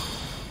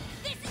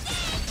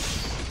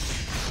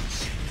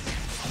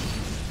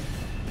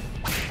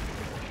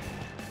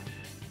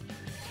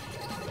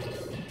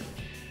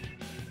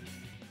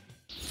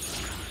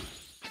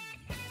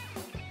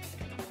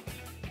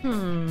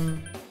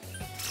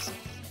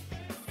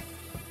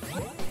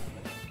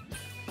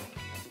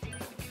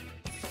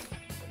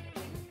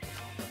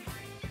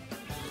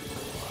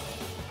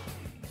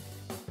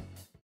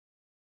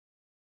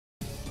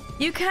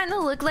 You kind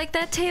of look like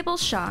that table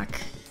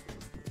shock.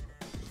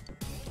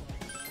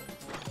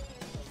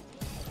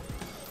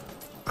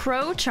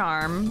 Crow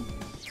charm.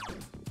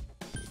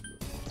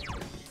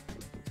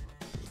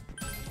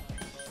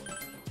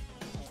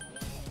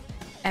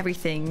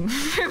 Everything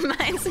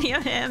reminds me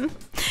of him.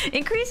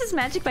 Increases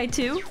magic by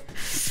 2.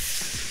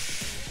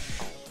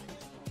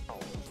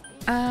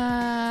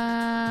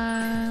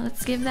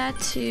 Let's give that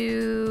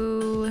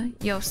to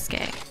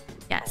Yosuke.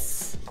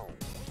 Yes.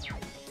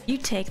 You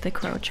take the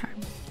crow charm.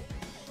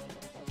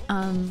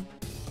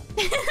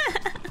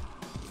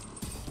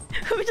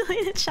 Who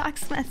deleted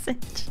Shock's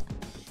message?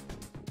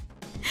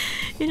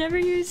 You never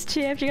used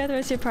Chi after you got the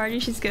rest of your party.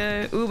 She's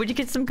good. Ooh, would you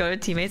get some go-to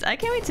teammates? I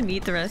can't wait to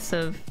meet the rest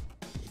of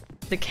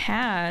the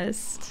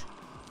cast.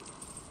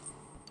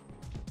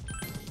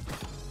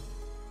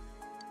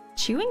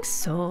 Chewing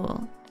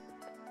Soul.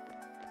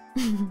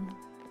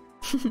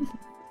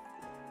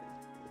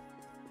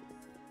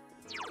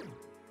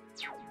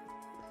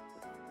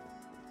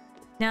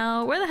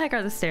 Now, where the heck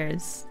are the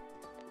stairs?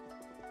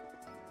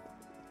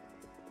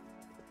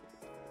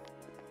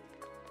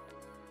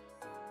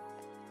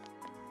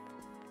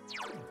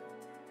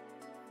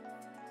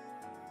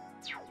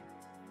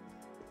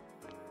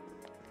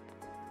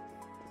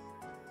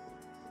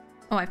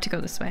 Oh, I have to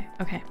go this way.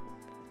 Okay.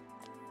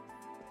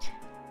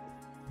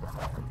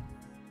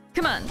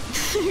 Come on.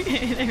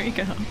 Okay, there we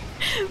go.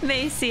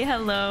 Macy,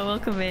 hello.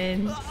 Welcome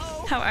in.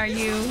 How are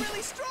you?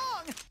 Really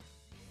strong.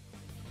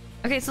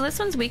 Okay, so this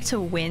one's weak to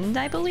wind,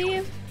 I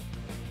believe.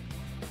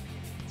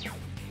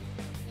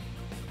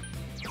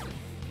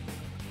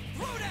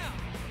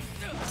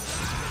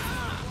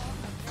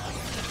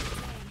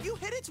 You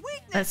hit its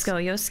weakness. Let's go,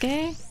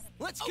 Yosuke.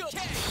 Let's go.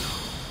 Okay.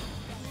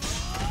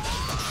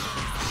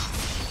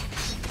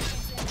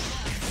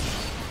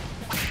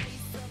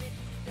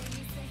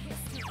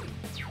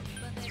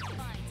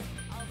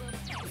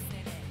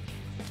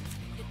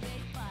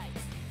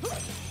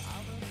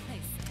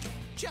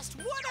 Just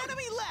one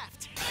enemy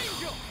left.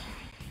 Angel.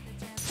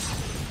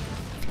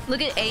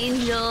 Look at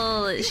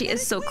Angel. She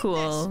is so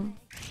cool.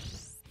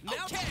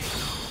 Okay.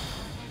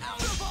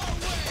 Out of our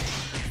way.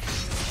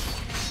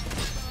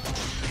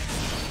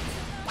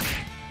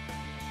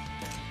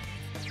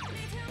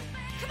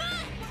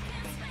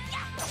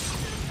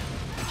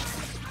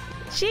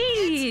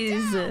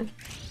 Jeez.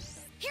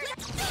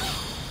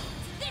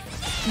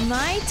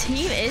 My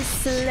team is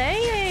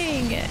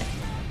slaying.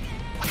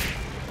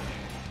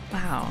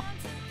 Wow.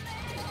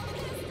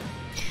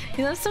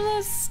 You love some of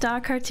those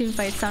stock cartoon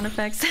fight sound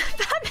effects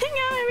popping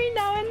out every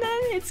now and then.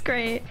 It's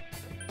great.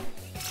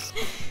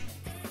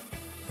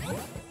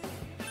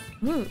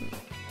 Ooh.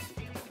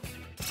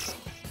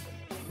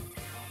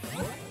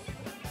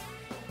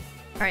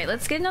 Alright,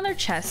 let's get another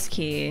chest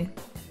key.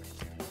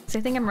 So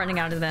I think I'm running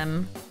out of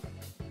them.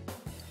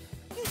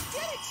 You did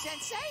it,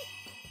 Sensei!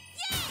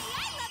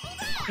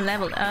 Yay! I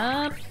Leveled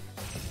up.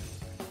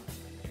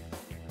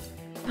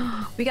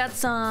 We got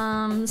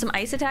some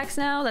ice attacks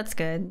now. That's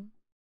good.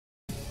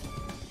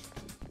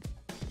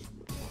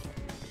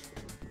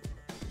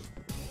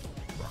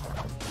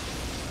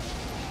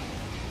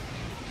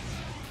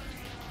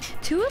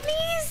 Two of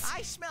these?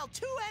 I smell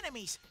 2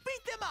 enemies.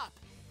 Beat them up.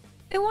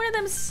 And one of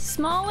them's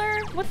smaller?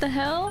 What the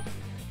hell?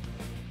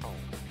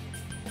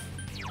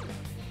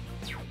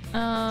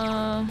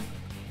 I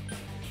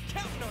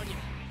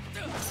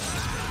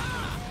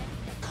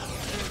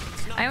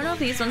don't know if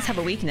these ones have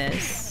a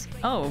weakness.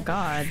 Oh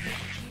god.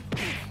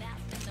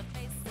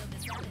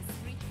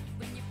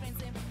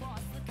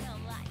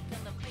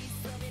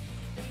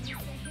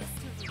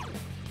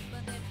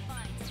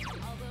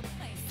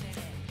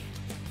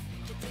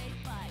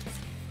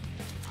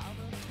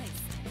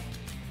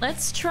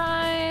 Let's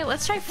try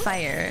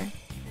fire.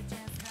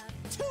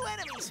 2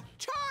 enemies.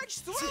 Charge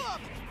through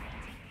them.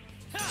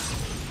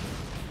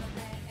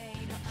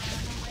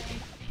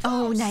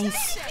 Oh,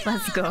 nice.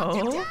 Let's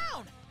go.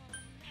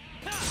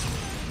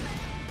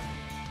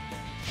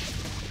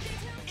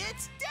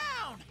 It's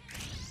down.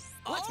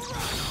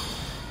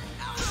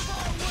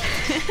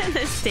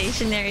 The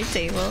stationary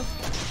table.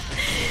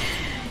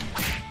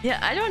 Yeah,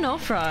 I don't know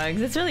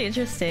frogs. It's really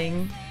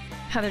interesting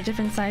how they're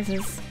different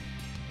sizes.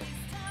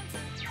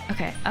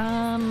 Okay,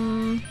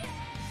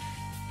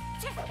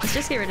 let's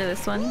just get rid of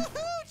this one.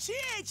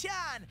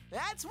 Chie-chan!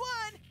 That's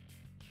one.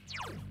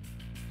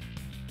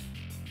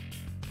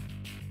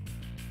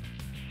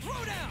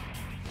 Throw down.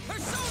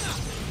 Persona.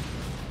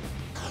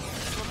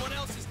 Someone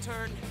else's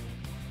turn.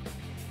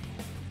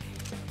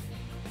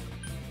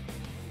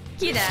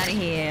 Get out of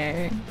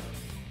here.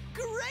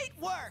 Great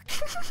work.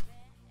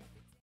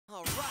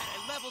 All right,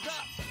 I leveled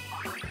up.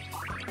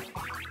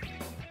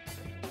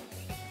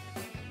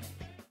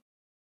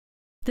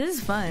 This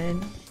is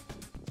fun.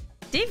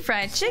 Deep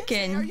fried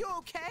chicken. Are you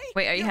okay?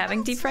 Wait, are you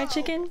having deep fried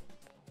chicken?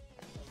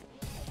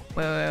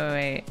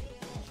 Wait.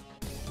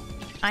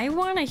 I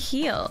want to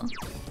heal.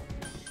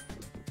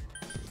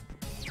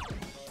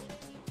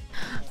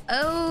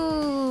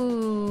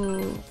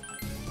 Oh.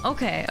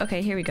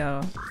 Okay, here we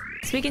go.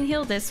 So we can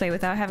heal this way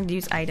without having to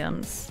use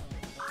items.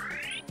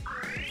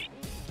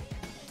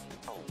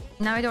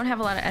 Now I don't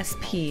have a lot of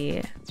SP.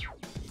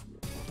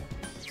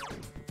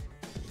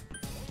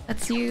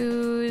 Let's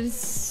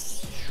use...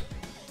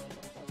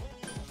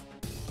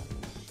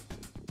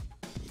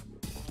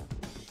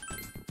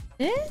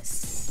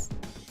 this?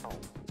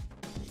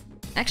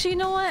 Actually, you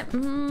know what?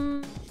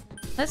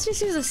 Let's just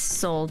use a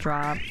soul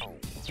drop.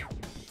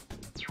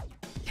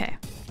 Okay.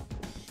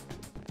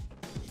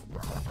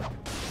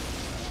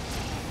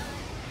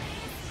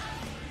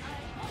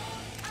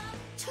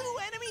 Two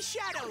enemy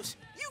shadows.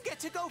 You get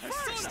to go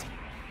first.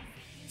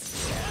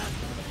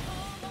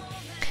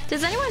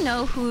 Does anyone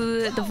know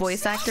who the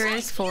voice actor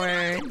is for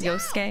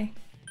Yosuke?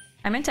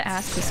 I meant to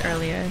ask this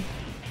earlier.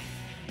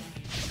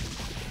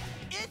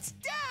 It's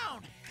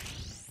down.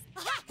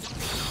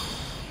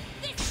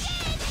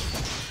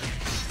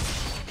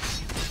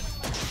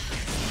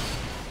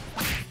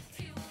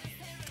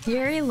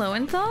 Yuri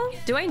Lowenthal?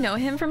 Do I know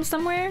him from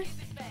somewhere?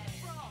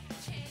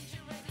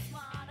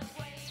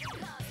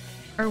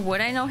 Or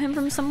would I know him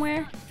from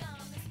somewhere?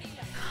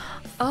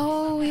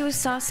 Oh, he was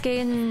Sasuke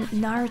in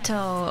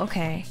Naruto.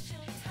 Okay.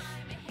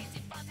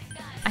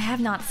 I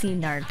have not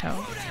seen Naruto.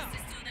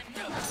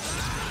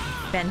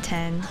 Ben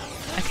 10.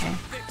 Okay.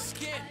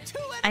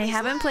 I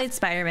haven't played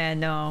Spider-Man,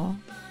 no.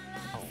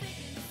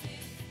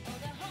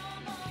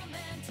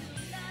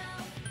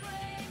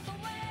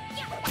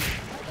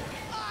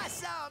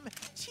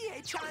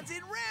 Sae-chan's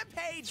in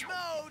rampage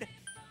mode!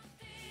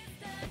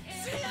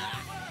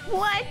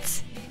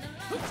 What?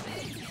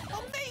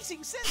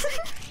 Amazing, Sensei!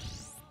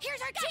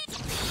 Here's our chance!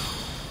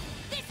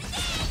 This is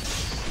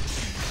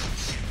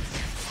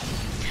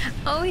it!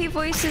 Oh, he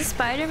voices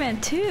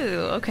Spider-Man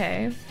too.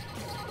 Okay.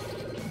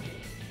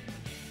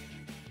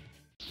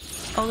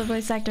 Oh, the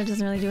voice actor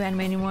doesn't really do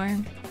anime anymore.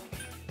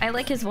 I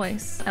like his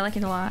voice. I like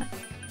it a lot.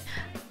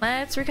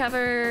 Let's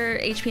recover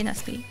HP and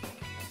SP.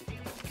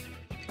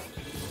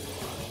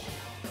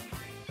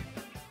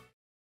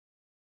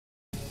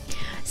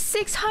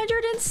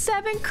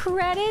 $607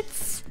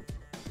 credits?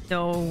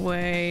 No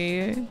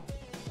way.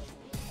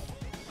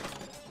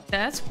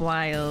 That's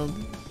wild.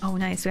 Oh,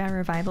 nice. We got a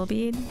revival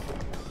bead.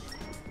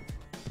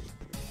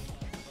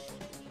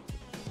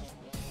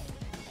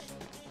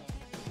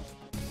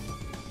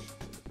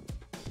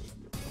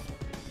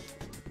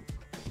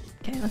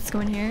 Okay, let's go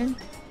in here.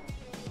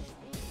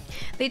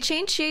 They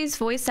changed Chie's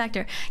voice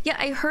actor. Yeah,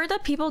 I heard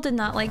that people did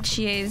not like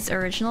Chie's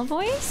original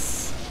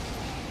voice.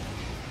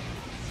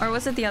 Or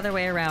was it the other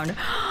way around?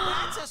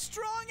 That's a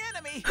strong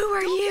enemy! Who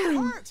are Don't get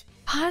you? hurt.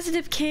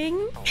 Positive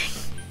King?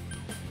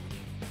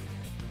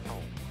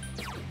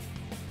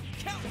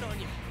 Counting on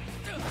you.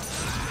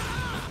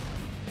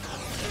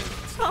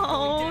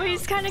 Oh,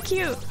 he's kind of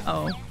cute.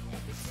 Oh.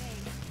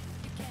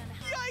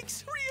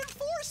 Yikes!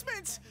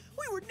 Reinforcements!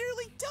 We were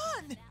nearly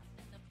done!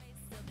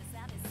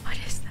 What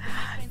is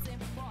that?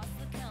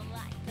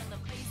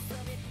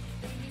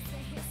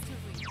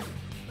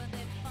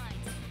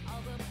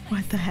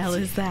 What the hell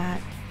is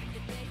that?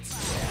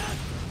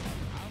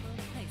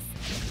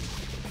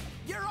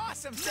 You're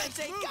awesome,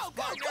 Sensei! Go,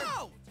 go,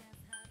 go!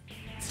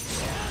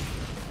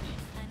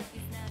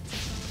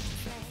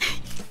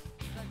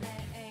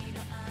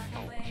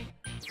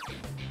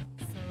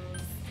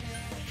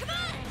 Come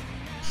on!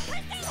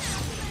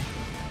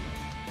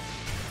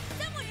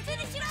 Someone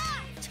finish it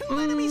off! Two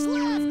enemies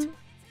left!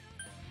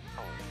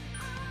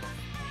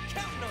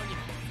 Counting on you.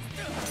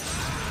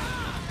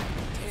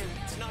 Damn,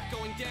 it's not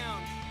going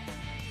down.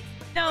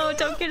 No,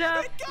 don't get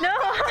up. No!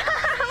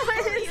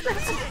 What is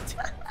that?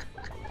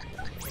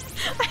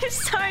 I'm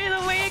sorry, the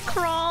way it That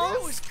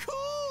crawls. was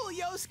cool,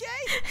 Yosuke!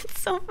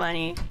 It's so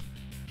funny.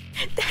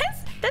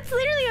 That's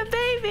literally a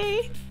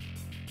baby.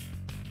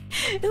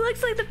 It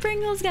looks like the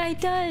Pringles guy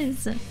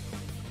does.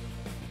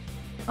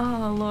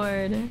 Oh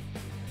lord.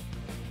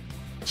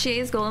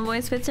 Chie's golden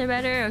voice fits her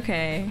better?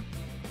 Okay.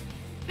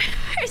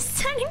 We're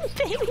setting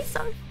babies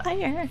on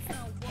fire.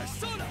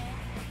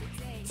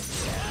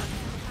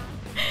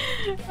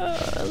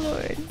 Oh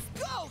lord.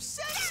 Go,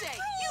 Sensei!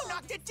 You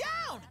knocked it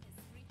down!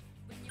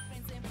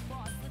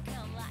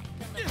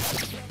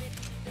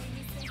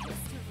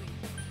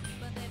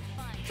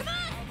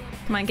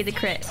 Come on, get the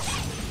crit.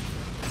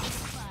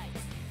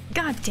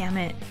 God damn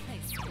it.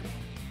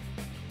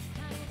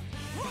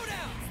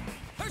 Damn,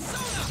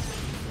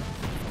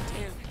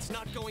 it's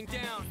not going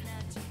down.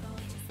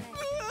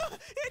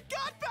 It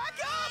got back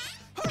up!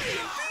 Hurry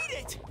and beat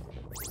it!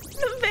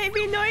 The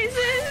baby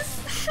noises.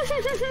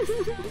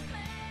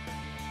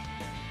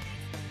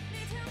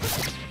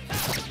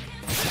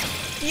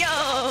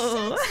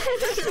 Yo!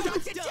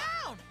 Knocked it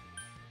down!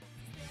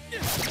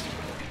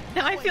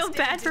 Now I feel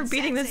bad for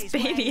beating this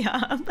baby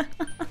up.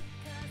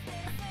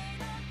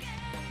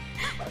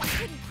 I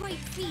couldn't quite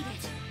beat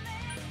it.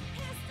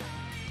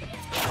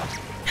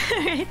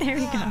 Alright, there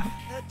we go.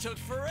 That took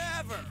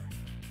forever.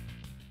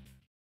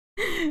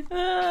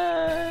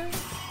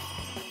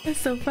 That's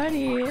so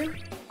funny.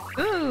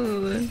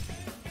 Ooh.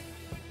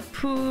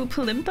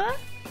 Pulimpa?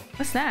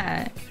 What's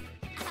that?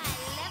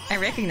 I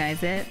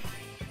recognize it.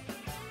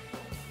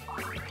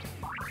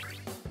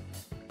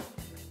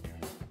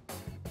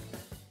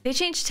 They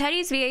changed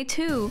Teddy's VA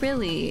too,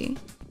 really?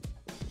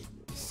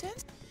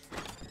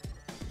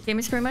 Game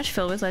is pretty much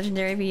filled with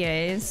legendary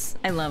VAs.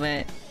 I love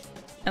it.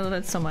 I love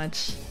it so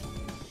much.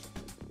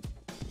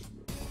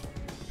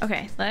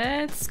 Okay,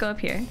 let's go up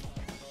here.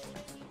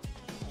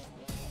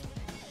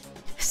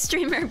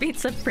 Streamer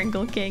beats up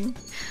Pringle King.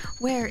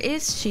 Where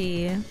is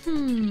she?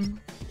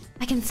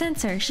 I can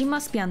sense her. She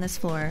must be on this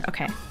floor.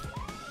 Okay.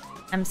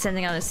 I'm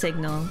sending out a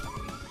signal.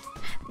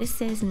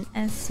 This is an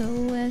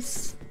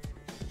SOS.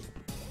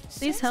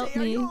 Please help Sensei,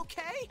 me. Are you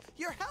okay?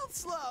 Your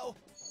health's low.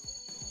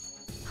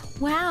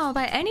 Wow,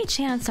 by any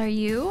chance are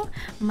you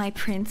my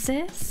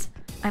princess?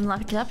 I'm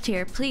locked up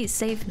here. Please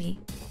save me.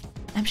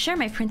 I'm sure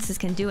my princess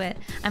can do it.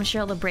 I'm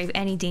sure I'll brave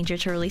any danger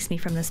to release me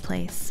from this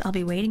place. I'll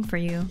be waiting for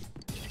you.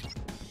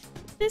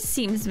 This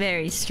seems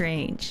very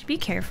strange. Be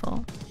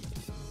careful.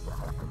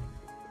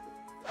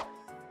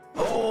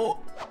 Oh!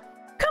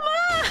 Come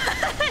on!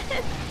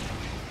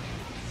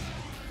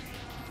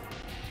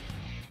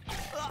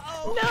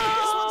 Uh-oh! No!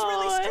 This one's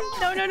really strong!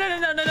 No, no, no, no,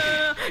 no, no,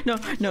 no, no,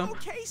 no, no.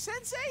 Okay,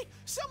 Sensei?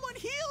 Someone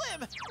heal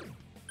him!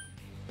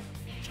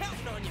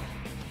 Counting on you.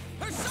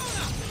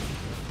 Persona!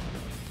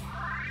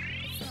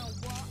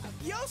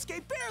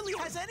 Yosuke barely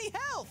has any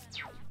health!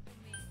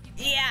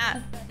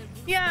 Yeah.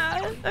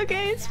 Yeah.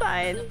 Okay, it's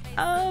fine.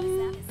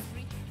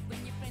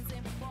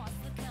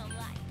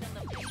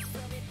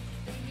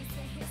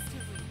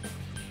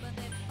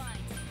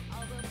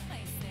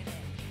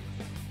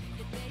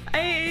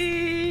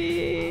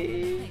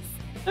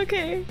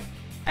 Okay.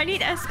 I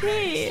need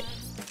SP.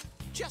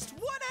 Just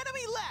one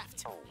enemy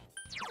left.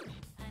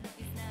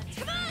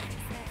 Come on!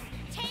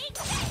 Take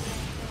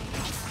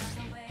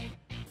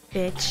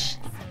Bitch.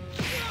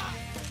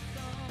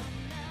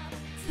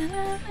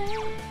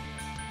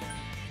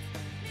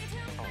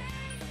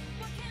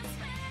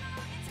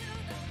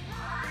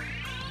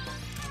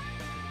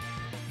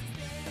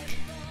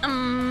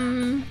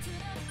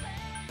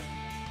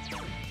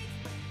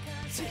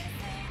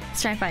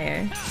 Strike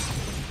fire.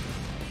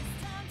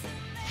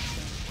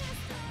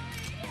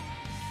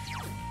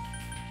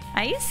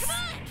 Ice?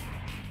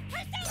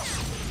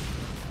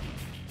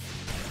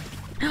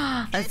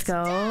 Let's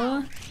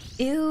go.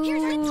 Ew.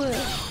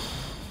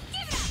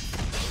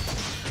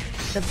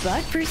 The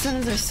bug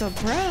personas are so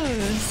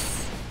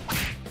gross.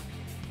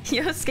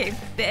 Yosuke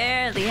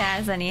barely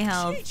has any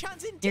health.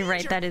 You're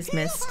right, that is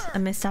missed. A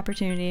missed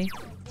opportunity.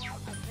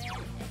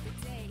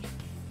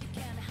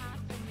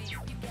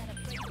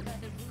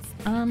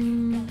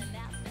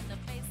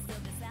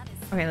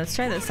 Okay, let's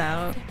try this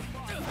out.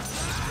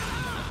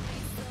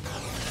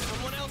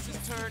 Someone else's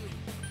turn.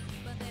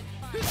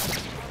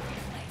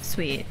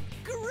 Sweet.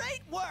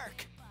 Great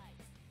work.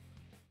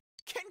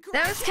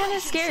 That was kind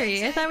of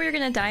scary. I thought we were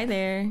gonna die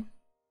there.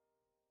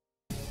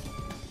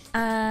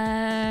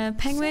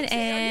 Penguin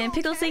and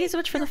Pickles, thank you so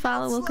much for the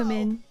follow. Welcome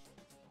in.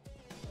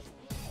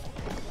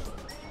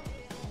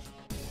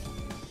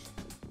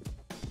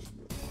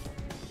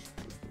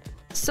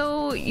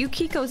 So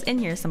Yukiko's in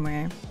here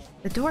somewhere.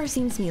 The door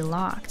seems to be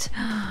locked.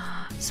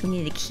 So we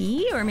need a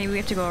key, or maybe we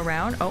have to go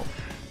around. Oh.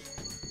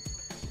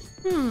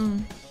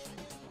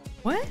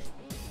 What?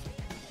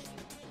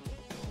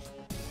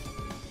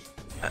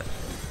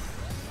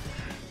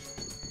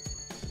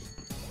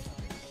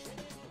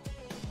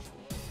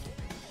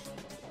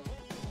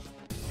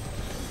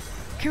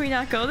 Can we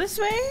not go this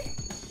way?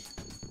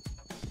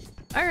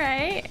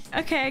 Alright.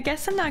 Okay, I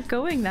guess I'm not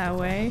going that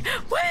way.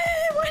 What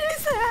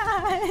is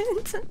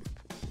that?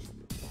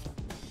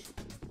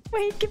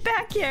 Wait, get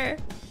back here.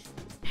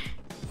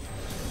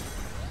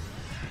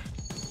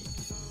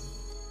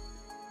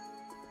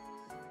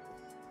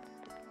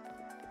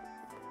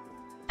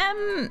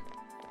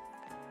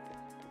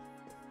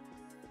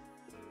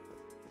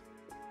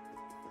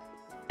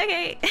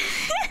 Okay.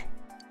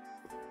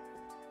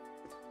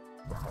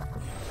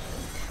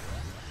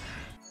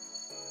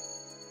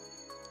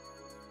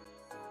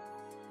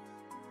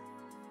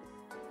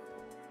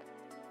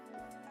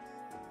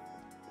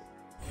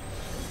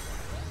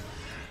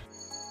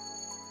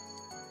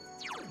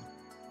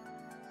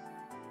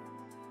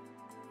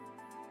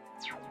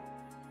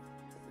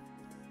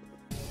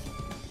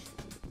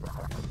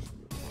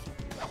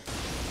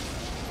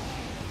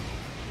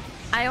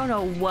 I don't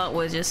know what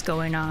was just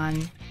going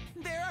on.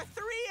 There are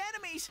 3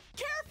 enemies.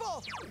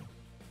 Careful.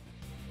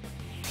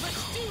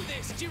 Let's do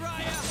this,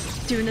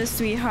 Jiraiya. Doing a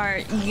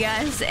sweetheart.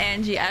 Yes,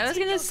 Angie. I was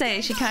gonna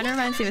say, she kind of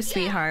reminds me of a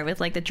sweetheart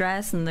with like the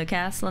dress and the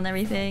castle and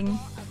everything.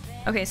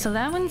 Okay, so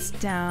that one's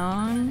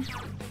down.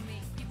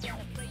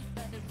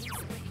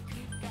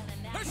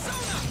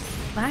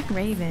 Black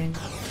Raven.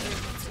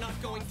 It's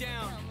not going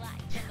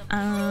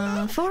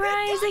down. Four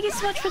Eyes, thank you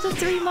so much for the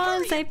 3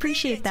 months. I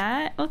appreciate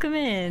that. Welcome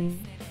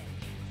in.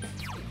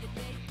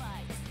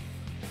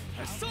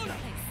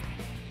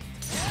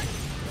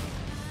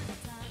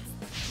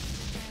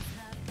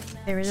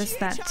 They resist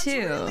that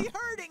too. Really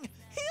hurting.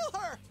 Heal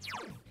her.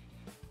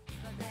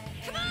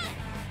 Come on!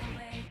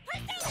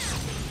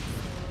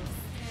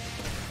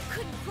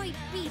 Couldn't quite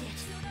beat it.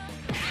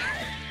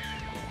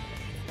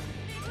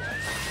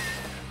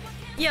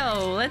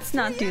 Yo, let's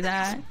not do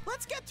that.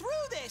 Let's get through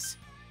this.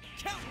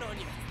 Counting on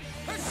you.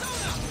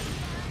 Persona.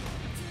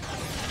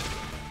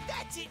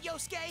 That's it,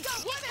 Yosuke.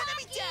 One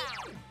enemy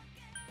down.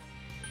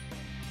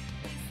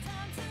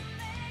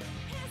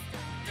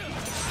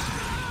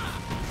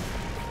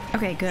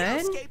 Okay,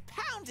 good. Yosuke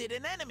pounded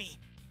an enemy.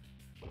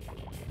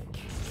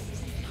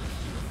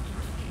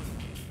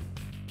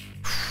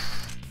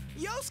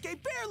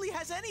 Yosuke barely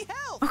has any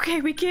health.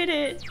 Okay, we get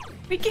it.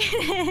 We get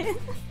it.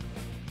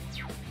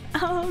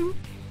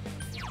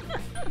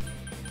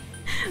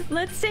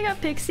 Let's take out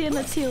Pixie and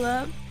let's heal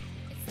up.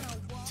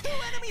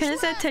 Kinda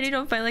said Teddy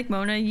don't fight like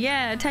Mona.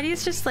 Yeah,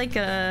 Teddy's just like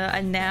a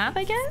nap,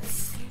 I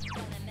guess?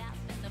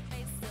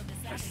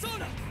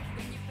 Persona.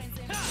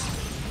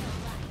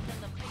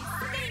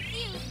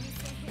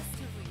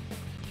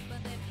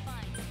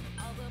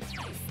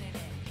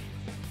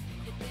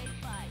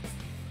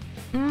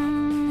 Come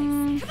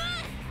on!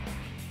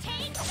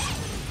 Take this!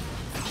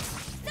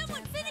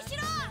 Someone finish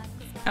it off!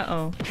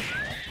 Uh-oh.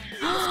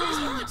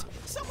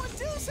 Someone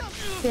do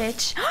something!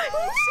 Bitch. Oh,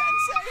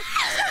 Sensei!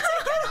 Sensei,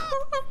 get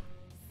up!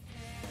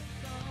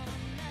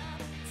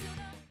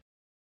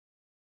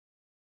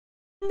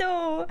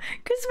 No,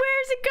 cause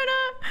where's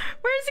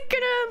it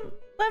gonna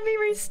let me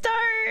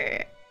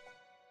restart?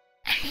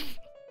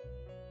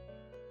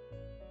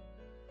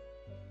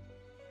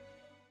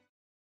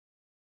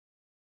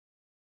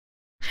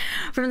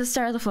 From the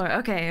start of the floor.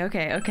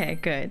 Okay,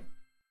 good.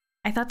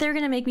 I thought they were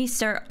gonna make me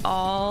start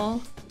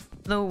all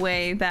the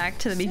way back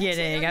to the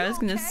beginning. I was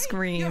gonna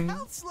scream.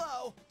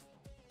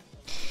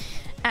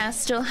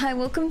 Astral, hi,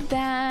 welcome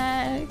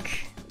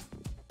back.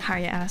 How are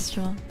you,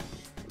 Astral?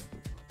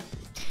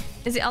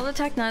 Is the auto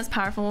attack not as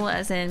powerful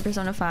as in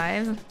Persona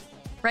 5?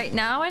 Right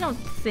now, I don't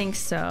think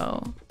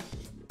so.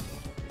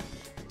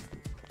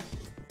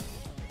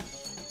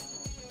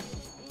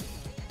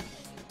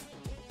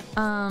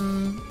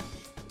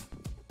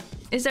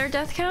 Is there a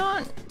death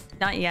count?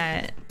 Not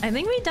yet. I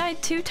think we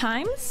died 2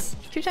 times?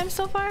 2 times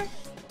so far?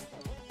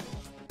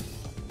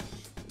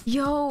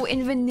 Yo,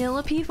 in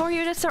vanilla P4 you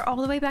had to start all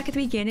the way back at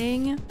the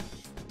beginning?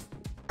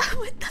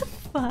 What the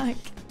fuck?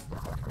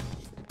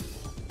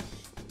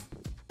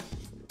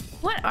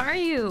 What are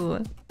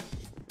you?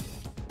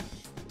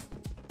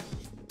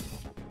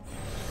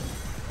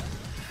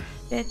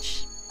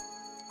 Bitch.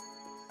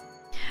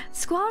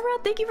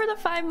 Squallrod, thank you for the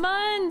 5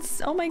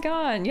 months! Oh my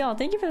god, y'all,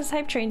 thank you for this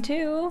hype train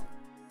too.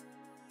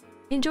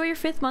 Enjoy your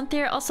 5th month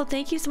there. Also,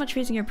 thank you so much for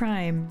using your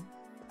Prime.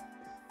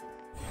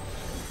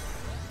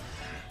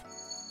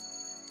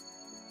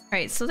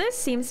 Alright, so this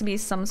seems to be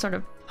some sort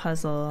of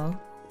puzzle.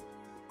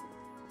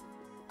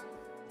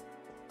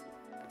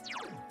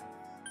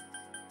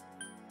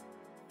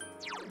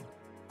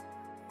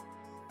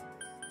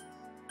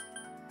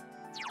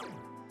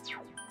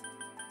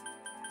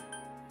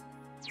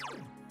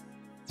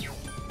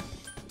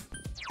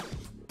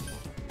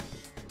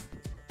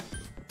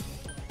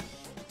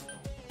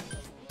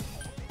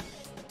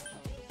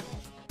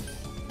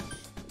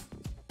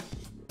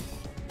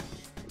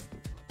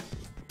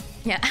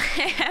 Yeah, I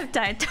have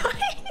died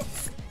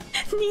twice.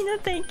 Nina,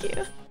 thank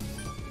you.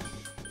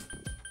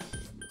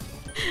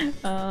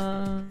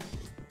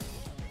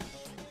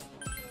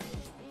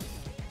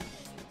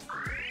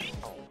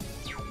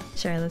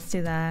 Sure, let's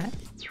do that.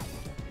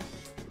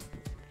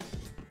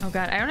 Oh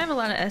god, I don't have a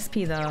lot of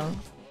SP though.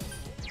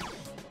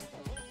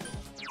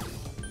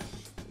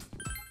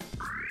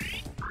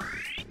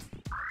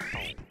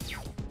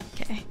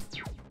 Okay.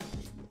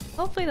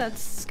 Hopefully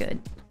that's good.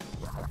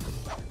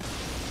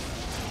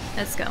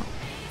 Let's go.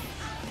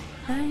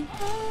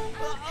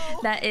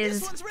 That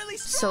is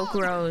so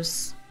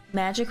gross.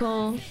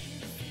 Magical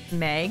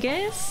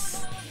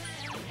Magus?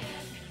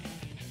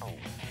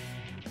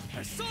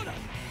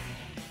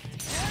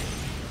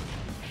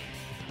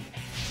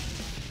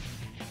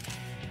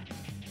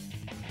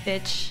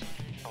 Bitch.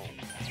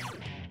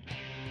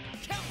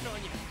 Counting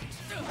on you.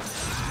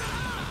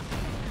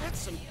 That's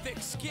some thick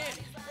skin.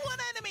 One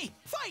enemy!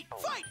 Fight!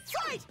 Fight!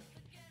 Fight!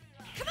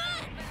 Come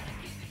on!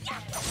 Yeah.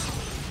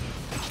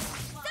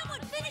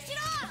 Someone finish it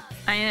off!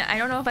 I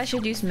don't know if I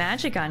should use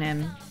magic on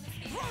him. Damn,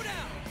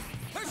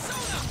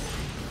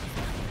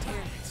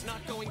 it's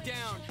not going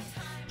down.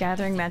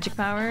 Gathering magic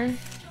power.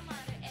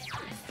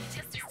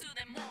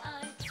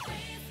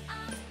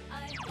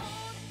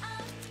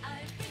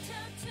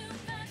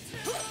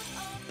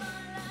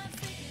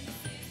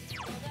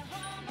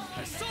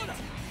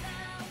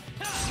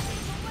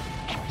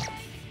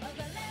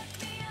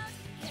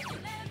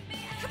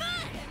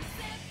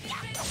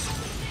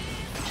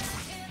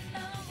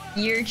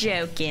 You're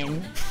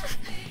joking.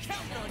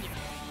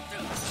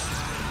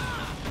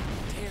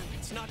 Damn,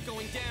 it's not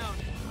going down.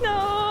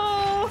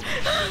 No!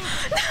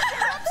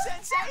 Get up,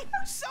 Sensei!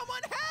 Someone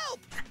help!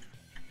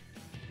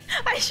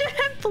 I should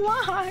have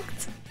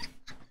blocked.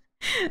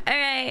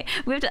 Alright,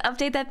 we have to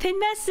update that pin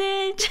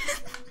message.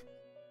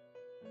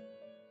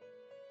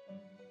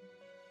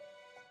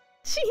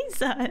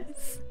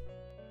 Jesus.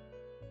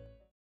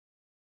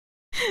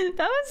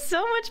 That was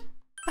so much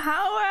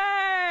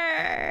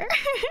power.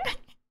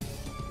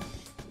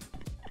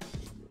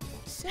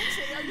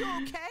 Sensei, are you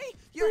okay?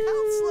 Your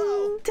health's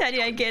low.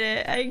 Teddy, I get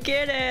it. I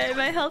get it.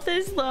 My health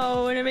is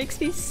low and it makes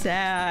me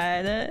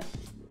sad.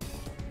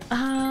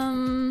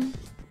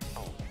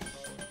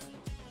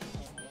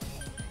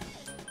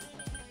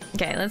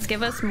 Okay, let's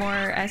give us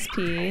more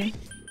SP.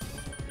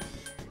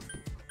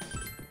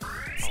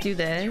 Let's do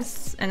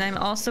this. And I'm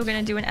also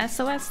gonna do an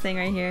SOS thing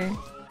right here.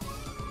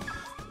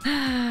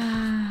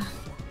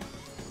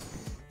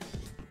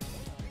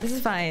 This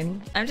is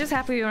fine. I'm just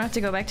happy we don't have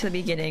to go back to the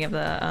beginning of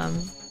the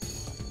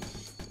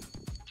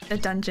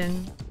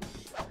dungeon.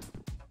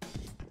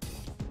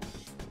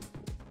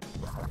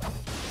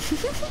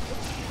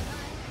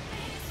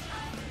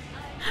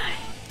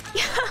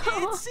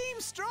 It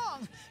seems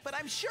strong, but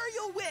I'm sure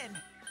you'll win.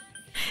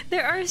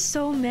 There are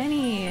so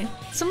many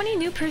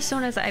new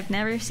personas that I've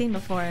never seen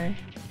before.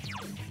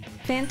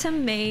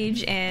 Phantom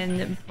Mage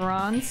and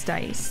Bronze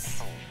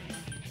Dice.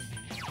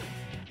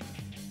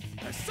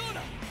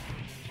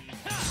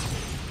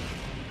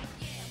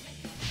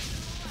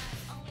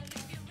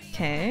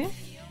 Okay.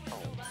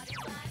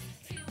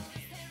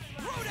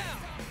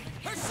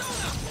 It's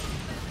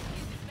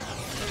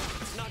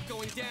not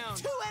going down.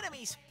 2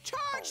 enemies!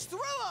 Charge through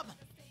them!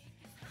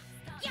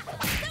 Yeah,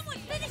 someone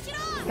finish it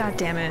off! God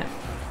damn it.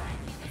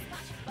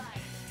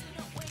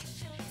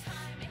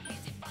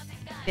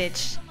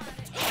 Bitch.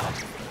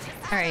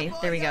 Alright,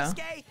 there we go.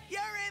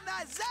 You're in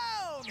the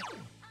zone!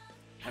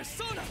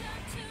 Persona!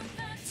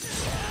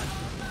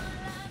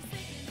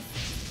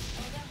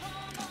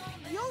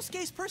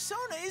 Yosuke's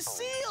persona is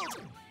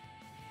sealed!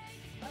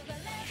 Come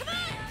on!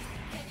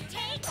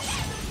 Take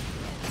that!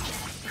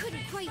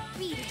 Couldn't quite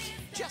beat it.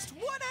 Just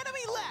one enemy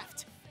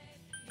left!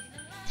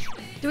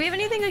 Do we have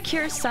anything to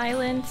cure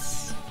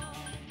silence?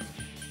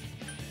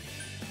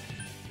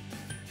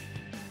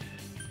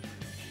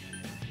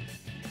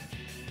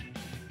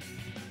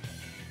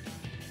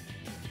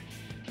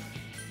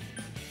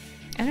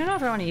 I don't know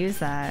if I want to use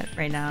that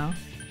right now.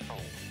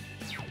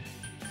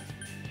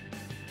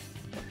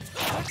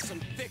 That's some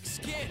thick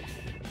skin.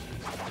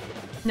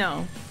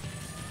 No.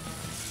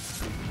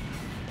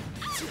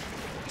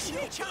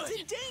 Chie-chan's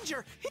in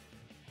danger!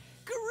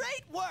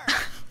 Great work!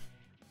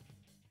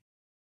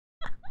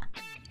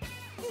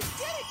 You did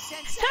it,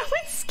 Sensei! That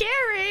was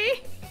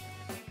scary!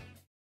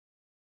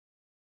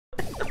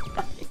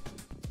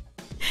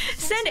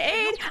 Send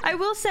aid! I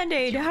will send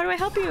aid! How do I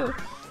help you?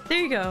 There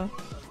you go.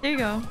 There you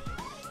go.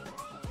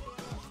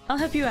 I'll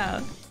help you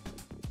out.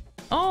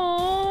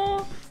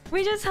 Oh,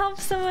 we just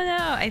helped someone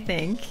out, I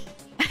think.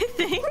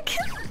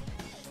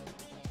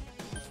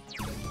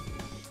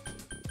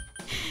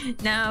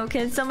 Now,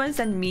 can someone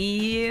send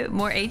me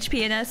more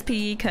HP and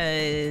SP?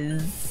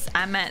 Cause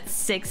I'm at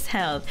 6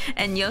 health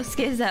and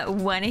Yosuke's at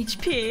 1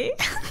 HP.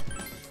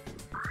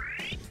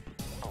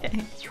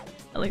 Okay,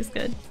 that looks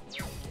good.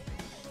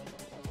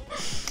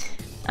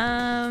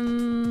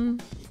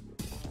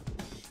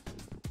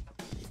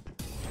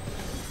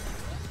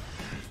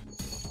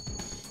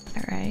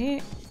 All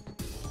right.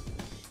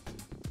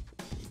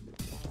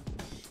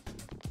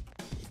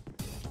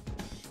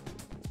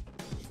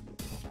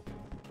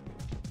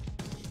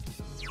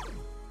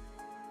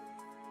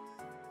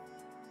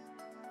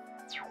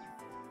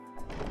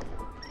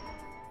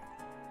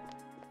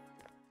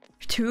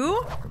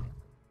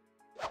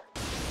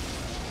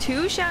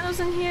 Two shadows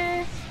in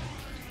here?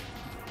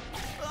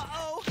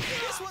 Uh-oh!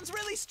 This one's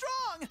really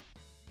strong!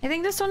 I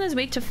think this one is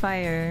weak to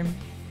fire.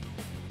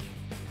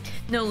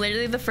 No,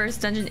 literally the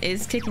first dungeon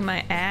is kicking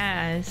my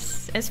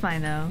ass. It's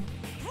fine though.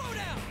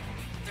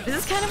 This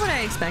is kind of what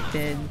I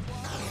expected.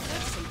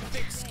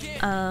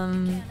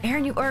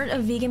 Aaron, you ordered a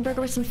vegan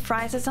burger with some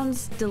fries. That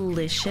sounds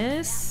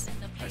delicious.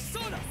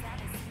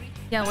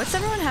 Yeah, what's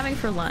everyone having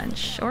for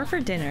lunch? Or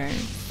for dinner?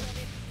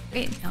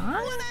 Wait,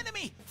 not?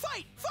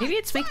 Maybe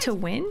it's weak to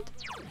wind?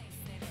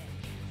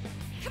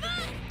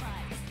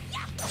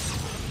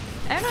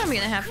 I don't know what I'm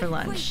gonna have for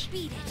lunch.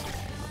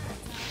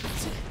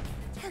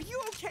 Are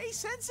you okay,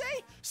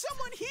 Sensei?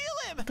 Someone heal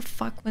him! What the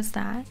fuck was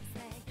that?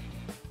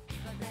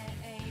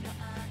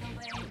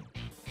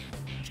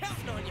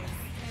 Counting on you.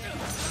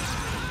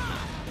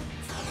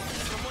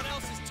 Someone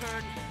else's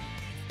turn.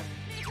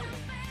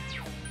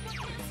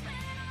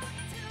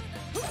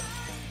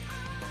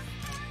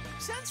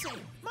 Sensei,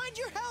 mind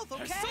your health,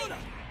 okay?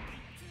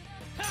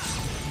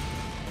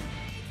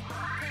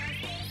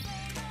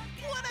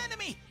 One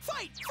enemy!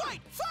 Fight!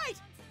 Fight! Fight!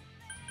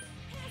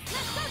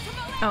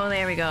 Oh,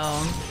 there we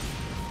go.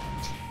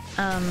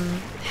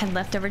 Had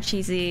leftover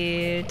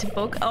cheesy to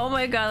poke. Oh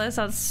my god, that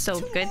sounds so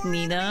good,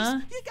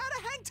 Nina.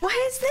 What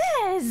is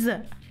this?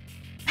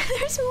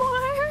 There's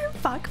more?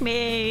 Fuck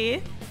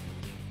me.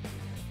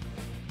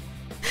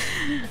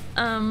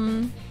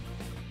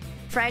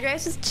 Fried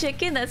rice with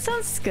chicken. That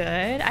sounds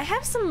good. I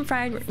have some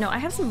I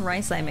have some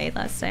rice I made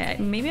last night.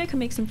 Maybe I could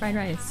make some fried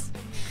rice.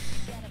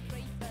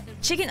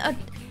 Chicken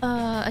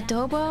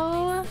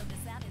adobo.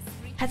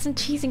 Had some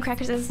cheese and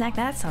crackers as a snack.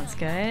 That sounds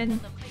good.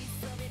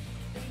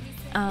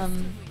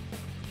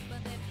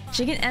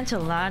 Chicken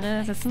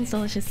enchiladas. That sounds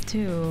delicious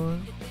too.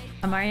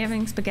 Amari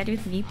having spaghetti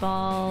with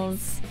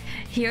meatballs.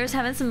 Here's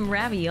having some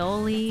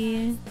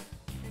ravioli.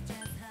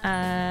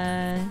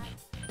 Hi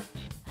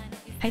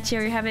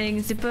Cherry, having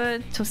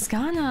zuppa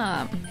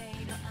toscana.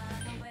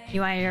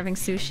 You're having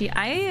sushi.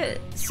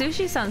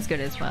 Sushi sounds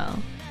good as well.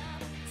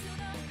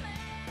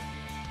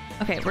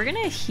 Okay, we're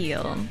gonna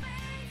heal.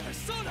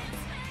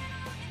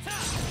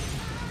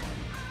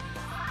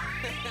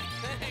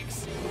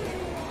 Thanks.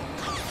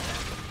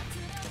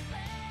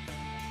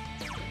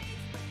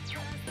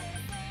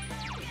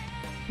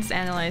 Let's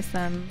analyze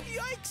them.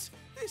 Yikes!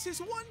 This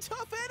is one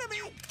tough enemy!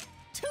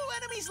 2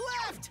 enemies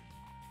left!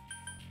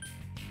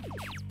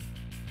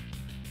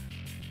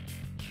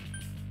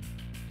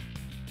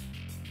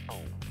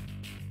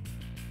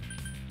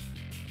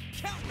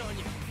 Counting on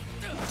you.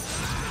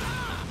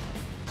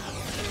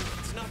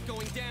 It's not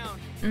going down.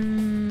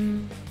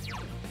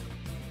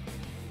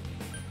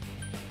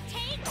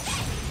 Take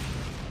that!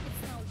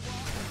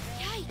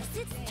 Yikes,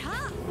 it's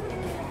tough!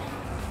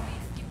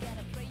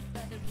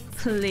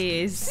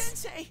 Please.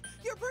 Sensei,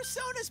 your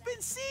persona's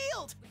been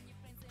sealed!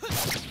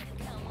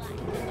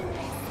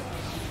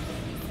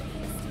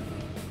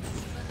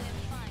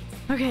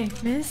 Okay,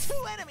 miss. 2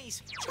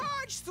 enemies!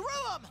 Charge through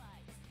them!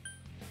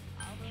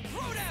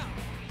 Throw down!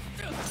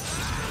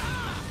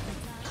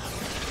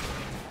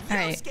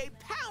 Alright.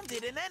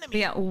 Pounded an enemy.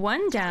 We got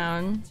 1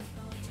 down.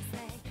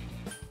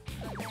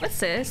 What's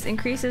this?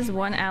 Increases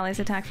 1 ally's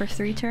attack for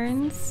 3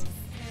 turns.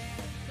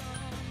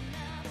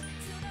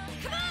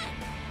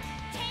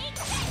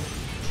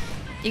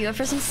 You go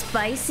for some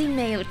spicy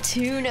mayo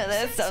tuna.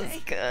 That sounds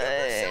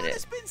good.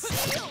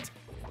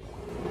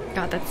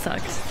 God, that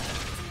sucks.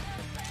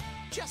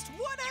 Just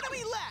one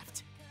enemy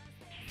left.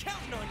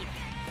 Counting on you.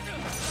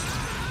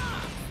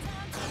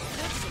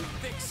 That's some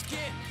thick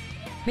skin.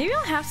 Maybe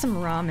I'll have some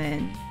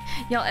ramen.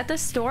 Y'all, at the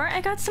store, I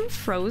got some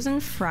frozen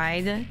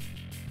fried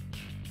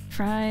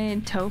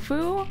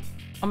tofu.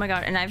 Oh my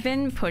god, and I've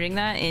been putting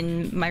that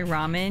in my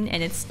ramen,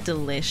 and it's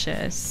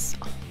delicious.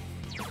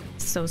 Oh,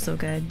 so, so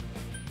good.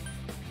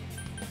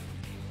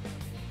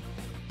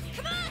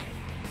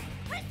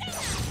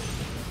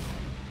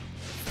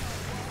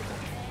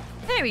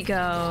 There we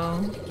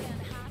go.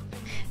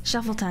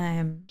 Shuffle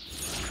time.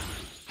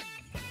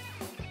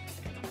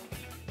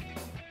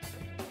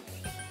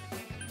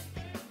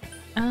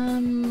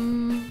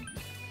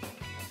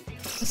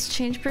 Let's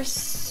change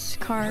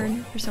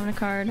persona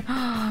card.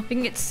 We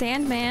can get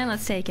Sandman.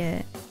 Let's take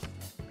it.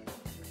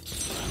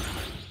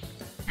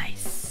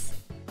 Nice.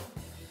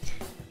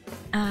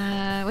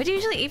 What do you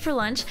usually eat for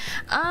lunch?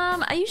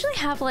 I usually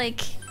have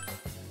like.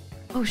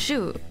 Oh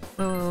shoot!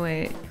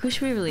 Wait. Who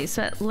should we release?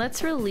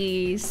 Let's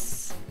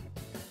release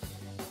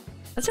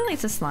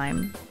a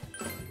slime.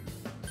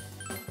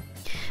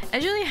 I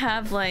usually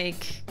have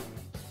like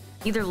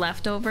either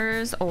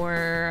leftovers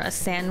or a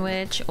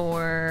sandwich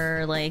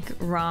or like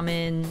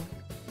ramen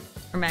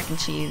or mac and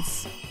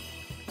cheese.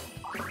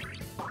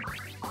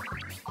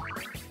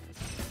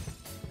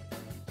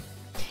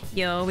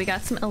 Yo, we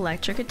got some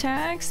electric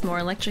attacks. More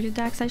electric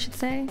attacks, I should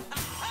say.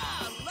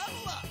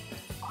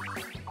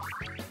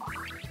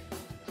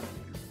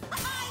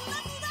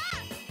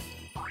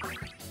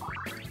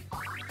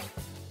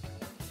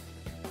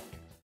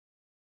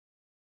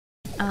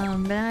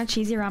 Banana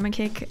cheesy ramen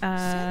kick.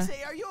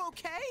 Sensei, are you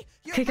okay?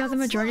 Kick out the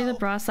majority of the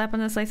broth, slap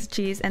on a slice of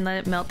cheese, and let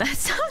it melt. That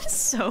sounds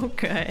so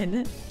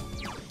good.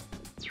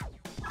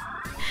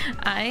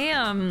 I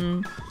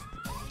don't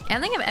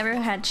think I've ever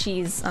had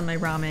cheese on my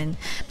ramen,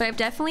 but I've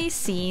definitely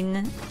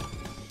seen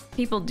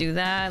people do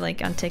that,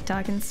 like on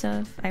TikTok and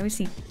stuff. I always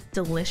see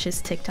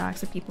delicious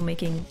TikToks of people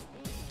making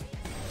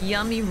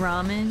yummy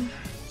ramen.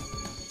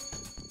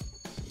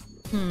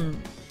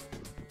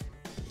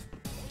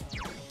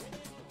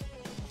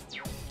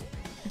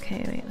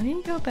 Okay, wait, let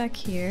me go back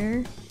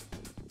here.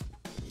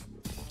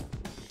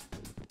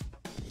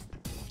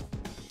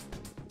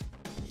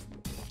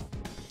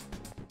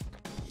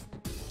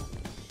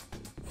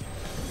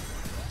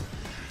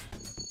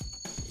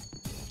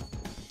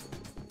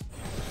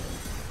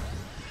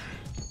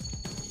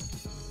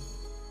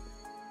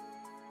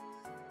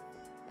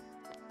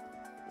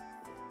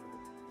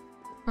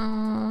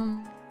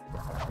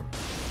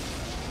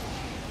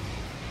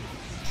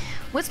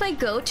 What's my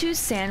go-to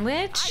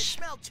sandwich? I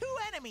smell 2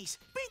 enemies.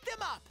 Beat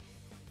them up.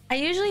 I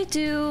usually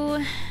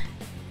do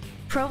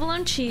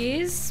provolone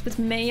cheese with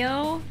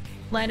mayo,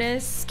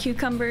 lettuce,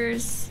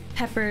 cucumbers,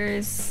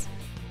 peppers,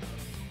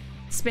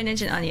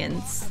 spinach, and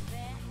onions.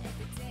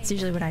 That's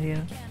usually what I do.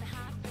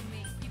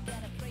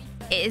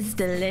 It is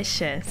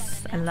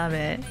delicious. I love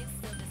it.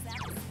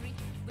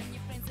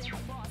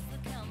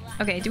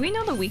 Okay, do we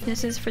know the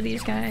weaknesses for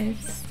these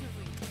guys?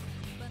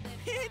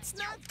 It's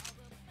not.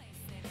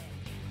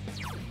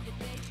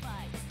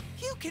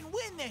 You can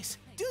win this.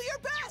 Do your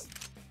best.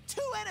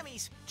 2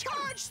 enemies.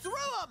 Charge through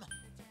them.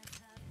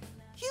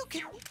 You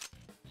can.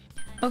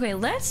 Okay,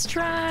 let's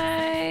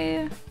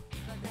try.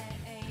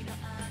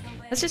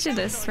 Let's just do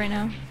this right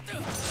now.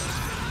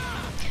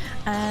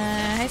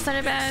 Hi,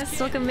 Starterbass.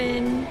 Welcome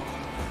in.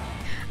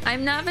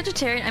 I'm not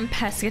vegetarian. I'm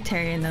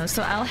pescatarian though,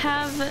 so I'll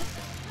have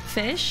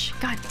fish.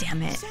 God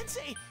damn it.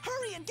 Sensei,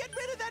 hurry and get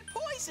rid of that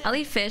poison. I'll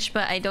eat fish,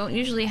 but I don't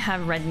usually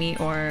have red meat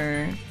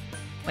or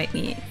white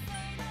meat.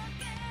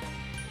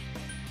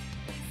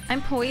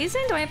 I'm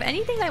poisoned? Do I have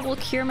anything that will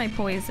cure my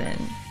poison?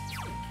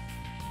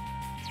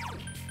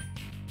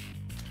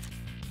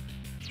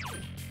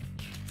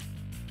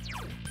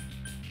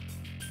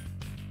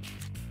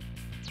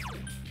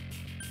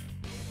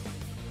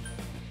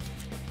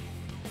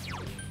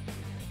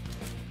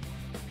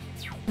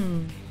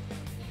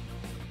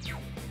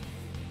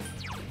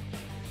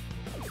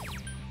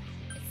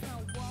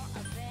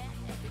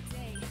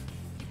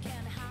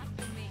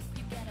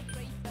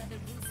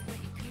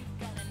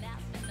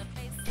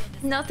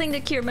 Nothing to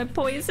cure my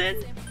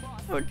poison?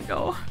 Oh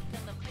no.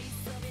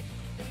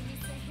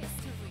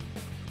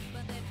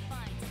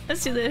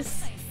 Let's do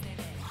this.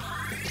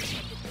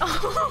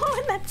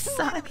 Oh, that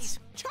sucks.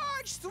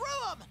 Charge through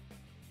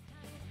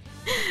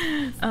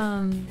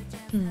them.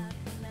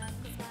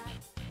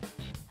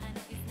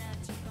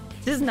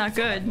 This is not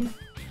good.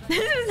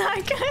 This is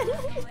not good.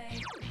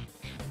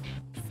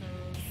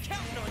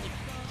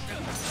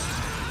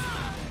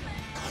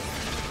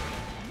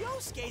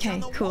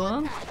 Okay,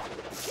 cool.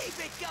 Keep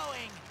it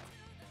going.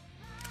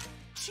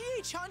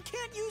 Chie-chan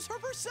can't use her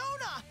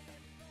persona.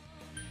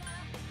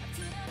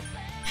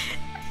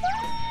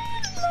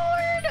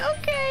 Lord,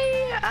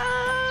 okay.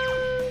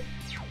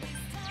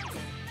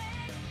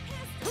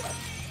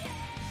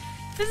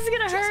 This is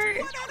gonna hurt.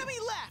 Just 1 enemy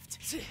left.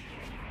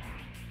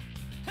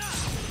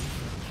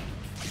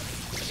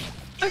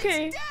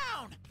 Okay. It's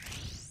down.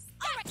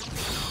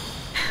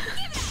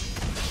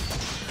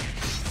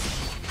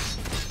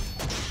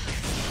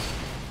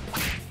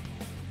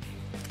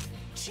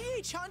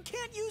 Chie-chan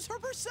can't use her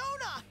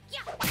persona! Yeah,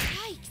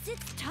 yikes,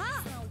 it's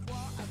tough.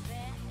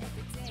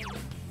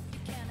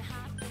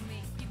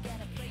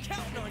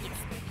 Counting on you.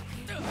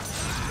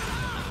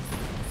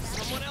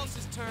 Someone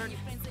else's turn.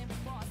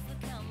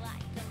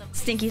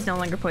 Stinky's no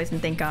longer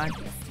poisoned, thank God.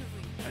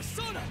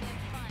 Persona.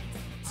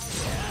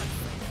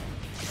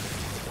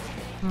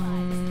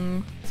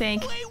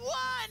 Thank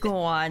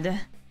God.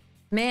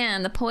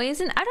 Man, the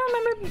poison. I don't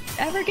remember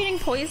ever getting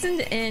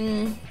poisoned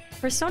in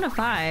Persona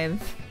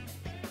 5.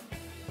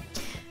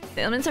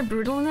 The elements are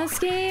brutal in this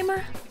game.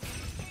 I'm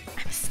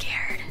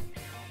scared.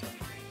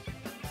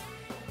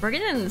 We're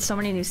getting so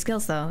many new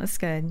skills though. That's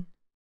good.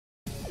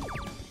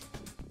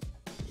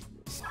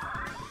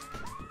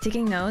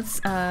 Taking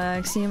notes.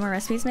 See more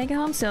recipes make it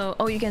home. So,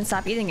 oh, you can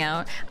stop eating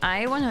out.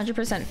 I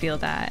 100% feel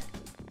that.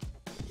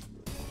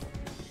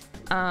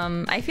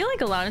 I feel like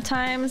a lot of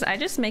times I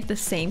just make the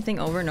same thing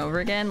over and over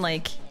again.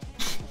 Like,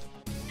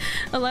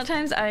 a lot of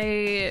times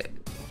I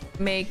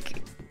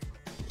make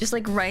just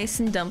like rice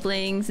and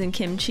dumplings and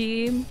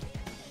kimchi.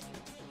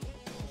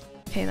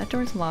 Okay, that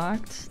door's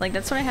locked. Like,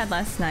 that's what I had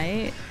last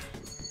night.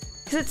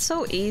 Because it's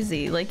so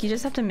easy. Like, you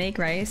just have to make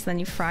rice, then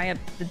you fry up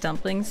the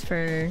dumplings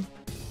for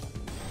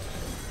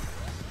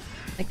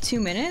like 2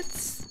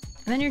 minutes,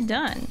 and then you're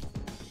done.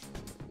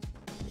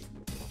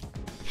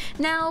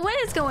 Now, what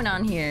is going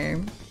on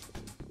here?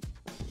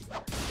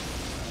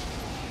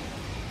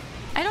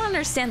 I don't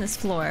understand this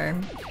floor.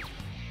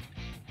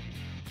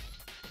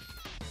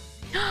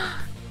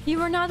 You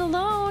are not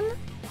alone.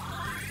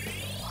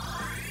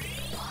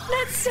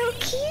 That's so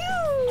cute.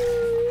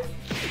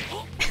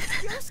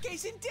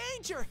 Yosuke's in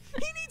danger.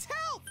 He needs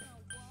help.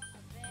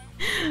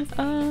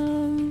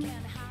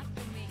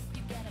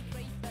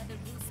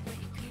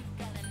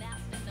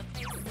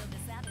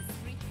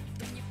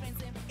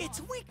 It's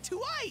weak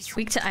to ice.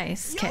 Weak to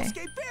ice. Okay.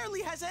 Yosuke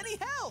barely has any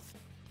health.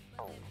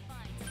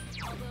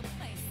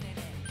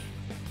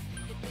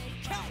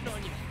 Counting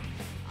on you.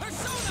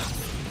 Persona.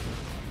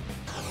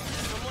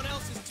 Someone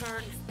else's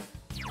turn.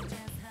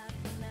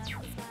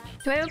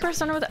 Do I have a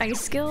persona with ice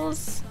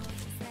skills?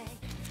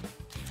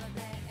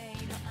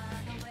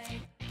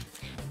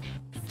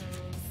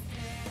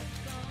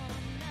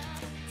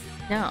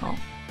 No.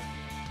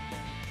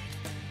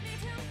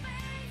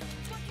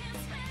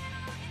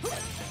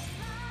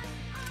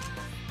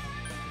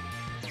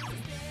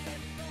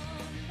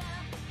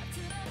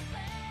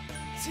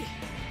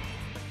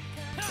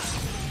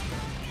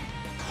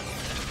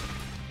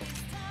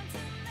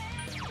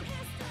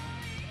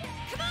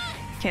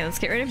 Okay, let's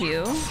get rid of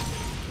you.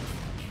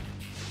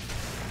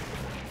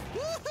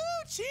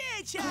 Woohoo,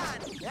 Chie-chan!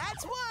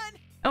 That's one.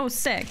 Oh,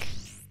 sick.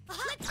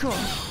 Cool.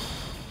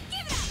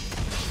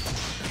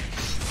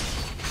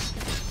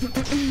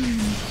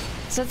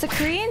 So it's a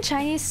Korean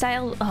Chinese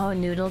style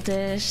noodle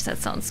dish. That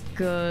sounds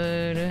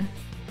good.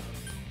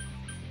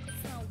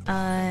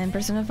 In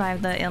Persona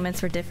 5, the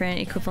ailments were different.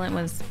 Equivalent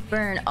was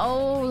burn.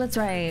 Oh, that's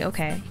right.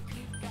 Okay.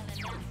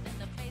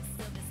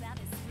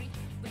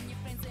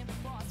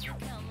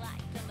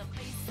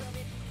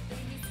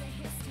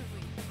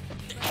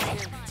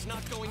 It's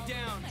not going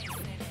down.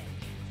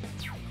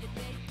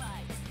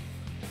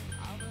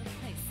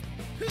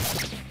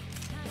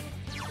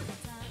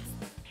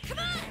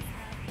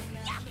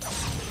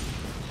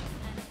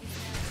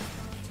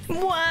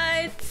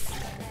 What?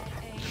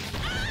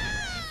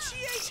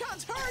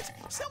 Chie-chan's hurt.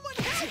 Someone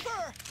help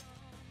her.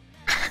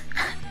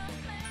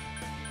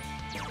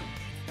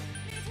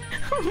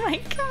 Oh my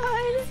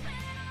god.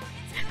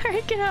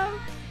 Hurry, get up.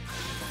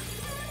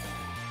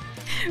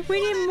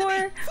 We need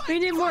more. We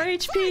need more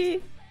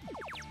HP.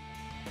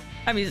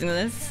 I'm using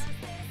this.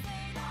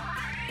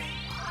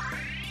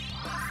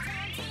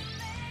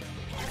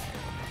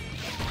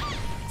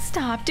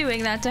 Stop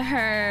doing that to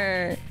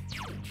her.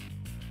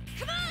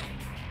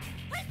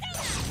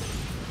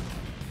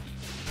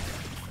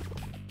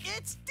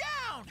 It's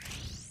down.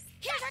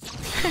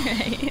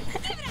 Alright.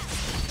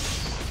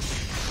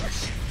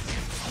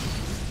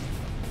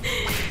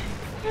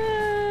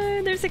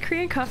 There's a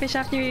Korean coffee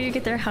shop near you. You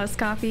get their house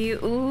coffee.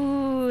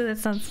 Ooh, that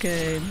sounds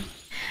good.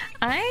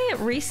 I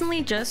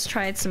recently just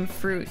tried some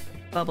fruit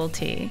bubble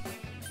tea.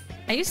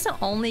 I used to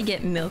only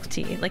get milk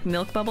tea, like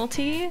milk bubble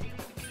tea.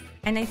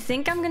 And I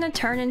think I'm gonna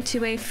turn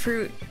into a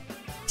fruit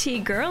tea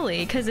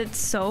girly because it's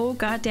so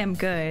goddamn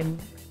good.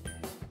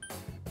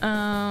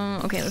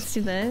 Okay, let's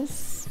do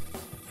this.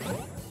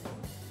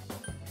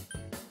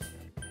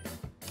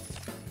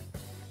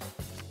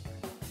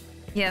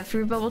 Yeah,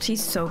 fruit bubble tea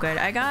is so good.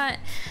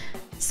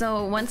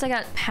 So once I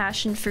got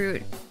passion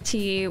fruit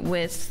tea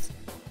with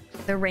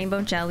the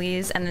rainbow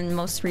jellies, and then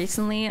most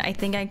recently I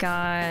think I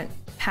got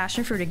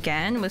passion fruit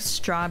again with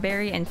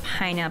strawberry and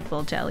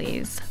pineapple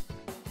jellies.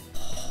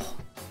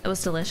 It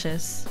was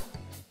delicious.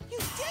 You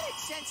did it,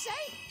 Sensei.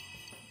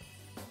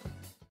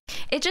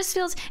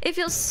 It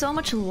feels so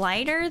much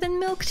lighter than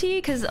milk tea,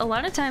 because a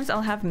lot of times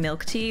I'll have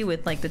milk tea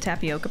with like the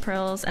tapioca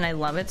pearls and I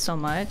love it so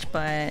much,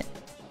 but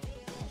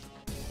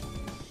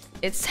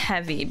it's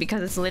heavy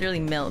because it's literally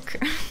milk.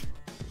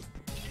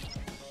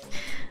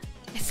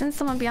 I sent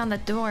someone beyond the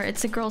door.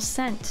 It's a girl's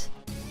scent.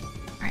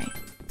 Alright.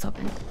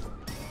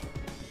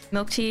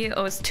 Milk tea.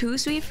 Oh, it's too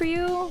sweet for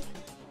you?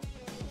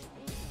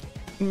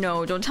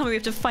 No, don't tell me we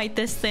have to fight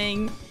this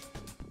thing.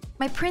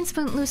 My prince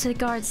wouldn't lose to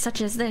guards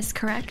such as this,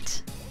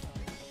 correct?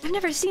 I've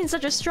never seen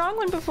such a strong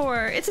one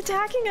before. It's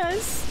attacking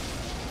us.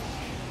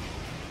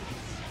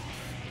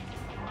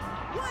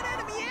 One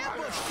enemy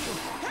ambushed you.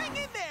 Hang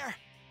in there.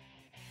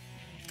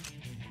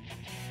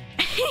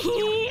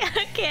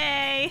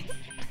 Okay.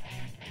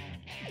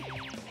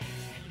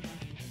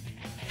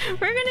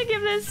 We're gonna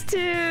give this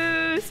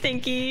to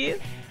Stinky.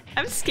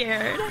 I'm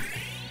scared. One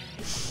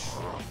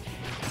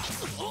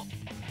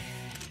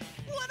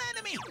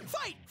enemy.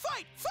 Fight!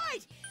 Fight!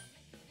 Fight!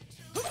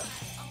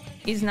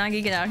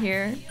 Izanagi, get out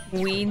here.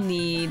 We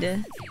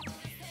need...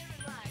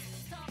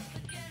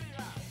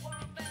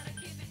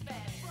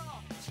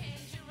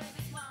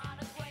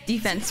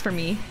 defense for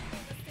me.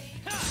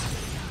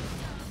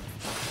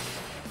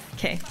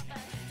 Okay.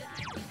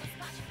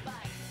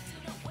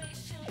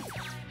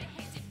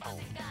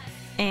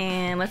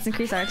 And let's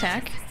increase our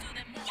attack.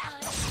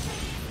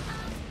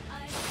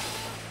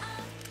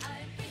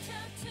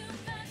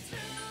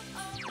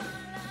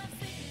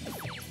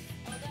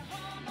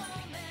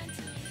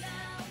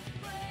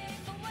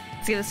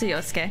 Let's give this to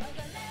Yosuke.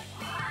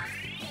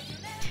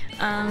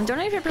 Don't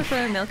know if I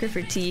prefer milk or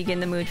fatigue. In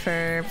the mood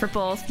for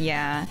both,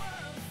 yeah.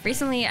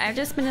 Recently, I've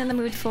just been in the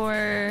mood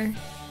for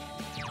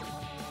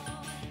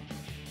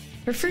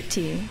fruit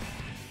tea.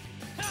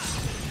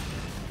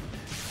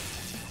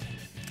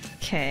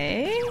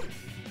 Okay.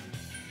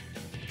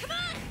 Come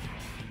on!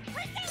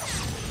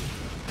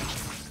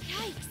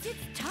 Yikes,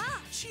 it's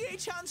tough!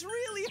 Chie-chan's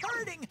really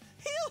hurting!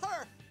 Heal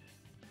her!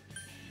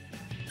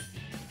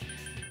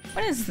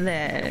 What is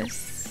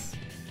this?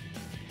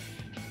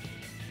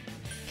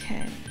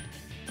 Okay.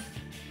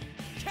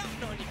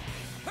 Counting on you!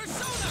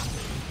 Persona!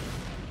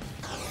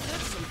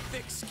 That's some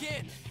thick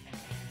skin.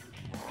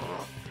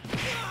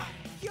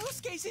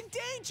 Yosuke's in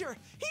danger!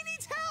 He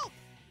needs help!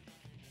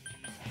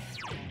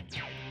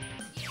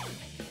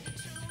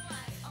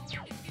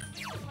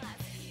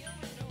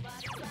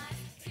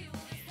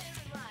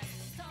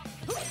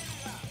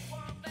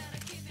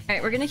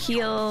 Alright, we're gonna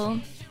heal.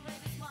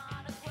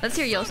 Let's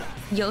hear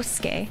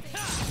Yosuke.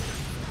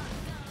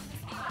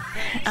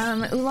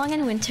 Oolong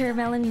and winter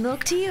melon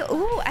milk tea?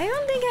 Ooh, I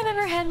don't think I've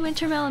ever had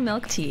winter melon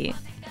milk tea.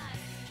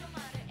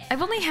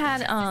 I've only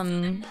had,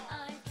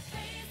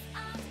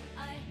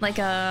 like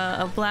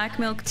a black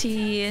milk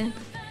tea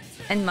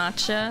and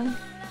matcha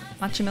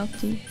milk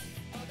tea.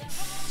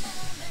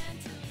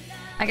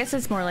 I guess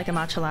it's more like a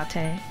matcha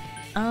latte.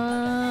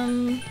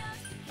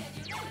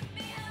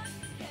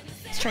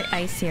 Let's try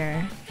ice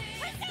here.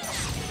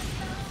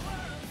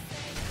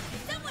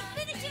 Someone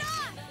finish it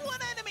off! One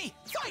enemy!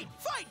 Fight!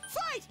 Fight!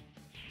 Fight!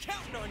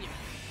 Counting on you!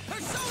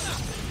 Persona!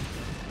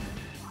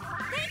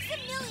 Thanks a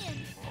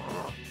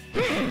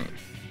million!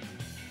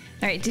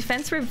 Alright,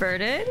 defense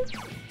reverted.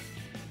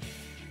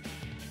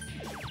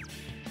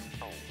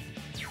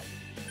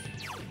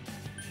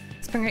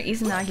 Let's bring our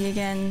Izanagi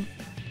again.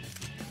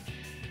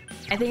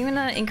 I think I'm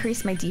gonna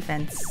increase my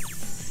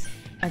defense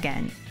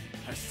again.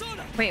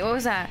 Wait, what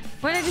was that?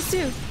 What did I just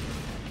do?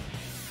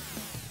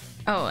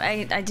 Oh,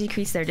 I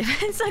decreased their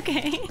defense.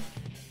 Okay.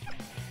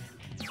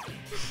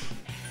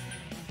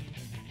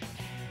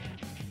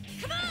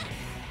 Come on!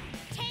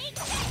 Take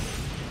it!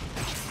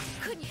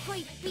 Couldn't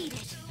quite beat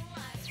it.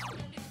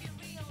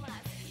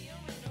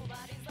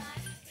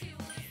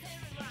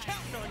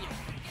 Counting on you!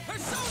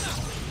 Persona!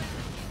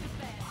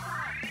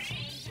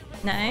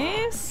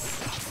 Nice.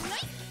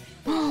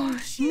 Oh,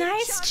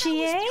 nice,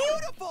 Chie.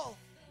 Beautiful!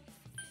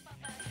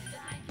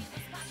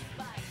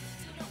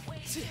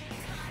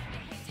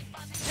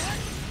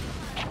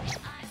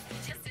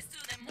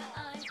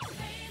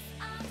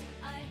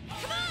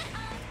 Come on!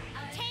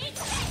 Take it!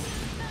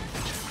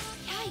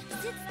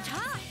 Yikes, it's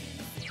tough!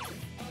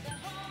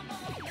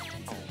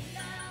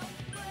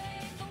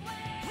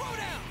 Throw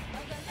down!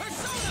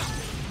 Persona!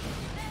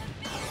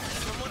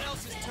 Someone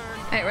else's turn.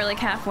 Alright, we're like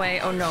halfway.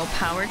 Oh no,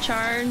 power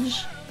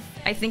charge.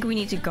 I think we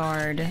need to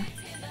guard.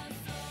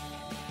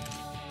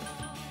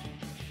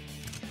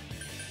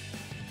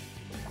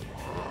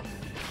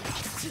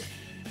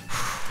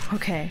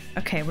 Okay,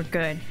 okay, we're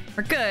good.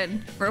 We're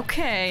good. We're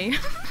okay.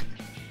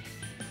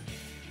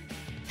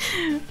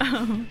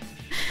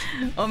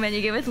 Oh man,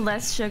 you get with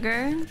less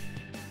sugar.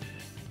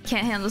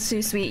 Can't handle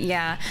too sweet.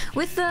 Yeah,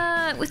 with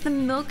the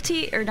milk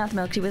tea, or not the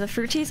milk tea, with the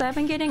fruit teas I've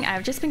been getting,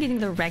 I've just been getting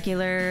the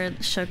regular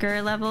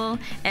sugar level,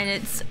 and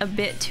it's a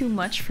bit too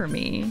much for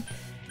me.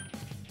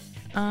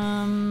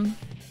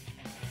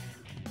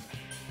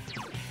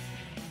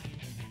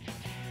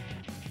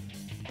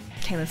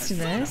 Okay, let's do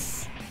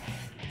this.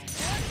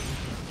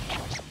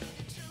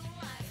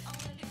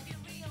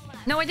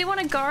 No, I didn't want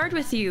to guard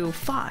with you.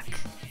 Fuck.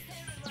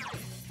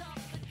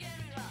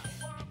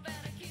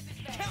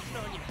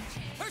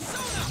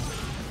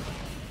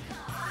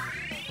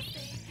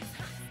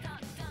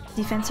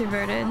 Defense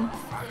reverted.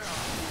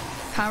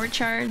 Power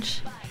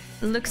charge.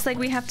 Looks like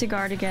we have to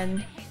guard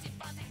again.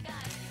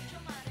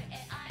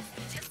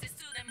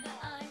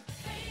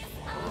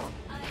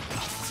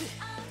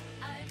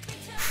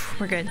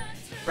 we're good.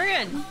 We're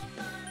good.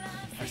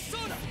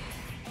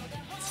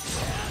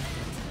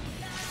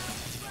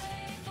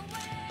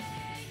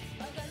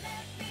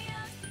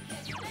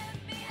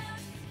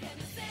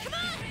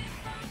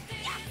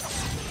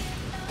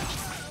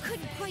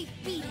 Couldn't quite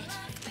beat it.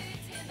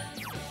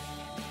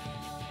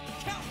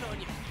 Counting on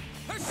you.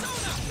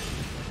 Persona.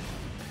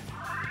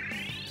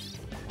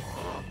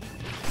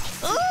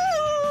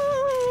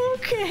 Ooh,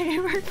 okay,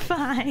 we're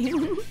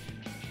fine.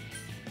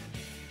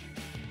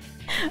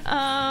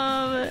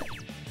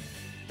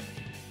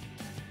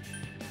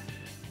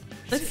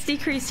 Let's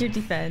decrease your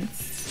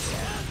defense.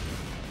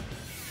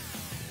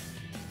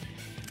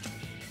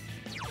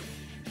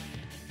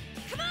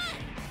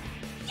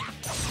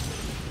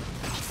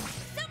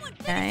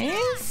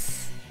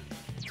 Nice.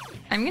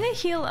 I'm gonna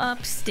heal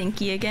up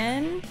Stinky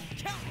again.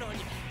 Counting on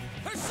you.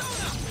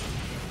 Persona.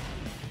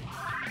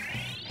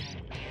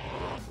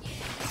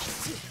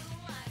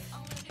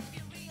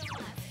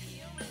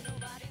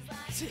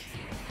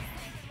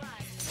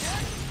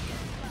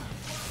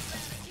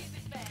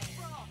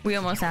 We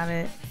almost have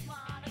it.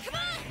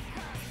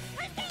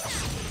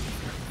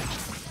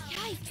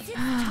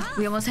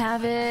 We almost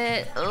have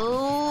it.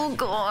 Oh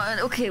god.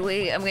 Okay,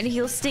 wait. I'm gonna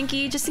heal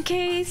Stinky just in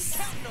case.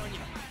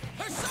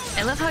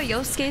 I love how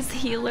Yosuke's the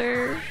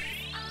healer.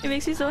 It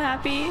makes me so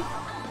happy.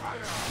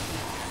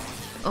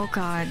 Oh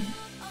god.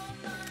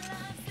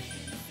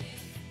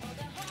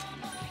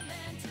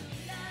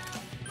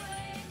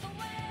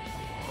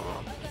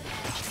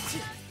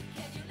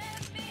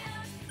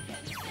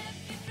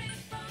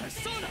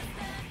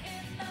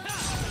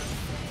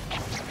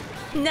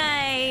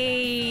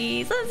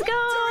 Nice! Let's go!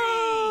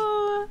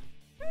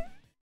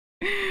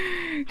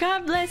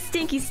 God bless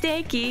Stinky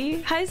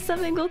Stanky. Hi,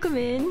 Summon, welcome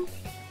in.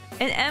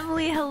 And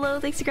Emily,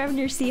 hello, thanks for grabbing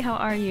your seat. How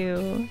are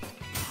you?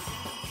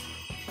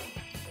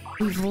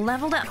 We've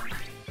leveled up.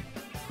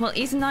 Well,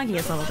 Izanagi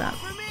has leveled up.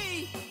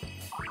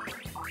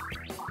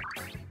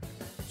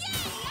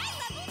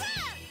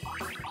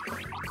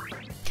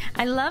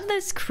 I love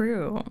this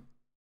crew.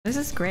 This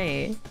is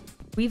great.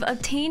 We've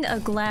obtained a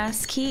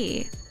glass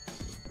key.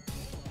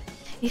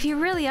 If you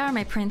really are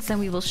my prince, then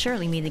we will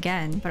surely meet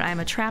again. But I am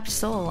a trapped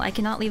soul. I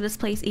cannot leave this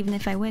place even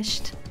if I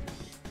wished.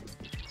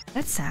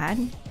 That's sad.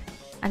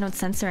 I don't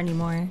sense her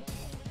anymore.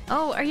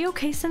 Oh, are you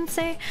okay,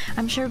 Sensei?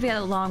 I'm sure we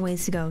have a long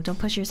ways to go. Don't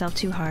push yourself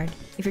too hard.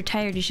 If you're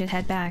tired, you should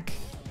head back.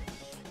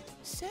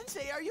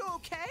 Sensei, are you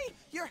okay?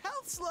 Your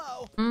health's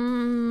low.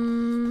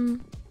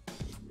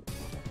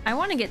 I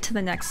want to get to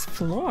the next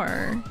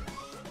floor.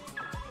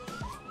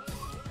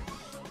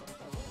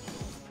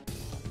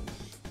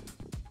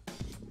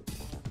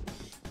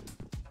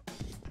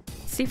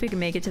 See if we can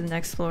make it to the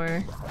next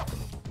floor.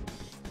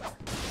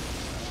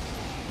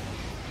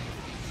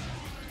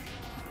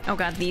 Oh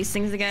god, these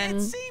things again.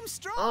 It seems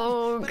strong,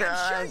 oh but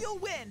god. I'm sure you'll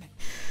win.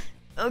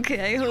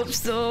 Okay, I hope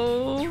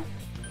so.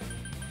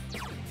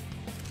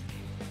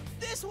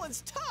 This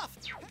one's tough.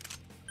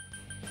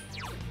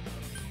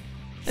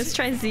 Let's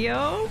try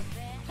Zio.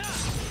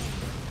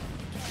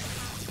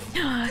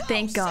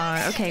 Thank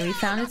god. Okay, we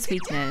found its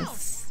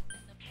weakness.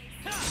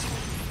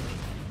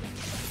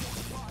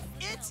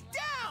 It's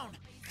down.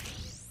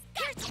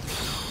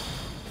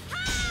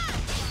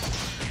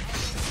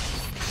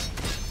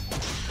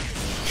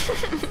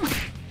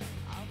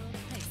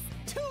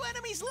 Two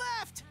enemies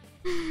left.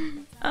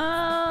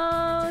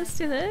 Let's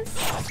do this.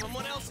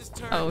 Someone else's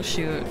turn. Oh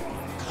shoot.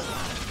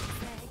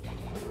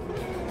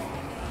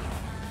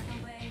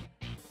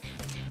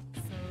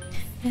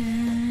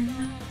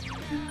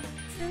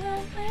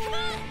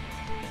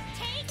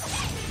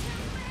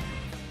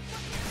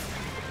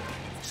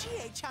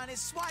 Chie-chan is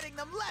swatting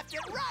them left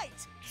and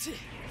right.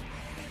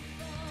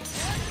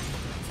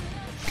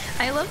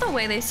 I love the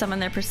way they summon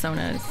their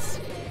personas.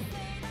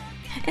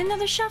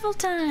 Another shuffle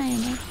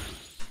time.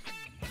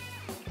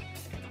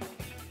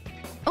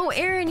 Oh,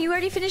 Aaron, you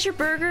already finished your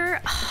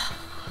burger? Oh,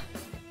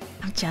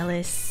 I'm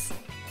jealous.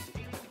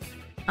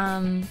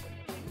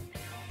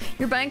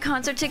 You're buying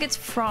concert tickets,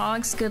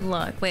 frogs. Good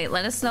luck. Wait,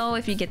 let us know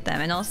if you get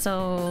them, and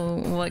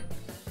also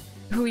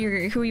who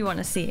you want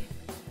to see.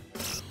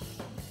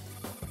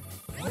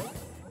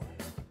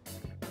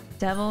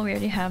 Devil, we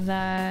already have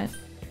that.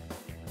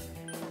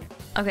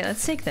 Okay,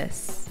 let's take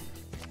this.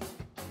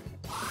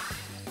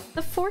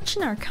 The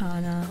Fortune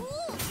Arcana.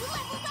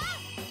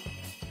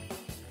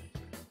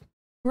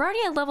 We're already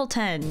at level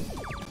 10.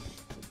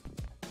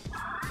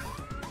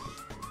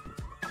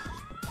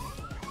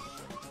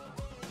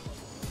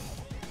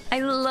 I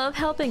love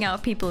helping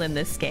out people in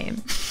this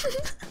game.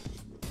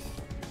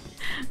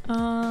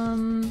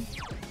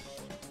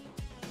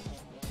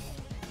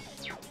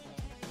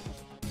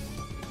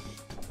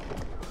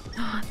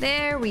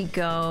 There we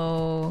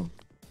go.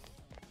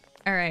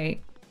 All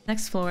right,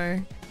 next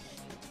floor.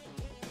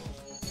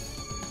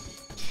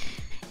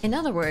 In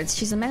other words,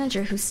 she's a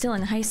manager who's still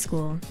in high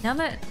school. Now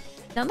that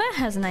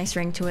has a nice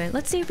ring to it.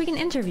 Let's see if we can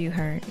interview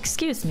her.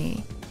 Excuse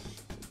me.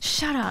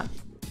 Shut up.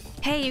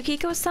 Hey,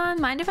 Yukiko-san,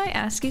 mind if I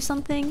ask you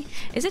something?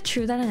 Is it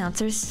true that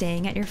announcer is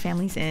staying at your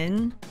family's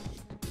inn?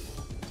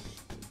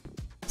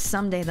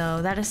 someday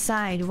though. That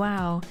aside,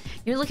 wow.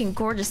 You're looking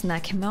gorgeous in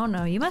that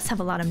kimono. You must have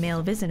a lot of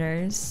male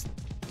visitors.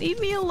 Leave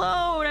me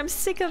alone. I'm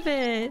sick of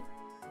it.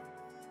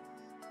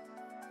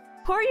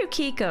 Poor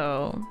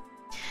Yukiko.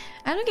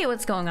 I don't get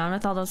what's going on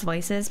with all those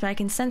voices, but I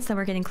can sense that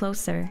we're getting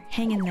closer.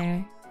 Hang in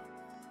there.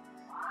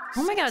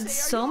 Oh my god,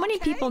 so many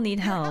people need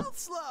help.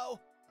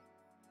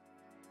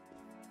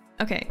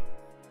 Okay.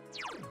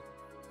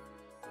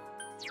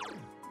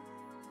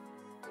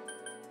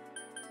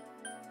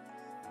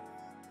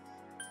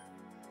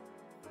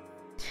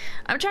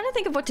 I'm trying to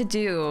think of what to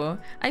do.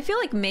 I feel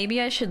like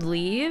maybe I should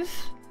leave.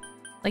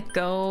 Like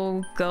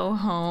go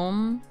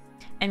home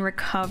and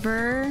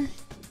recover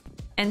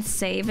and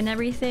save and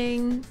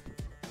everything.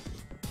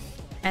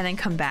 And then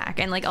come back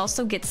and like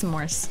also get some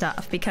more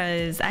stuff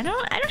because I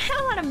don't have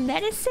a lot of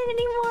medicine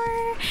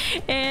anymore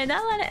and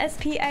not a lot of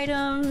SP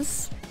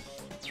items.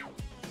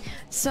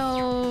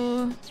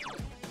 So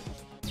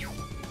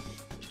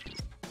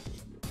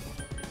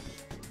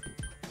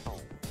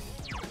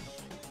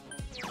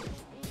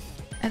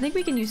I think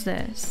we can use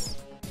this.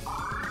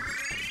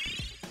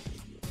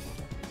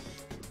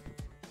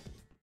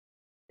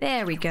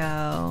 There we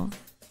go.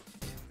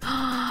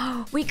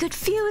 We could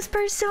fuse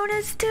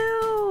personas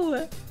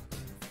too!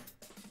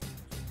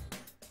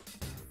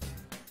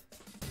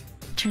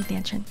 Turn the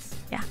entrance.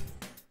 Yeah.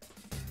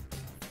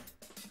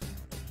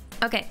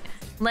 Okay,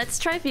 let's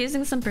try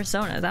fusing some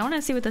personas. I want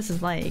to see what this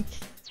is like.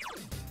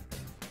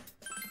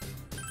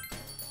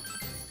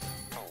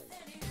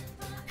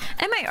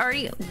 Am I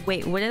already...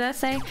 Wait, what did that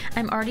say?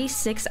 I'm already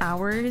 6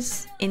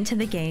 hours into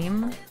the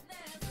game.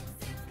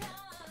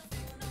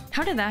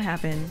 How did that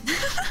happen?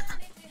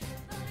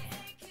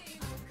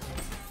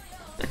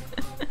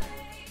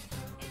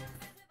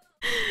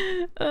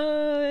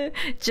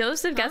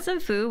 Joseph got some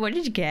food. What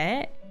did you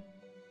get?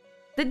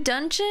 The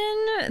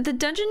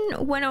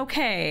dungeon went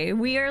okay.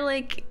 We are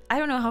like, I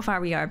don't know how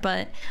far we are,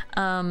 but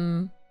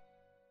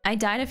I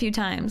died a few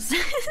times.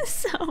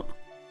 So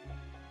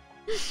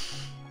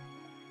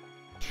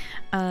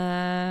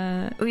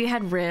we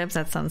had ribs.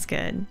 That sounds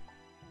good.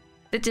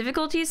 The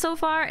difficulty so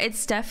far,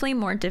 it's definitely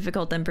more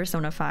difficult than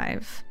Persona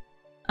 5.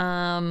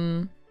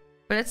 But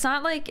it's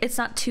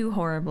not too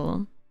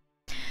horrible.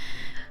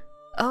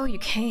 Oh, you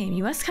came.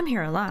 You must come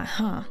here a lot,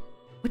 huh?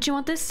 What you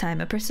want this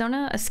time? A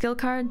persona? A skill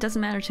card?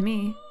 Doesn't matter to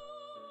me.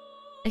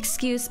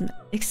 Excuse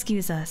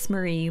us,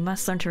 Marie. You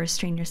must learn to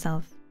restrain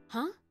yourself.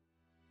 Huh?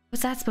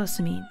 What's that supposed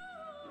to mean?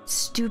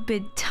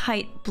 Stupid,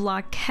 tight,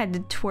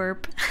 block-headed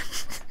twerp.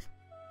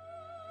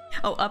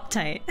 Oh,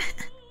 uptight.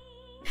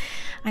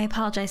 I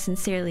apologize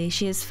sincerely.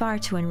 She is far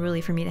too unruly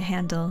for me to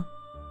handle.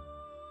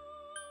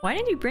 Why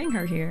did you bring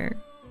her here?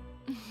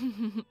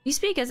 You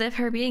speak as if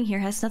her being here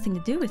has nothing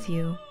to do with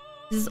you.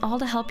 This is all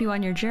to help you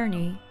on your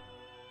journey.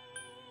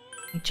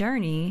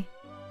 Journey?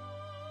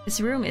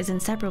 This room is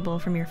inseparable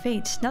from your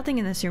fate. Nothing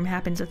in this room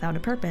happens without a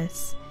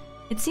purpose.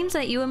 It seems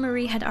that you and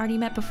Marie had already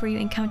met before you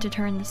encountered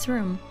her in this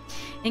room.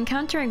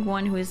 Encountering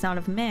one who is not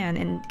of man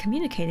and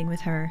communicating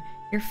with her,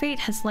 your fate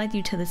has led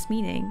you to this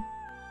meeting.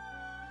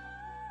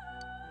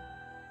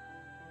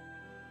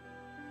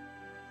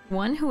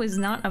 One who is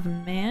not of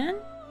man?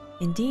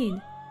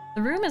 Indeed.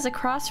 The room is a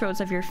crossroads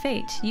of your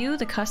fate. You,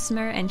 the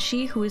customer, and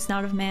she who is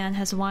not of man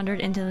has wandered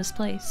into this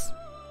place.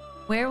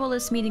 Where will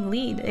this meeting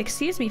lead?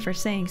 Excuse me for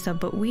saying so,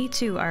 but we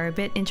too are a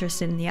bit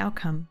interested in the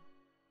outcome.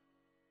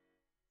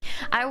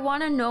 I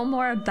want to know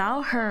more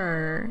about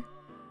her.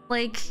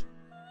 Like,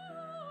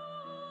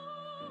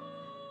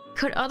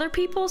 could other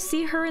people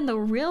see her in the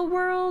real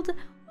world?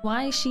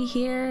 Why is she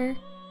here?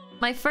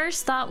 My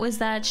first thought was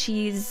that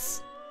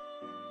she's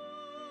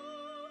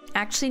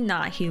actually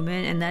not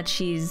human and that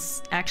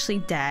she's actually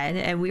dead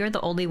and we are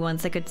the only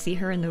ones that could see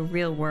her in the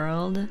real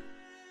world.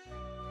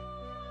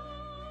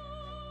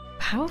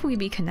 How would we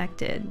be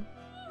connected?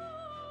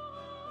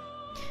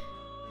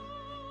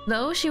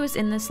 Though she was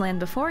in this land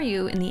before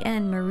you, in the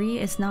end, Marie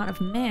is not of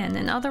man.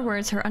 In other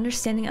words, her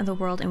understanding of the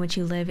world in which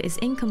you live is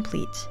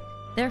incomplete.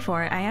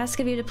 Therefore, I ask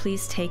of you to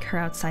please take her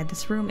outside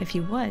this room if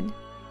you would.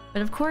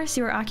 But of course,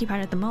 you are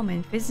occupied at the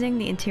moment, visiting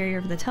the interior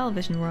of the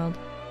television world.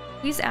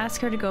 Please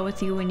ask her to go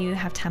with you when you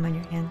have time on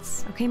your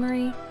hands. Okay,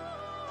 Marie?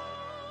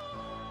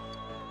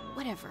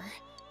 Whatever.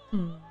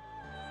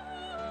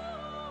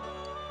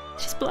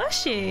 She's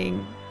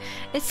blushing.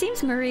 It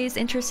seems Marie is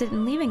interested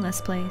in leaving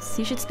this place.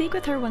 You should speak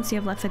with her once you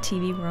have left the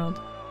TV world.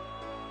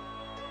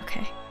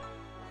 Okay.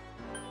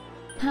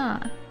 Huh.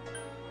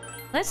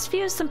 Let's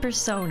fuse some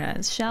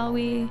personas, shall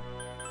we?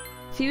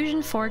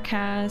 Fusion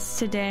forecast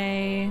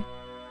today.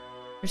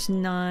 There's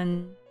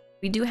none.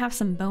 We do have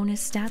some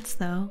bonus stats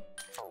though.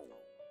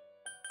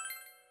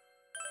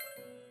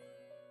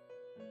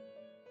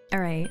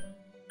 Alright.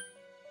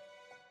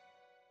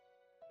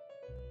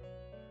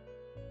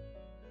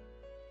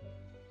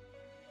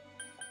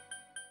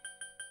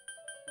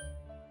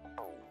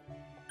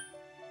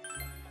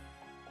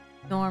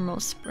 Normal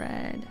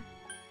spread.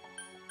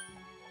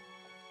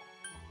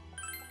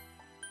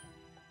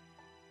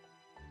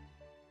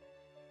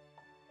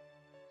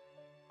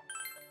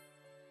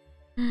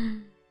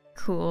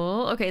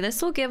 Cool. Okay,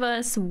 this will give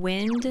us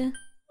wind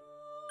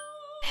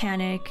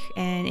panic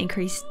and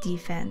increase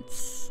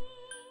defense.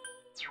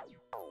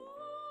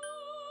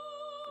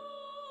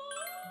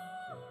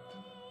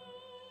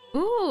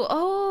 Ooh,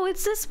 oh,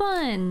 it's this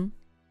one.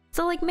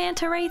 So like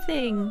manta ray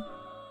thing.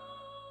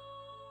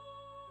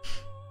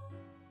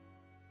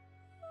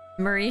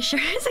 Marie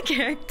sure is a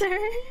character.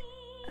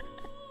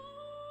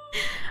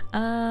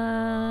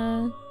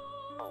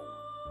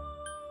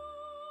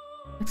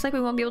 Looks like we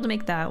won't be able to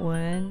make that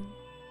one.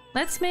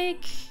 Let's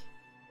make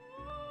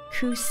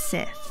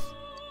Kusith.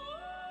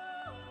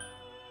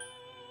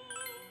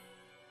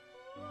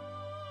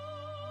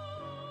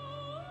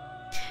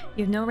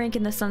 You have no rank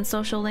in the Sun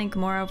social link.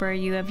 Moreover,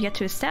 you have yet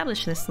to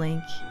establish this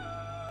link.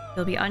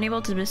 You'll be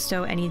unable to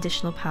bestow any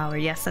additional power.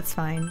 Yes, that's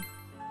fine.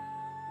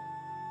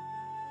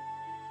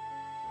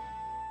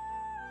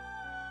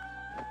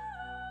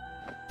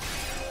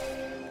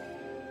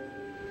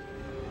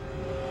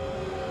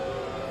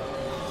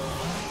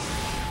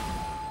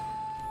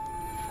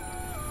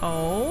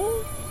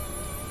 Oh?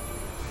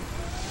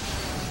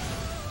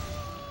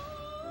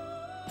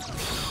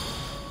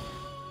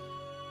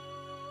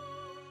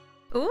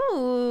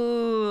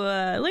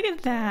 Ooh, look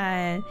at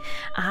that.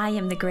 I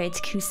am the great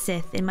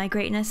Kusith. In my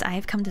greatness, I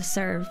have come to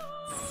serve.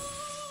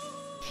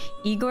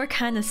 Igor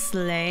kinda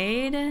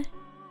slayed.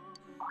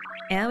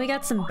 And we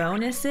got some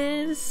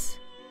bonuses.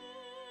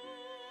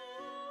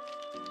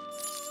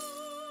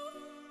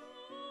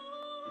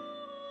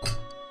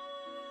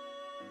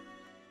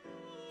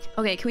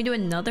 Okay, can we do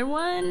another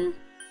one?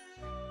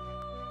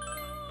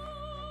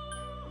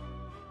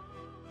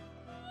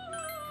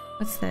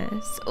 What's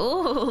this?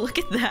 Oh, look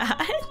at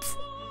that!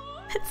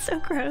 That's so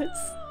gross.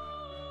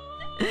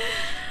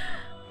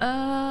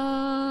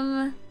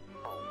 I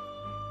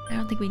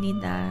don't think we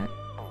need that.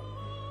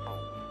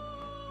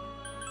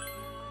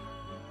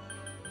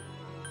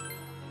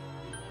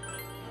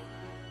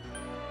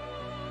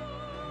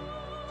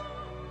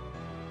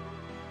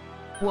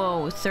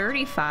 Whoa,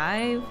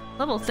 35?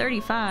 Level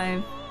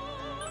 35.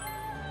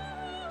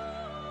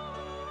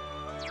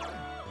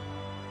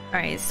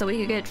 Alright, so we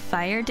could get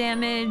fire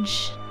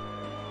damage,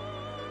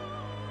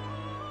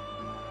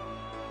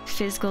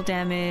 physical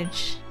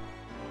damage,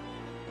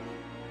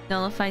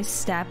 nullify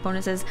stat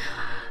bonuses.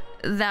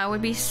 That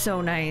would be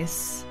so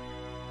nice.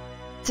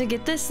 To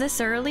get this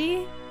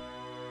early?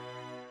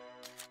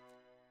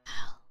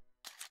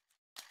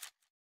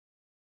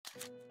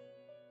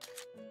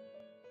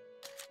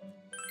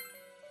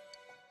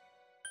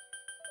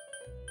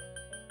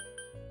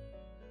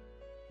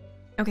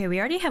 Okay, we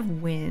already have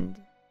wind.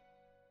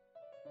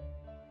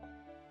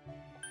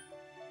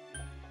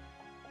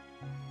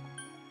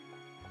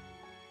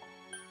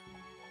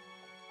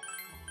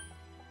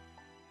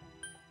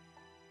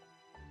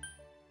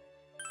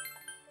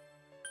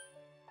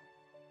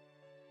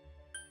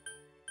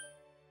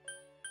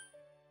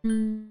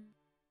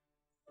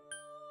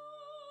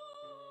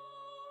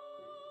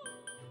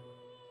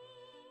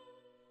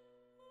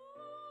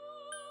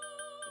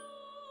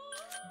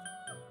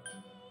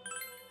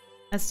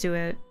 Let's do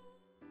it.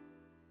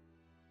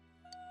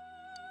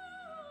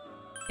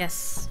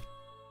 Yes.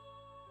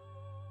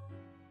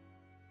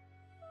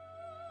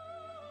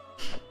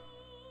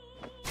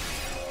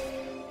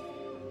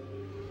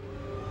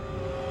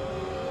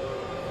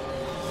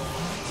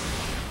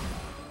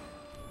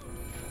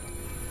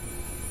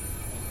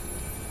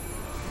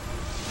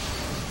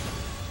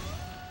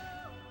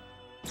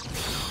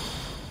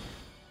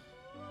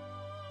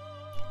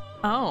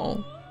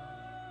 Oh.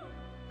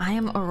 I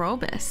am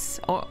Orobus.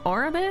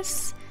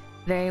 Orobus?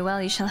 Very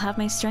well, you shall have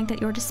my strength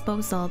at your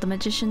disposal. The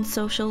magician's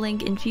social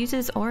link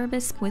infuses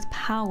Orobus with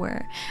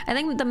power. I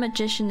think the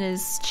magician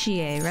is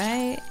Chie,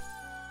 right?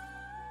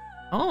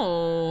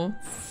 Oh.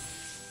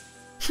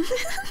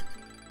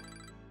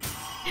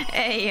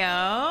 Hey,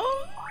 yo.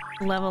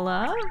 Level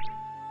up.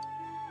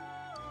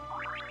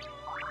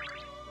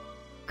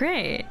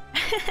 Great.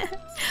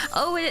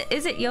 Oh,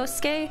 is it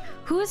Yosuke?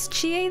 Who is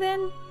Chie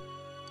then?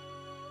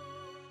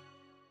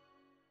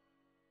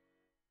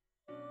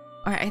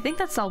 Alright, I think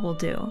that's all we'll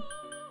do.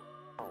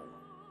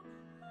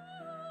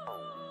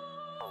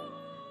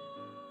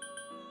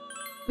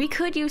 We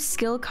could use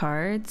skill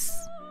cards.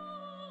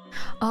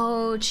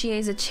 Oh,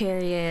 Chie's a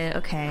chariot.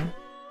 Okay.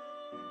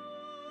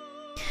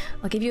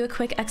 I'll give you a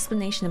quick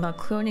explanation about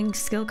cloning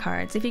skill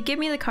cards. If you give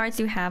me the cards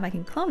you have, I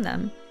can clone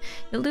them.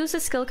 You'll lose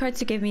the skill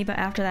cards you give me, but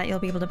after that you'll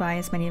be able to buy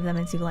as many of them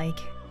as you like.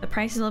 The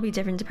prices will be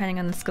different depending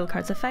on the skill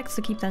card's effects,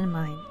 so keep that in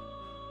mind.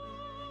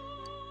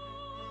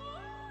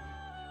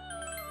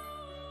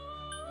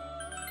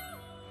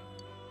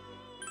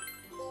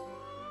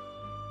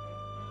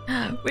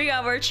 We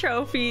got more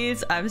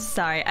trophies. I'm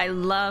sorry. I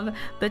love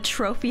the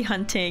trophy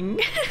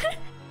hunting.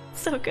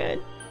 So good.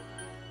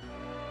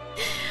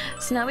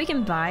 So now we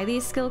can buy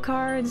these skill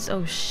cards.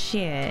 Oh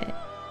shit.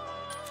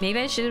 Maybe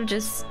I should have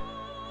just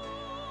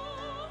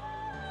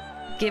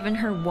given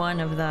her one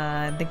of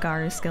the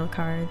Gar skill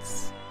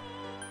cards.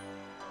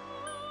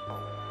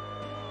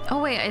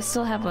 Oh wait, I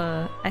still have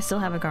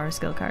a Gar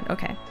skill card.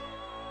 Okay.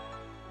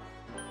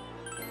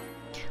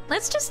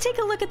 Let's just take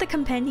a look at the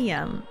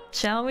compendium,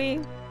 shall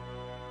we?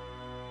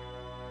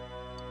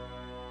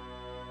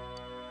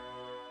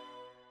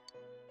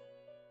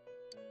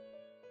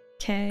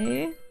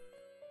 Okay.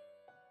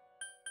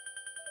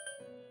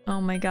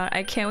 Oh my god,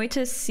 I can't wait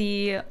to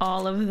see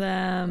all of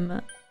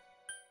them.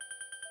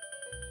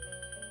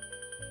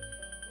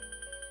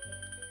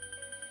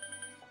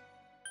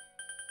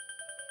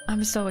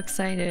 I'm so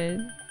excited.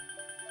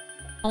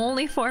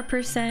 Only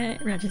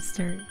 4%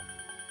 registered.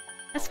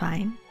 That's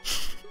fine.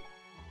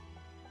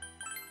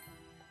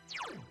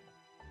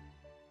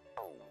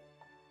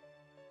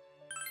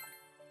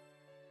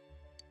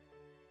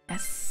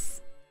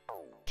 Yes.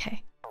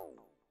 Okay.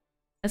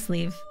 Let's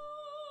leave.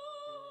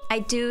 I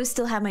do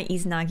still have my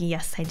Izanagi.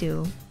 Yes, I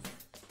do.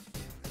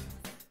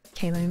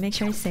 Okay, let me make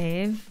sure I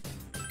save.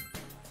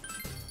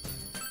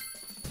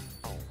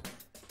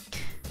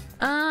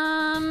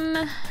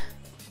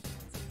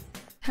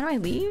 How do I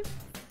leave?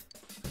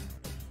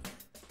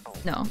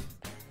 No.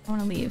 I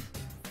want to leave.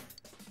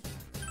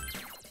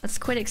 Let's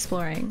quit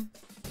exploring.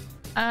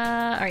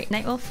 Alright,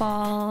 night will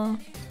fall.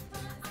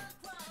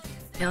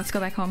 Yeah, let's go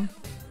back home.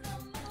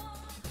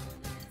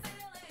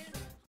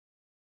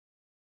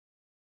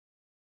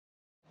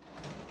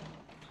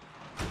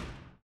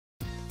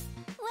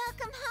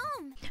 Welcome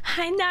home.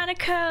 Hi,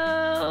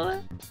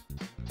 Nanako!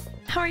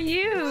 How are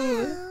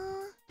you?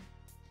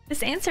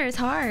 This answer is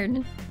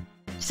hard.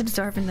 Just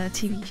absorbing the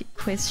TV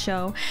quiz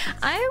show.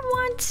 I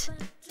want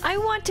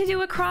to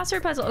do a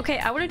crossword puzzle. Okay,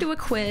 I want to do a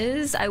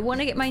quiz. I want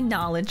to get my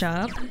knowledge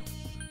up.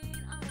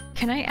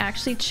 Can I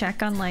actually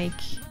check on like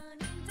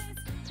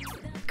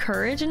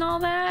courage and all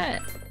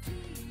that?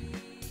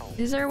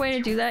 Is there a way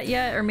to do that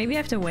yet? Or maybe I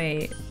have to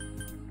wait.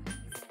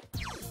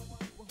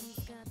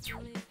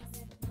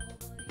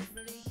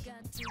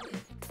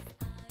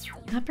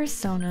 Not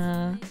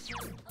Persona.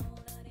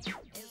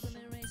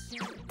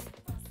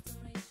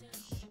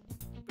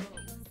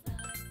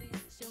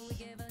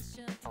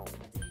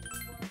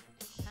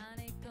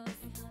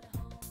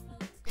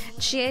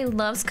 GA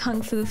loves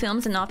kung fu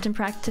films and often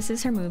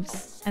practices her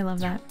moves. I love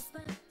that.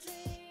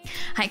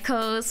 Hi,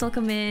 Kos.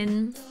 Welcome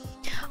in.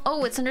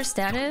 Oh, it's under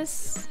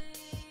status?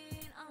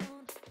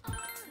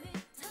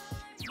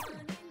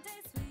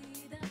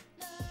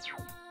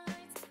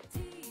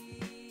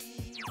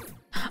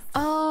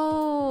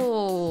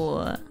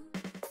 Oh.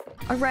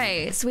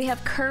 Alright, so we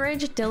have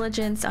courage,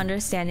 diligence,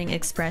 understanding,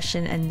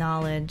 expression, and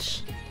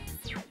knowledge.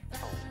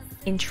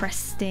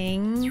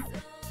 Interesting.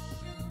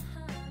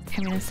 Okay,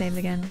 I'm gonna save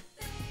again.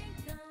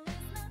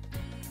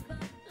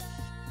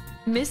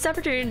 Missed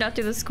opportunity not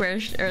to do the square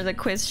or the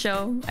quiz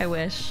show. I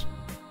wish.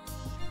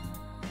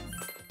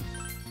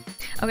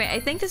 Okay, I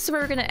think this is where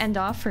we're gonna end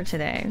off for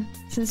today.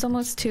 Since it's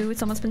almost 2,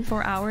 it's almost been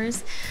 4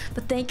 hours.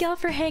 But thank y'all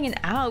for hanging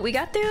out. We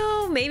got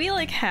through maybe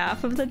like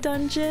half of the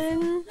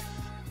dungeon.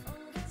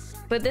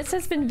 But this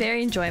has been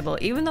very enjoyable,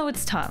 even though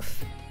it's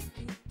tough.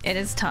 It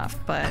is tough,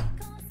 but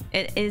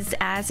it is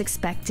as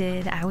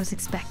expected. I was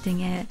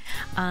expecting it.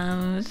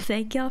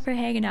 Thank y'all for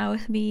hanging out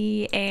with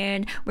me,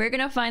 and we're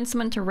gonna find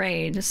someone to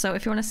raid. So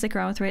if you want to stick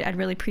around with raid, I'd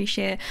really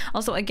appreciate it.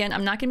 Also, again,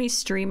 I'm not gonna be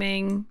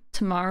streaming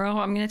tomorrow.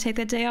 I'm gonna take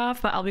that day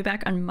off, but I'll be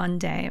back on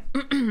Monday.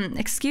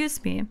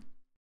 Excuse me.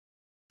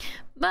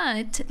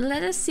 But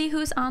let us see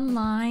who's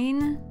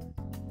online.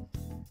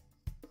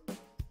 Let's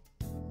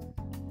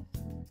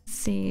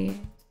see.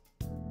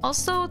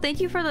 Also,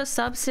 thank you for the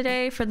subs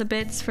today, for the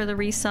bits, for the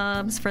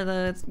resubs, for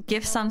the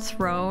gifts on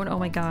Throne. Oh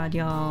my god,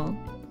 y'all.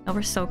 Y'all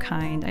were so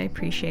kind. I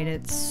appreciate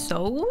it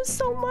so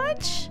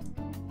much.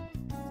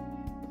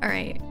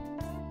 Alright.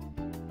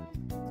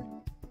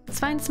 Let's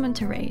find someone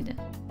to raid.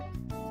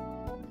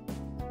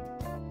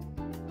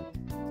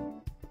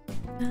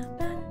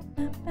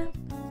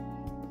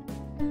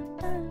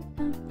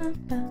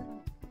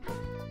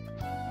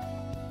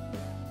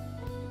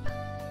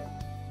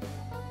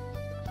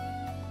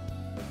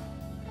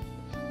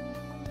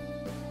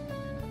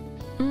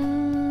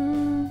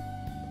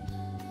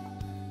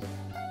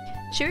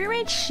 Should we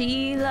raid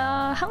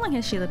Sheila? How long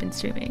has Sheila been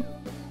streaming?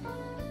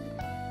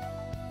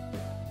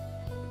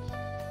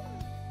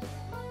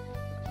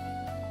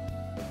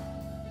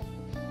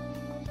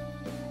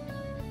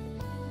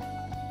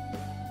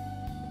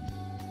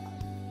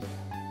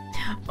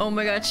 Oh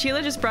my god,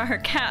 Sheila just brought her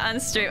cat on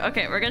stream.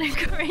 Okay, we're gonna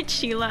go raid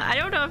Sheila. I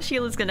don't know if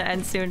Sheila's gonna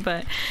end soon,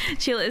 but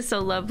Sheila is so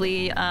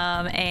lovely.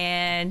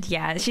 And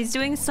yeah, she's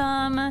doing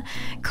some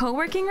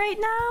co-working right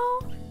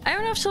now. I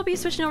don't know if she'll be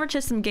switching over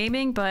to some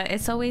gaming, but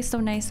it's always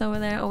so nice over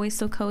there, always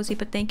so cozy.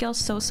 But thank y'all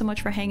so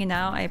much for hanging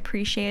out. I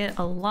appreciate it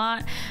a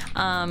lot.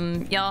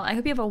 Y'all, I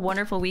hope you have a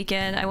wonderful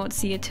weekend. I won't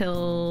see you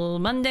till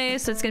Monday,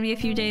 so it's gonna be a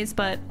few days,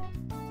 but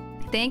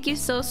thank you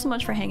so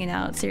much for hanging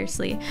out,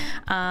 seriously.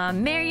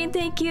 Marion,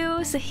 thank you.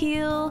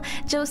 Sahil,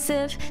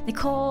 Joseph,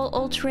 Nicole,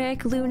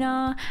 Ultric,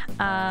 Luna,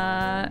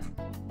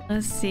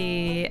 let's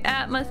see,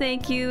 Atma,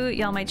 thank you.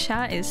 Y'all, my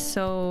chat is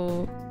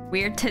so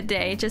weird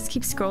today. Just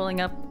keep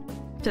scrolling up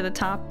to the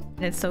top.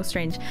 It's so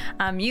strange.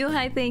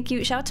 Yuhai, thank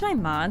you. Shout out to my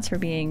mods for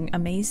being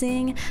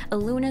amazing.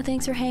 Aluna,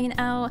 thanks for hanging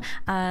out.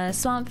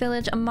 Swamp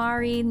Village,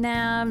 Amari,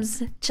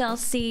 Nabs,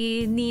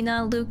 Chelsea,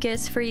 Nina,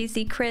 Lucas,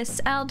 Freezy,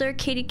 Chris, Alder,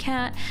 Katie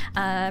Cat,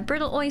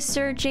 Brittle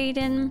Oyster,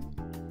 Jaden,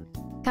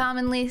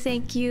 Commonly,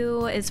 thank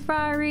you, is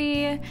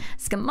Rari,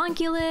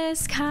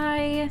 Scamunculus,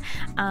 Kai,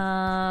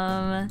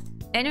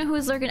 anyone who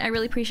is lurking, I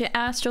really appreciate.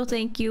 Astral,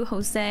 thank you,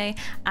 Jose.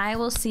 I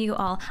will see you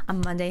all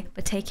on Monday,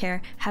 but take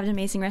care. Have an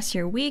amazing rest of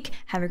your week.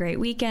 Have a great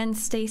weekend.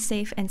 Stay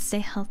safe and stay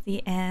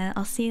healthy, and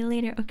I'll see you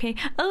later, okay?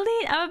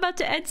 Elite, I'm about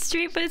to end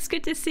stream, but it's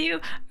good to see you.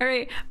 All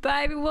right,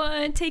 bye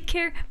everyone. Take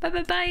care. Bye,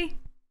 bye, bye.